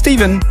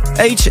 Stephen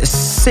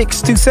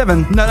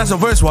H627. No, that's the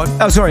first one.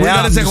 Oh, sorry. We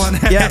got the second one.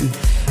 Yeah,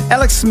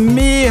 Alex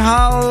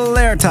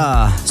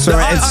Mihalerta.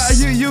 Sorry,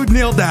 you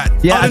nailed that.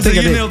 Yeah, honestly, I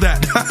think you nailed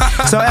that.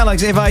 So,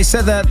 Alex, if I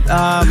said that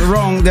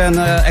wrong, then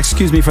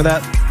excuse me for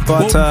that.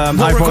 But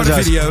we'll I apologize. Record a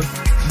video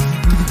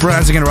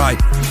pronouncing it right.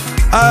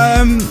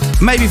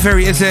 Maybe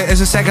Ferry, as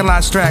a second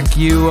last track,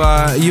 you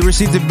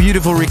received a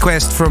beautiful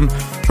request from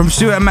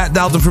Stu and Matt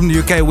Dalton from the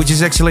UK, which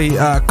is actually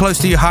close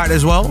to your heart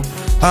as well.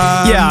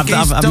 Yeah, can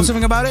you tell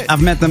something about it?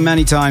 I've met them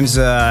many times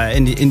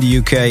in the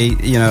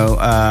UK. You know,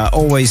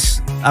 always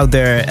out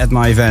there at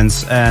my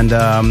events, and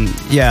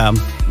yeah,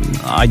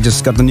 I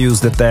just got the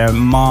news that their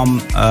mom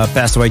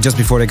passed away just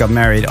before they got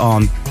married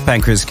on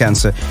pancreas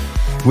cancer,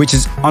 which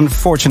is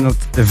unfortunate,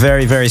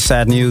 very, very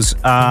sad news.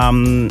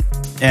 And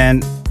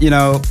you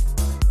know.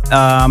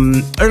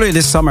 Earlier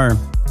this summer,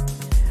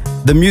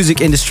 the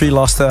music industry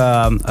lost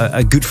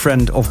a good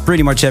friend of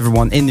pretty much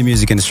everyone in the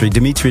music industry,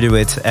 Dimitri De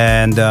Wit,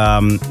 and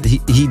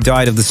he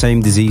died of the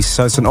same disease.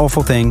 So it's an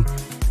awful thing,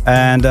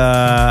 and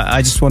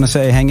I just want to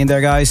say, hang in there,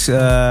 guys.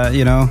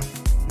 You know,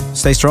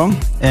 stay strong.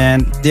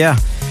 And yeah,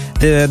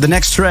 the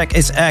next track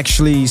is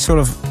actually sort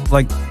of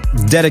like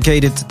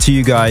dedicated to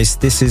you guys.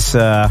 This is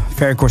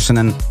Ferry Corsten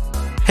and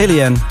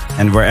Helene,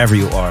 and Wherever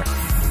You Are.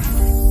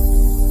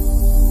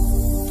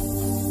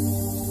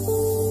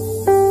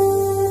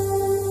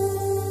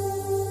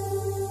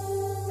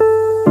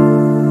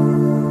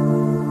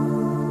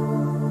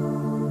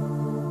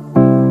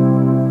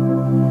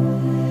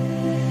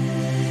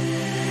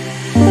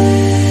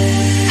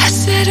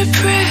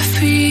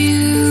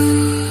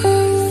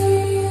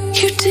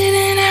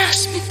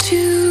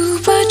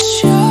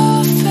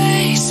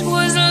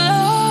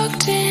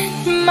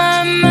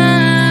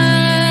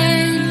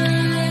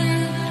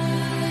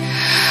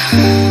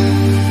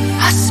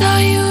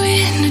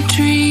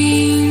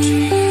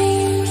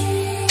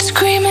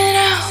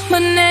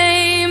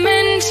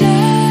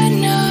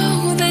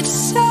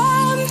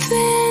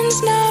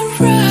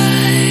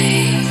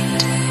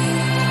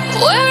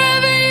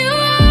 Wherever you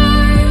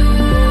are,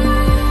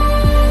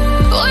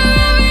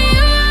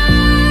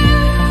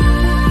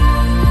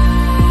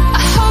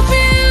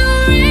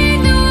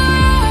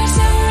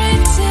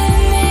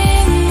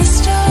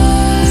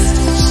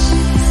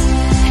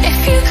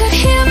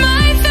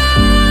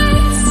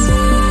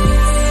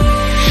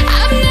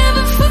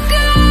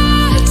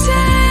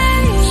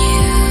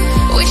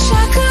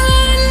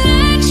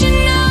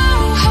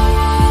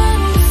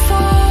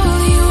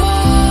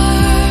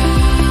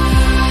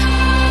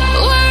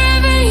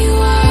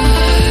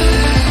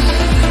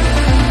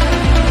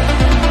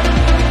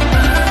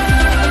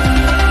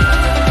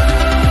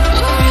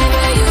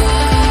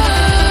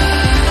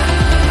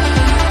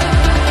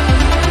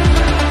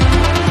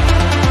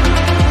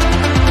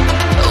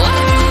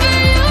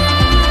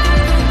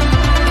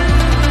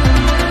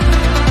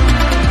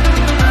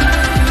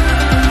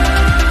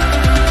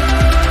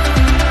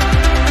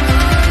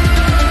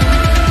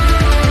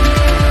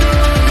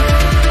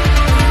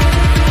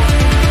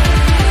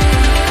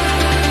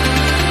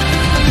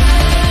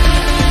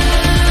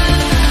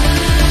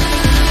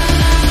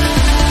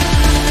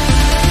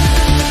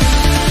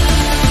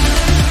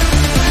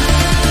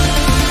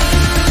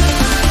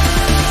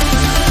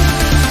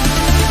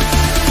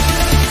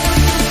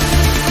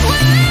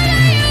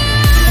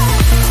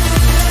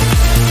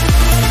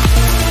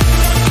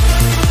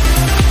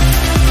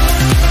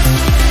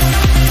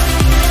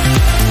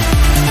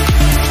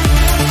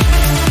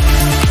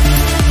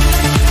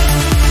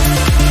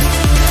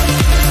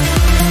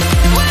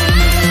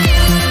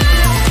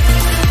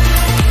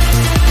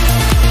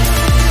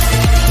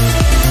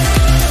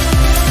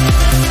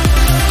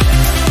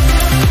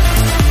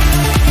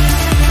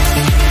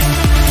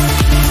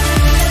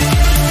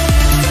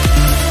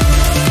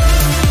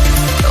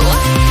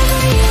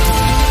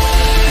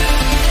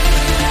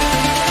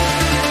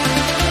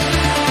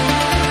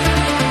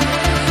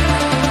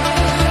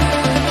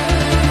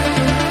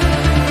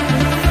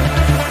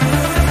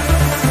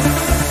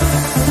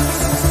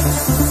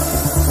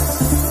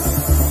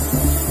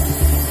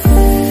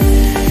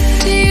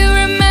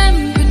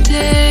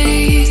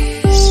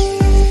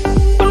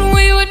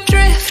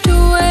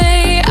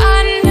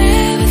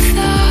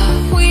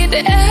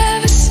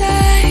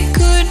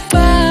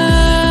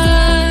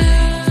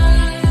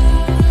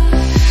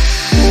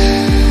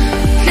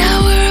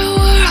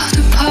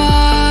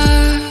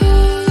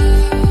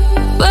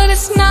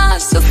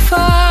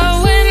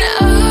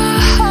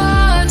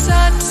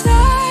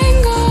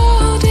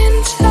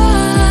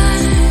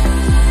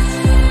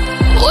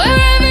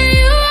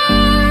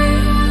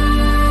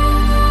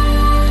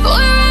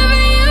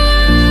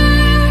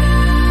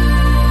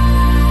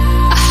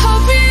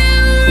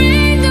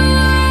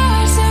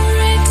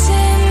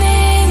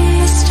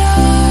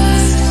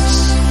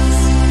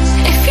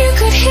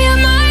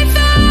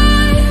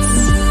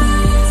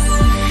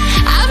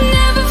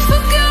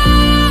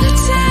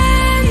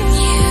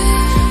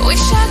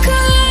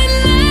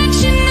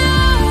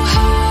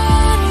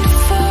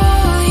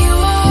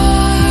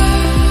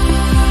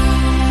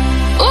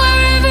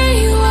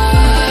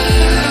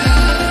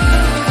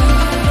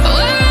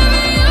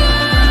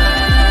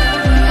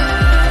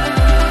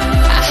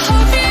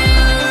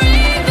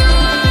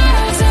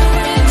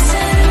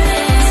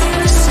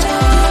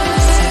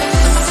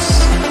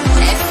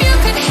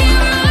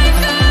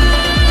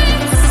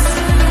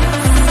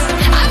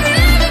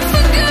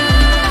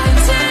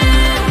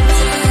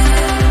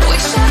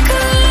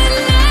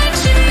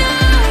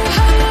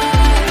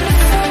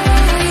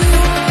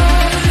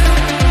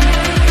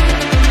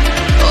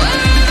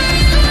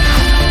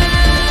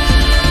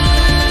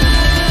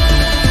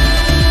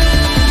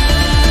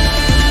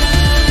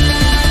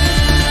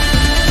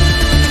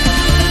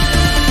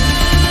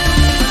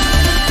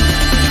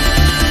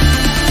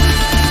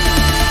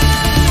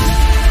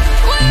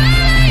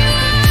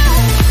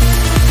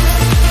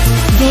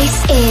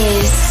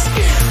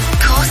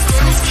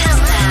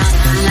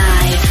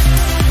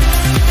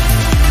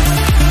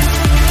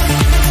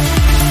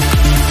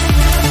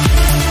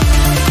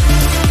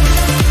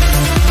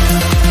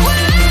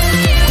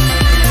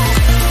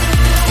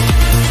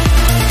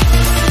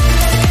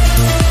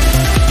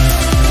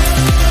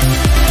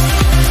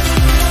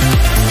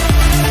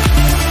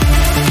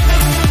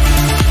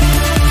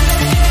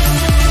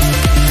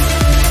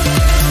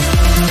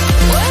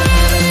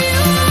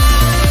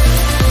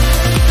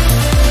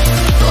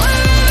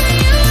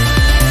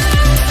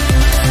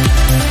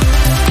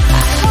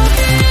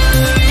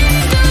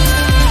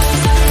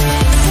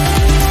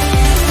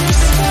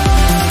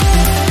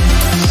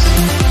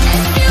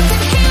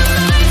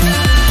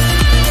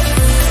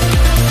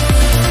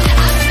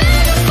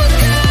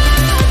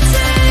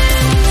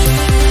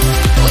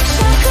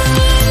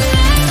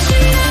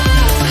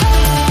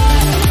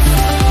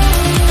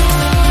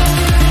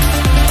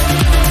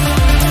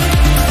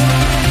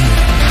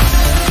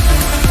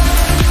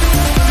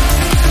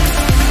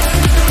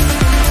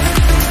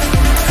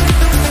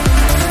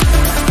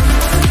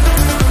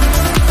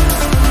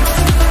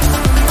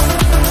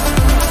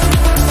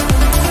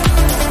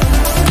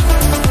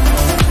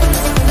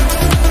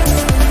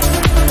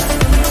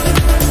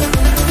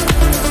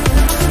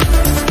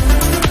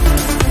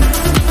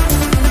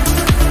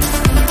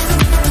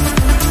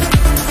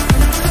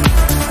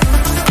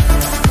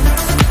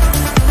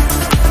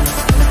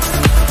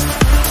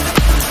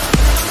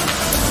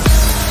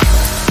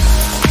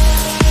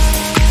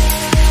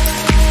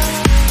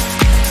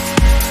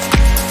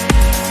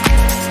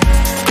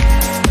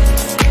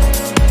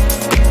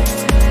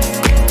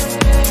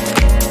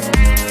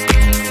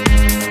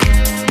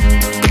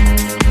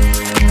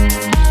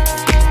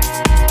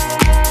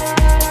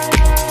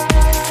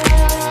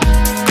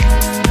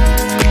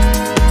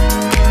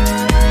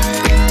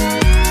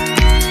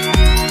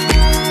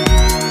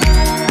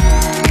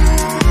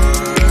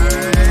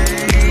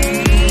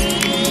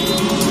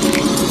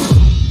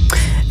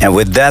 And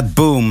with that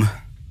boom,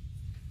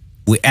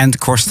 we end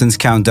Korsten's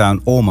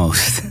countdown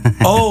almost.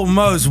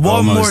 Almost.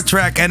 One more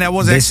track, and that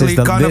was actually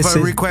kind of a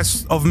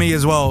request of me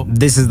as well.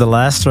 This is the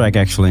last track,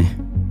 actually.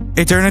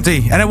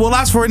 Eternity. And it will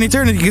last for an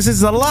eternity because it's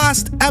the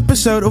last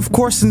episode of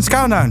Korsten's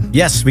Countdown.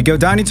 Yes, we go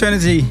down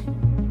eternity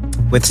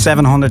with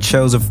 700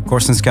 shows of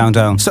Korsten's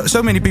Countdown.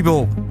 So many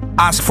people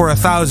ask for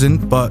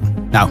 1,000, but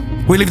no,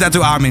 we leave that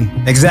to Armin.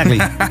 Exactly.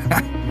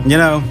 You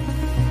know,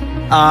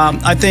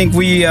 I think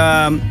we're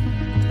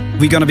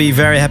gonna be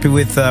very happy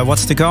with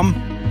what's to come.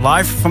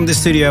 Live from the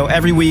studio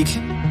every week.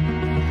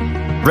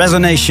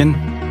 Resonation.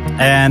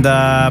 And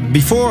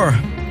before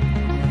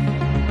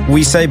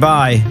we say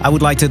bye, I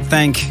would like to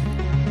thank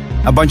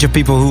a bunch of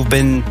people who've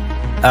been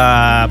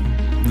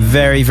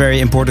very, very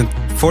important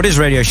for this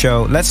radio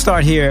show. Let's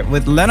start here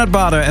with Leonard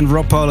Bader and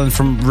Rob Poland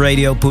from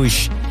Radio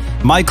Push.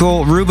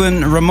 Michael,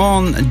 Ruben,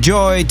 Ramon,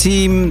 Joy,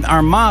 Team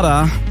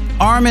Armada.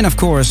 Armin, of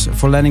course,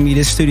 for lending me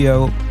this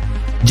studio.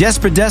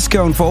 Jesper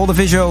Descone for all the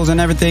visuals and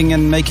everything,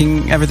 and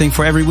making everything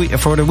for every week,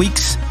 for the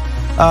weeks.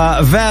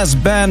 Vaz,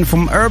 Ben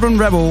from Urban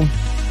Rebel.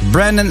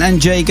 Brandon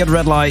and Jake at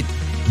Red Light.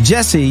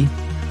 Jesse,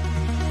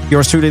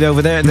 yours truly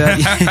over there.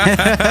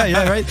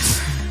 Yeah, right.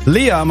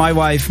 Leah, my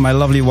wife, my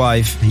lovely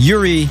wife.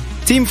 Yuri,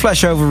 Team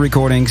Flashover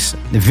Recordings.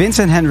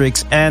 Vincent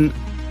Hendricks, and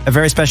a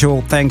very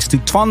special thanks to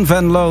Twan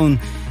Van Loon,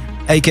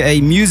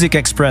 aka Music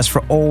Express,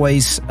 for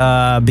always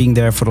being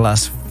there for the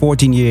last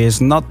 14 years.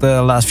 Not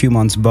the last few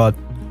months, but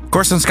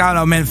Korsten's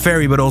Countdown meant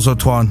Ferry, but also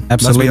Twan.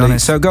 Absolutely. Let's be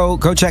honest. So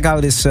go check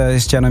out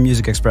his channel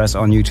Music Express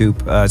on YouTube.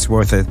 It's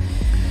worth it.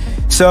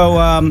 So,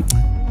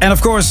 and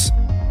of course,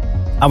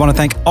 I want to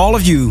thank all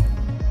of you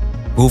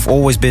who've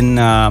always been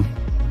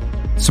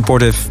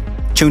supportive,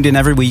 tuned in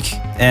every week,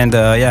 and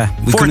yeah,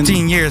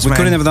 14 years, we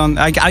couldn't have done.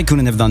 I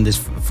couldn't have done this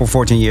for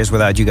 14 years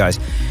without you guys.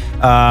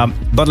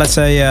 But let's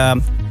say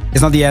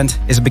it's not the end;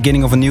 it's the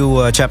beginning of a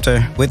new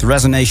chapter with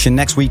Resonation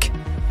next week.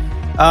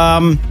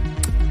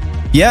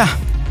 Yeah,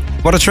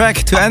 what a track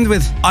to end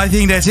with! I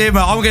think that's it,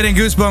 man. I'm getting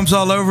goosebumps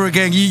all over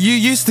again. You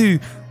used to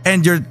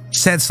end your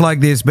sets like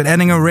this, but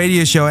ending a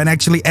radio show and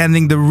actually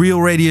ending the real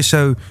radio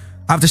show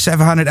after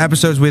 700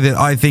 episodes with it,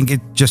 I think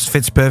it just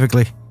fits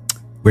perfectly.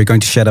 We're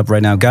going to shut up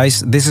right now, guys.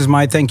 This is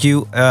my thank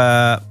you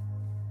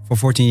for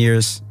 14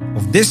 years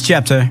of this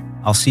chapter.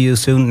 I'll see you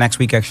soon, next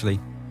week actually,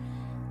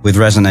 with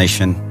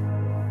Resonation.